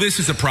he's like, well, this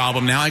is a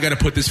problem. Now I got to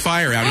put this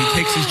fire out. He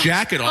takes his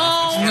jacket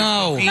off.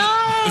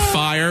 The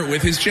fire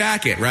with his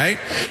jacket, right?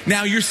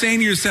 Now you're saying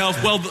to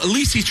yourself, well, at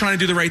least he's trying to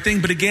do the right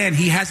thing. But again,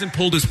 he hasn't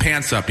pulled his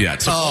pants up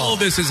yet. So all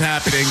this is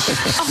happening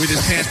with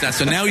his pants down.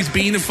 So now he's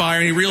beating the fire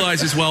and he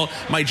realizes, well,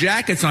 my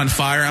jacket's on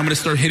fire. I'm going to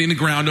start hitting the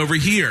ground over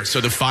here.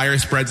 So the fire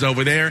spreads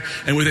over there.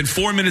 And within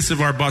 4 minutes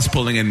of our bus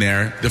pulling in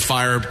there, the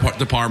fire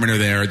department are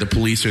there. The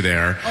police are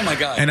there. Oh, my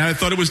God. And I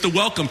thought it was the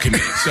welcome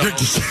committee. So,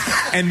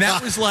 and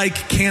that was like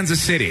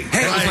Kansas City.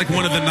 Hey, it was like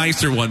one of the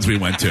nicer ones we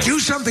went to. Do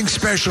something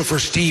special for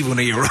Steve when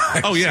he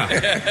arrives. Oh,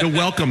 yeah. The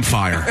welcome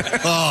fire.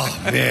 Oh,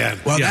 man.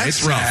 Well, yeah, that's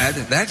it's rough. sad.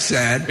 That's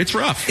sad. It's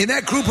rough. In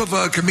that group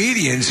of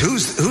comedians,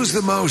 who's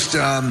the most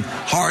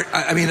hard?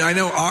 I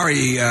know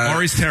Ari.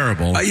 Ari's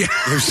terrible. Yeah.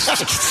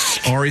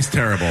 Ari's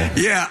terrible.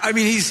 Yeah,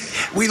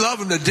 we love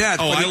him to death.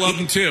 Oh, I love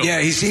him too.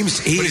 Yeah,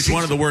 he's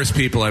one of the worst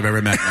people I've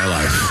ever met in my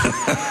life.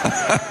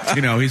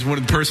 He's one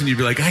of the person you'd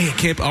be like, hey, I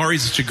can't.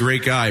 Ari's such a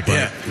great guy,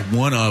 but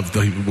one of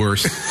the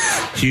worst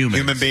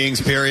human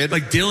beings. Period.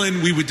 Like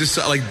Dylan, we would just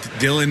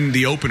Dylan,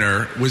 the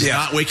opener, was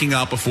not waking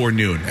up before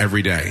noon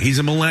every day. He's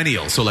a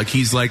millennial, so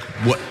he's like,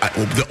 what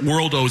the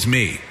world owes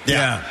me.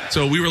 Yeah.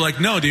 So we were like,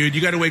 no, dude,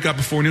 you got to wake up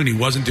before noon. He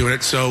wasn't doing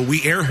it, so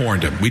we air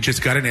horned him. We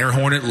just got an air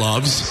horn at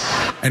Love's,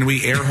 and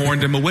we air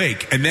horned him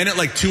awake. And then at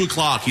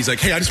 2:00, he's like,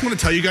 hey, I just want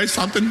to tell you guys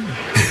something.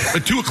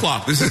 At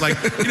 2:00, this is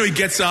he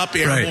gets up,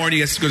 air horn,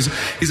 goes,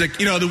 he's like,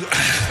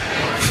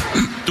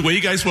 the way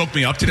you guys woke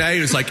me up today,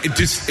 it was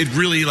it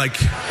really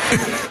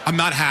I'm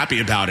not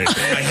happy about it.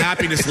 My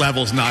happiness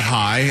level's not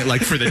high,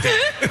 for the day.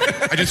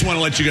 I just want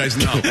to let you guys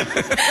know.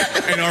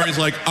 And Ari's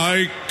like,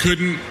 I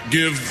couldn't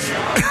give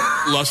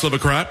less of a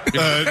crap.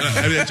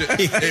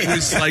 It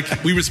was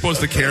we were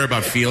supposed to care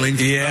about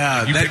feelings.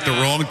 Yeah. You picked the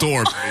wrong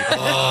door.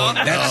 Oh,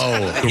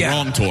 no. The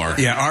wrong door.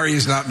 Yeah, Ari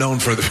is not known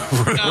for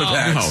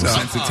that. No,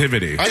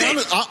 sensitivity.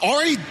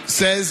 Ari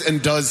says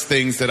and does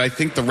things that I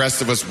think the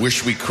rest of us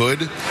wish we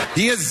could.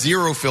 He has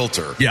zero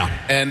filter. Yeah.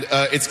 And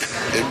it's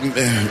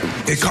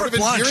carte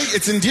blanche.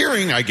 It's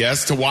endearing, I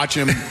guess, to watch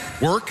him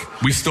work.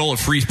 We stole a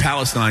Free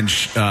Palestine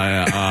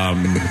sign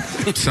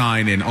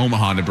in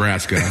Omaha,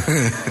 Nebraska.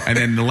 And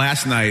then the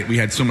last night, we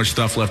had so much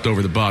stuff left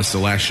over the bus. The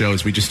last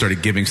shows, we just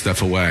started giving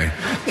stuff away.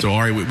 So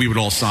Ari, we would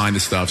all sign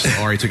the stuff. So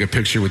Ari took a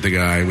picture with the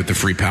guy with the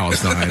Free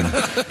Palestine,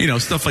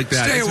 stuff like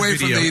that. Stay away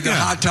from the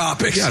hot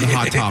topics. Yeah, the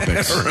hot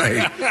topics.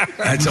 Right.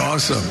 That's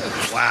awesome.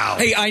 Wow.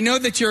 Hey, I know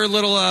that you're a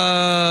little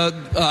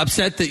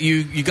upset that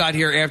you got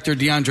here after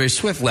DeAndre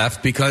Swift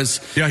left because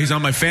he's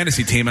on my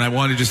fantasy team, and I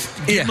wanted to just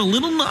give him a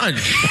little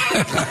nudge,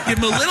 give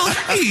him a little.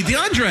 Hey,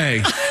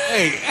 DeAndre.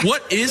 Hey,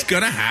 what is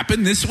gonna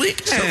happen this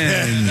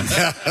weekend?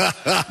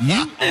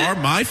 You are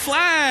my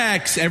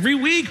flex every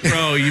week,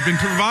 bro. You've been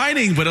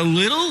providing, but a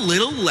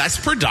little less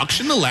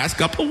production the last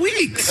couple of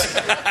weeks.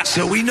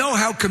 So we know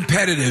how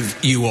competitive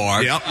you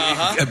are.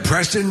 Yep.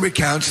 Preston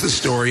recounts the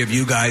story of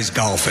you guys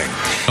golfing.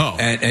 Oh.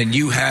 And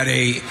you had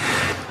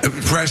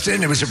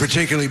Preston, it was a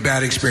particularly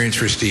bad experience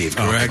for Steve,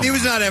 correct? He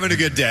was not having a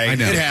good day. I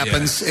know. It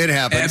happens. Yeah. It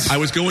happens. I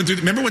was going through,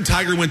 remember when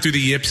Tiger went through the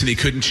yips and he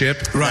couldn't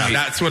chip? Right.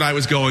 That's what I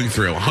was going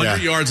through.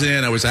 100 yards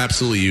in, I was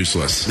absolutely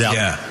useless.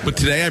 Yeah. But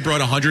today I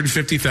brought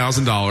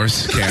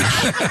 $150,000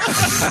 cash.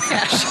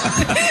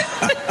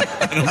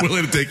 And I'm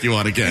willing to take you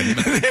on again.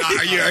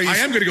 I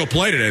am going to go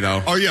play today,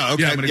 though. Oh, yeah,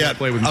 okay. Yeah, I'm going to go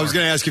play with Mark. I was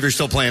going to ask if you're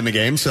still playing the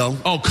game, so.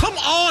 Oh, come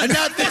on.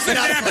 Not that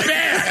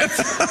bad.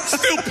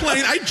 Still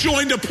playing. I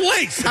joined a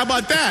place. How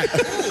about that?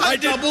 I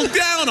doubled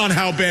down on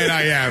how bad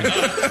I am.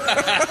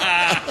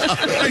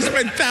 I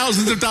spent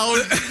thousands of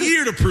dollars a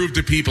year to prove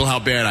to people how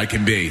bad I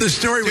can be. The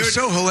story was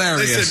so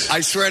hilarious. Listen,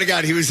 I swear to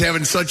God, he was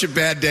having such a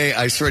bad day.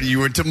 I swear to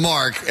you went to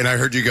Mark, and I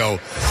heard you go,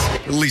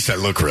 at least I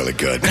look really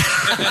good.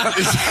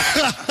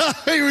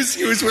 He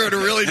was wearing a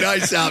really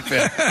nice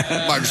outfit.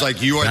 Mark's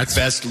like, you are the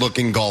best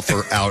looking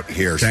golfer out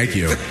here. Thank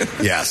you.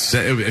 Yes.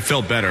 It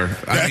felt better.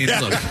 I mean,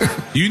 look,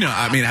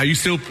 are you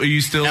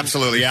still?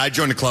 Absolutely. Yeah, I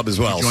joined the club as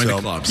well. You joined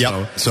the club.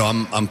 Yep. So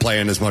I'm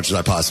playing as much as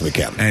I possibly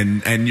can.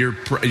 And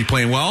are you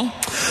playing well?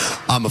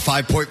 I'm a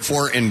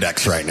 5.4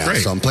 index right now,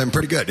 so I'm playing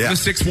pretty good. Yeah. I'm a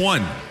 6.1. All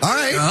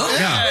right. Oh,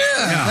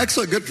 yeah.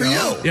 Excellent. Good for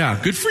you. Yeah.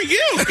 Good for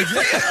you. Good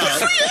for you.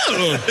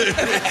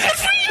 Good for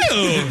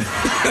you.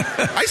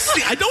 I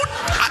see.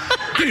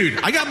 Dude,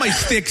 I got my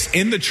sticks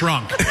in the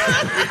trunk. Me too.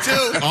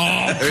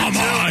 Oh, come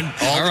on.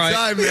 All the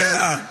time, man.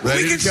 Yeah.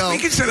 Ready to go. We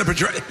can set up a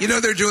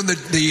they're doing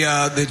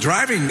the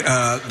driving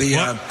at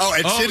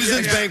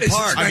Citizens Bank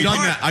Park. I've done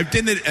that. I've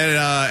done it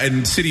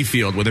in Citi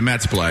Field where the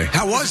Mets play.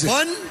 How was it?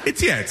 Fun?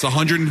 It's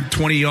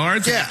 120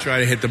 yards. Yeah. You try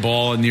to hit the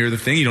ball near the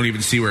thing. You don't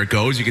even see where it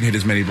goes. You can hit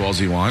as many balls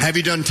as you want. Have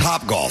you done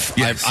Top Golf?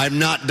 Yes. I've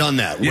not done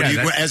that.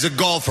 As a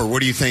golfer,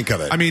 what do you think of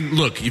it? I mean,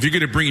 look, if you're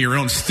going to bring your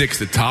own sticks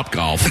to Top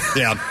Golf,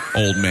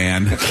 old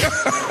man,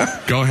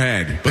 go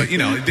ahead. But, you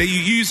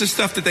use the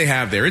stuff that they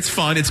have there. It's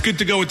fun. It's good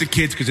to go with the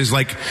kids because it's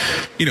like,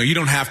 you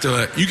don't have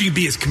to, you can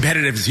be as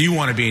competitive as you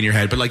want to be in your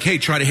head, but like, hey,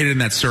 try to hit it in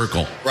that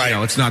circle. Right.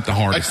 It's not the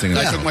hardest thing.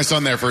 I took my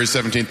son there for his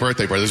 17th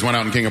birthday party. There's one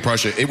out in King of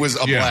Prussia. It was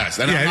a blast.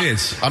 And it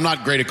is. I'm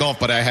not great at golf,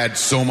 but I had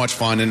so much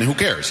fun, and who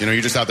cares?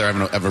 You're just out there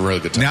having a really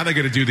good time. Now they're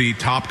going to do the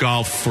Top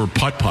Golf for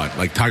putt-putt,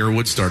 like Tiger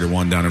Woods started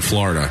one down in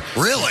Florida.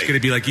 Really? It's going to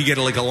be like you get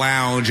a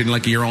lounge and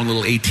like your own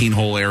little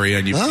 18-hole area,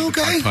 and you do the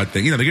putt-putt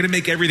thing. They're going to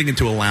make everything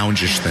into a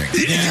lounge-ish thing.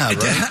 Yeah,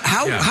 right.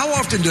 How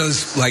often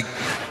does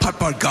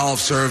putt-putt golf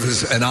serve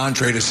as an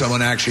entree to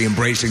someone actually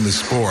embracing the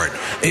sport?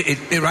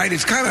 Right?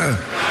 It's kind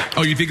of...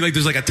 Oh, you think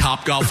there's a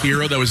Top Golf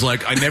hero that was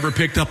like, I never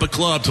picked up a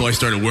club till I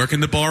started working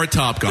the bar at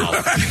Top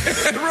Golf.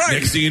 Right.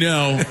 Next thing you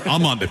know,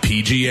 I'm on the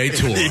PGA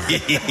Tour.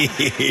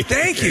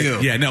 Thank you.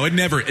 Yeah, no,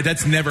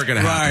 that's never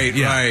going to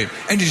happen. Right.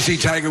 And did you see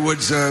Tiger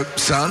Woods'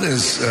 son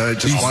is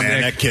just one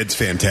that kid's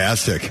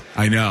fantastic.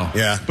 I know.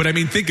 Yeah. But I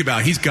mean, think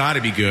about it. He's got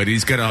to be good.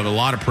 He's got to have a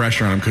lot of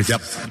pressure on him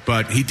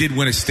but he did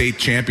win a state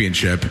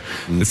championship.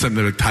 That's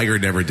something that Tiger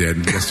never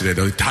did yesterday.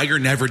 Though Tiger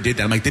never did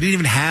that. I'm like, they didn't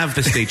even have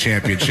the state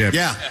championship.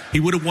 Yeah. He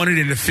would have won it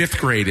in the 5th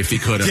grade if he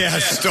could have.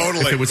 Yes,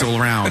 totally. If it was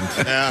around.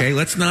 Yeah. Okay,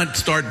 let's not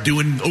start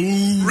doing,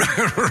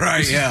 right,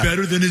 he's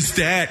better than his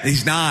dad.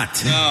 He's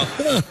not. No.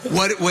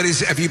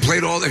 Have you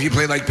played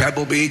like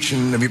Pebble Beach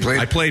and have you played?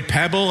 I played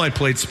Pebble, I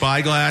played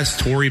Spyglass,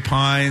 Torrey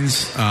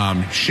Pines,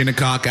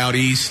 Shinnecock out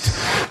east,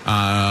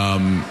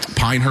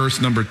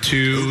 Pinehurst number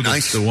 2.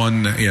 That's the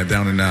one,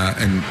 down in,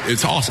 and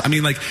it's awesome. I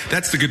mean,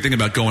 that's the good thing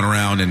about going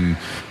around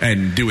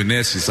and doing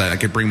this is that I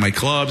could bring my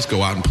clubs,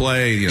 go out and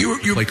play,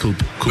 you play cool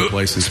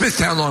places.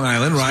 Smithtown, Long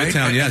Island, right?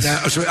 Smithtown,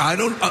 yes. So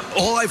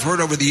all I've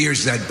heard over the years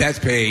is that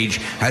Bethpage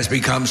has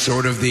become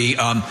sort of the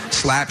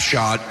slap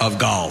shot of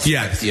golf.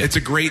 Yeah, it's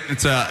a great.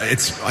 It's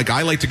like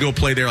I like to go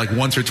play there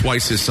once or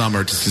twice this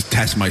summer to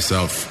test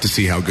myself to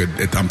see how good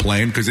I'm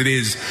playing because it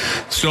is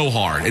so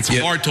hard. It's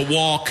hard to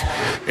walk.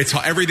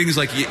 Everything's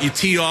like you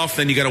tee off,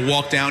 then you got to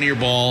walk down to your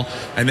ball,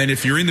 and then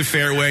if you're in the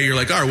fairway, you're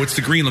like, all right, what's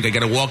the green look? I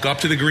got to walk up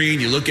to the green.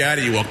 You look at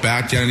it, you walk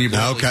back down to your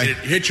ball. Okay. You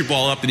hit your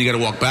ball up, then you got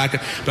to walk back.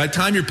 By the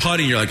time you're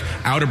putting, you're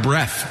out of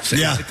breath. So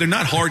they're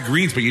not hard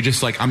greens, but you're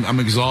just I'm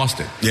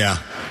exhausted. Yeah,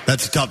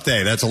 that's a tough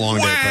day. That's a long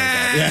day playing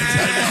golf. Yeah,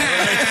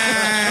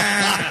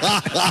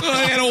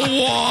 I had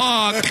to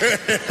walk.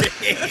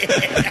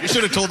 You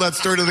should have told that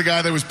story to the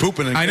guy that was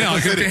pooping. I know.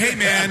 Hey,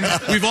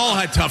 man, we've all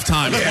had tough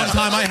times. One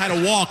time I had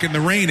to walk in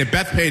the rain at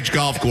Bethpage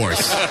Golf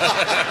Course.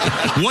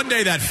 One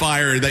day that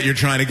fire that you're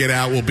trying to get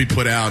out will be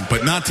put out,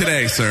 but not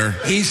today, sir.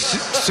 He's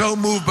so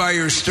moved by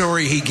your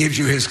story, he gives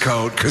you his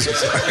coat.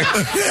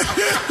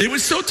 It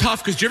was so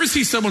tough because you ever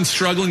see someone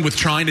struggling with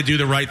trying to do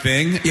the right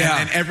thing? Yeah.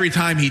 And every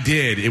time he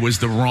did, it was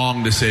the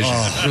wrong decision.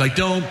 You're like,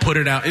 don't put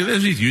it out.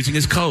 He's using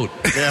his coat.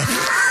 Yeah.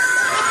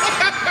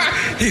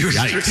 He was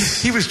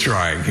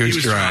trying. He was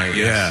trying.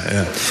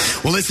 Yeah.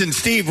 Well, listen,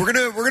 Steve, we're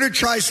gonna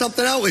try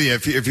something out with you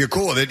if you're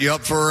cool with it. You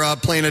up for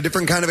playing a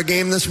different kind of a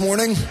game this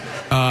morning?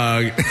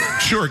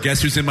 Sure.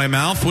 Guess who's in my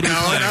mouth? What no,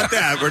 not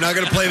that. We're not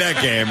going to play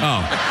that game.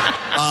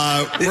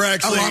 We're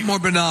actually a lot more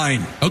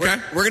benign. Okay.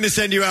 We're going to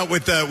send you out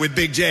with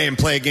Big J and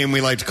play a game we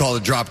like to call the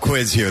drop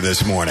quiz here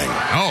this morning.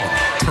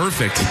 Oh,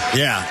 perfect.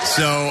 Yeah.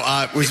 So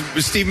was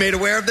Steve made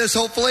aware of this?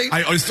 Hopefully.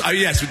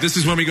 Yes. This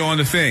is when we go on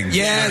the thing.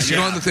 Yes, you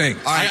go on the thing.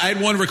 All right. I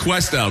had one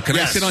request though. Can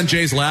I sit on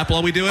Jay's lap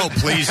while we do it? Oh,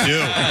 please do.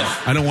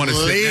 I don't want to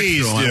sit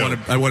next to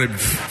him. I want to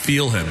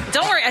feel him.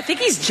 Don't worry. I think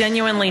he's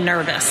genuinely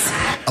nervous.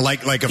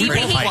 Like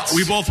afraid of heights.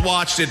 We both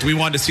watched it. We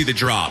wanted to see the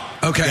drop.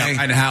 Okay.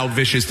 And how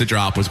vicious the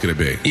drop was going to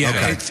be. Yeah.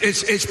 Okay.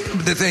 It's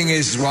the thing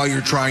is, while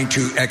you're trying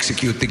to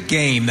execute the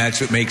game,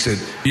 that's what makes it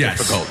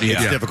difficult.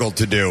 It's difficult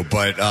to do.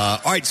 But all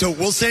right, so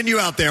we'll send you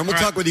out there and we'll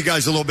talk with you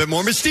guys a little bit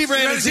more. Miss Steve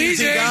Rand is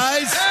easy,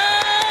 guys.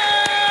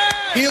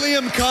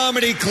 Helium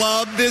Comedy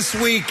Club this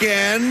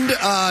weekend,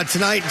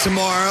 tonight and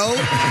tomorrow.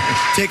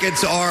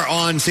 Tickets are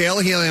on sale,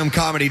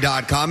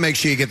 heliumcomedy.com. Make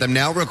sure you get them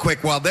now real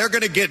quick. While they're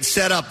going to get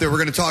set up, we're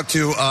going to talk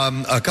to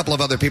a couple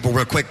of other people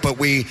real quick, but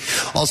we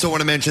also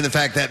want to mention the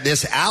fact that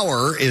this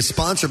hour is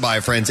sponsored by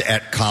our friends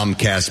at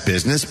Comcast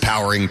Business,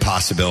 powering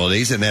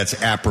possibilities, and that's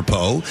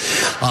apropos,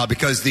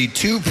 because the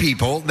two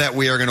people that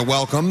we are going to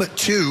welcome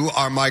to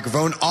our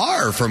microphone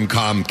are from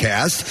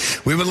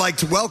Comcast. We would like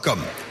to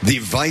welcome the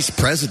Vice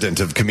President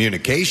of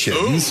Communications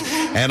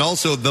and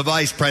also the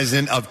Vice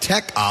President of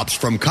Tech Ops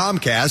from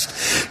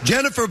Comcast,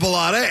 Jennifer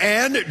Bellata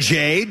and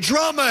Jay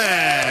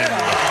Drummond.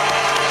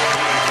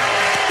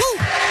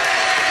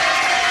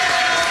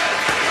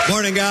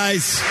 Morning,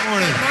 guys.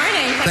 Morning.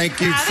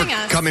 Thank you for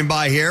coming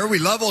by here. We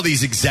love all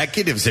these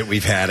executives that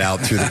we've had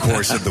out through the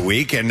course of the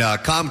week. And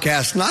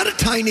Comcast, not a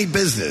tiny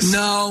business.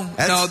 No,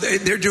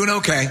 they're doing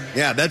okay.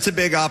 Yeah, that's a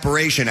big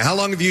operation. How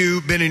long have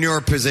you been in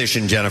your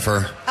position,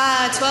 Jennifer?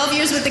 12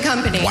 years with the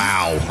company.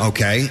 Wow.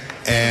 Okay.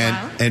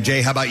 And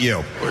Jay, how about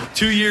you?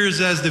 2 years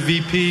as the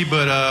VP,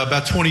 but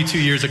about 22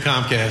 years at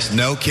Comcast.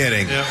 No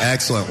kidding. Yep.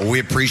 Excellent. Well, we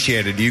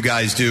appreciate it. You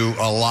guys do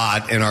a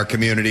lot in our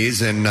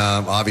communities, and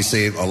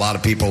obviously a lot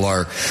of people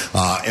are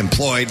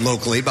employed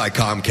locally by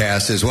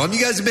Comcast as well. And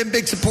you guys have been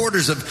big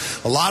supporters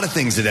of a lot of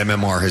things that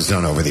MMR has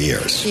done over the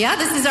years. Yeah,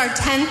 this is our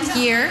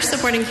 10th year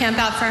supporting Camp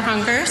Out for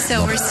Hunger,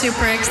 so we're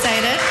super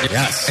excited.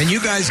 Yes. And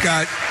you guys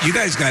got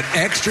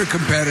extra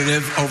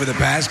competitive over the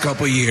past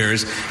couple of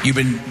years. You've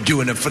been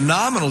doing a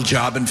phenomenal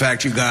job. In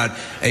fact, you got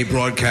a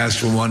broadcast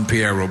from one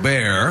Pierre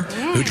Robert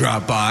who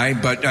dropped by.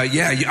 But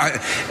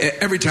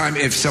every time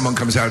if someone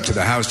comes out to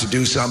the house to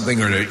do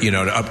something or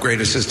to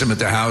upgrade a system at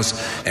the house,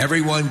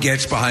 everyone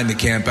gets behind the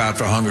Camp Out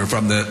for Hunger,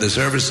 from the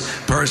service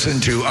person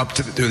to up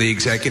to the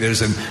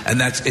executives, and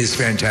that is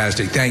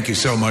fantastic. Thank you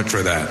so much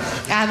for that.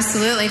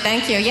 Absolutely,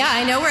 thank you. Yeah,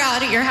 I know we're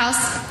out at your house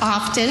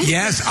often.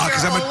 Yes,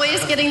 because I'm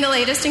always getting the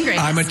latest and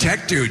greatest. I'm a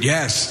tech dude,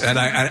 yes, and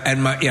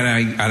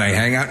I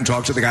hang out and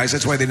talk to the guys.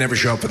 That's why they never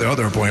show up for their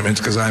other appointments,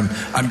 because I'm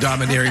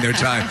domineering their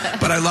time.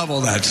 But I love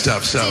all that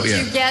stuff. So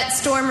Did you get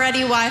storm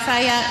ready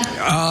Wi-Fi yet?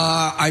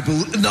 I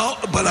believe no,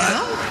 but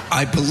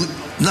I believe.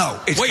 No,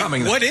 it's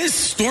coming. What is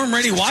Storm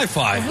Ready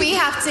Wi-Fi? We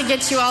have to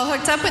get you all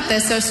hooked up with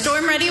this. So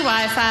Storm Ready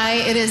Wi-Fi,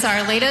 it is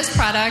our latest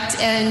product,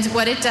 and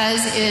what it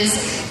does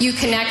is you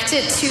connect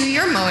it to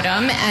your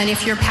modem, and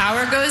if your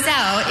power goes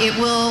out, it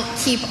will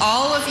keep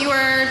all of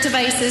your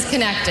devices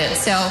connected.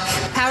 So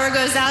power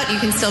goes out, you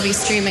can still be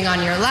streaming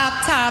on your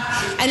laptop,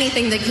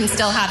 anything that can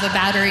still have a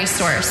battery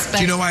source. But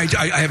do you know why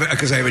I have?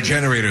 Because I have a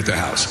generator at the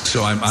house,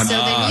 so I'm.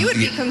 So then you would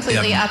be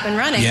completely up and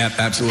running. Yeah,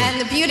 absolutely. And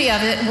the beauty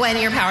of it, when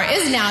your power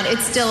isn't out,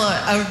 it's still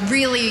a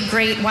really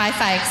great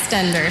Wi-Fi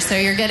extender. So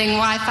you're getting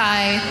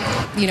Wi-Fi,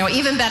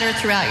 even better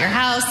throughout your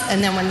house.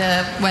 And then when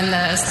the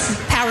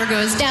power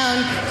goes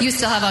down, you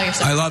still have all your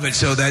stuff. I love it.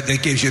 So that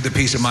gives you the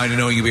peace of mind of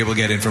knowing you'll be able to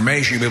get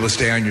information, you'll be able to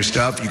stay on your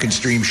stuff, you can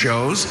stream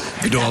shows,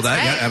 you do all that.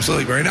 Right. Yeah,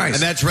 absolutely, very nice.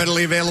 And that's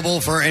readily available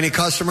for any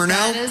customer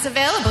now? That is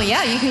available.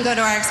 Yeah, you can go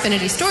to our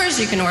Xfinity stores.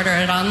 You can order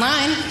it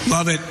online.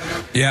 Love it.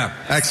 Yeah,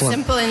 excellent.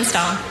 Simple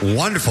install.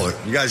 Wonderful.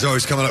 You guys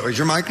always coming up. Is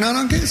your mic not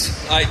on, Case?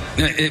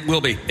 It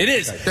will be. It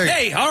is.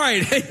 Hey, all right.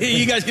 right.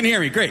 You guys can hear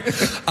me. Great.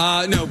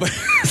 No, but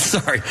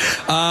sorry.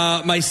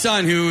 My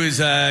son, who is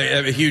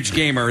a huge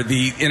gamer,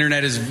 the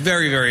internet is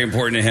very, very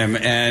important to him.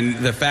 And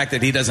the fact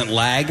that he doesn't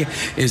lag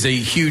is a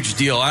huge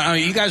deal.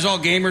 You guys all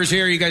gamers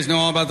here? You guys know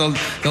all about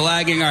the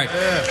lagging? All right.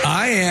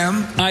 I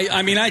am.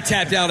 I mean, I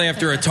tapped out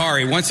after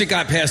Atari. Once it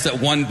got past that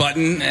one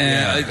button,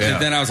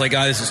 then I was like,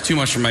 this is too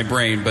much for my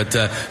brain. But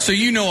so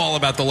you know all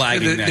about the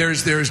lagging.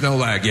 There's no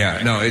lag.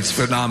 Yeah, no, it's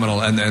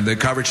phenomenal, and the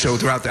coverage so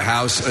throughout the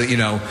house.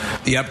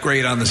 The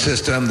upgrade on the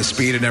system, the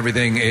speed, and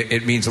everything.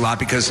 It means a lot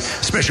because,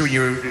 especially when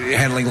you're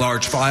handling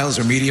large files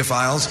or media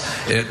files,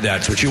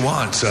 that's what you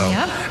want. So,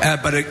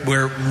 but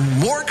we're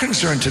more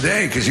concerned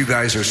today because you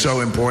guys are so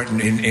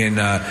important in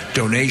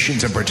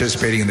donations and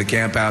participating in the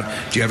camp out.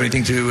 Do you have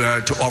anything to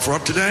offer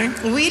up today?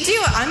 We do.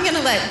 I'm going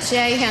to let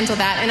Jay handle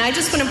that. And I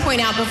just want to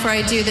point out before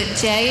I do that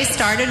Jay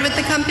started with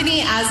the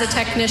company as a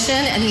technician,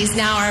 and he's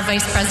now our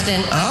vice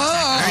president.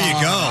 Oh, there you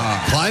go.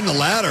 Climb the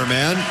ladder,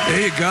 man.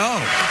 There you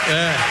go.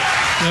 Yeah.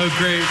 No,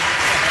 great.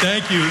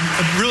 Thank you.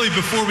 Really,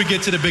 before we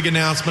get to the big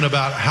announcement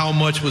about how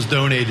much was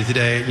donated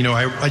today,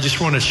 I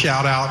just want to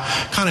shout out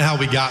kind of how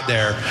we got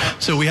there.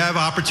 So we have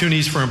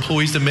opportunities for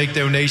employees to make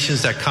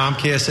donations that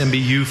Comcast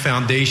MBU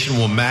Foundation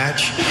will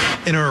match.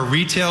 In our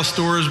retail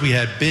stores, we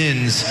had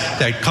bins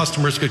that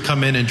customers could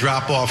come in and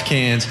drop off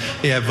cans.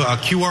 They have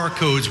QR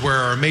codes where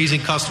our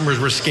amazing customers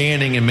were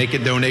scanning and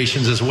making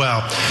donations as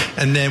well.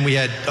 And then we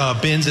had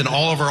bins in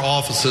all of our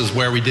offices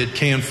where we did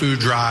canned food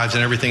drives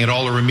and everything at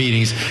all of our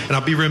meetings. And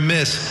I'll be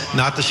remiss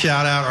not to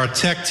shout out our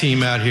tech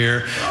team out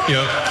here.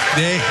 They're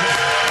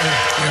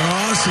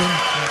awesome.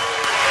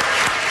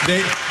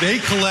 They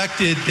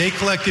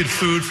collected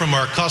food from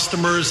our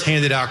customers,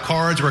 handed out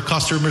cards where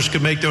customers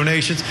could make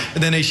donations,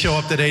 and then they show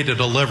up today to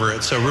deliver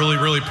it. So really,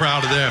 really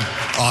proud of them.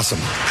 Awesome.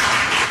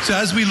 So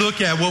as we look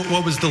at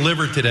what was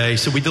delivered today,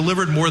 so we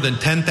delivered more than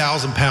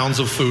 10,000 pounds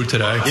of food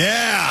today.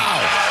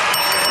 Yeah.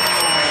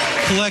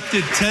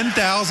 Collected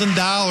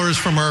 $10,000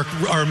 from our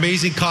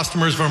amazing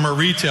customers from our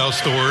retail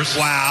stores.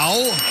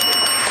 Wow.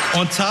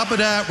 On top of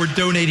that, we're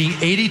donating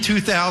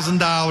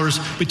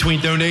 $82,000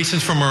 between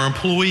donations from our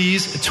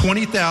employees,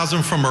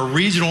 $20,000 from our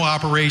regional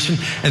operation,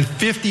 and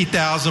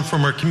 $50,000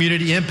 from our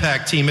community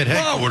impact team at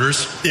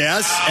headquarters. Whoa.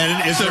 Yes,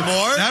 and is there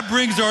more? That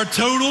brings our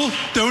total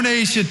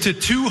donation to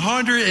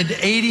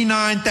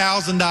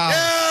 $289,000.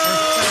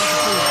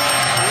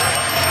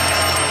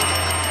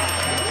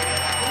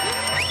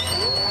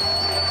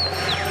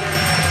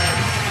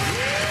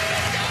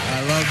 I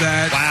love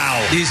that.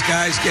 Wow. These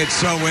guys get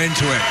so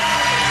into it.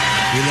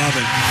 We love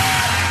it.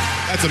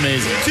 That's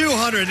amazing.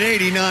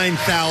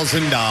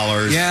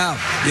 $289,000. Yeah.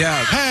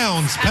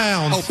 Pounds.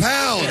 Oh,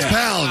 pounds. Yeah.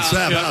 Pounds.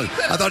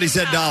 I thought he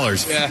said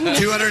dollars. Yeah.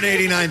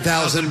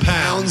 289,000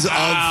 pounds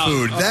of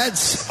food.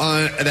 That's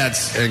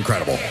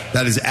incredible.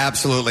 That is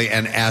absolutely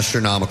an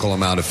astronomical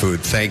amount of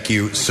food. Thank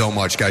you so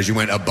much, guys. You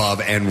went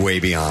above and way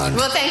beyond.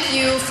 Well, thank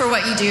you for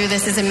what you do.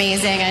 This is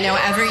amazing. I know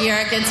every year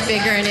it gets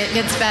bigger and it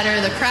gets better.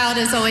 The crowd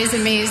is always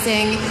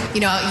amazing.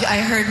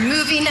 I heard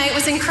movie night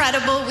was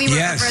incredible. We were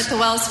over at the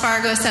Wells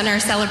Fargo Center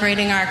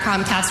celebrating our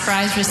Comcast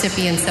Prize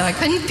recipients, so I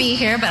couldn't be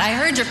here, but I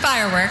heard your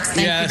fireworks.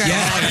 Thank you very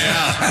much.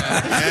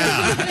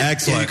 Yeah.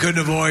 Excellent. You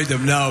couldn't avoid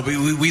them. No, but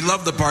we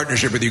love the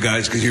partnership with you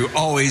guys because you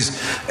always,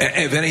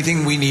 if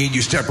anything we need,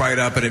 you step right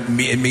up, and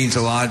it means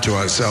a lot to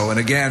us. So, and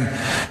again,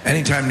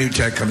 anytime new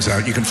tech comes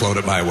out, you can float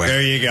it my way.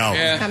 There you go.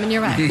 Yeah. Coming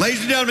your way.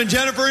 Ladies and gentlemen,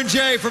 Jennifer and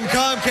Jay from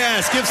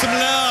Comcast, give some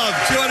love.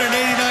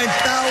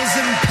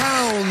 289,000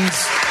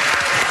 pounds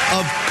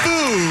of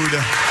food.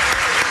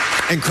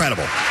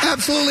 Incredible.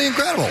 Absolutely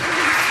incredible.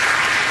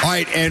 All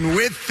right, and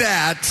with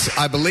that,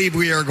 I believe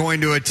we are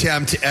going to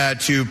attempt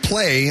to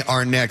play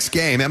our next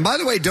game. And by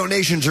the way,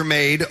 donations are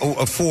made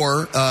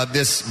for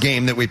this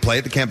game that we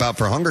play, the Camp Out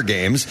for Hunger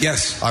games.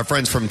 Yes. Our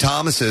friends from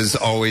Thomas's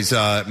always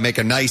make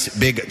a nice,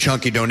 big,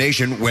 chunky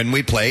donation when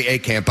we play a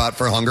Camp Out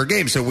for Hunger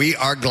game. So we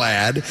are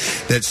glad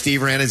that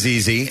Steve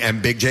Ranazizi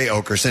and Big J.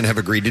 Okerson have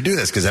agreed to do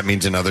this because that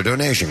means another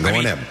donation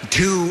going in.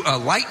 Two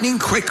lightning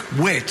quick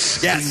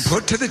wits being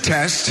put to the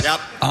test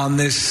on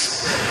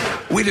this.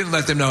 We didn't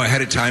let them know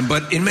ahead of time,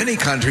 but in many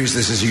countries,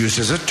 this is used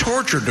as a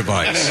torture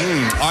device.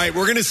 All right,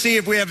 we're going to see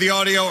if we have the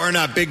audio or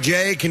not. Big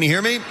J, can you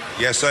hear me?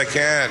 Yes, I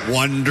can.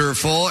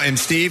 Wonderful. And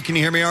Steve, can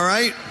you hear me all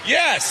right?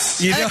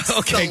 Yes.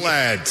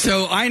 Excellent.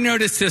 So I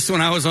noticed this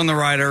when I was on the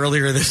ride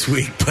earlier this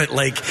week, but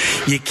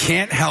you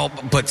can't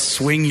help but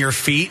swing your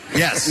feet.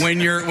 Yes.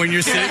 When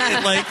you're sitting,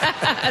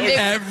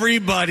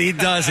 everybody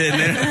does it.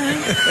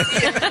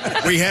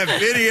 We have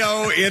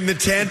video in the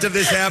tent of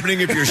this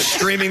happening. If you're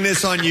streaming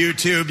this on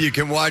YouTube, you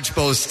can watch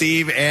both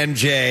Steve and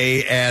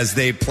Jay as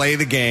they play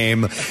the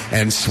game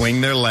and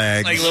swing their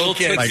legs. Like little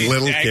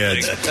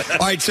kids. All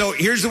right, so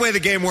here's the way the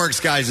game works. works,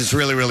 guys, is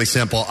really, really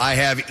simple. I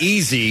have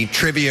easy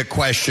trivia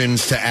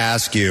questions to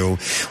ask you.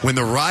 When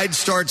the ride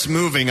starts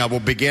moving, I will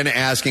begin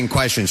asking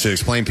questions to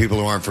explain people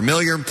who aren't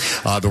familiar.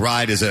 The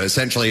ride is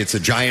essentially it's a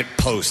giant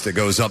post that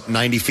goes up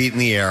 90 feet in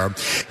the air.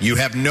 You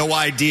have no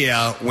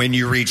idea when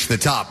you reach the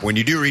top. When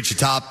you do reach the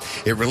top,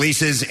 it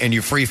releases and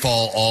you free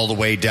fall all the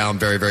way down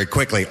very, very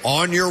quickly.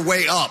 On your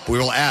way up, we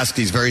will ask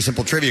these very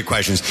simple trivia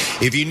questions.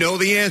 If you know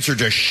the answer,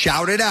 just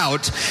shout it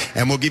out,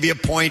 and we'll give you a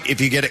point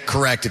if you get it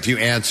correct if you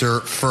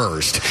answer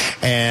first.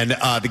 And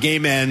the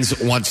game ends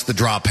once the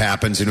drop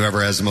happens, and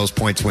whoever has the most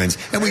points wins.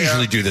 And we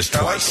usually do this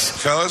twice.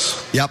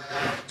 Fellas? Yep.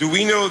 Do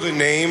we know the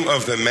name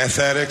of the meth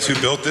addict who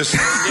built this? Yeah.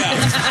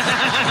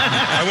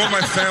 I want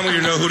my family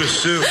to know who to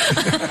sue.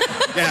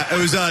 Yeah, it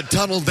was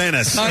Tunnel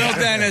Dennis. Tunnel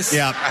Dennis.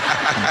 Yeah,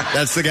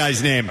 that's the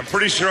guy's name. I'm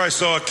pretty sure I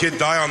saw a kid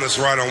die on this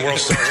ride on World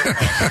Star.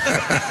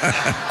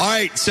 All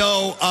right,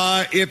 so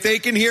if they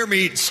can hear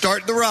me,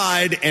 start the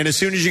ride, and as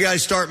soon as you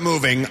guys start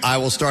moving, I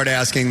will start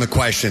asking the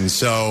questions.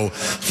 So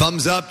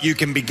thumbs up, you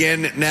can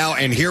begin now,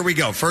 and here we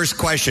go. First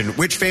question,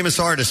 which famous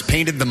artist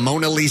painted the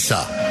Mona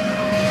Lisa?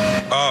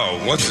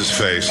 Oh, what's his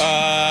face?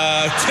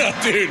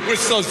 Dude, we're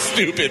so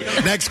stupid.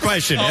 Next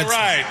question. All It's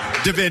right.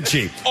 Da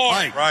Vinci. All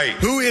right.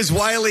 Who is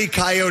Wile E.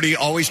 Coyote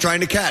always trying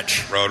to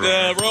catch?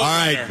 Roadrunner. All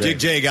right, Big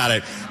J got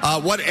it.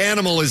 What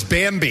animal is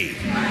Bambi?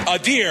 A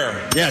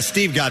deer. Yeah,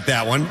 Steve got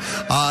that one.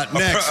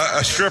 Next.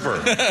 A stripper.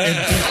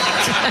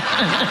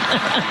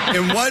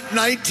 In what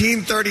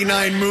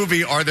 1939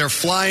 movie are there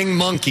flying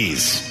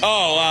monkeys?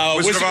 Oh,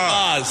 Wizard of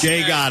Oz.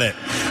 Jay got it.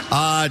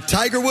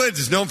 Tiger Woods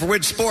is known for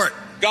which sport?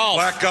 Golf.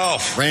 Black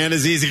golf. Ran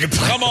is easy.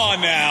 Come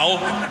on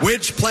now.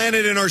 Which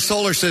planet in our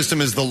solar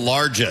system is the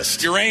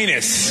largest?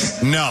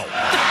 Uranus. No.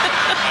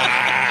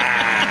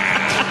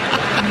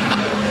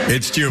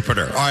 It's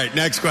Jupiter. All right,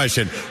 next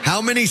question.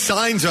 How many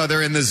signs are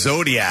there in the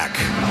zodiac?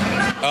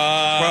 12.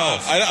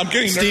 I'm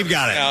getting Steve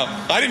got it. now.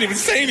 I didn't even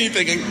say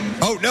anything.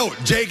 Oh, no,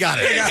 Jay got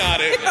it. Jay got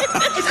it.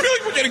 I feel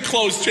like we're getting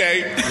close,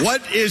 Jay.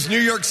 What is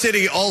New York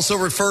City also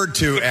referred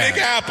to as?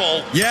 Big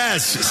Apple.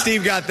 Yes,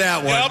 Steve got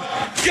that one. Yep.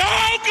 Go,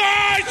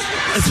 guys!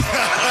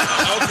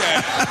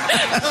 Okay.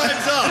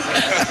 Time's up.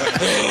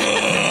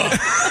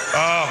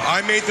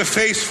 I made the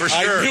face for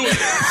sure. I knew it.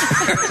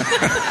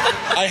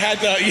 I had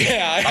the,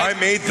 I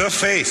made the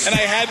face. And I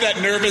had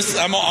that nervous,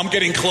 I'm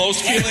getting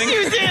close feeling.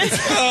 You did.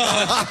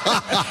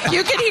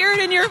 You could hear it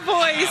in your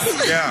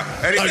voice. Yeah.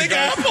 Big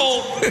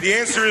Apple. The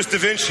answer is Da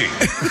Vinci.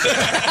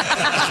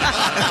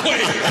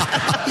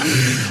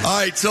 All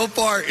right, so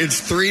far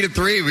it's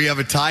 3-3. We have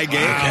a tie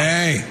game. Wow.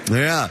 Hey.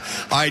 Yeah.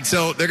 All right,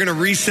 so they're going to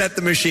reset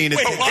the machine.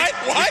 Wait, what?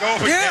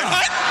 Yeah.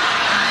 What?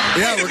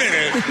 Yeah, Wait a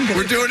minute.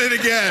 We're doing it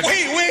again.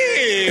 Wait.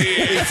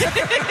 Can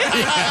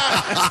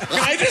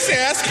I just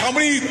ask how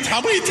many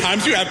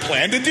times you had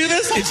planned to do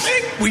this?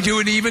 We do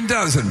an even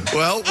dozen.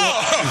 Well,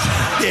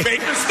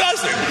 Baker's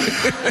dozen.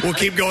 We'll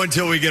keep going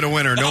until we get a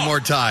winner. No more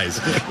ties.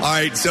 All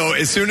right, so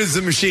as soon as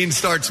the machine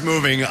starts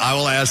moving, I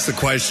will ask the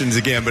questions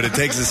again, but it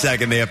takes a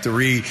second. They have to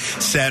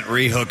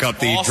rehook up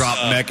the drop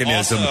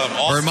mechanism.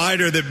 Awesome. A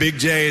reminder that Big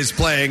J is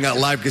playing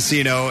Live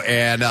Casino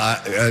and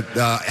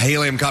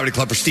Helium Comedy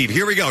Club for Steve.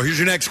 Here we go. Here's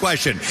your next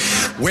question.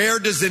 Where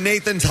does the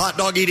Nathan's Hot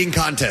Dog Eating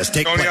Contest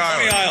take place? Coney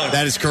Island.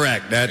 That is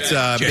correct. That's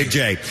Big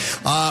J.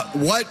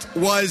 What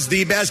was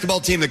the basketball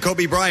team that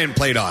Kobe Bryant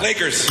played on?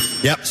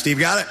 Lakers. Yep, Steve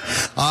got it.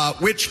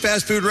 Which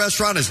fast food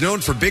restaurant is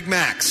known for Big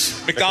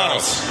Macs?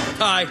 McDonald's.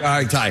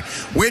 Ty.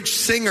 Which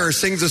singer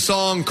sings a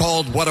song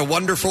called What a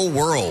Wonderful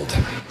World?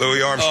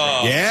 Louis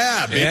Armstrong.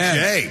 Yeah, Big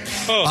J.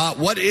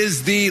 What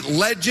is the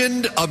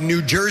legend of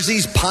New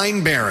Jersey's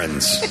Pine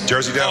Barrens?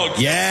 Jersey Devil.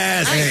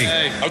 Yes.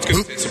 Hey. I was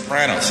going to say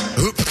Sopranos.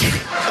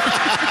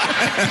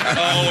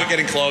 We're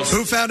getting close.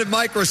 Who founded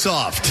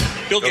Microsoft?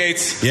 Bill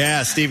Gates.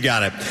 Yeah, Steve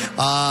got it.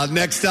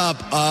 Next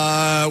up,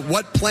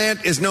 what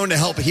plant is known to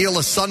help heal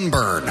a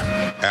sunburn?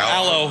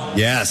 Aloe.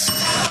 Yes.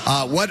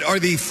 What are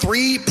the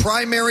three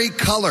primary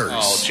colors?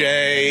 Oh,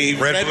 Jay.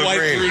 Red, blue, white,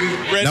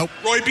 green. Red. Nope.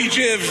 Roy B.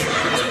 Jiv.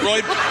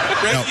 Red,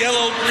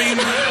 yellow, green,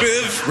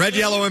 Biv. Red,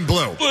 yellow, and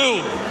blue.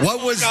 Blue.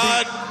 What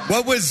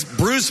was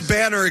Bruce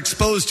Banner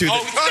exposed to?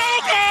 Oh, God!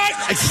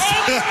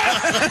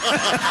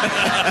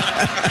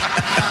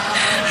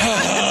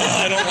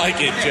 I don't like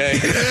it, Jay.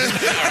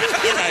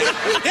 All right.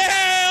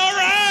 Yeah, all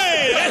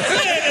right. That's it.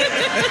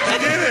 I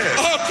did it.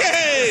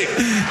 Okay.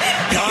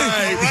 All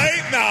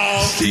right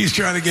now. Steve's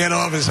trying to get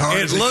off as hard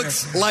It as he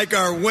looks like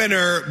our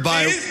winner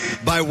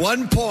by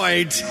 1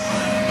 point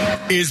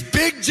is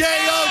Big J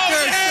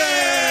Okerson.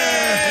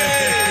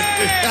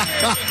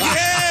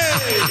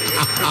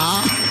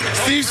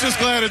 Steve's just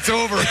glad it's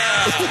over.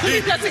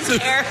 He doesn't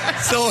care.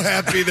 So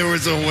happy there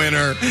was a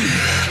winner.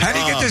 How do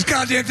you get this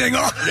goddamn thing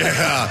off?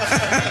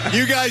 Yeah.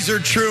 You guys are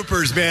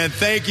troopers, man.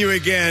 Thank you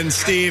again,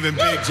 Steve and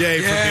Big J,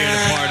 for being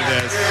a part of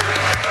this.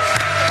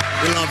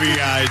 We love you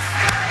guys.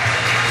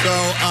 So,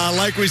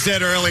 like we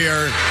said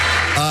earlier,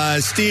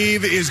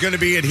 Steve is going to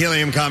be at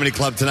Helium Comedy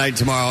Club tonight and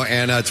tomorrow.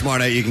 And tomorrow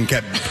night you can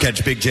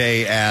Catch Big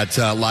J at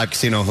Live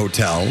Casino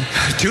Hotel.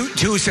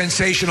 Two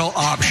sensational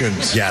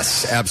options.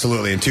 Yes,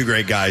 absolutely. And two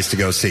great guys to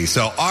go see.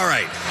 So, all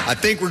right. I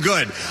think we're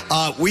good.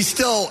 We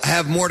still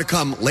have more to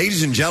come.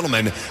 Ladies and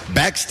gentlemen,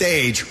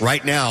 backstage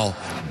right now,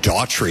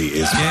 Daughtry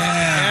is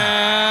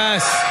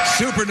Yes.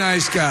 Super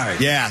nice guy.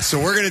 Yeah, so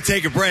we're going to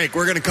take a break.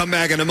 We're going to come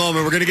back in a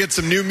moment. We're going to get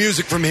some new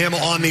music from him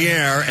on the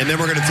air, and then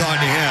we're going to talk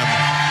to him.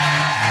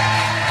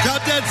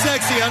 Drop Dead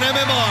Sexy on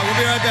MMR. We'll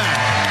be right back.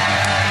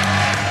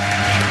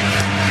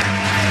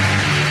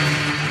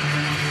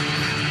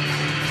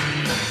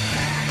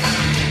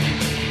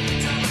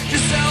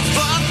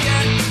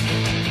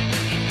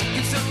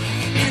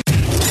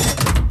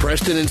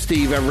 Preston and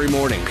Steve every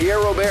morning. Pierre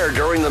Robert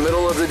during the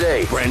middle of the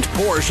day. Brent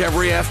Porsche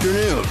every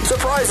afternoon.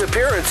 Surprise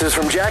appearances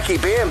from Jackie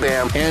Bam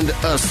Bam. And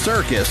a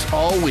circus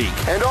all week.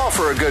 And all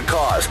for a good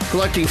cause.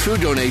 Collecting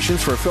food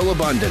donations for Phil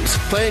Abundance.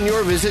 Plan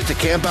your visit to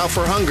Camp Out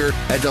for Hunger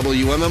at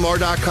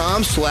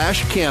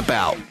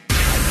WMMR.com/campout.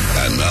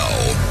 And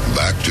now,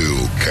 back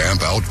to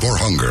Camp Out for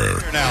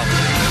Hunger. Now.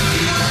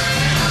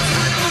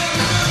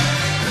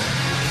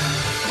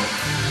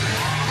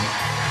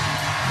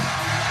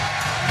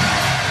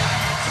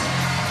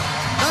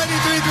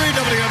 93.3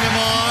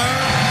 WMMR.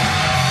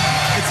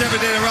 It's Every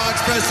Day That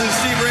Rocks, Preston and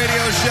Steve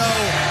radio show.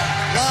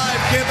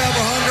 Live Camp Out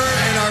for Hunger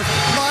in our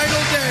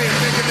final day of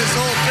making this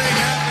whole thing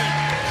happen.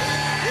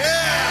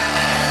 Yeah!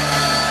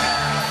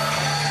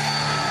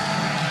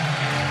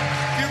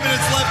 A few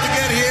minutes left to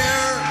get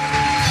here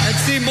and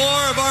see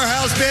more of our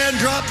house band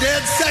Drop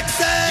Dead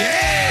Sexy.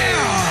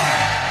 Yeah!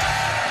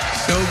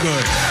 So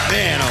good.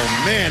 Man,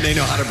 oh man, they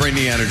know how to bring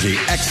the energy.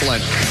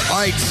 Excellent. All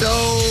right, so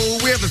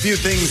we have a few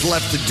things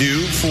left to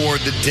do for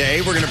the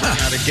day. We're going to bring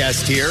out a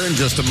guest here in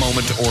just a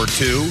moment or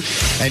two.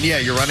 And yeah,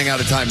 you're running out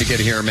of time to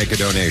get here and make a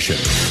donation.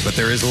 But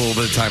there is a little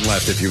bit of time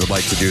left if you would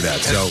like to do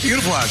that. So it's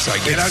beautiful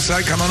outside. Get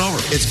outside, come on over.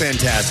 It's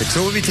fantastic.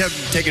 So we'll be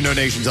taking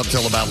donations up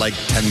till about like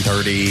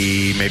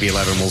 10:30, maybe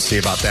 11. We'll see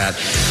about that.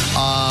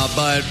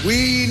 But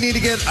we need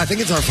to get, I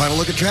think it's our final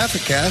look at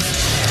traffic, Kath.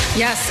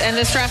 Yes, and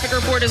this traffic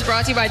report is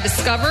brought to you by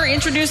Discover.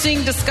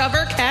 Introducing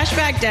Discover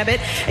Cashback Debit,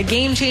 a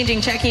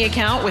game-changing checking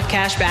account with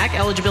cashback.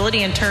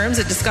 Eligibility and terms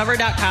at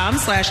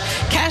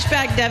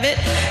discover.com/cashback debit.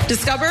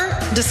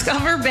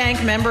 Discover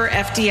Bank member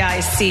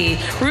FDIC.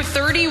 Route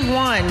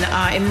 31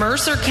 in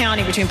Mercer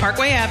County between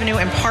Parkway Avenue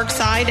and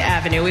Parkside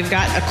Avenue. We've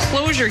got a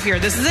closure here.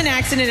 This is an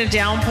accident, a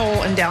down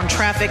pole and down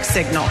traffic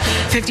signal.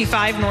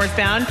 55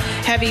 northbound,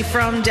 heavy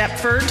from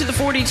Deptford to the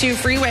 42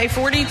 freeway.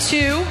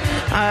 42,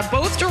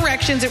 both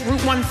directions at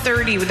Route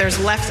 130. There's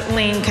left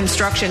lane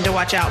construction to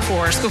watch out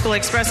for. Schuylkill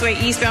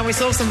Expressway eastbound. We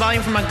still have some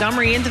volume from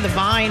Montgomery into the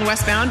Vine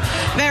westbound.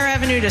 Bear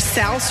Avenue to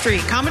South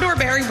Street. Commodore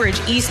Barry Bridge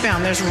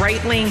eastbound. There's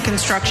right lane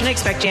construction.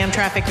 Expect jam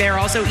traffic there.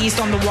 Also east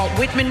on the Walt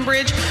Whitman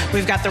Bridge.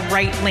 We've got the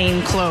right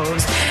lane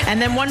closed.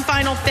 And then one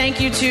final thank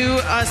you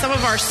to some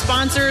of our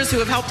sponsors who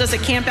have helped us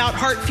at Camp Out: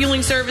 Heart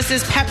Fueling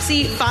Services,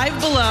 Pepsi, Five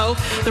Below,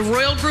 the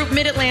Royal Group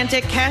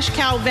Mid-Atlantic, Cash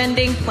Cow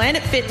Vending,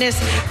 Planet Fitness,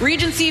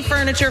 Regency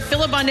Furniture,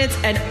 Phil Abundance,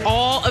 and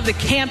all of the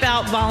Camp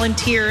Out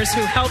volunteers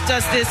who helped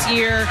us this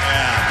year.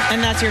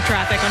 And that's your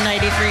traffic on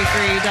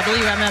 93.3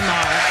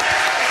 WMMR.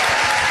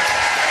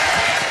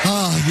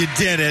 Oh, you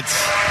did it.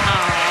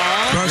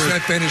 Cross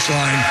that finish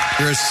line.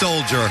 You're a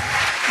soldier.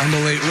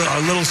 Unbelievable.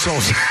 A little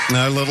soldier.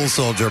 A little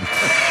soldier.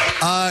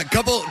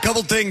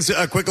 Couple things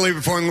quickly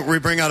before we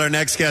bring out our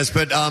next guest.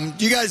 But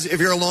you guys, if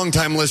you're a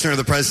long-time listener of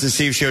the Preston and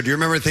Steve Show, do you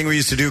remember a thing we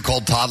used to do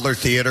called toddler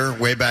theater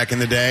way back in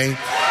the day?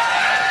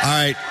 All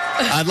right.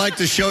 I'd like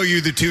to show you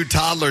the two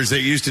toddlers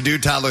that used to do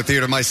toddler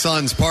theater. My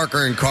sons,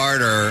 Parker and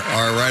Carter,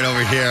 are right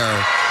over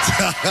here.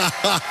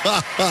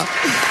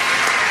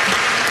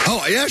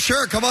 Oh, yeah,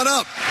 sure. Come on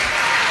up.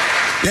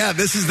 Yeah,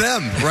 this is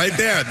them right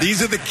there.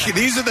 These are the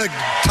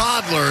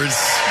toddlers.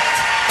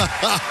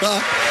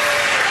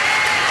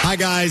 Hi,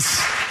 guys.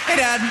 Hey,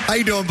 Dad. How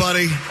you doing,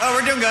 buddy? Oh,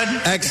 we're doing good.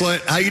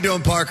 Excellent. How you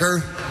doing,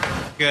 Parker?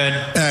 Good.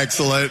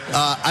 Excellent.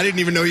 I didn't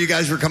even know you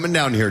guys were coming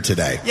down here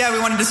today. Yeah, we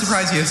wanted to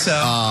surprise you, so.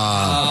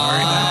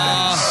 Very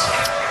nice.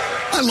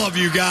 I love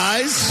you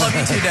guys. Love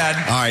you too, Dad.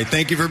 All right,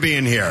 thank you for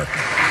being here.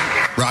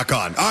 Rock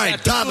on. All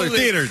right, toddler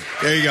theater.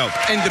 There you go.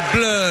 And the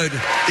blood.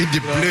 In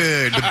the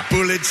blood. The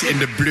bullets in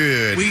the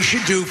blood. We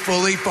should do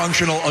fully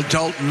functional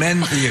adult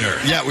men theater.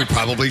 Yeah, we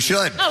probably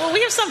should. Oh, well,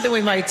 we have something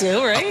we might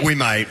do, right? We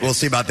might. We'll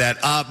see about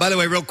that. By the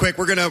way, real quick,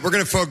 we're gonna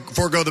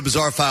forego the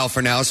bizarre file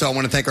for now. So I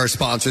want to thank our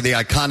sponsor, the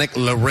iconic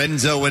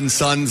Lorenzo and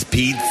Sons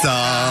Pizza.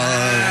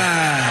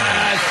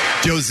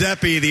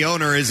 Giuseppe, the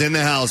owner, is in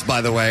the house,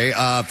 by the way.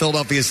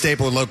 Philadelphia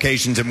staple with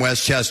locations in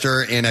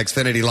Westchester, in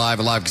Xfinity Live,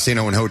 a live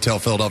casino and hotel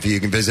Philadelphia.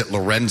 You can visit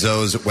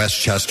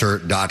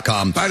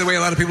LorenzosWestchester.com. By the way, a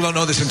lot of people don't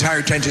know this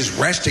entire tent is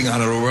resting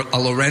on a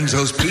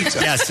Lorenzo's pizza.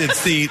 Yes,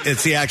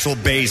 it's the actual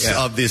base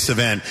of this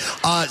event.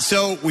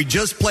 So we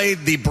just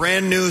played the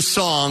brand new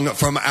song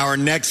from our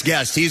next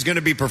guest. He's going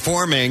to be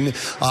performing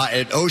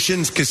at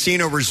Oceans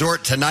Casino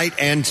Resort tonight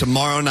and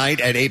tomorrow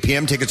night at 8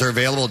 p.m. Tickets are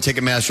available at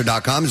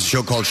Ticketmaster.com. It's a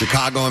show called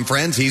Chicago and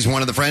Friends. He's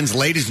one of the friends.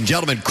 Ladies and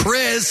gentlemen,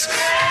 Chris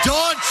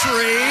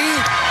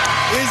Daughtry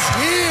is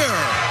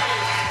here.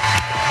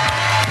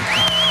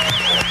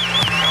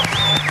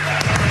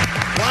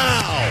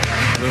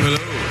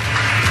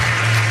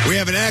 We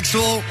have an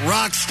actual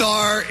rock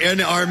star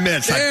in our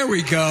midst. There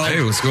we go.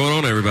 Hey, what's going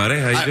on, everybody?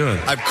 How you doing?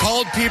 I've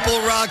called people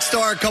rock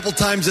star a couple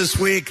times this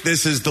week.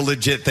 This is the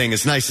legit thing.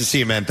 It's nice to see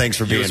you, man. Thanks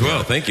for being You as well.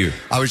 here. Thank you.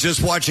 I was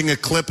just watching a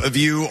clip of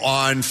you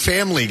on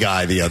Family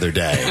Guy the other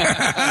day.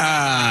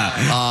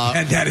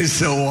 And that is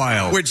so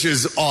wild. Which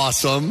is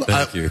awesome.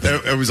 Thank you.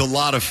 It was a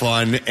lot of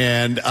fun.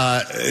 And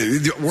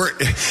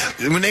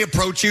when they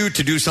approach you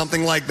to do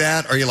something like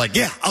that, are you like,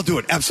 yeah, I'll do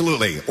it,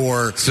 absolutely?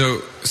 Or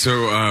So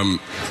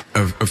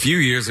a few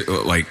years,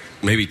 like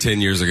maybe 10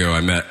 years ago,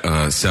 I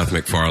met Seth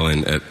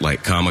MacFarlane at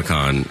like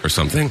Comic-Con or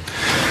something.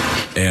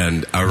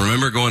 And I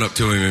remember going up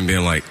to him and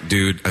being like,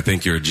 dude, I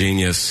think you're a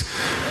genius.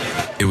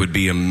 It would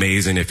be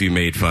amazing if you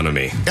made fun of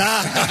me.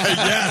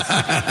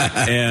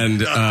 Yes. And,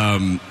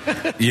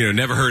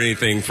 never heard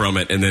anything from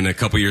it. And then a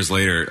couple years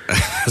later,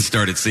 I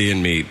started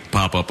seeing me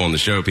pop up on the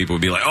show. People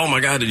would be like, oh my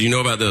God, did you know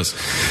about this?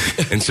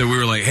 And so we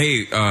were like,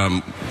 hey,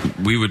 I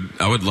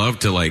would love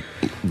to like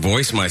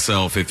voice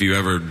myself if you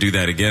ever do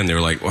that again. They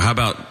were like, well, how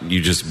about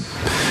you just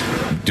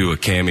do a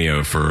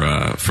cameo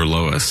for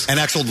Lois? An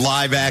actual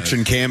live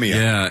action cameo.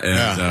 Yeah.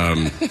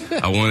 And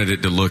I wanted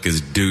it to look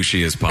as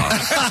douchey as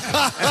possible.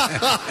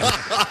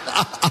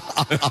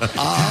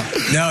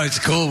 No, it's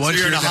cool. Once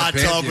you're in a hot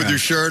tub with your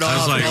shirt off. I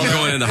was like, I'm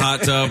going in the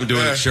hot tub and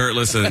doing it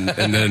shirtless, and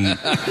then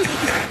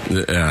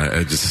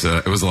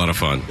it was a lot of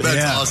fun.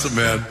 That's awesome,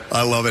 man.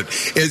 I love it.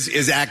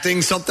 Is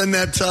acting something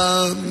that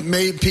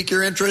may pique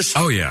your interest?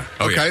 Oh yeah.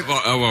 Okay.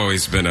 Yeah. I've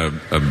always been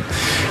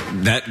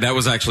that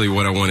was actually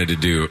what I wanted to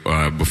do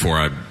before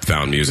I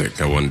found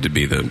music. I wanted to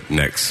be the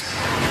next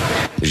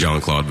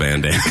Jean-Claude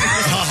Van Damme.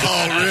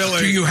 Oh,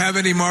 really? Do you have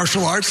any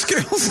martial arts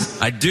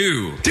skills? I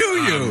do. Do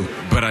you?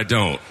 But I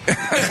don't.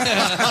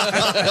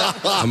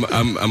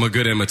 I'm a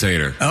good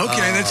imitator.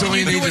 Okay, that's all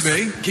you need to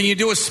be. Can you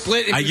do a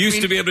split? I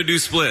used to be able to do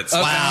splits.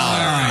 Okay.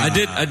 Wow.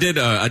 I did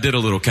a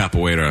little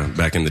capoeira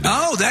back in the day.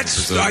 Oh,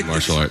 that's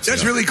martial arts.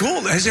 That's really cool.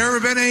 Has there ever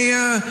been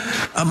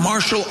a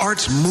martial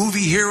arts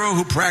movie hero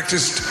who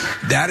practiced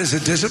that as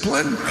a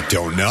discipline? I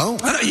don't know.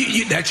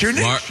 That's your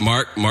niche.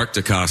 Mark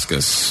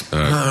Dacascos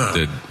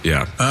did.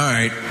 Yeah. All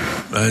right.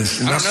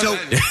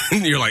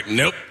 You're like,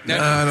 nope.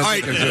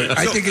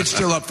 I think it's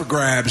still up for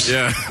grabs.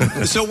 Yeah.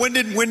 So when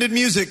did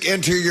music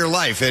enter your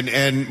life,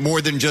 and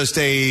more than just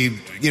a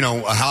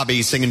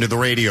hobby, singing to the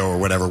radio or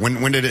whatever?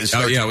 When did it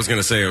start? Oh yeah, I was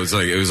gonna say it was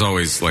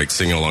always like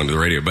singing along to the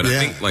radio, but I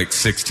think like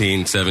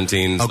 16,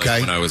 17. Okay.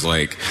 Like when I was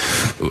like,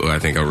 I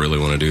think I really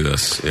want to do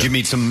this. Yeah. Did you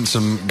meet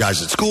some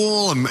guys at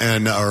school or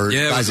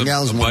guys and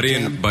gals?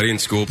 Buddy in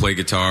school played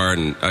guitar,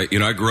 and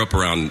I grew up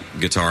around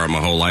guitar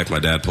my whole life. My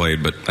dad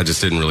played, but I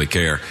just didn't really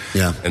care.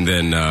 Yeah. And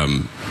then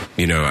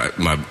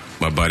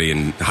my buddy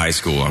in high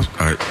school,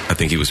 I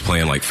think he was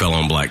playing like Fell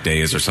on Black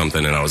Days or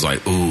something, and I was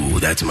like, ooh,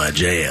 that's my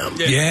jam.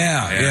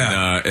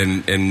 Yeah.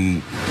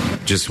 And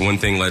just one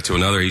thing led to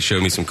another. He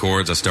showed me some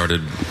chords. I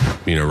started,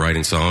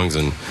 writing songs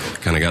and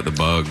kind of got the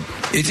bug.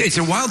 It's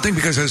a wild thing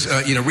because I was,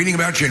 reading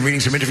about you and reading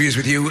some interviews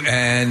with you,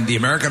 and the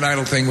American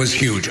Idol thing was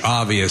huge,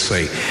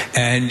 obviously.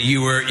 And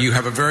you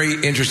have a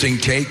very interesting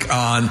take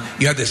on,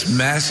 you had this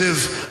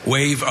massive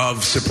wave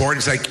of support.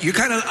 It's like you're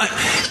kind of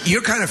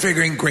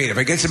figuring, great, if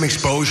I get some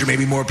exposure,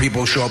 maybe more people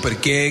show up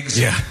at gigs.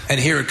 Yeah. And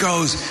here it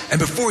goes. And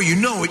before you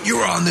know it,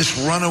 you're on this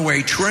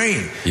runaway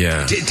train.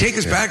 Yeah. Take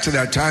us back to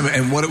that time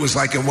and what it was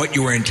like and what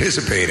you were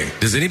anticipating.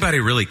 Does anybody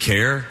really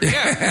care?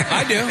 Yeah,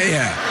 I do.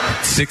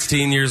 Yeah.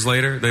 16 years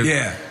later?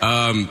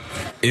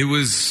 It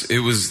was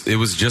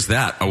just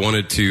that. I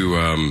wanted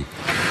to,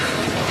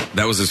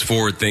 that was as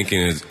forward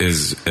thinking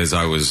as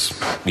I was,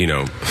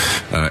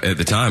 at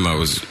the time. I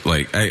was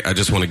like, I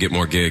just want to get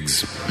more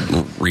gigs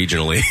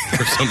regionally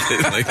or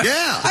something. Like,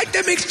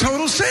 that makes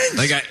total sense.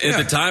 Like at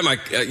the time,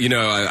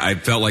 I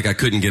felt like I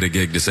couldn't get a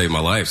gig to save my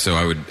life, so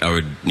I would,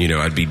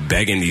 I'd be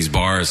begging these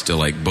bars to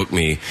like book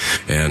me,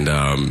 and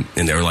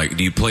they were like,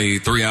 "Do you play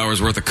 3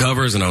 hours worth of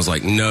covers?" And I was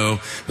like, "No."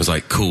 I was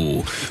like,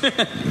 "Cool,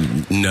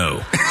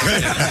 no."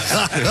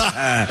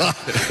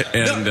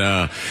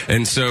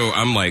 And so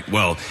I'm like,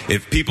 well,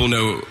 if people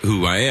know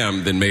who I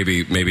am, then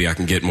maybe I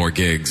can get more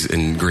gigs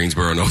in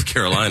Greensboro, North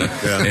Carolina.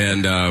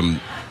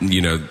 And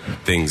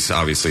things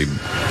obviously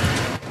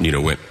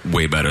went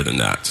way better than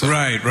that. So.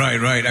 Right.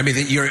 I mean,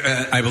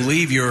 I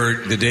believe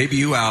the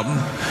debut album,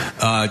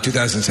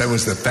 2007,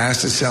 was the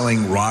fastest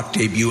selling rock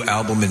debut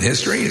album in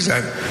history. Is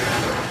that?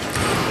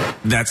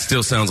 That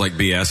still sounds like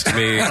BS to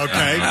me.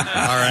 Okay.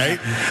 All right.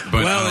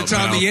 But, it's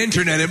on the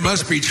internet. It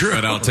must be true.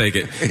 But I'll take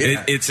it.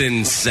 It's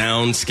in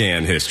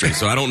SoundScan history,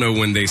 so I don't know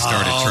when they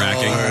started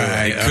tracking.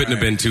 It couldn't have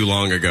been too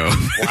long ago.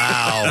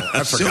 Wow.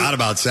 I forgot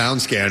about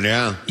SoundScan,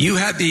 yeah. You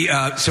had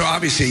so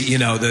obviously,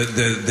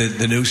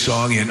 the new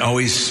song, and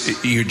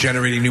always you're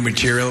generating new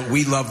material.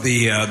 We love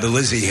the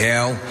Lizzie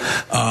Hale.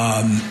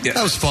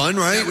 That was fun,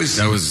 right?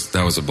 That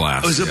was a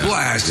blast. It was a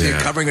blast.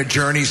 Yeah. Covering a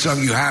Journey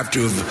song, you have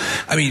to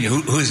have, I mean,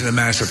 who isn't a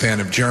massive fan fan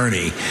of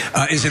Journey.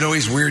 Is it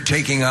always weird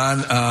taking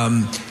on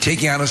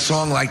a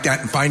song like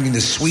that and finding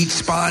the sweet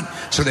spot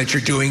so that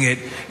you're doing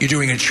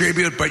a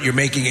tribute, but you're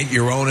making it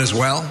your own as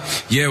well?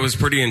 Yeah, it was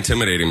pretty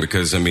intimidating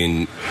because, I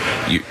mean,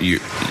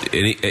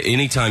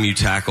 anytime you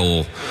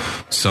tackle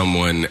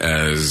someone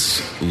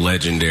as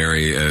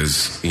legendary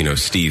as, you know,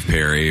 Steve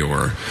Perry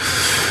or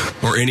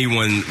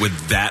anyone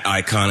with that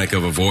iconic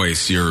of a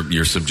voice,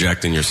 you're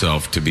subjecting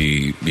yourself to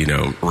be, you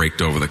know,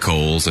 raked over the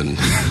coals and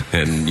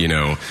you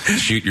know,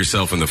 shoot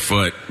yourself in the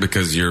foot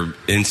because you're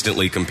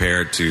instantly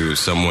compared to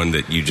someone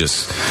that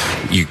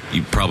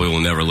you probably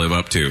will never live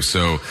up to.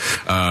 So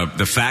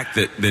the fact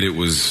that it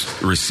was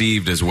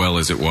received as well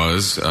as it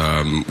was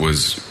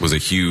a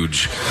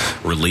huge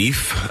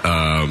relief.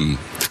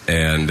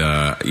 And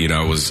you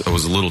know, I was a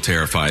little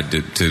terrified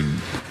to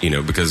you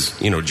know, because,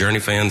 you know, Journey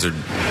fans are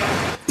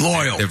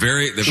loyal. They're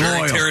very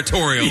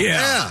territorial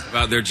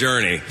about their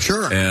journey.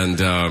 Sure.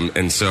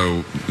 And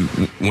so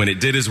when it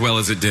did as well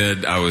as it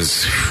did, it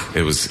was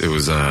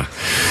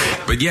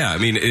but yeah, I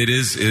mean, it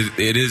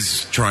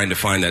is trying to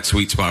find that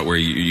sweet spot where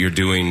you're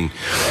doing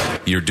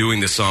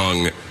the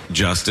song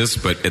justice,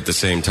 but at the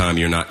same time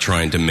you're not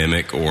trying to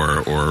mimic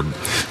or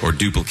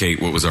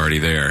duplicate what was already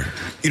there.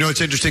 You know,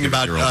 it's interesting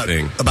about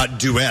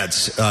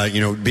duets,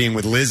 you know, being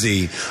with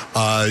Lizzie,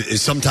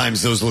 is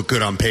sometimes those look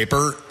good on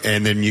paper,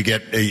 and then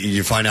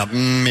you find out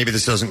maybe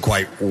this doesn't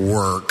quite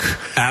work.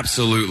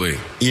 Absolutely.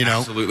 You know?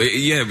 Absolutely.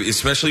 Yeah,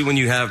 especially when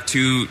you have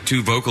two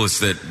vocalists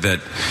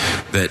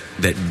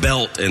that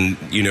belt, and,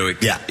 you know,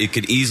 it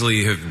could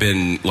easily have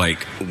been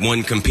like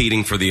one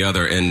competing for the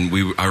other, and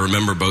I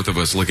remember both of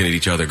us looking at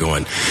each other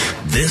going,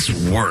 this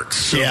works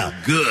so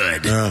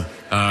good.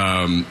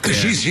 Because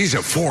she's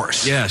a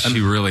force. Yeah,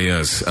 she really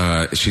is.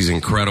 She's an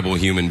incredible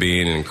human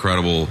being, an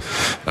incredible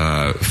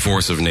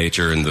force of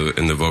nature in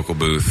the vocal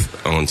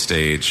booth on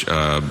stage.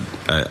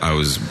 I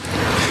was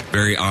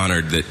very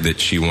honored that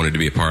she wanted to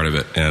be a part of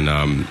it, and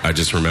I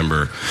just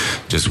remember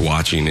just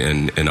watching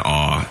in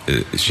awe.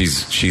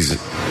 She's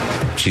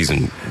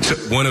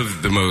one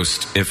of the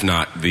most, if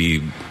not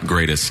the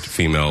greatest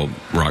female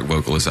rock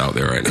vocalists out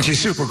there right now. And she's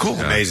super cool.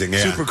 Amazing, yeah.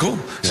 Super cool.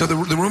 Yeah. So the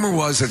rumor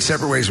was that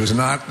Separate Ways was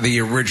not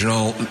the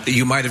original.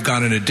 You might have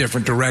gone in a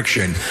different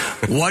direction.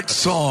 What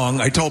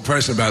song, I told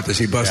Preston about this,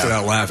 he busted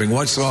out laughing.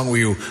 What song were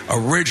you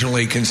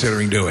originally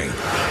considering doing?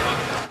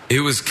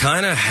 It was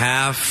kind of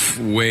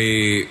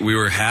halfway. We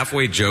were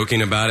halfway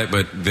joking about it,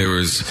 but there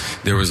was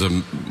a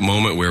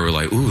moment where we're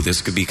like, "Ooh,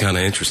 this could be kind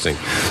of interesting."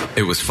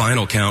 It was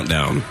Final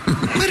Countdown.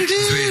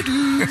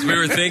 we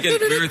were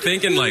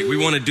thinking like we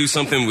want to do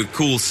something with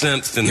cool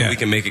synths, and we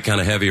can make it kind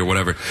of heavy or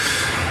whatever.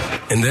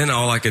 And then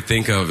all I could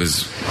think of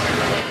is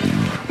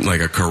like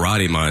a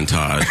karate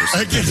montage or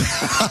something.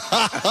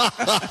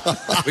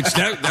 Which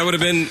that would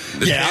have been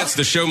the chance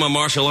to show my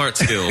martial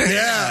arts skills.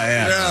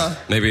 Yeah.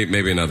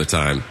 Maybe another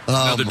time.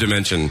 Another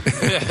dimension.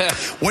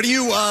 What do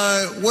you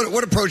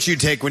what approach do you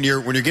take when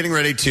you're getting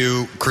ready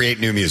to create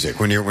new music?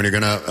 When you're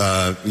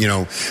gonna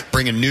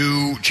bring a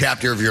new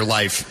chapter of your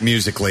life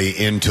musically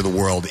into the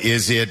world?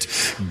 Is it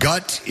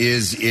gut?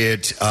 Is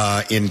it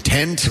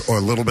intent, or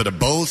a little bit of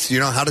both? You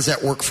know, how does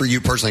that work for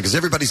you personally? Because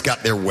everybody's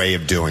got their way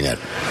of doing it.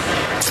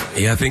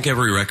 Yeah, I think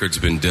every record's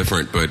been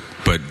different, but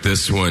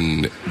this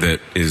one that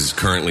is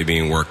currently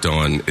being worked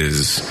on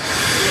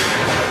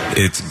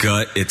it's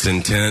gut, it's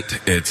intent,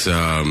 it's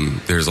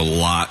there's a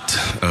lot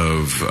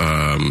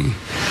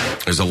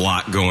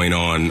going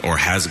on, or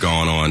has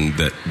gone on,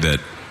 that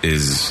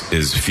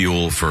is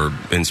fuel for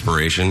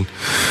inspiration,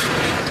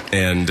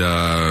 and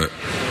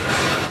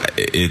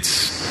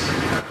it's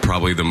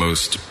probably the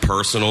most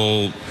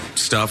personal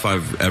stuff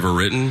I've ever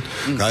written,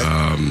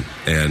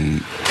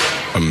 and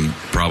I'm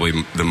probably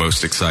the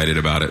most excited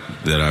about it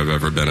that I've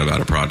ever been about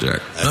a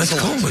project. That's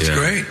cool. That's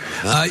great.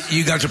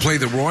 You got to play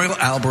the Royal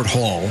Albert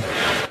Hall,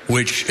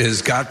 which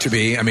has got to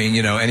be, I mean,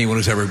 you know, anyone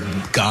who's ever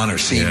gone or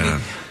seen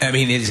it, I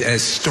mean, it's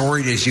as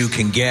storied as you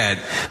can get.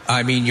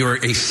 I mean, you're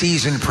a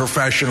seasoned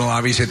professional,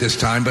 obviously, at this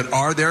time, but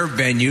are there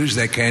venues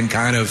that can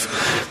kind of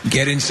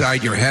get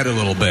inside your head a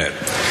little bit?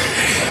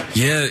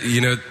 Yeah,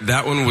 you know,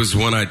 that one was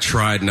one I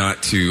tried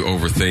not to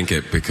overthink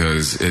it,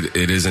 because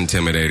it is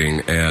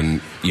intimidating, and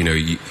you know,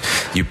 you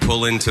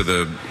pull into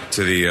the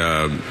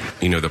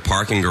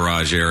parking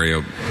garage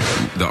area,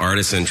 the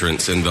artist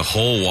entrance, and the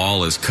whole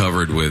wall is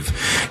covered with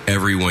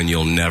everyone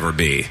you'll never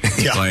be,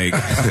 like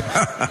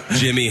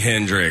Jimi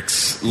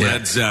Hendrix,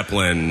 Led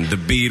Zeppelin, the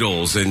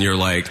Beatles, and you're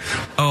like,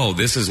 oh,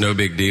 this is no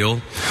big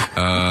deal,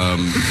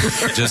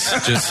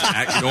 just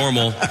act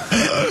normal,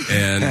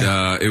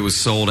 and it was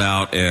sold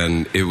out,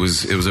 and it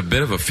was a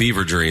bit of a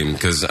fever dream,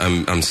 because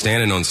I'm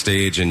standing on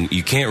stage, and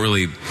you can't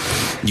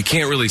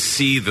really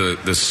see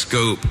the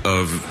scope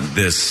of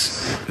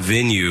this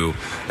venue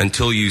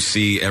until you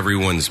see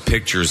everyone's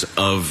pictures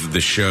of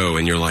the show,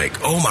 and you're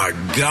like, oh my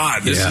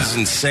God, this is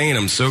insane.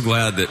 I'm so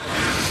glad that,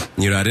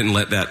 you know, I didn't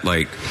let that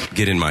like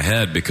get in my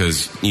head,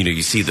 because, you know,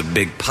 you see the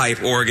big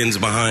pipe organs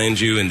behind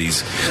you and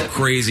these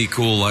crazy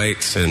cool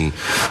lights, and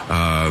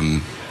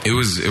it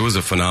was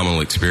a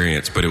phenomenal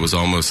experience, but it was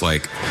almost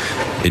like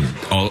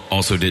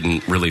also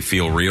didn't really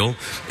feel real.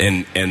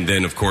 And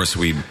then, of course,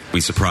 we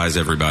surprised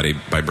everybody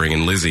by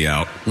bringing Lizzie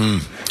out.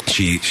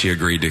 She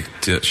agreed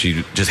to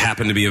she just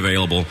happened to be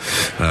available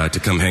to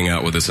come hang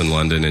out with us in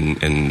London,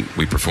 and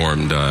we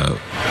performed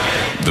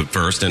the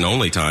first and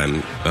only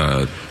time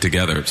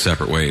together,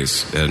 separate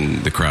ways,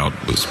 and the crowd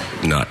was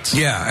nuts.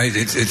 Yeah,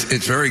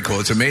 it's very cool.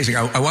 It's amazing.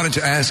 I wanted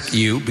to ask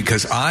you,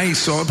 because I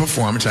saw a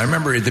performance. I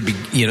remember at the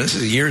this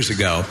is years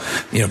ago,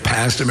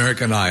 past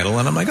American Idol,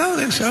 and I'm like, oh,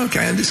 that's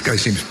okay. And this guy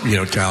seems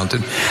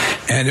talented.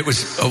 And it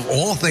was, of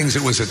all things,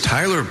 it was a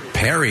Tyler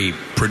Perry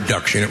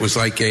production. It was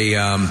like a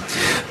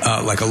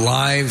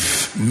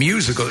live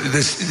musical.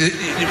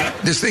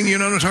 This thing, you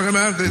know what I'm talking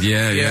about?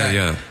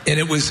 Yeah. And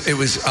it was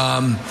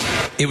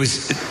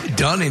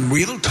done in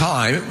real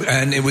time,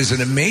 and it was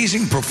an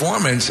amazing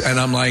performance. And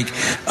I'm like,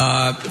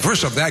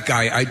 first off, that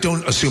guy, I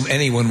don't assume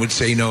anyone would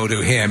say no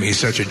to him. He's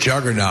such a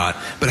juggernaut.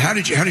 But how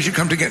did you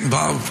come to get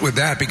involved with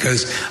that?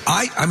 Because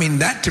I mean,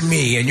 that to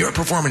me, and your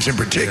performance in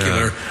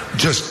particular,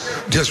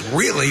 just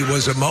really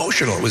was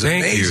emotional. It was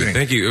amazing.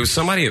 Thank you. It was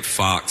somebody at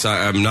Fox.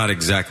 I'm not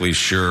exactly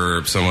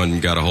sure. Someone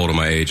got a hold of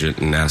my agent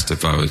and asked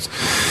if I would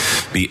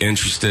be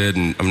interested.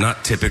 And I'm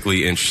not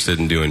typically interested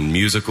in doing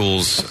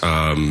musicals,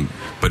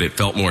 but it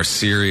felt more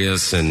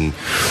serious, and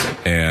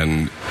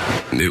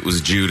it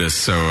was Judas,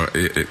 so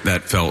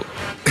that felt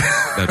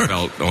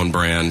on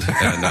brand,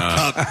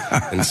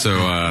 and so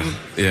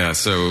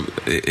so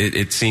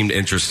it seemed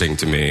interesting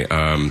to me.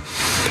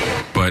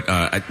 But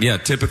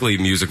typically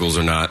musicals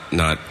are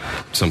not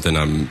something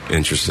I'm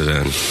interested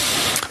in.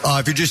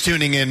 If you're just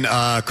tuning in,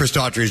 Chris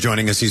Daughtry is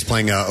joining us. He's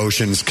playing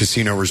Ocean's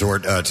Casino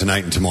Resort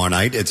tonight and tomorrow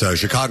night. It's a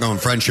Chicago and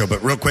Friends show.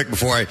 But real quick,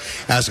 before I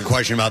ask a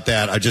question about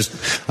that,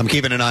 I'm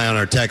keeping an eye on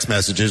our text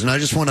messages, and I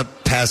just want to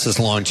pass this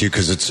along to you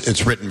because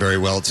it's written very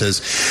well. It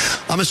says,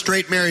 "I'm a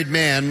straight married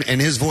man, and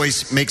his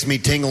voice makes me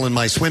tingle in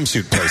my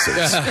swimsuit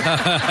places."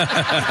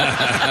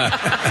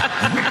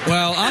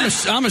 Well,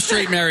 I'm a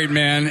straight married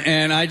man,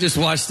 and I just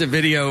watched the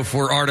video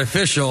for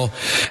Artificial,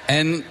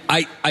 and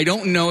I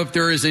don't know if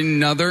there is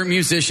another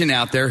musician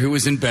out there who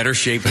is in better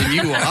shape than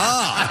you are.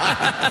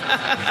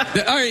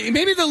 All right,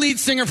 maybe the lead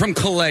singer from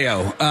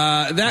Kaleo.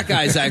 That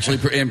guy's actually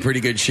in pretty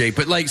good shape.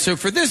 But so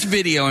for this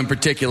video in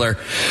particular,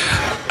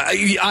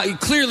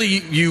 clearly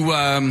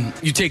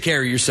you take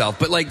care of yourself.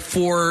 But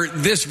for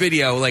this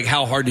video,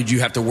 how hard did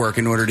you have to work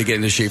in order to get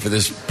into shape for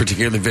this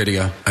particular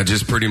video? I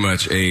just pretty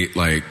much ate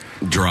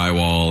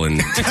drywall and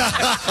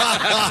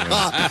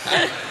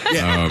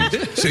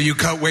so you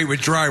cut weight with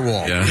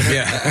drywall.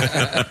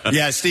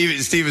 Yeah.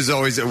 Steve is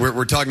always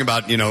we're talking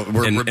about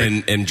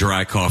and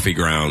dry coffee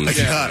grounds.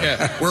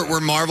 We're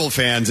Marvel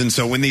fans, and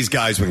so when Chris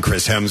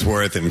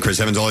Hemsworth and Chris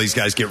Evans, all these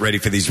guys get ready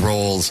for these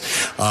roles,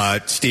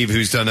 Steve,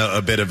 who's done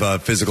a bit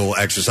of physical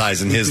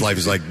exercise in his life,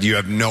 is like, you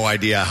have no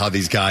idea how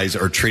these guys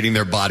are treating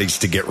their bodies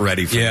to get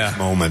ready for these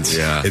moments.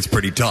 It's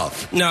pretty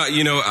tough. No,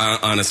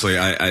 honestly,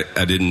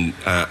 I didn't.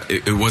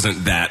 It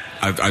wasn't that.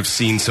 I've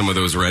seen some of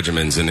those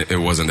regimens, and it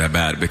wasn't that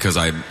bad because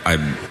I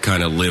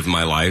kind of live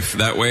my life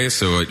that way.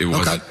 So it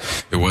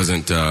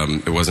wasn't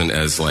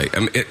as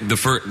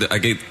I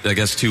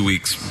guess 2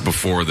 weeks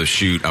before the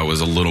shoot, I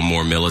was a little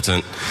more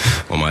militant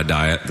on my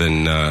diet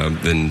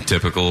than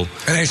typical.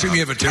 And I assume you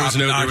have a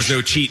top-notch. There was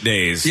no cheat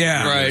days.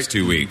 Yeah, right. Those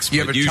 2 weeks. You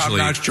have a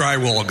top-notch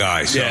drywall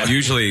guy. So. Yeah.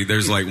 Usually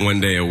there's 1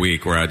 day a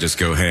week where I just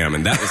go ham,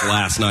 and that was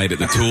last night at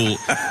the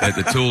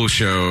Tool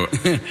show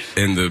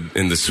in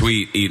the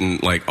suite, eating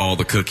all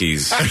the cookies.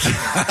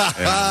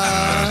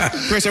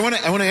 Chris, I want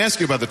to ask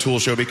you about the Tool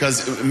show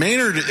because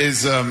Maynard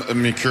is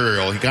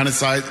mercurial. He kind of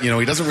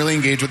he doesn't really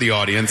engage with the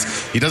audience.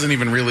 He doesn't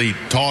even really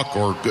talk,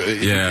 or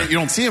you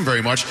don't see him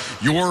very much.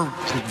 You're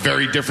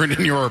very different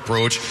in your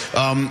approach.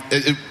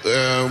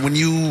 When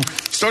you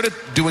started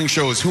doing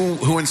shows,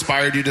 who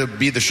inspired you to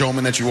be the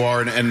showman that you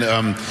are? And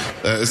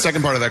the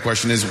second part of that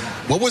question is,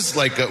 what was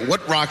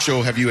what rock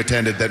show have you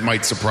attended that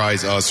might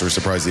surprise us or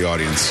surprise the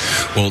audience?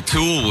 Well,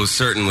 Tool was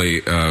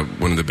certainly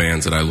one of the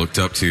bands that I looked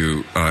up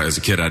to as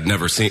a kid. I'd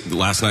never seen.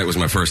 Last night was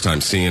my first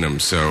time seeing them.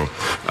 So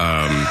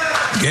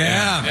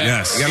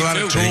yes, we got a lot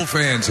of Tool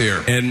fans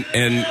here, and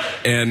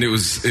it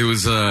was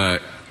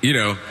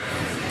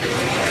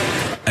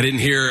I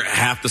didn't hear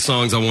half the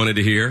songs I wanted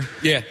to hear.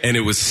 Yeah. And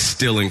it was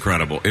still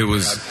incredible. It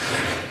was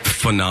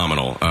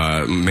phenomenal.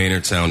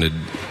 Maynard sounded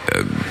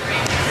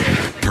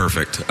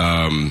perfect.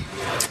 And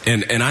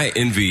I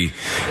envy,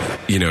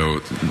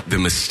 the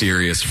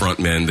mysterious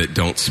frontmen that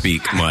don't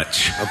speak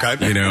much. Okay.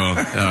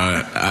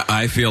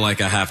 I feel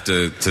like I have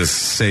to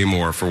say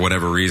more for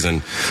whatever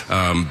reason.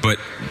 But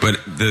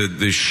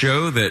the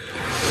show that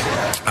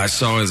I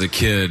saw as a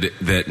kid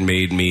that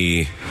made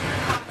me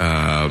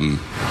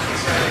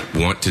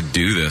want to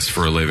do this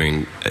for a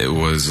living, it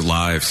was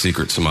Live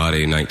Secret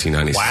Samadhi in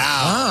 1996.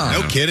 Wow.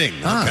 No kidding.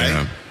 Okay.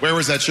 Yeah. Where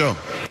was that show?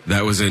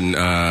 That was in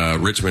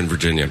Richmond,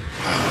 Virginia.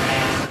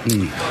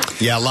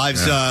 Yeah,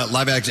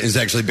 Live Action has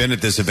actually been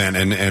at this event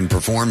and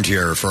performed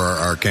here for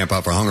our Camp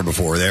Out for Hunger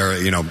before.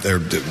 They're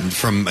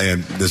from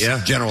this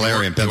general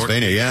area in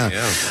Pennsylvania.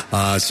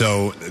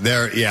 So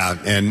they're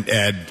and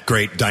Ed,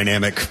 great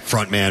dynamic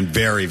frontman,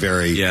 very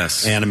very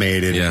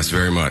animated. Yes,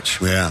 very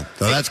much. Yeah,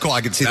 so that's cool.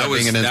 I could see that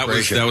being an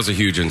inspiration. That was a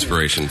huge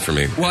inspiration for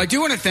me. Well, I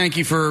do want to thank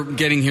you for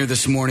getting here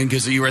this morning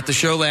because you were at the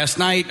show last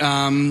night,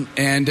 and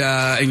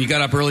you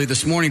got up early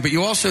this morning. But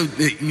you also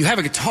you have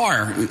a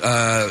guitar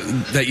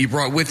that you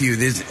brought with you.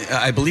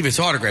 I believe it's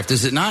autographed.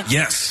 Is it not?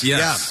 Yes.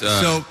 Yeah.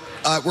 So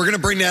we're going to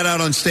bring that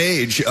out on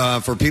stage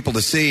for people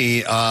to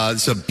see.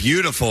 It's a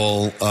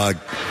beautiful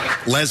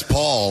Les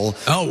Paul.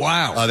 Oh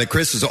wow! That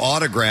Chris has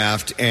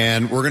autographed,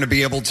 and we're going to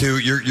be able to.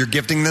 You're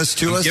gifting this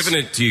to us. I'm giving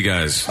it to you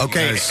guys.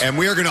 Okay, and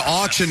we are going to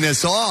auction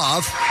this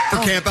off for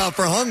Camp Out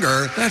for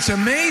Hunger. That's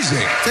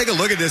amazing. Take a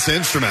look at this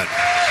instrument.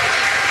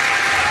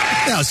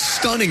 How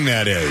stunning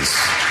that is.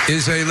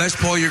 Is a Les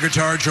Paul your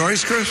guitar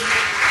choice, Chris?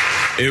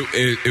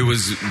 It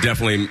was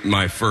definitely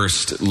my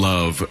first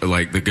love,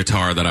 like the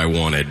guitar that I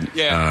wanted,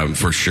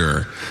 for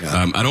sure.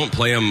 Yeah. I don't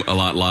play them a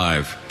lot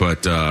live,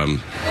 but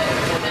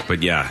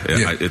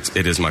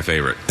it is my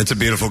favorite. It's a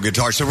beautiful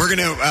guitar. So we're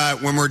gonna,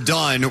 when we're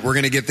done, we're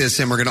gonna get this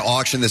and we're gonna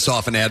auction this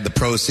off and add the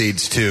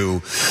proceeds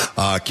to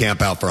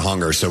Camp Out for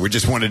Hunger. So we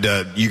just wanted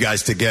you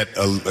guys to get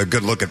a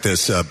good look at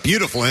this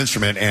beautiful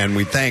instrument, and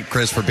we thank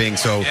Chris for being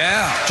so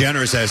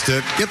generous as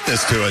to gift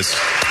this to us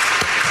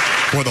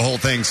for the whole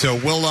thing. So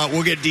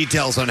we'll get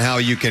details on how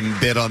you can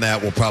bid on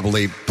that. We'll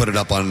probably put it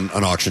up on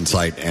an auction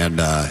site and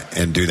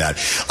do that.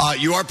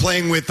 You are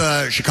playing with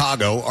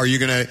Chicago. Are you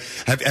gonna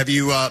have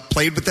you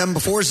played with them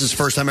before? Is this the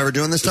first time ever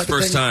doing this type of thing?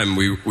 First time.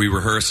 We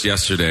rehearsed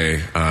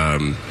yesterday,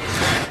 and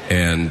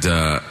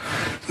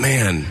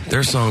man,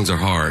 their songs are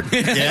hard.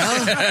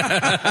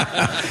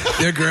 Yeah,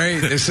 they're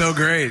great. They're so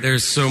great.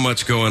 There's so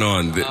much going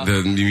on.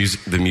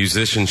 The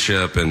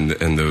musicianship and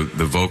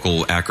the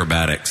vocal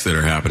acrobatics that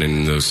are happening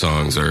in those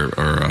songs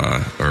are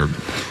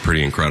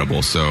pretty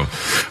incredible. So,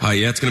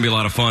 it's going to be a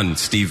lot of fun.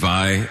 Steve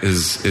Vai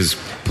is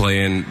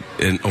playing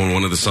on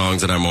one of the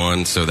songs that I'm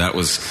on, so that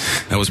was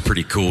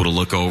pretty cool to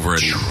look over,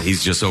 and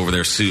he's just over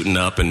there suiting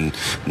up and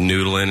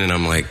noodling, and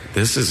I'm like,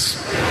 this is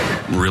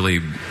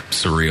really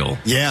surreal.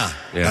 Yeah.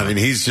 I mean,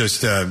 he's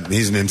just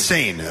he's an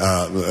insane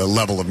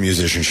level of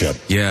musicianship.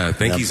 Yeah, I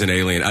think he's an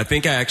alien. I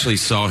think I actually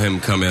saw him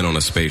come in on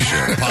a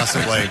spaceship.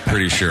 Possibly.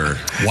 Pretty sure.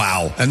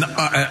 Wow. And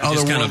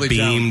just kind of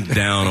beamed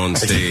down on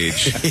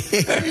stage.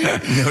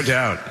 No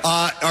doubt.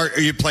 Are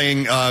you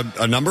playing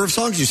a number of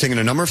songs? You singing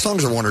a number of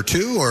songs, or one or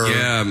two? Or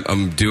yeah,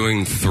 I'm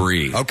doing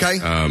 3. Okay.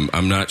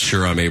 I'm not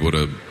sure I'm able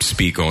to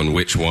speak on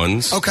which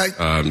ones. Okay.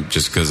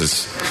 Just because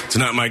it's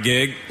not my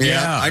gig.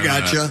 Yeah, I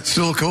gotcha.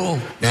 Still cool.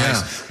 Nice.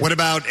 Yeah. What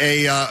about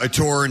a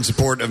tour in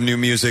support of new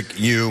music?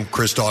 You,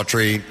 Chris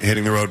Daughtry,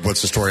 hitting the road.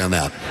 What's the story on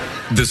that?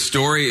 The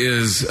story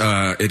is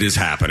it is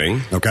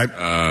happening. Okay.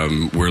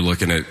 We're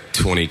looking at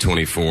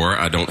 2024.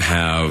 I don't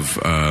have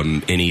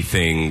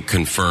anything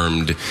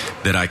confirmed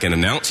that I can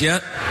announce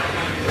yet,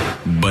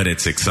 but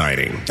it's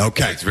exciting.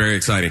 Okay. It's very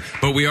exciting.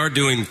 But we are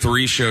doing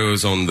 3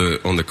 shows on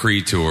the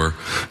Creed tour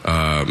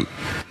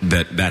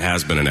that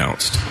has been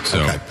announced.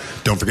 So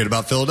don't forget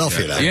about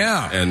Philadelphia. Then.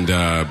 Yeah. And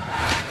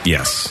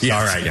yes.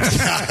 All right. Yes.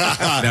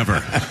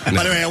 Never.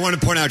 By the way, I want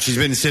to point out she's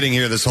been sitting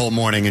here this whole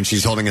morning and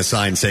she's holding a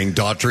sign saying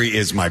Daughtry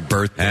is my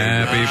birthday.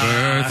 Happy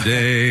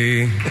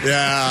birthday.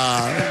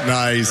 Yeah.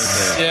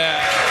 Nice.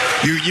 Yeah.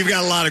 You've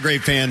got a lot of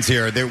great fans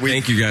here.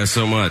 Thank you guys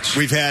so much.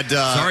 We've had...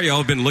 Sorry, y'all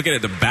have been looking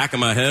at the back of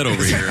my head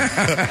over here.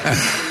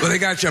 Well, they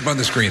got you up on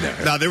the screen there.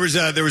 No, there was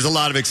a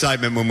lot of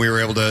excitement when we were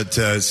able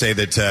to say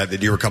that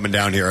you were coming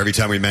down here. Every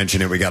time we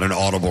mentioned it, we got an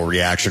audible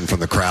reaction from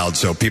the crowd.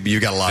 So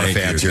you got a lot of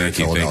fans here in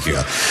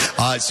Philadelphia.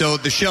 So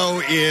the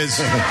show is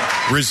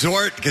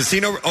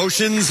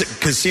Oceans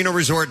Casino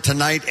Resort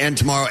tonight and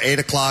tomorrow, 8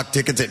 o'clock.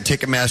 Tickets at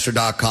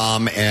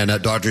Ticketmaster.com. And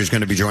Daughtry is going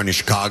to be joining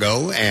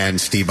Chicago,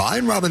 and Steve Vai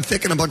and Robin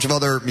Thicke and a bunch of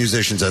other musicians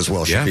as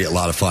well. Should be a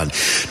lot of fun.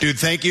 Dude,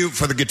 thank you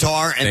for the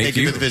guitar, and thank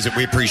you for the visit.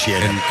 We appreciate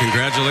it. And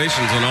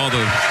congratulations on all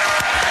the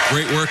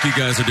great work you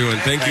guys are doing.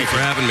 Thank you for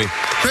having me.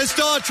 Chris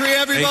Daughtry,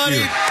 everybody.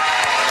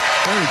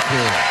 Very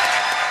cool.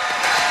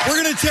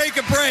 We're going to take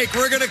a break.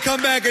 We're going to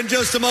come back in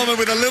just a moment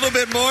with a little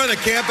bit more of the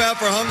Camp Out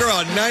for Hunger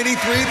on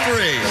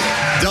 93.3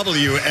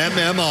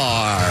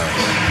 WMMR.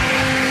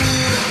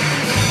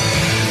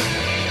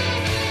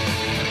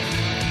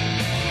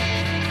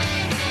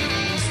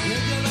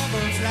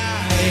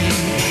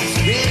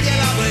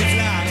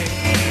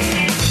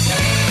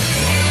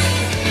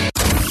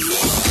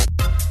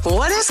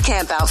 What is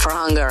Camp Out for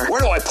Hunger? Where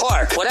do I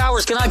park? What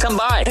hours can I come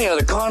by? Hey, are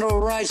the condo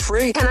rides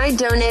free? Can I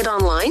donate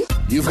online?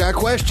 You've got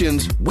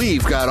questions.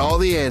 We've got all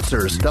the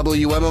answers.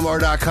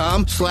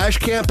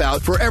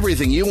 WMMR.com/campout for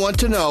everything you want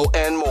to know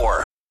and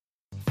more.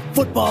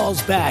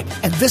 Football's back,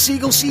 and this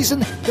Eagle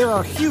season, there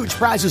are huge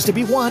prizes to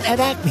be won at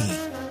Acme.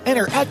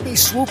 Enter Acme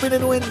Swoop In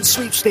and Win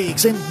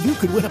sweepstakes, and you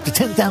could win up to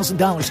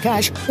 $10,000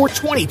 cash or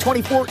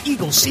 2024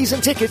 Eagles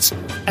season tickets.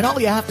 And all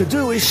you have to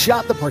do is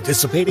shop the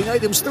participating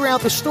items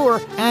throughout the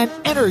store and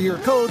enter your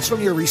codes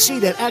from your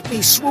receipt at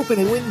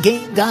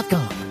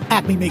acmeswoopinandwingame.com.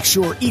 Acme makes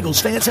sure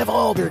Eagles fans have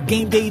all their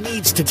game day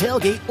needs to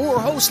tailgate or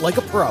host like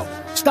a pro.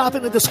 Stop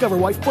in and discover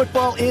why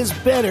football is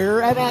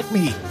better at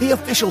Acme, the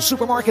official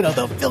supermarket of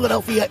the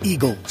Philadelphia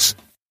Eagles.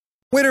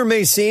 Winter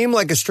may seem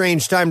like a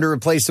strange time to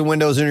replace the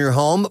windows in your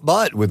home,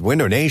 but with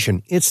Window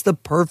Nation, it's the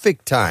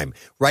perfect time.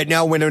 Right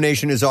now, Window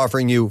Nation is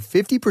offering you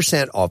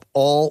 50% off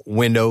all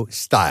window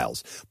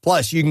styles.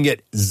 Plus, you can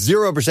get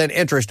 0%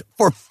 interest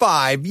for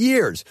 5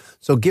 years.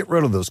 So get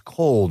rid of those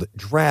cold,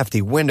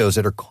 drafty windows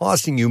that are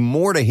costing you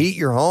more to heat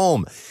your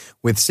home.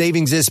 With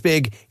savings this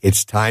big,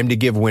 it's time to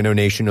give Window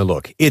Nation a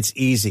look. It's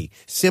easy.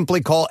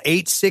 Simply call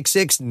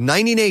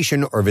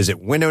 866-90NATION or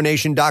visit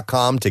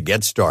windownation.com to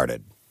get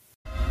started.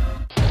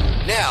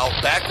 Now,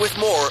 back with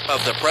more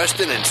of the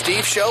Preston and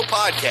Steve Show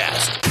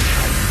podcast.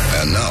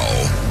 And now,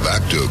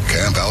 back to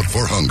Camp Out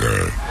for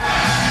Hunger.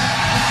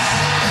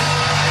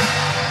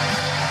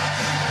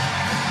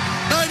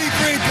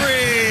 93.3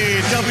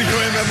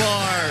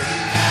 WMMR.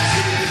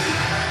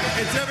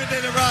 It's everything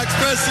that rocks.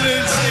 Preston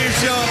and Steve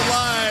Show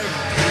live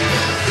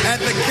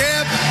at the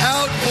Camp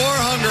Out for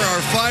Hunger,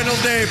 our final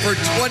day for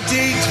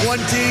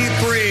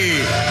 2023.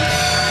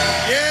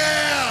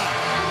 Yeah!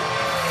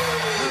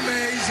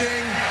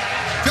 Amazing.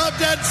 Drop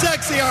Dead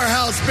Sexy, our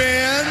house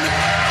band.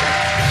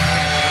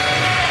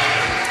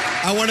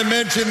 I want to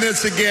mention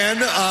this again.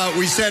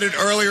 We said it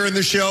earlier in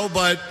the show,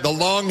 but the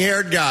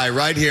long-haired guy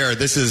right here,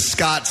 this is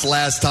Scott's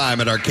last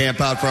time at our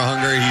Camp Out for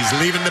Hunger.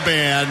 He's leaving the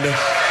band.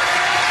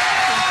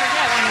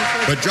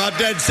 But Drop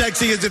Dead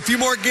Sexy has a few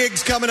more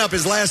gigs coming up.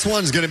 His last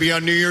one's going to be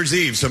on New Year's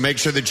Eve, so make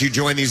sure that you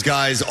join these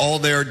guys. All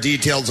their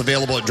details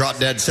available at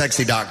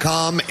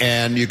dropdeadsexy.com,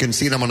 and you can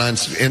see them on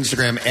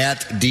Instagram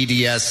at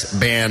DDS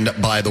Band,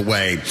 by the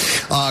way.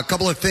 A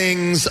couple of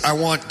things I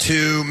want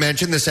to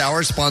mention. This hour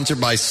is sponsored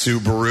by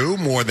Subaru,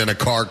 more than a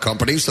car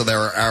company, so they're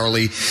our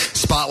hourly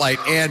spotlight.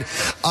 And,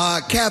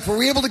 Kath, were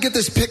we able to get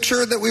this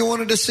picture that we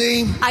wanted to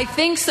see? I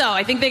think so.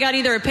 I think they got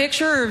either a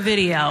picture or a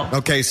video.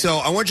 Okay, so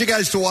I want you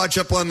guys to watch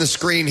up on the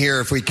screen here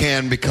if we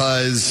can,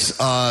 because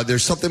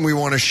there's something we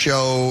want to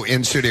show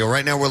in studio.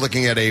 Right now we're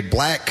looking at a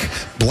black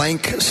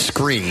blank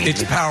screen.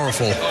 It's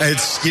powerful.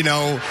 It's,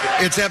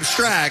 it's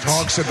abstract.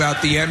 Talks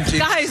about the empty.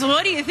 Guys,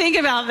 what do you think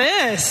about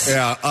this?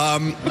 Yeah,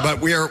 but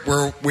we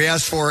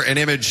asked for an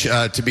image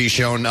to be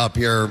shown up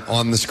here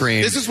on the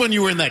screen. This is when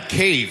you were in that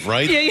cave,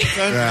 right? Yeah.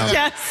 Yeah.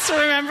 Yes,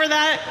 remember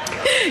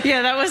that?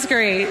 Yeah, that was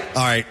great.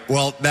 All right,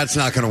 well, that's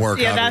not going to work,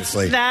 Yeah,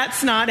 obviously.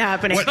 that's not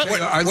happening.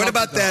 What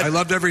about that? I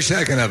loved every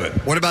second of it.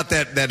 What about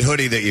that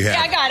hoodie that you had?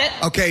 Yeah, I got it.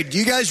 Okay, do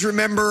you guys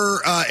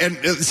remember, and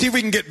see if we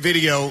can get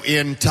video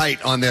in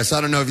tight on this. I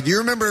don't know. Do you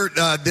remember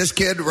this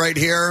kid right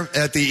here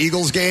at the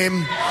Eagles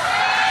game?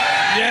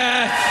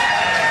 Yes.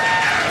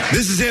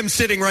 This is him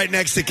sitting right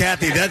next to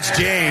Kathy. That's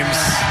James.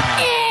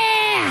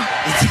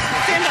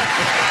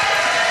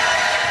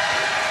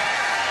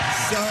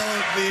 So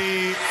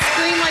the...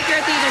 Scream like you're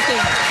at the Eagles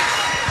game.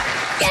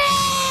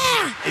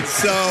 Yeah!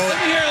 So...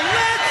 Here,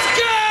 let's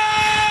go!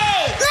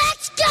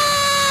 Let's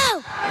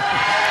go!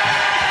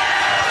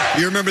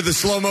 You remember the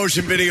slow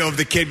motion video of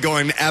the kid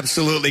going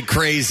absolutely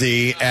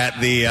crazy at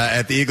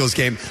the Eagles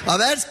game? Oh,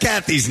 that's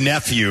Kathy's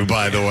nephew,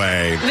 by the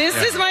way.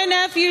 This is my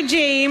nephew,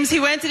 James. He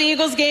went to the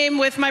Eagles game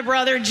with my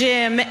brother,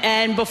 Jim,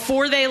 and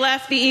before they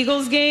left the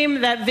Eagles game,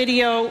 that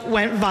video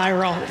went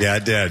viral. Yeah,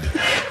 it did.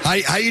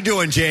 How you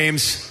doing,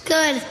 James?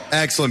 Good.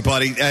 Excellent,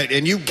 buddy.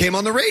 And you came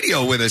on the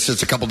radio with us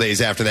just a couple days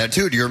after that,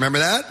 too. Do you remember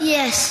that?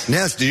 Yes.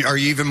 Yes. Are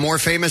you even more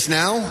famous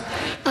now?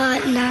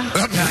 No.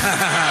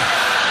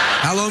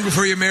 How long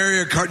before you marry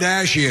a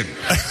Kardashian?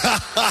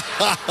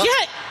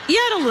 Yeah, you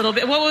had a little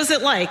bit. What was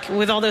it like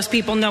with all those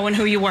people knowing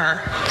who you were?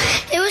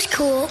 It was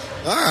cool.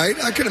 All right,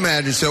 I can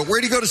imagine. So,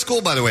 where do you go to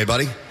school, by the way,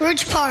 buddy?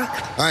 Ridge Park.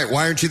 All right,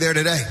 why aren't you there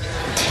today?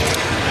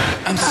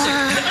 I'm sick.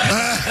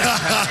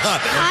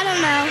 I don't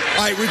know.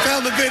 All right, we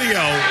found the video.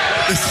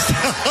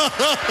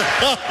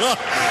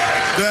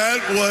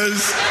 That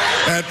was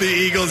at the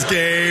Eagles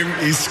game.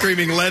 He's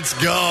screaming, "Let's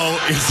go."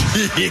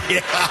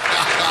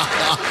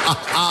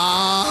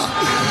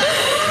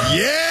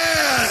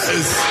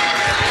 Yes!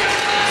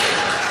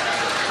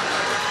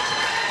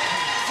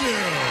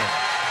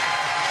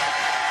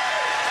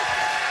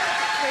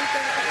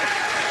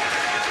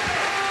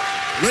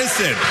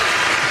 Listen,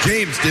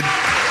 James, did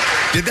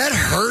that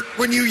hurt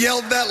when you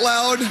yelled that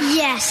loud?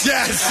 Yes.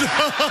 Yes.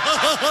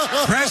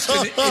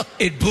 Preston,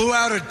 it blew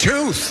out a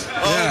tooth.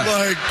 Oh,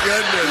 my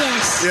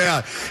goodness. Yes.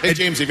 Yeah. Hey,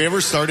 James, have you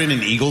ever started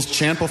an Eagles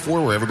chant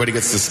before where everybody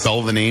gets to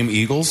spell the name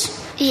Eagles?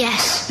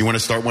 Yes. You want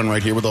to start one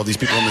right here with all these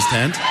people in this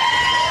tent?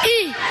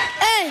 E-A-G-L-E-S,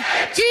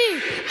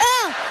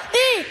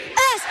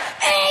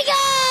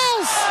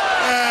 Eagles!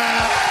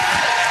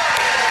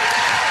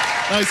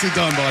 Nicely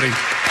done, buddy.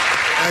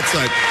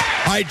 Excellent.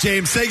 All right,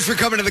 James, thanks for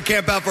coming to the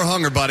Camp Out for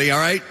Hunger, buddy, all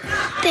right?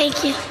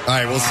 Thank you. All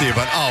right, we'll see you,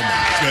 but oh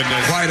my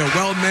goodness. Quite a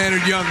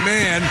well-mannered young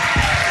man.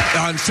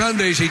 On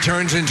Sundays, he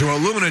turns into a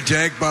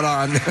lunatic, but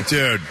on...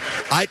 Dude,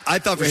 I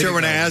thought for sure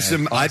when I asked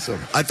him, I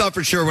thought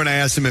for sure when I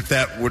asked him if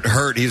that would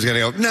hurt, he was going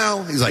to go,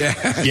 no. He's like,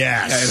 yes.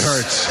 Yeah, it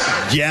hurts.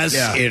 Yes,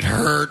 it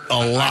hurt a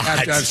lot. I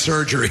have to have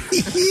surgery.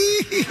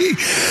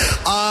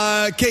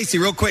 Casey,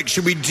 real quick,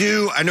 should we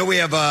do, I know we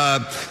have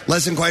a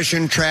lesson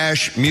question,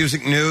 trash,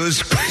 music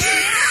news.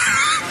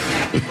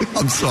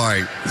 I'm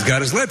sorry. He's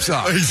got his lips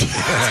off.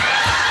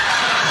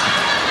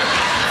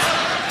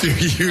 Do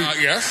you?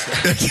 Yes.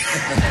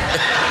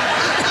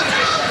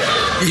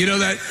 You know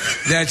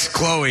that's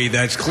Chloe.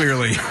 That's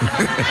clearly.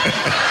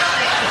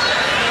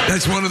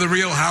 That's one of the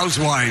Real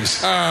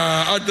Housewives.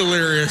 I'm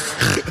delirious.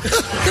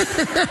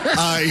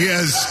 He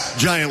has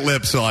giant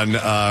lips on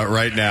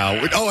right now.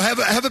 Oh,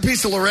 have a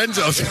piece of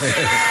Lorenzo's.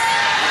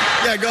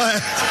 Yeah, go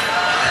ahead.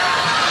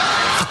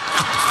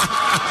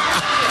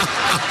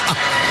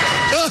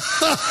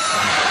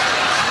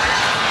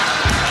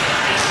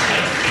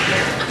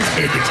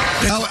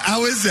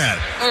 How is that?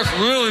 It's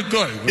really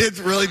good. It's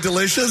really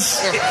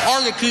delicious? It's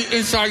hard to keep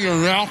inside your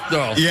mouth,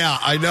 though. Yeah,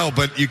 I know,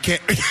 but you can't...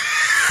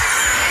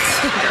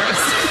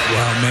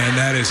 Wow, man,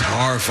 that is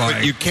horrifying.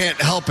 But you can't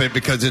help it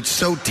because it's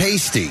so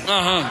tasty.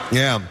 Uh-huh.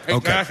 Yeah, hey,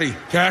 okay.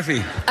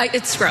 Kathy.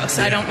 It's gross.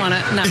 I don't want to.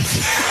 No.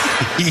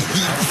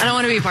 I don't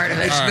want to be part of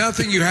it. It's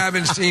nothing you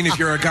haven't seen if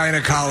you're a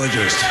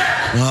gynecologist.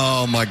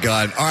 Oh, my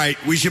God. All right,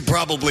 we should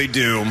probably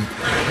do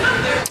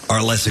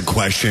our lesson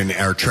question,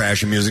 our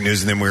trash and music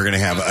news, and then we're going to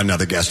have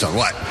another guest on.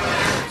 What?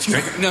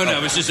 No,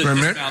 it was just a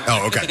dismount.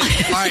 Oh, okay. All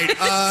right.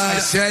 I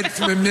said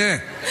from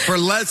there. For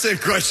lesson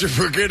question,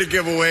 we're going to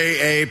give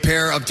away a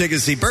pair of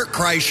tickets to see Bert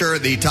Kreischer,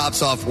 the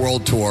Tops Off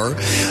World Tour,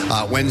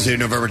 Wednesday,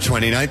 November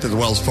 29th at the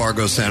Wells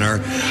Fargo Center.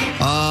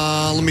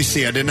 Let me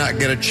see. I did not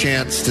get a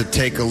chance to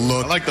take a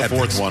look. I like the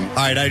fourth one. All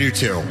right, I do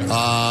too.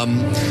 All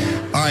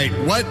right,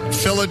 what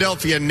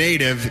Philadelphia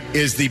native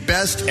is the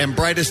best and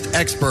brightest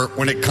expert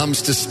when it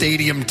comes to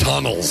stadium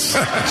tunnels?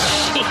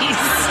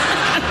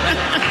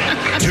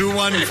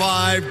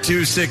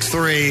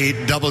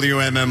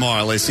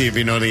 215-263-WMMR. Let's see if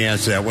you know the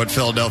answer to that. What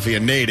Philadelphia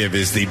native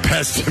is the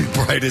best and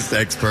brightest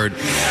expert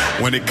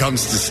when it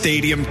comes to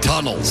stadium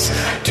tunnels?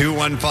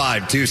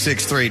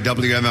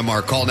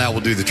 215-263-WMMR. Call now. We'll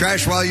do the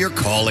trash while you're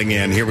calling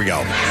in. Here we go.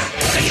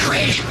 The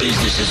trash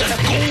business is a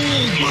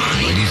gold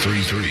mine.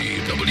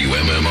 93.3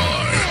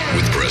 WMMR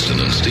with Preston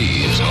and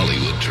Steve's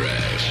Hollywood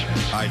Trash.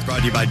 All right, it's brought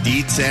to you by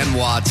Dietz and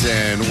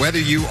Watson. Whether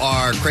you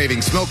are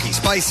craving smoky,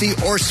 spicy,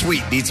 or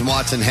sweet, Dietz and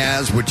Watson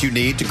has what you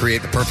need to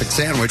create the perfect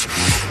sandwich.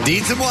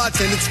 Dietz and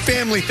Watson, it's a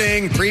family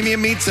thing.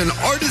 Premium meats and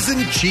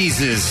artisan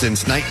cheeses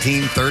since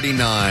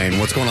 1939.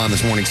 What's going on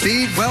this morning,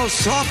 Steve? Well,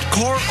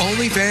 softcore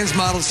OnlyFans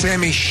model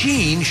Sammy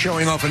Sheen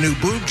showing off a new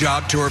boob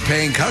job to her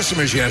paying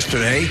customers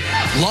yesterday.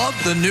 Love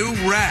the new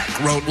rack,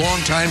 wrote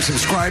longtime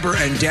subscriber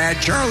and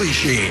dad Charlie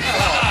Sheen.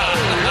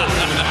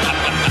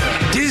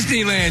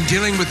 Disneyland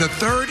dealing with a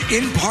third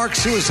in-park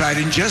suicide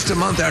in just a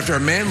month after a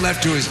man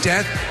left to his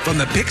death from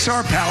the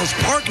Pixar Palace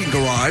parking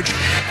garage.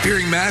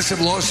 Fearing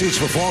massive lawsuits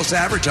for false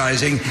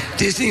advertising,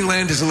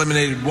 Disneyland has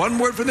eliminated one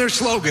word from their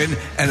slogan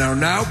and are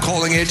now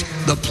calling it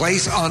the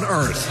place on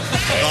earth.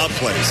 The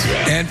place.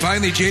 And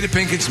finally, Jada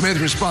Pinkett Smith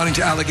responding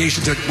to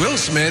allegations that Will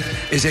Smith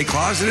is a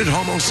closeted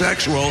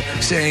homosexual,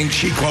 saying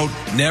she, quote,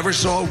 never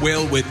saw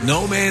Will with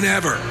no man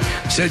ever.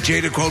 Said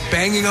Jada, quote,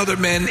 banging other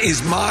men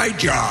is my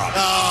job.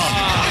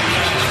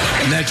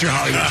 And that's your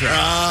Hollywood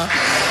track.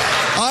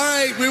 All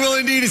right, we will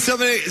indeed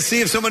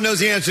see if someone knows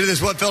the answer to this.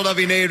 What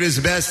Philadelphia native is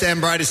the best and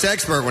brightest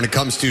expert when it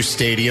comes to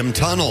stadium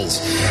tunnels?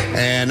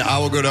 And I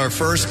will go to our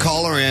first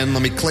caller in.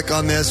 Let me click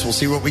on this. We'll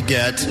see what we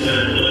get.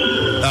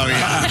 Oh,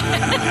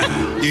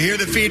 yeah. You hear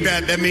the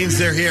feedback. That means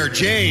they're here.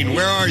 Jane,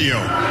 where are you?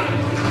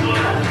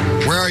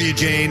 Where are you,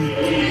 Jane?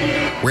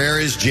 Where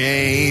is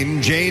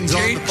Jane? Jane's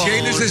on the phone.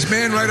 Jane is this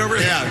man right over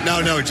here.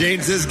 Yeah, no.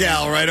 Jane's this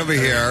gal right over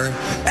here.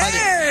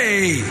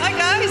 Hey! Hi,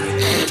 guys.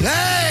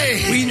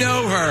 Hey! We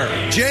know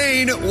her.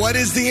 Jane, what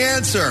is the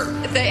answer?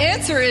 The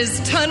answer is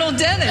Tunnel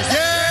Dennis.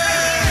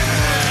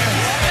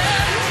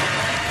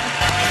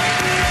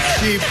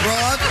 She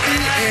brought the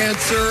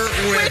answer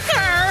with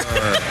her.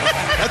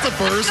 That's a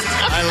first.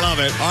 I love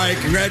it. All right,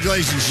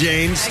 congratulations,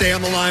 Jane. Stay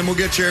on the line. We'll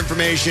get your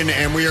information,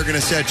 and we are going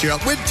to set you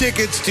up with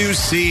tickets to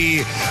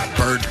see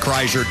Bert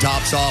Kreischer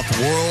Tops Off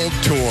World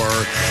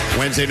Tour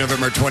Wednesday,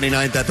 November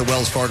 29th at the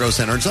Wells Fargo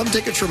Center. And some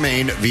tickets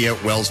remain via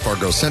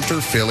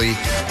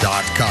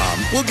wellsfargocenterphilly.com.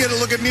 We'll get a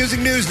look at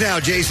music news now.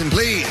 Jason,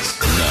 please.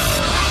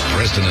 Now,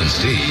 Preston and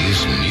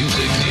Steve's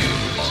Music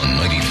News on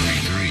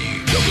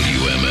 93.3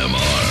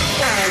 WMMR.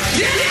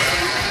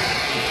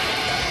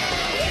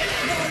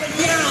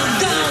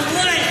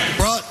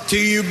 Brought to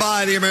you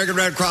by the American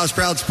Red Cross,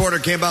 proud supporter,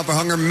 Camp Out for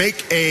Hunger.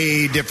 Make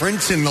a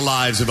difference in the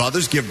lives of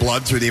others. Give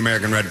blood through the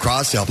American Red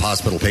Cross to help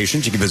hospital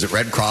patients. You can visit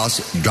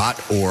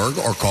redcross.org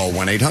or call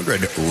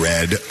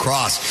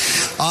 1-800-RED-CROSS.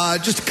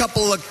 Just a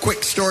couple of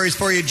quick stories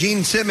for you.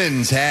 Gene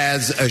Simmons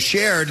has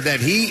shared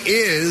that he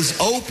is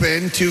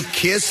open to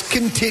KISS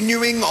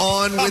continuing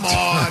on with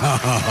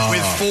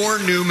 4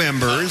 new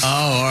members. Oh,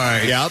 all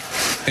right. Yep.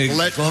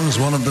 As long as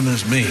one of them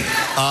is me.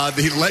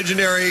 The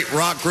legendary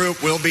rock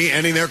group will be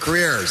ending their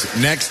careers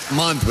next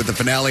month with the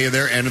finale of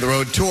their End of the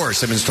Road tour.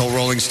 Simmons told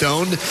Rolling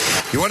Stone,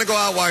 "You want to go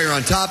out while you're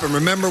on top, and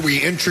remember, we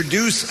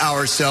introduce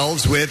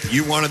ourselves with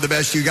You Wanted the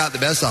Best, You Got the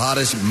Best, the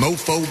hottest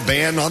mofo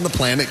band on the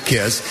planet,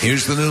 KISS."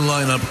 Here's the new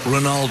lineup: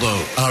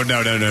 Ronaldo. Oh,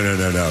 no.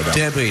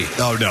 Debbie.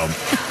 Oh, no.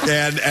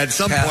 And at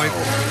some point...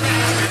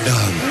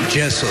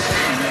 Jessup.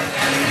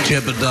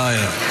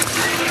 Jebediah.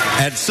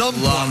 At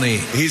some Lonnie.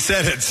 point... He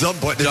said at some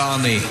point...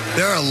 Donnie.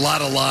 There are a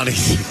lot of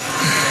Lonnies.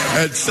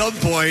 At some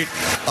point,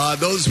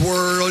 those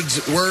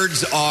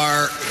words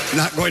are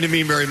not going to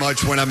mean very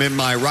much when I'm in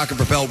my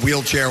rocket-propelled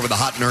wheelchair with a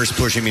hot nurse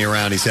pushing me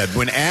around, he said.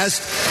 When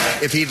asked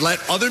if he'd let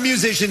other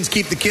musicians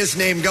keep the KISS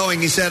name going,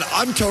 he said,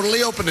 "I'm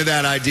totally open to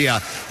that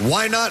idea.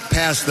 Why not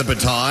pass the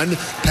baton,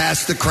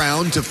 pass the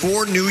crown to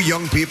 4 new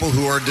young people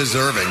who are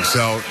deserving?"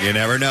 So you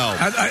never know.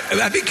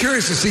 I'd be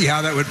curious to see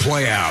how that would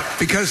play out,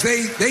 because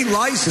they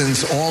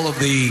license all of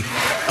the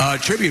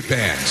tribute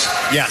bands.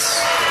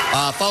 Yes.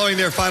 Following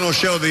their final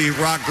show, the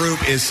rock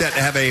group is set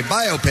to have a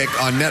biopic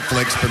on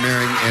Netflix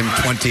premiering in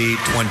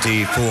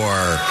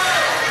 2024.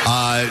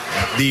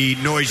 The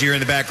noise you hear in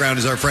the background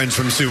is our friends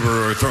from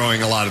Subaru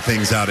throwing a lot of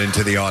things out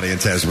into the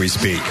audience as we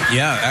speak.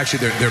 Yeah,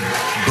 actually, they're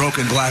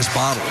broken glass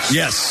bottles.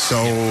 Yes,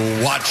 so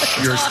watch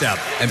your step.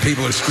 And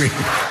people are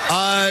screaming.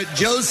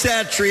 Joe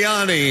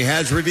Satriani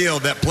has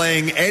revealed that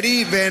playing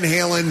Eddie Van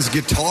Halen's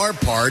guitar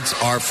parts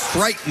are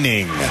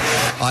frightening.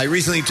 I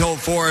recently told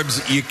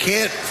Forbes, you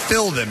can't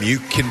fill them. You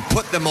can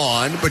put them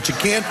on, but you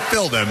can't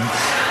fill them.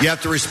 You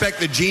have to respect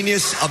the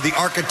genius of the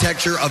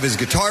architecture of his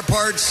guitar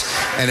parts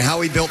and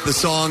how he built the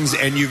songs,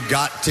 and you've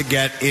got to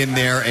get in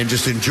there and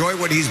just enjoy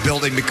what he's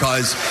building,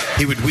 because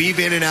he would weave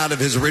in and out of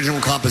his original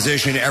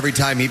composition every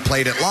time he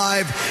played it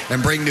live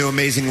and bring new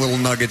amazing little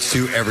nuggets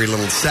to every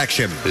little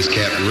section. This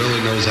cat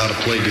really knows how to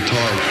play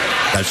guitar.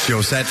 That's Joe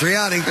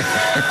Satriani.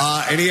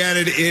 And he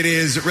added, "It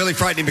is really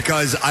frightening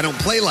because I don't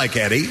play like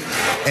Eddie,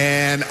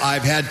 and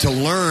I've had to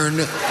learn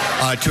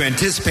to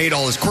anticipate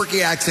all his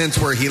quirky accents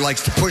where he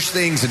likes to push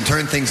things and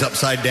turn things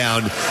upside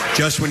down.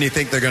 Just when you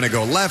think they're going to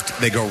go left,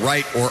 they go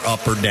right or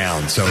up or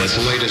down." So that's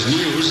the latest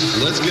news.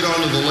 Let's get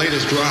on to the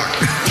latest rock.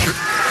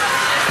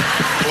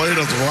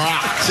 Latest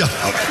rock.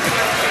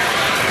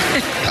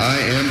 I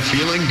am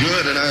feeling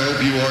good, and I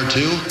hope you are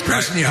too.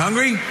 Preston, you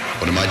hungry?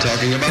 What am I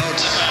talking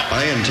about?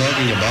 I am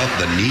talking about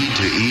the need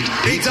to eat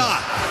pizza. All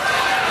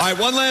right,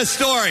 one last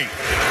story.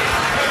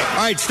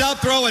 All right,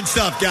 stop throwing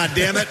stuff,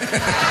 goddammit.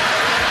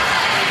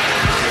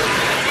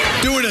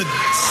 Doing a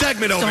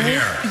segment over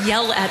here.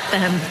 Yell at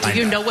them. Do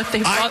you know what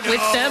they brought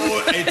with them?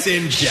 It's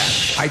in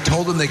jest. I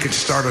told them they could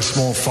start a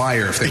small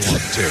fire if they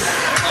wanted to.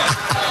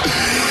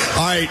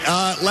 All right,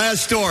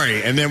 last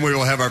story, and then we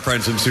will have our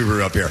friends from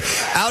Subaru up here.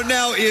 Out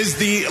now is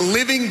The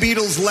Living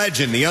Beatles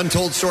Legend, the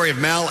untold story of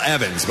Mal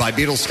Evans by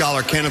Beatles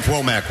scholar Kenneth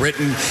Womack,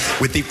 written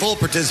with the full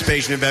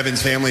participation of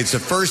Evans' family. It's the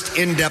first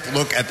in-depth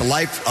look at the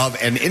life of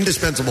an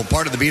indispensable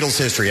part of the Beatles'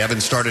 history.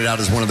 Evans started out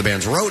as one of the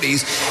band's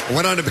roadies and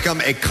went on to become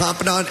a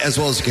confidant as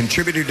well as a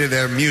contributor to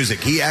their music.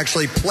 He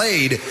actually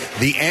played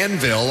the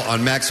anvil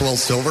on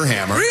Maxwell's Silver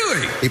Hammer.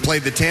 Really? He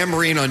played the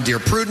tambourine on Dear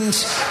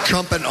Prudence,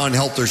 trumpet on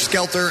Helter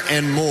Skelter,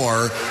 and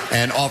more,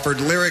 and offered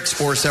lyrics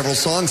for several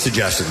song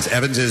suggestions.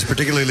 Evans is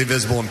particularly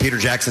visible in Peter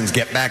Jackson's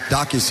Get Back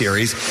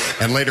docuseries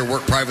and later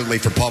worked privately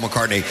for Paul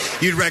McCartney.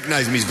 You'd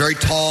recognize him. He's very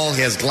tall.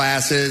 He has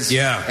glasses.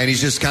 Yeah. And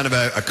he's just kind of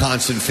a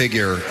constant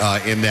figure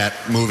in that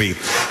movie.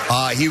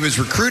 He was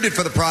recruited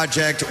for the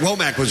project.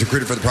 Womack was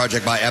recruited for the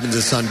project by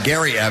Evans' son,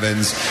 Gary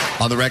Evans,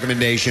 on the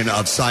recommendation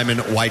of Simon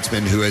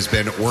Weitzman, who has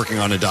been working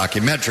on a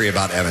documentary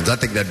about Evans. I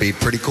think that'd be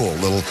pretty cool.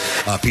 A little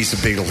piece of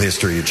Beatle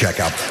history to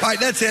check out. All right,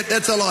 that's it.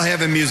 That's all I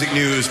have in music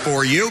news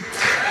for you.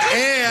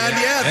 And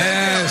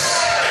yes.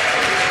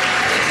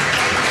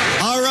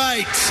 All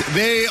right.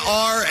 They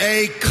are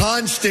a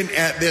constant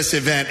at this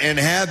event and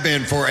have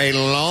been for a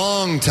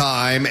long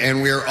time.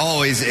 And we're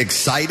always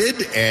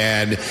excited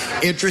and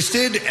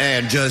interested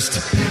and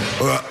just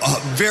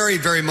very,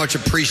 very much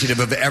appreciative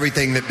of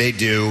everything that they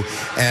do.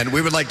 And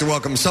we would like to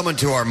welcome someone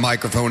to our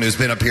microphone who's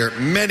been up here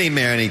many,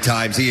 many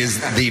times. He is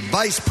the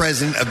Vice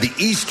President of the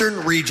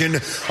Eastern Region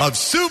of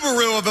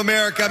Subaru of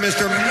America,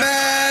 Mr.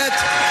 Matt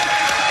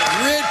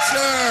Richter.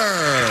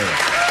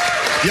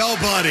 Yo,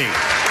 buddy.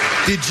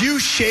 Did you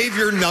shave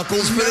your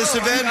knuckles for this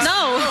event? No.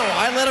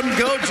 I let let him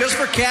go just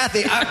for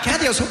Kathy.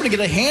 Kathy, I was hoping to get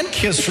a hand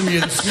kiss from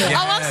you this morning.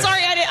 Oh, I'm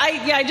sorry.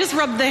 I just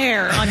rubbed the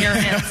hair on your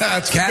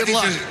hands.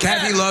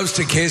 Kathy loves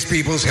to kiss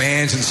people's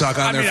hands and suck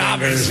on their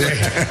fingers.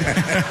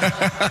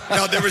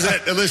 No, there was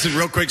listen,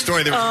 real quick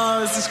story.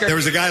 This is great. There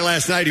was a guy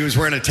last night, he was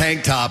wearing a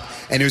tank top,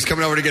 and he was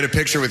coming over to get a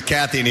picture with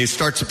Kathy, and he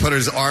starts to put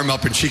his arm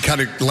up, and she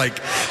kind of like...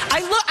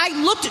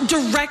 I looked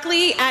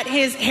directly at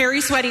his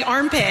hairy, sweaty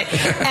armpit,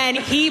 and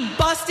he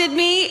busted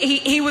me.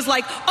 He was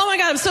like, oh my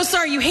God, I'm so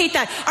sorry, you hate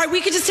that. All right,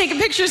 we could just take a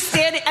picture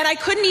standing, and I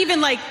couldn't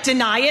even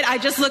deny it. I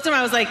just looked at him,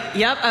 I was like,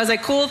 yep. I was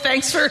like, cool,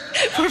 thanks for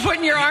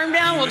putting your arm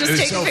down. We'll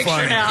just take a picture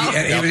funny. now.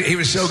 He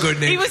was so good,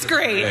 Nick. He was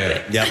great.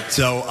 Yeah.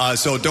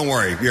 So don't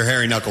worry, your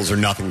hairy knuckles are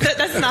nothing.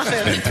 That's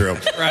nothing. Been through.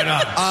 Right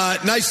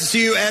on. Nice to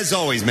see you as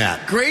always,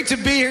 Matt. Great to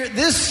be here.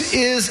 This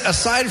is,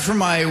 aside from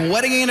my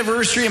wedding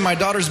anniversary and my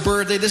daughter's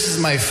birthday, this is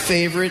my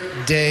favorite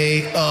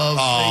day of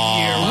the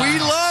year. We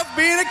love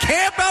being a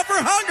Camp Out for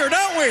Hunger,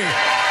 don't we?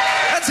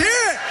 Let's hear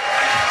it.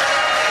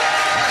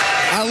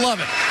 I love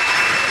it.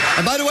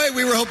 And by the way,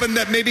 we were hoping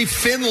that maybe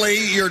Finley,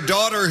 your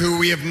daughter, who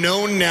we have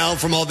known now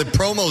from all the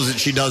promos that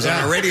she does on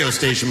our radio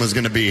station, was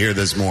going to be here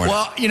this morning.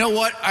 Well, you know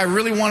what? I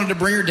really wanted to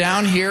bring her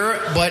down here,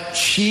 but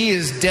she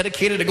is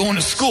dedicated to going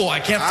to school. I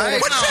can't follow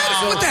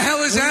What the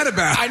hell is that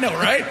about? I know,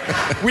 right?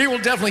 We will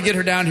definitely get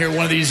her down here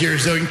one of these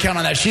years, so you can count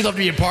on that. She'd love to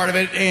be a part of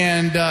it,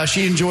 and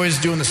she enjoys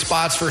doing the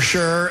spots for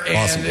sure, and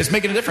awesome. It's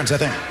making a difference, I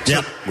think.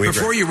 Yeah.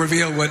 Before you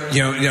reveal what,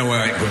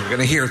 we're going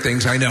to hear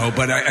things, I know,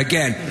 but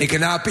again, it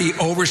cannot be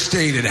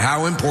overstated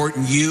how important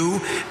you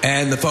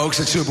and the folks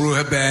at Subaru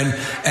have been,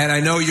 and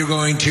I know you're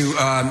going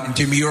to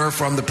demur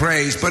from the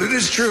praise, but it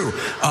is true.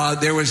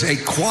 There was a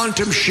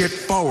quantum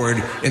shift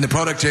forward in the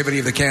productivity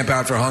of the Camp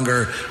Out for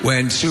Hunger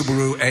when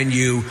Subaru and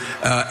you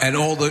and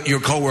all your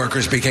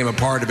coworkers became a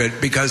part of it,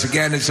 because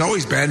again, it's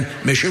always been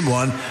mission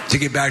one to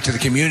give back to the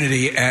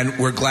community, and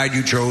we're glad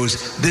you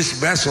chose this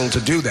vessel to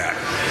do that.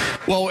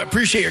 Well,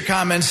 appreciate your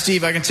comments,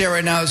 Steve. I can tell you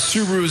right now,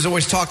 Subaru has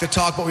always talked the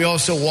talk, but we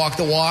also walk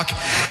the walk,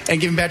 and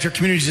giving back to our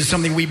communities is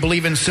something we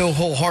believe in so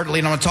wholeheartedly,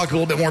 and I'm going to talk a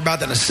little bit more about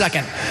that in a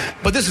second.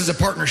 But this is a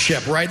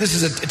partnership, right?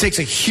 It takes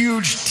a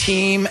huge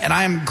team, and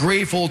I am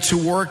grateful to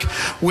work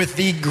with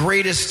the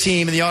greatest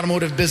team in the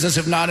automotive business,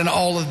 if not in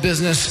all of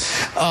business.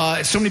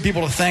 So many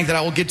people to thank that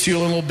I will get to in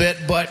a little bit,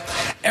 but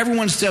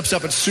everyone steps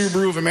up at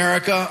Subaru of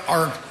America.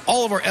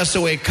 All of our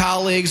SOA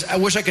colleagues, I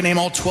wish I could name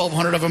all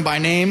 1,200 of them by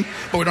name,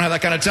 but we don't have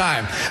that kind of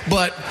time.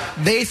 But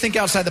they think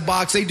outside the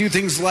box. They do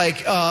things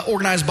like,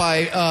 organized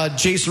by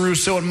Jason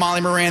Russo and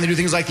Molly Moran, they do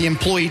things like the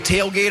employee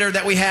tailgater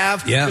that we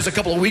have. Yeah. It was a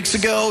couple of weeks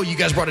ago. You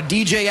guys brought a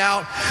DJ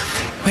out.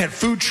 We had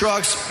food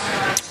trucks.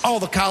 All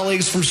the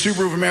colleagues from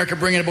Subaru of America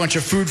bringing a bunch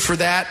of food for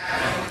that.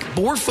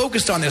 But we're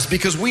focused on this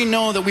because we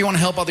know that we want to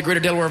help out the greater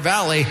Delaware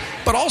Valley,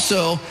 but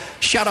also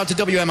shout out to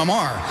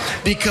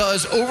WMMR,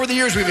 because over the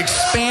years we've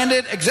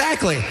expanded,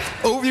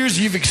 over the years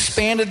you've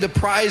expanded the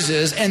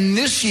prizes, and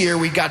this year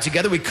we got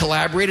together, we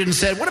collaborated and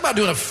said, what about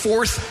doing a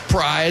fourth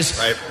prize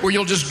where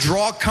you'll just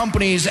draw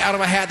companies out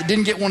of a hat that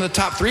didn't get one of the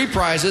top 3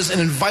 prizes and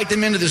invite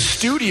them into the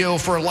studio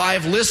for a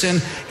live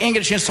listen and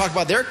get a chance to talk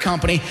about their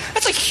company.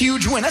 That's a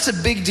huge win. That's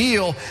a big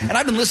deal. And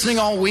I've been listening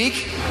all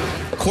week.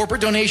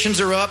 Corporate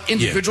donations are up.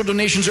 Individual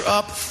donations are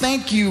up.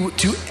 Thank you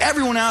to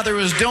everyone out there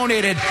who has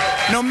donated.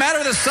 No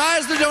matter the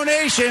size of the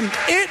donation,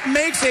 it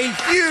makes a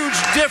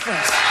huge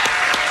difference.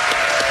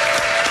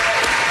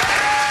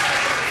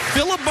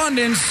 Phil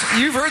Abundance,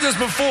 you've heard this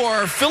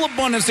before. Phil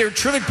Abundance, they're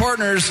terrific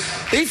partners.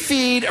 They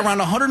feed around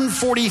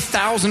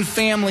 140,000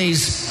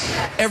 families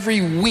every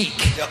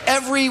week.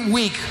 Every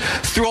week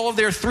through all of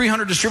their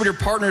 300 distributor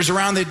partners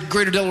around the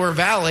greater Delaware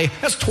Valley.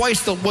 That's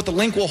twice what the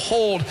link will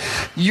hold.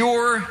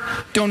 Your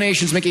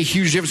donations make a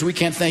huge difference. We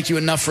can't thank you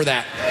enough for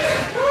that.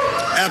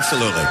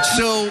 Absolutely.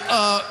 So,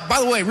 by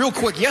the way, real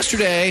quick,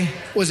 yesterday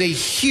was a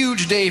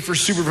huge day for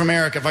Subaru of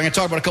America. If I can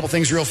talk about a couple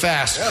things real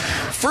fast. Yeah.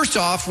 First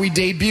off, we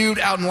debuted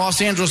out in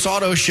Los Angeles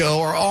Auto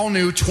Show our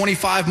all-new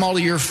 25 model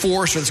year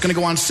Forester that's going to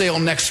go on sale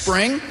next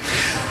spring.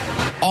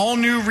 All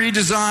new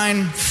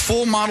redesign,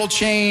 full model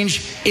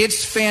change.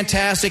 It's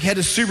fantastic. Head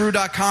to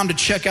Subaru.com to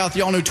check out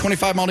the all-new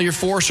 25 model year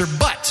Forester.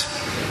 But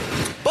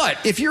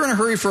if you're in a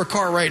hurry for a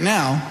car right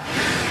now,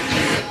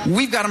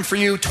 we've got them for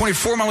you.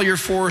 24 model year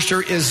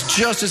Forester is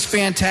just as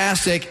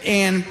fantastic.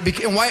 And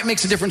why it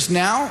makes a difference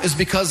now is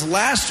because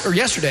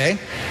yesterday,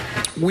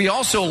 we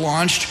also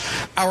launched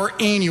our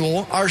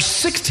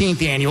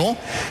 16th annual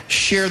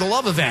Share the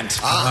Love event.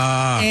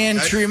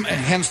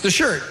 Hence the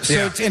shirt.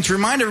 So, and to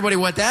remind everybody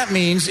what that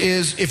means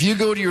is if you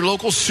go to your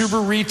local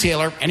Subaru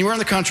retailer, anywhere in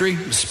the country,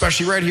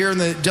 especially right here in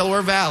the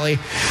Delaware Valley,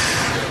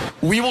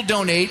 we will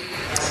donate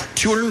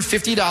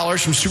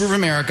 $250 from Super of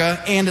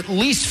America and at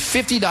least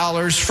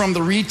 $50 from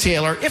the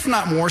retailer, if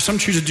not more, some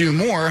choose to do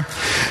more,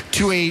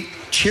 to a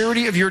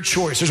charity of your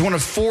choice. There's one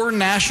of 4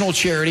 national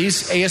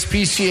charities,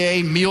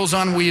 ASPCA, Meals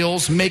on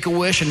Wheels,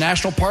 Make-A-Wish, and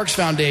National Parks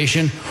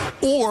Foundation,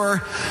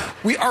 or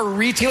our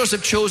retailers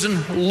have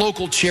chosen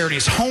local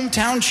charities,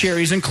 hometown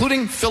charities,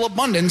 including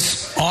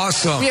Philabundance.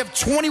 Awesome. We have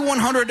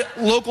 2,100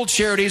 local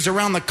charities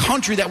around the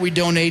country that we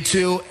donate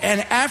to,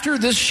 and after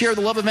this Share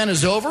the Love event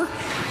is over,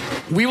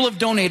 we will have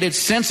donated,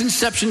 since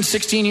inception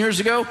 16 years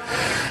ago,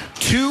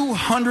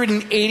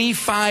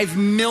 $285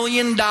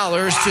 million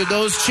to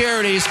those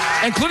charities,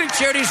 including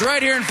charities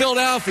right here in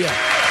Philadelphia.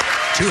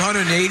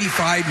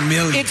 $285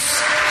 million.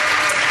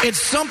 It's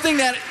something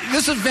that,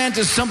 this event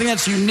is something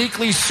that's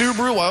uniquely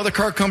Subaru. While other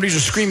car companies are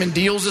screaming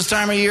deals this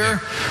time of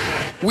year,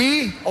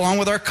 we, along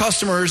with our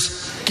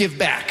customers, give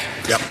back.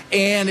 Yep.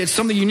 And it's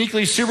something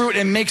uniquely Subaru,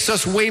 and makes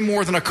us way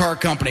more than a car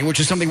company, which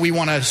is something we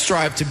want to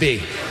strive to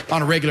be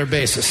on a regular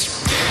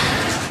basis.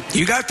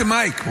 You got the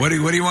mic. What do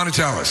you want to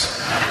tell us?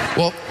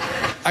 Well,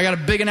 I got a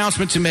big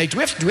announcement to make. Do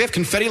we have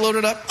confetti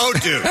loaded up? Oh,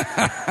 dude.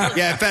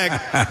 Yeah, in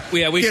fact,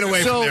 get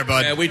away from there,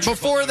 bud.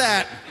 Before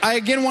that, I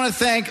again want to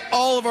thank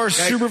all of our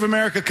Super of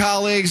America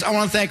colleagues. I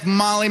want to thank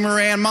Molly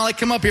Moran. Molly,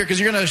 come up here because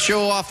you're going to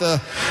show off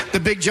the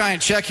big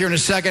giant check here in a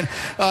second.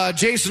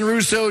 Jason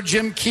Russo,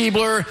 Jim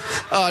Keebler,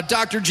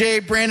 Dr. J,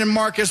 Brandon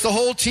Marcus, the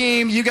whole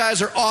team. You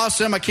guys are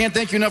awesome. I can't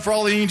thank you enough for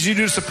all the things you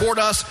do to support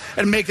us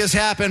and make this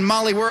happen.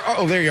 Molly,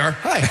 there you are.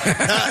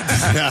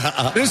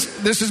 Hi.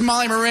 This is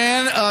Molly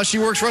Moran. She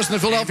works for us in the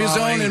Philadelphia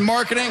zone in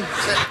marketing.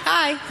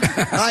 Hi.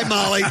 Hi,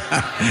 Molly.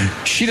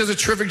 She does a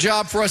terrific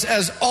job for us,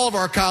 as all of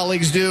our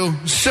colleagues do.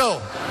 So,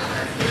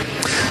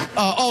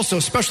 also,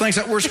 special thanks,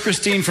 where's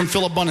Christine from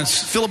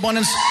Philabundance?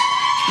 Philabundance,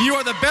 you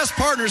are the best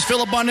partners,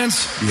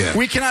 Philabundance. Yeah.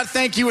 We cannot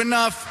thank you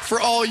enough for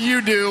all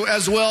you do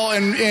as well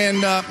in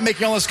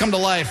making all this come to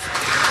life.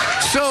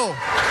 So,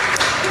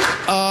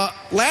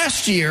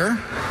 last year,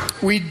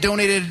 we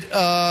donated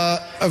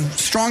a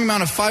strong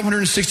amount of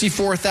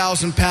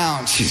 564,000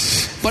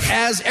 pounds. But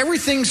as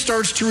everything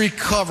starts to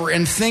recover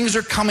and things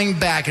are coming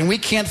back, and we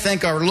can't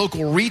thank our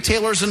local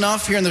retailers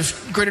enough here in the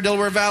greater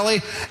Delaware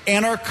Valley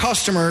and our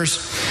customers,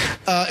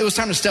 it was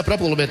time to step it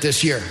up a little bit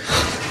this year.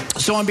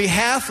 So on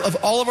behalf of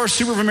all of our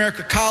Super of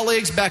America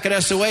colleagues back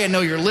at SOA, I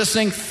know you're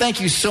listening. Thank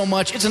you so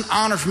much. It's an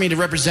honor for me to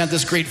represent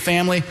this great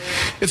family.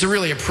 It's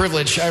really a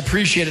privilege. I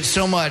appreciate it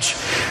so much.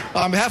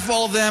 On behalf of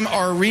all of them,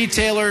 our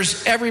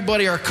retailers,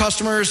 everybody, our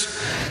customers,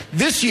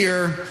 this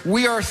year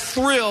we are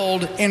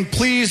thrilled and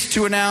pleased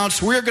to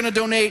announce we're going to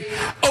donate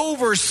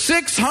over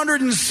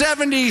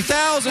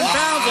 670,000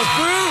 pounds of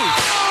food.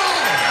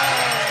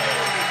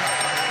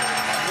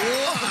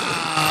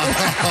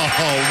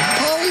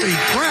 Holy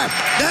crap.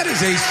 That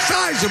is a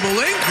sizable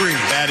increase.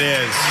 That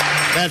is.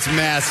 That's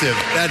massive.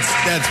 That's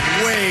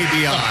way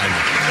beyond.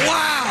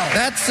 Wow.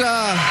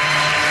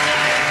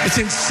 It's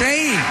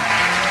insane.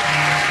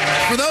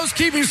 For those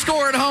keeping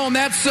score at home,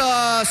 that's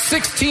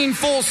 16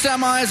 full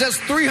semis. That's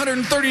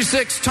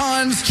 336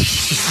 tons.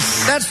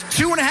 That's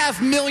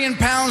 2.5 million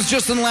pounds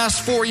just in the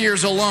last 4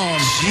 years alone.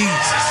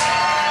 Jesus.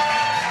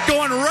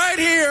 Going right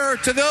here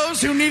to those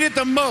who need it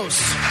the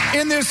most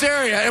in this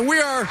area. And we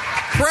are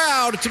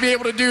proud to be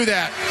able to do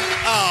that.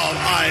 Oh,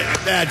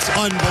 that's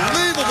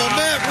unbelievable.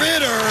 Matt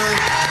Ritter,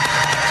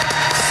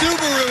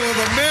 Subaru of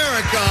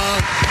America.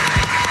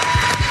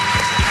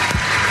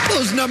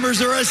 Those numbers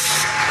are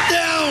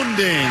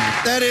astounding.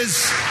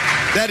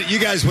 That you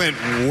guys went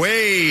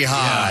way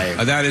high.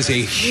 Yeah, that is a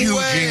huge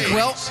increase.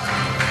 Well,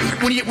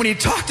 when you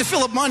talk to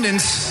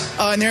Philabundance,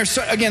 and they're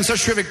again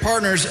such terrific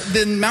partners,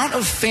 the amount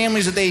of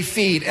families that they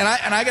feed, and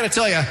I got to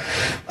tell you,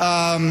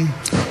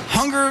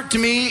 hunger to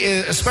me,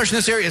 especially in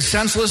this area, is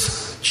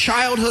senseless.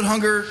 Childhood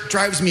hunger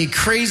drives me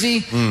crazy.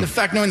 The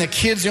fact knowing that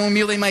kids, the only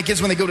meal they might get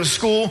is when they go to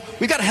school.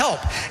 We got to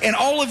help, and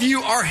all of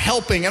you are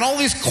helping, and all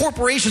these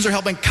corporations are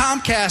helping.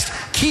 Comcast,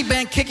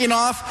 KeyBank kicking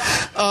off,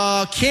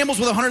 Campbell's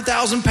with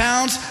 100,000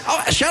 pounds.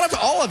 Shout out to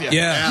all of you.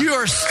 Yeah. You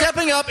are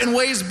stepping up in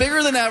ways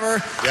bigger than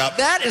ever. Yep.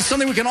 That is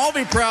something we can all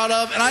be proud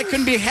of, and I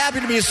couldn't be happy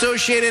to be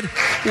associated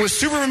with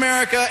Super of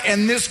America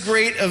and this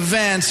great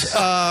event.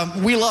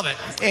 We love it,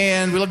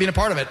 and we love being a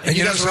part of it. And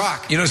you guys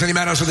rock. You know something,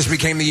 Matt? Also, this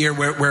became the year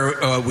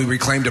where we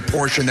reclaimed a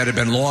portion that had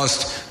been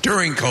lost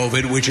during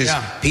COVID, which is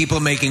people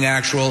making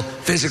actual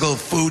physical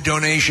food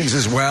donations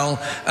as well.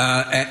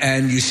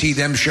 And you see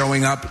them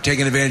showing up,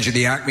 taking advantage of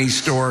the Acme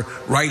store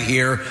right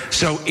here.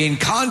 So in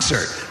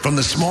concert, from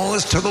the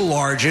smallest to the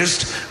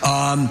largest,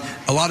 a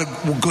lot of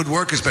good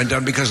work has been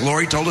done, because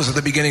Lori told us at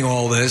the beginning of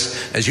all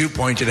this, as you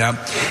pointed out,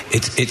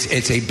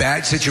 it's a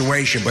bad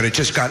situation, but it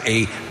just got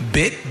a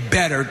bit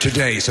better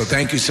today. So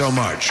thank you so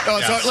much.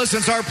 Listen,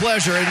 it's our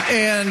pleasure.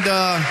 And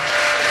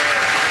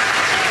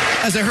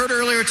as I heard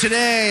earlier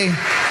today,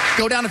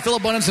 Go down to Phil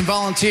Abundance and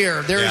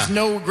volunteer. There is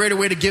no greater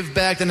way to give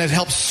back than to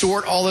help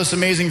sort all this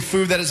amazing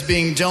food that is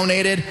being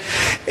donated.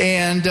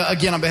 And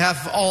again, on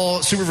behalf of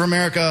all Super for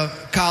America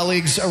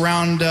colleagues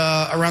around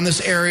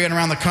this area and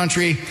around the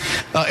country,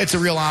 it's a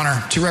real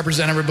honor to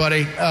represent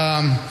everybody.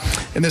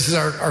 And this is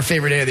our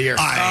favorite day of the year.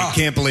 I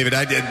can't believe it.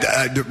 I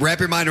did. Wrap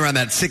your mind around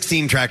that.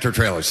 16 tractor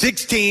trailers.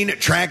 16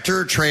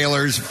 tractor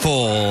trailers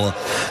full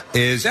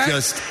is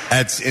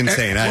that's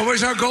insane. What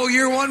was our goal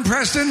year one,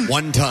 Preston?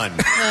 1 ton.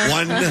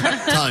 1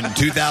 ton.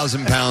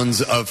 2,000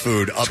 pounds of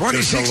food. Up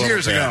 26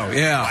 years ago.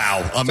 Yeah.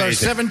 Wow. It's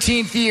Amazing. our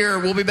 17th year.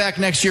 We'll be back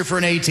next year for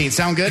an 18th.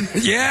 Sound good?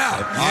 Yeah.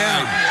 All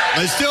right.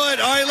 Let's do it.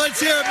 All right, let's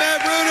hear it.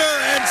 Matt Ruder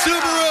and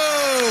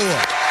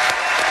Subaru.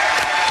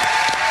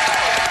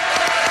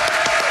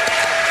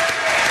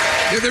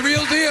 You're the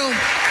real deal.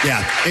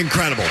 Yeah,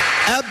 incredible.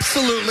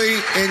 Absolutely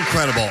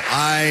incredible.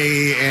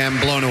 I am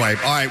blown away.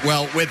 All right,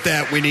 well, with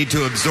that, we need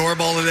to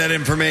absorb all of that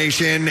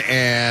information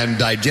and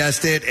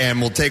digest it, and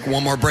we'll take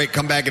one more break,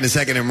 come back in a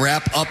second, and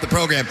wrap up the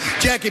program.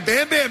 Jackie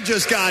Bam Bam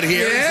just got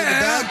here. He's in the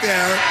back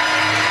there.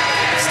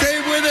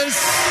 Stay with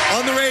us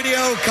on the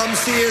radio. Come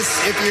see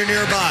us if you're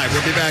nearby.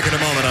 We'll be back in a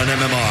moment on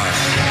MMR.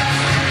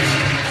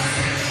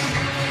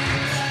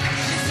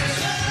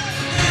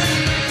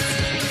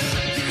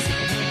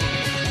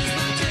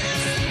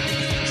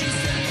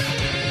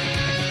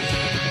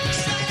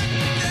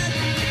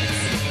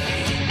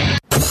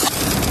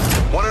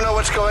 Want to know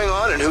what's going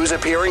on and who's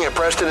appearing at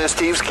Preston and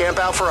Steve's Camp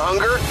Out for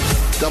Hunger?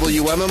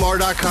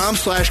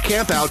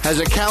 WMMR.com/campout has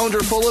a calendar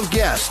full of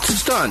guests,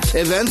 stunts,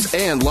 events,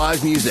 and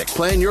live music.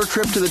 Plan your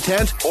trip to the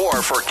tent or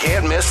for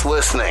can't miss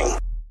listening.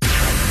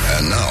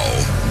 And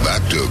now,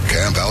 back to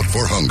Camp Out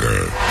for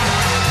Hunger.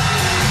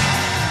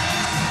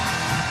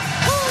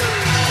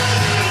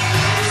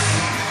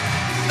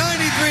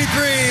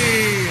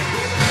 93.3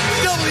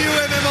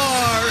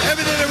 WMMR.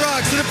 Everything that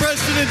rocks to the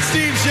Preston and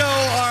Steve Show.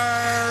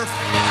 Our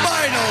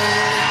final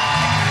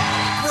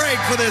break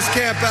for this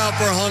Camp Out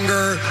for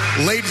Hunger.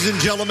 Ladies and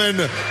gentlemen,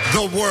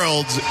 the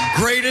world's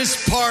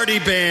greatest party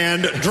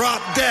band,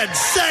 Drop Dead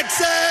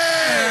Sexy.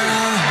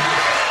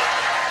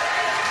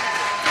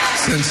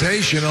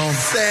 Sensational.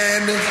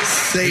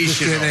 Sensational. Just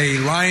did a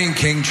Lion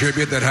King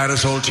tribute that had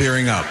us all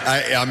tearing up.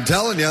 I'm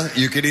telling you,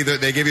 you could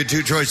they give you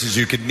two choices.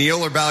 You could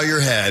kneel or bow your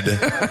head.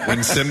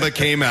 When Simba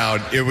came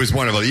out, it was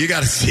wonderful. You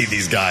got to see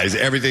these guys.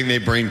 Everything they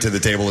bring to the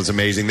table is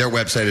amazing. Their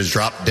website is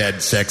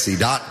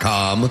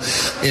dropdeadsexy.com.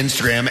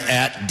 Instagram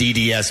at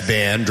DDS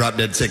Band, Drop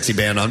Dead Sexy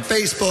Band on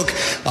Facebook.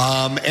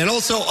 And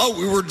also,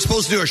 we were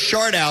supposed to do a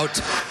shout out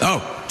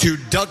to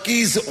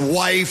Ducky's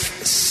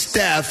wife,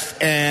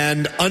 Steph,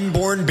 and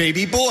unborn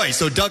baby boy.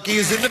 So Ducky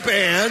is in the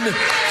band.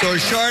 So a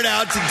shout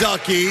out to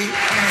Ducky.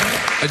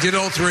 I did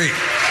all three.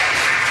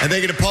 And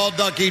thank you to Paul,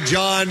 Ducky,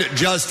 John,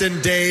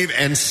 Justin, Dave,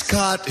 and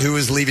Scott, who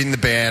is leaving the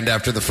band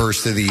after the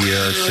first of the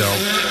year. So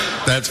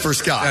that's for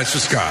Scott. That's for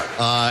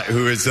Scott.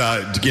 Who is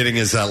getting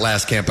his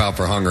last Camp Out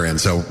for Hunger in.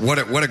 So what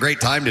a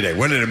great time today.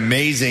 What an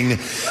amazing...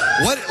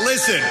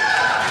 Listen...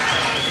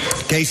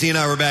 Casey and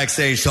I were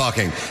backstage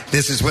talking.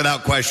 This is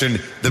without question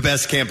the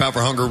best Camp Out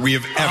for Hunger we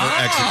have ever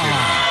executed.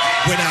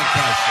 Without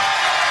question.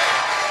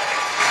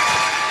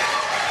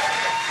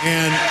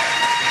 And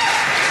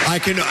I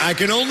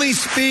can only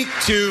speak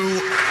to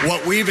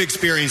what we've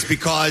experienced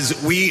because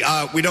we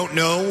don't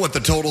know what the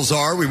totals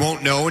are. We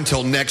won't know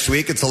until next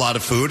week. It's a lot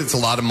of food. It's a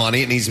lot of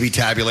money. It needs to be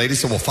tabulated.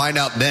 So we'll find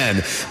out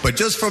then. But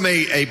just from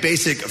a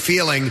basic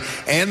feeling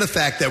and the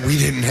fact that we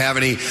didn't have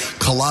any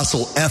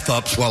colossal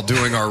F-ups while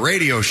doing our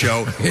radio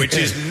show, which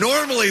is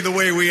normally the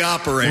way we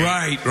operate.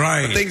 Right.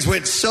 But things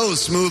went so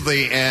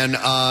smoothly, and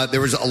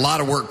there was a lot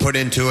of work put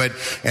into it,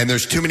 and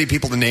there's too many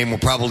people to name. We'll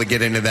probably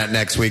get into that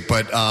next week.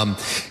 But,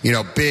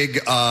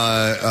 big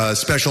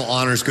special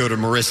honors go to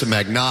Marissa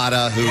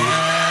Magnata, who...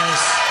 Yes.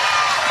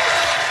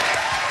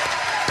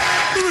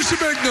 Marissa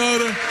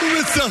Magnata.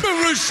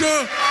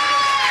 Marissa.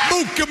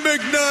 Mocha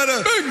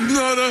Magnata.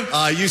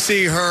 You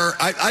see her.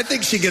 I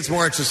think she gets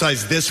more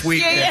exercise this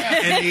week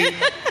than any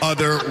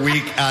other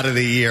week out of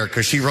the year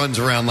because she runs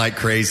around like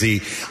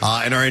crazy.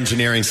 And our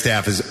engineering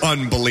staff is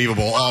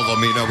unbelievable. All of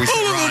them. We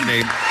see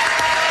Rodney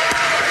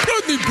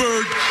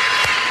Bird.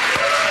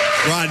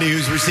 Rodney,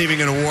 who's receiving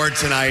an award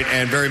tonight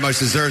and very much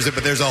deserves it,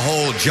 but there's a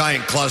whole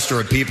giant cluster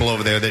of people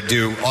over there that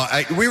do.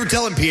 We were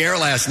telling Pierre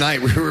last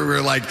night, we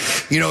were like,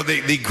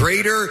 the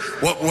greater,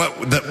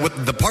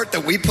 the part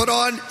that we put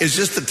on is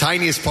just the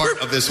tiniest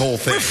part of this whole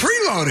thing. We're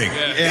freeloading.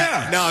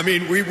 Yeah. No, I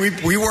mean,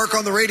 we work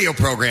on the radio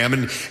program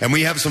and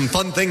we have some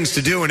fun things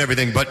to do and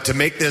everything, but to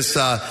make this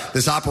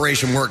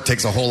operation work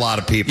takes a whole lot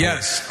of people.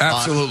 Yes,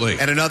 absolutely.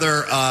 And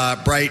another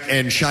bright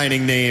and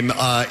shining name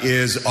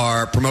is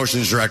our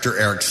promotions director,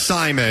 Eric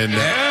Simon.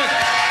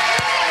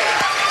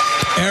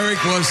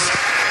 Eric was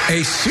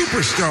a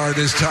superstar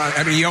this time.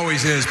 I mean, he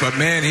always is, but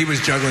man, he was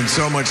juggling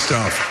so much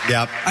stuff.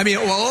 Yep. I mean,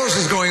 while all this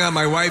was going on,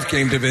 my wife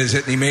came to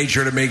visit, and he made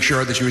sure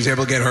that she was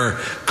able to get her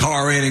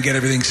car in and get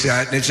everything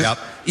set. And it's just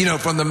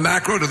from the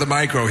macro to the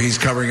micro, he's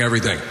covering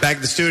everything. Back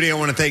at the studio, I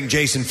want to thank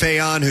Jason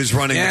Fayon, who's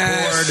running the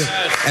board,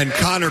 and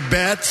Connor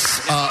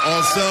Betts,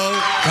 also.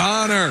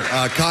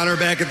 Connor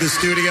back at the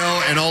studio,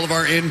 and all of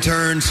our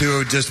interns who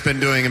have just been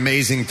doing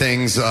amazing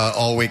things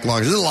all week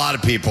long. There's a lot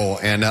of people,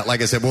 and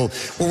like I said, we'll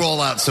roll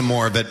out some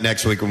more of it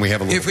next week when we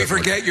have a little If we bit more.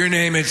 forget your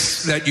name,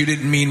 it's that you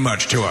didn't mean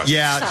much to us.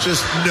 Yeah,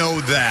 just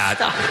know that.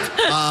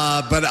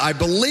 But I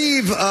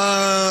believe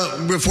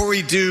before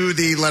we do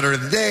the letter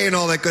of the day and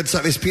all that good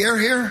stuff, is Pierre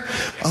here?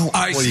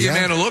 I see a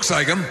man who looks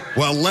like him.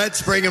 Well,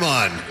 let's bring him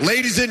on.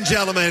 Ladies and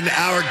gentlemen,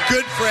 our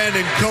good friend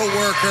and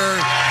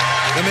co-worker,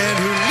 the man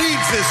who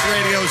leads this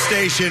radio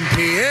station,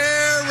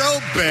 Pierre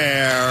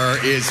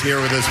Robert, is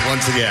here with us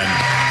once again.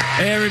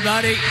 Hey,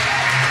 everybody.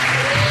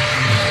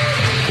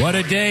 What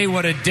a day,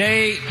 what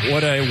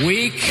a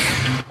week.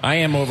 I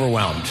am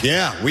overwhelmed.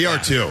 Yeah, we are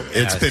too.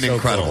 It's been so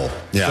incredible.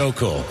 Cool. Yeah. So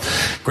cool.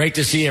 Great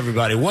to see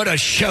everybody. What a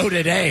show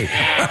today.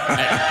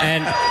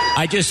 And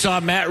I just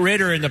saw Matt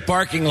Ritter in the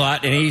parking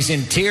lot, and he's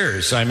in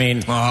tears. I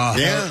mean,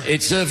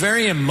 it's a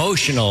very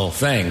emotional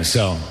thing.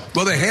 So,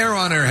 well, the hair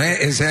on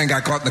his hand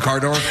got caught in the car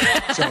door.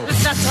 So.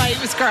 That's why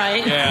he was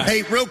crying. Yeah.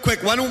 Hey, real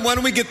quick, why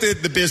don't we get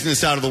the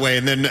business out of the way,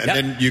 and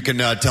then you can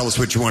tell us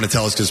what you want to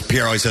tell us, because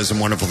Pierre always has some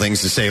wonderful things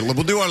to say.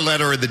 We'll do our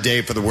letter of the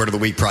day for the Word of the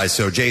Week prize.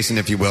 So, Jason,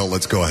 if you will,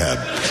 let's go ahead.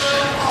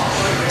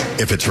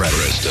 If it's ready.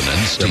 Preston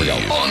and Steve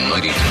on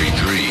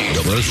 93.3.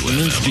 The Preston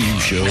and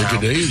Steve Show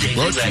today is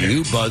brought to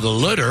you by the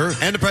letter.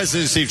 And the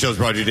Preston and Steve Show is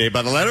brought to you today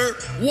by the letter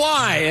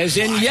Y, as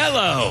in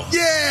yellow.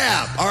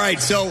 Yeah. All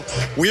right, so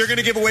we are going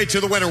to give away to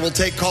the winner. We'll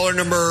take caller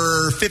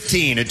number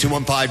 15 at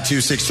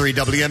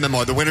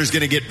 215-263-WMMR. The winner's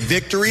going to get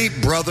Victory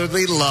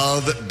Brotherly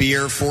Love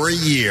beer for a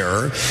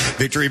year.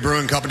 Victory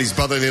Brewing Company's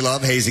Brotherly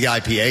Love Hazy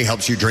IPA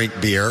helps you drink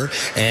beer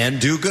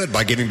and do good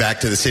by giving back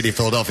to the city of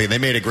Philadelphia. They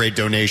made a great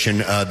donation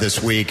this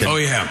week. And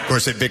of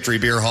course, at Victory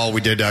Beer Hall,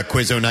 we did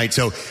Quizzo night.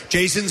 So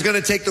Jason's going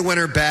to take the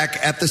winner back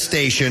at the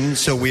station.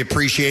 So we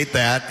appreciate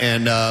that,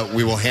 and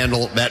we will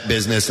handle that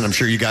business. And I'm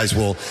sure you guys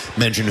will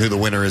mention who the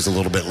winner is a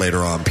little bit later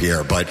on,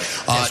 Pierre. But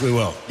yes, we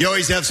will. You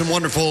always have some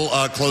wonderful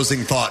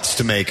closing thoughts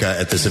to make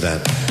at this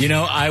event. You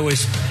know, I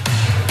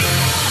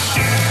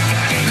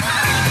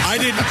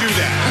didn't do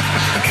that.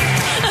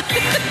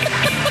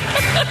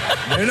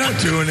 They're not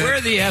doing it. Where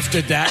the F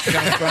did that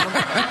come from?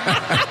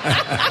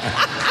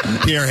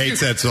 Pierre hates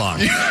that song.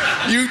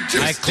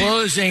 My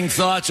closing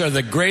thoughts are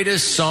the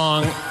greatest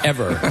song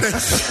ever.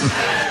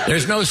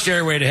 There's no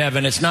Stairway to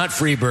Heaven. It's not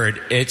Freebird.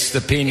 It's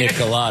the Pina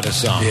Colada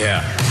song.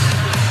 Yeah.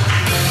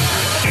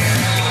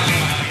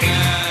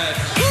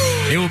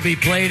 It will be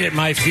played at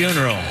my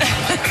funeral,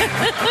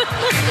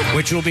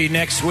 which will be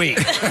next week.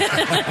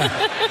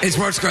 It's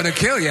what's going to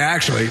kill you,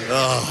 actually.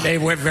 They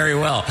went very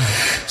well.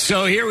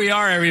 So here we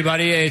are,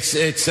 everybody.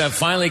 It's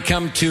finally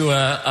come to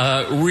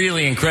a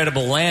really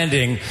incredible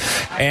landing.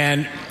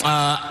 And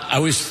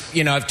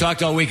I've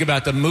talked all week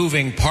about the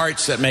moving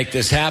parts that make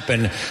this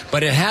happen,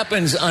 but it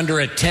happens under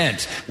a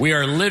tent. We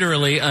are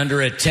literally under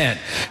a tent.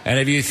 And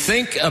if you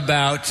think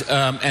about,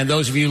 and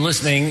those of you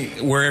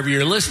listening, wherever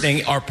you're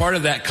listening, are part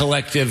of that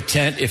collective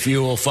tent, if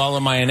you will follow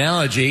my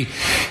analogy.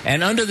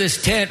 And under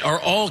this tent are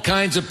all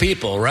kinds of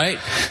people, right?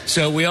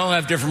 So we all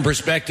have different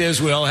perspectives.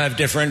 We all have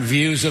different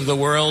views of the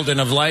world and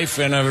of life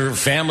and of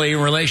family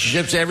and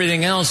relationships,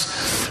 everything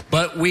else.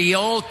 But we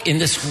all, in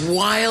this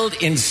wild,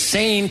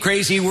 insane,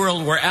 crazy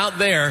world, we're out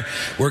there,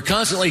 we're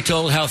constantly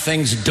told how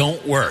things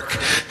don't work,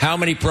 how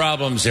many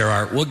problems there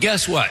are. Well,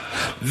 guess what?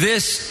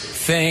 This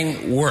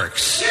thing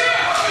works.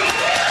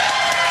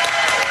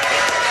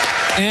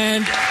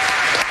 And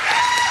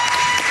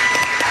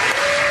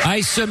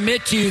I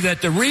submit to you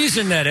that the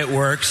reason that it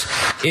works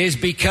is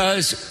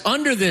because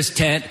under this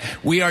tent,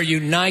 we are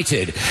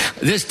united.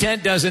 This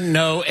tent doesn't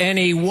know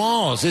any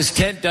walls. This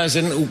tent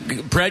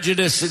doesn't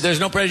prejudice. There's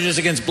no prejudice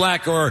against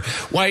black or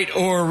white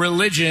or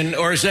religion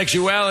or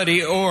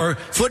sexuality or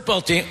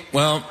football team.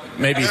 Well,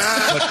 maybe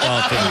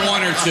football team.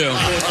 One or two.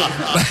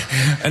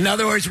 In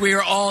other words, we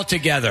are all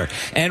together.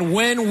 And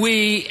when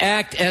we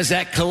act as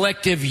that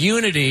collective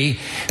unity,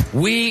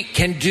 we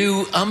can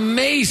do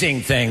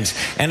amazing things.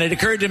 And it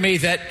occurred to me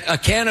that a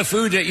can of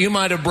food that you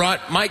might have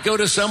brought might go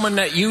to someone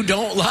that you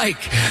don't like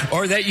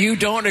or that you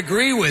don't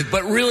agree with,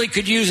 but really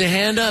could use a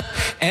hand up.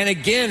 And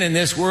again, in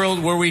this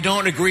world where we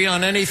don't agree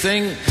on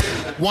anything,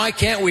 why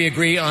can't we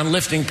agree on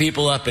lifting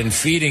people up and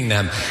feeding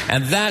them?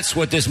 And that's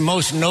what this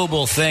most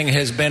noble thing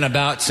has been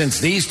about since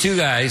these two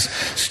guys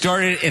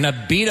started in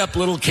a beat-up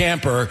little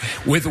camper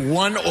with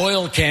one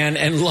oil can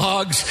and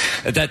logs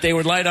that they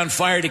would light on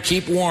fire to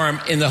keep warm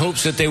in the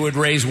hopes that they would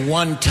raise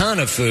 1 ton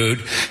of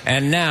food.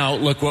 And now,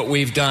 look what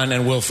we've done,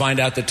 and we'll find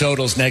out the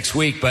totals next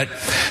week. But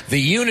the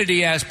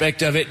unity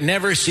aspect of it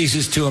never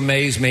ceases to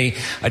amaze me.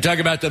 I talk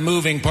about the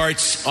moving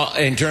parts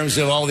in terms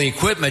of all the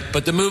equipment,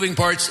 but the moving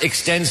parts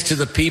extends to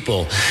the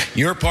people.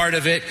 You're part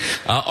of it.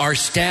 Our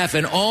staff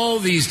and all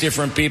these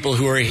different people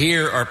who are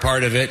here are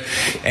part of it.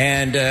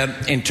 And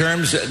in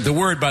terms, the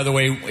word, by the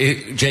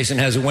way, Jason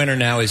has a winner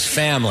now, is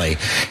family.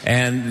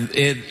 And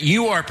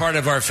you are part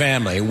of our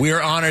family.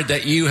 We're honored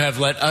that you have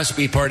let us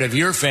be part of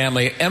your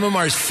family.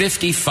 MMR's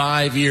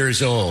 55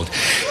 years old.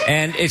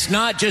 And it's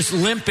not just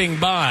limping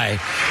by.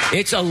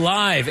 It's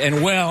alive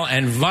and well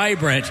and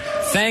vibrant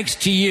thanks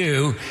to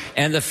you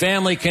and the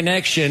family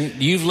connection.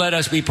 You've let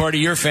us be part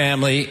of your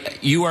family.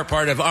 You are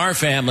part of our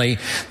family.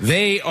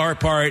 They are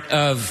part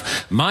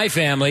of my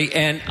family.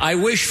 And I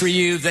wish for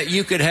you that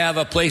you could have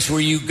a place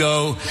where you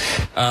go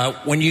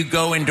when you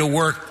go into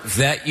work,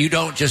 that you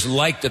don't just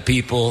like the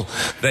people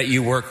that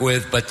you work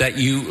with, but that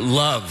you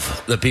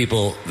love the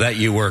people that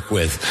you work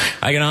with.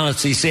 I can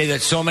honestly say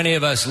that so many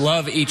of us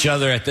love each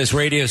other at this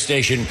radio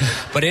station,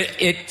 but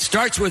it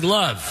starts with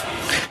love.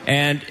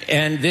 And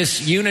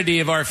this unity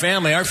of our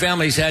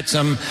family's had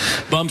some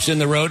bumps in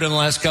the road in the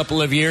last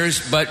couple of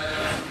years, but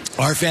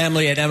our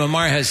family at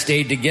MMR has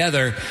stayed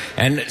together,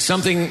 and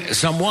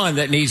someone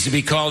that needs to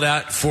be called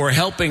out for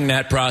helping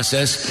that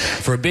process,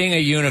 for being a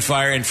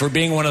unifier, and for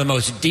being one of the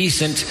most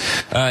decent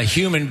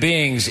human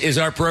beings is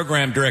our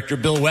program director,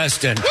 Bill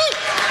Weston. Woo!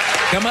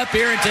 Come up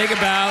here and take a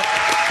bow.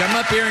 Come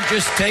up here and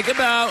just take a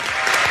bow.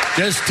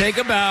 Just take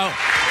a bow.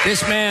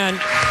 This man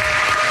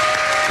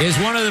is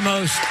one of the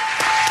most...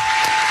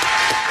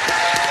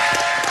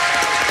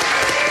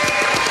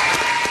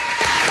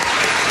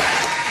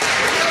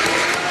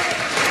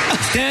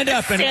 Stand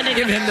up and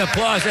give him the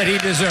applause that he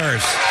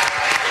deserves.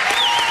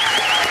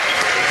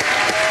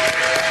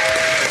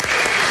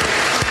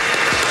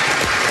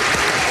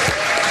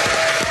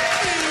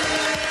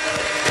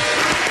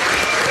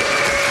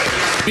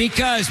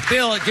 Because,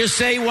 Bill, just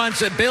say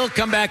once, Bill,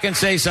 come back and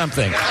say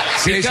something.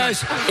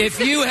 Because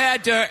if you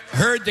had to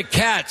herd the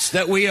cats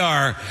that we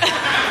are,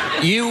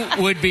 you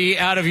would be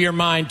out of your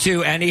mind,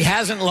 too. And he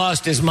hasn't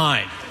lost his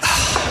mind.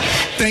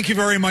 Thank you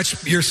very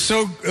much. You're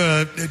so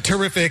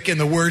terrific in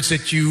the words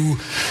that you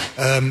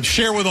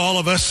share with all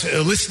of us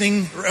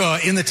listening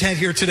in the tent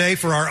here today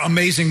for our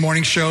amazing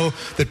morning show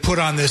that put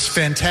on this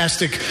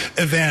fantastic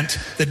event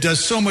that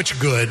does so much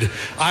good.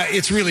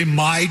 It's really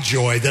my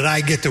joy that I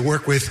get to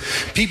work with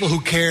people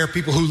who care,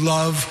 people who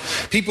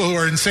love, people who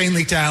are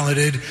insanely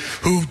talented,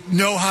 who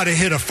know how to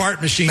hit a fart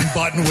machine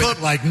button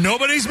with like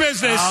nobody's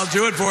business. I'll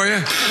do it for you.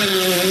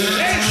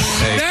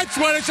 That's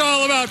what it's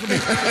all about for me.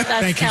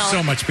 Thank you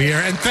so much,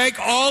 Pierre. And thank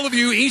all of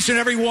you, each and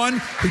every one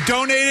who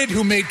donated,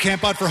 who made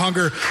Camp Out for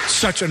Hunger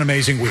such an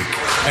amazing week.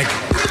 Thank you.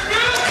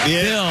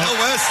 Yeah. Bill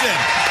Weston.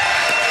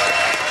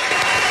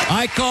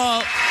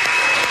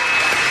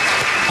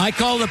 I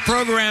call the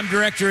program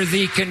director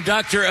the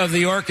conductor of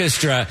the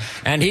orchestra,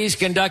 and he's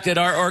conducted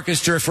our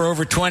orchestra for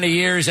over 20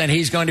 years, and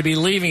he's going to be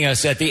leaving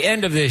us at the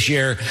end of this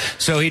year,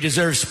 so he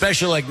deserves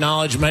special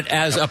acknowledgement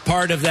as a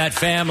part of that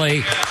family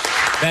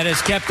that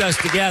has kept us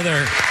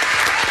together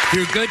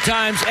through good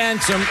times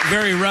and some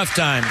very rough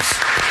times.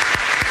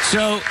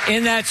 So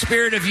in that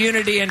spirit of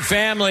unity and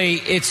family,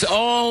 it's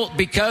all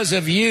because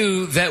of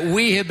you that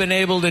we have been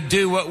able to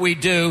do what we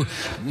do,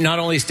 not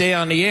only stay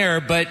on the air,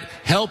 but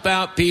help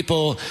out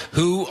people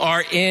who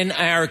are in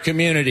our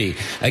community.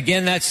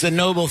 Again, that's the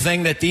noble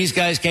thing that these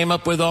guys came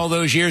up with all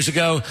those years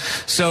ago.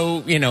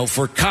 So,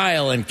 for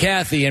Kyle and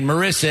Kathy and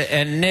Marissa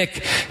and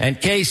Nick and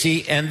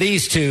Casey and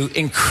these two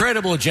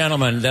incredible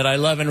gentlemen that I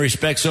love and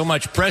respect so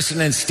much,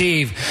 Preston and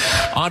Steve,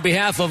 on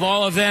behalf of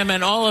all of them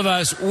and all of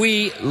us,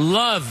 we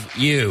love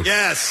you.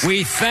 Yes.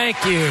 We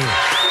thank you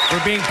for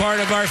being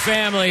part of our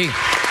family.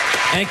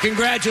 And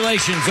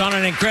congratulations on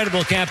an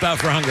incredible Camp Out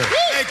for Hunger.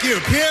 Thank you,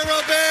 Pierre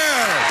Robert.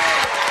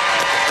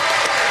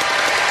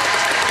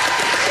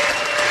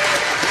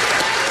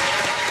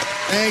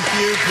 Thank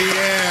you,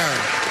 Pierre.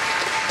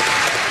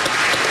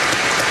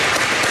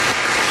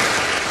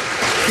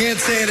 Can't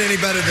say it any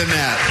better than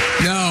that.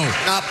 No.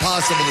 Not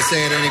possible to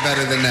say it any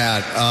better than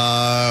that.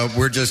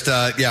 We're just,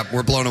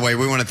 we're blown away.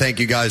 We want to thank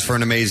you guys for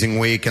an amazing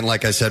week. And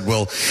like I said,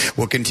 we'll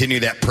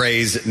continue that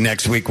praise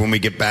next week when we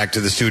get back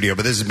to the studio.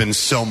 But this has been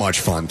so much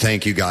fun.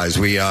 Thank you guys.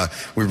 We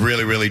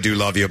really, really do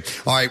love you.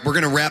 All right, we're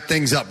going to wrap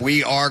things up.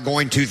 We are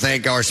going to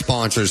thank our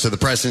sponsors. So the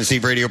Preston and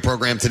Steve radio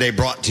program today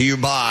brought to you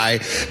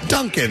by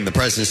Duncan. The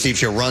Preston and Steve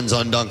show runs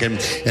on Duncan.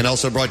 And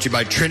also brought to you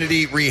by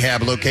Trinity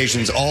Rehab,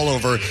 locations all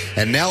over.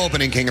 And now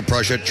open in King of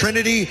Prussia,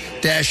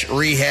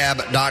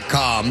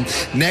 Trinity-Rehab.com.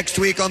 Next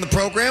week on the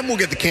program, we'll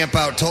get the camp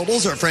out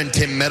totals. Our friend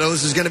Tim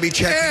Meadows is going to be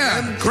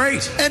checking in.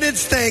 Great. And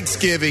it's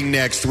Thanksgiving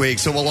next week,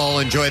 so we'll all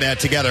enjoy that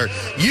together.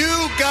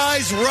 You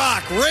guys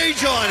rock.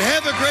 Rage on.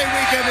 Have a great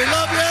weekend. We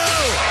love you.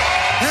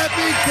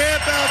 Happy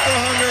Camp Out for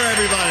Hunger,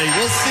 everybody.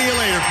 We'll see you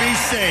later. Be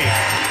safe.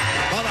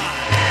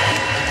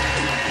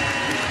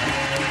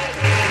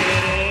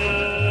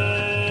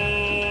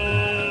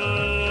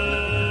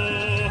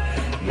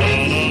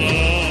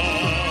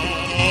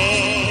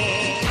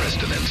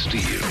 Preston and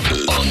Steve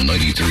on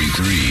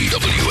 93.3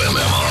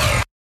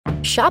 WMMR.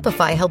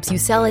 Shopify helps you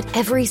sell at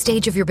every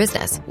stage of your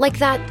business. Like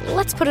that,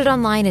 let's put it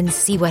online and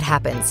see what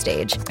happens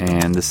stage.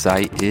 And the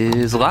site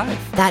is live.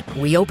 That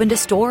we opened a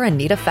store and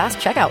need a fast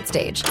checkout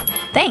stage.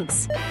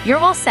 Thanks. You're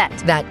all set.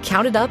 That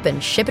count it up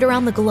and ship it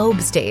around the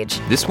globe stage.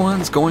 This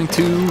one's going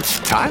to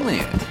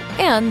Thailand.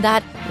 And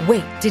that,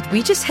 wait, did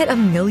we just hit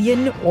 1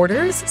 million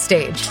orders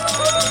stage?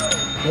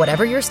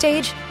 Whatever your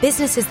stage,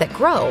 businesses that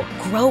grow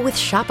with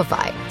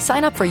Shopify.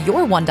 Sign up for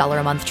your $1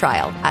 a month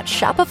trial at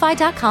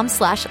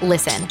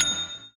shopify.com/listen.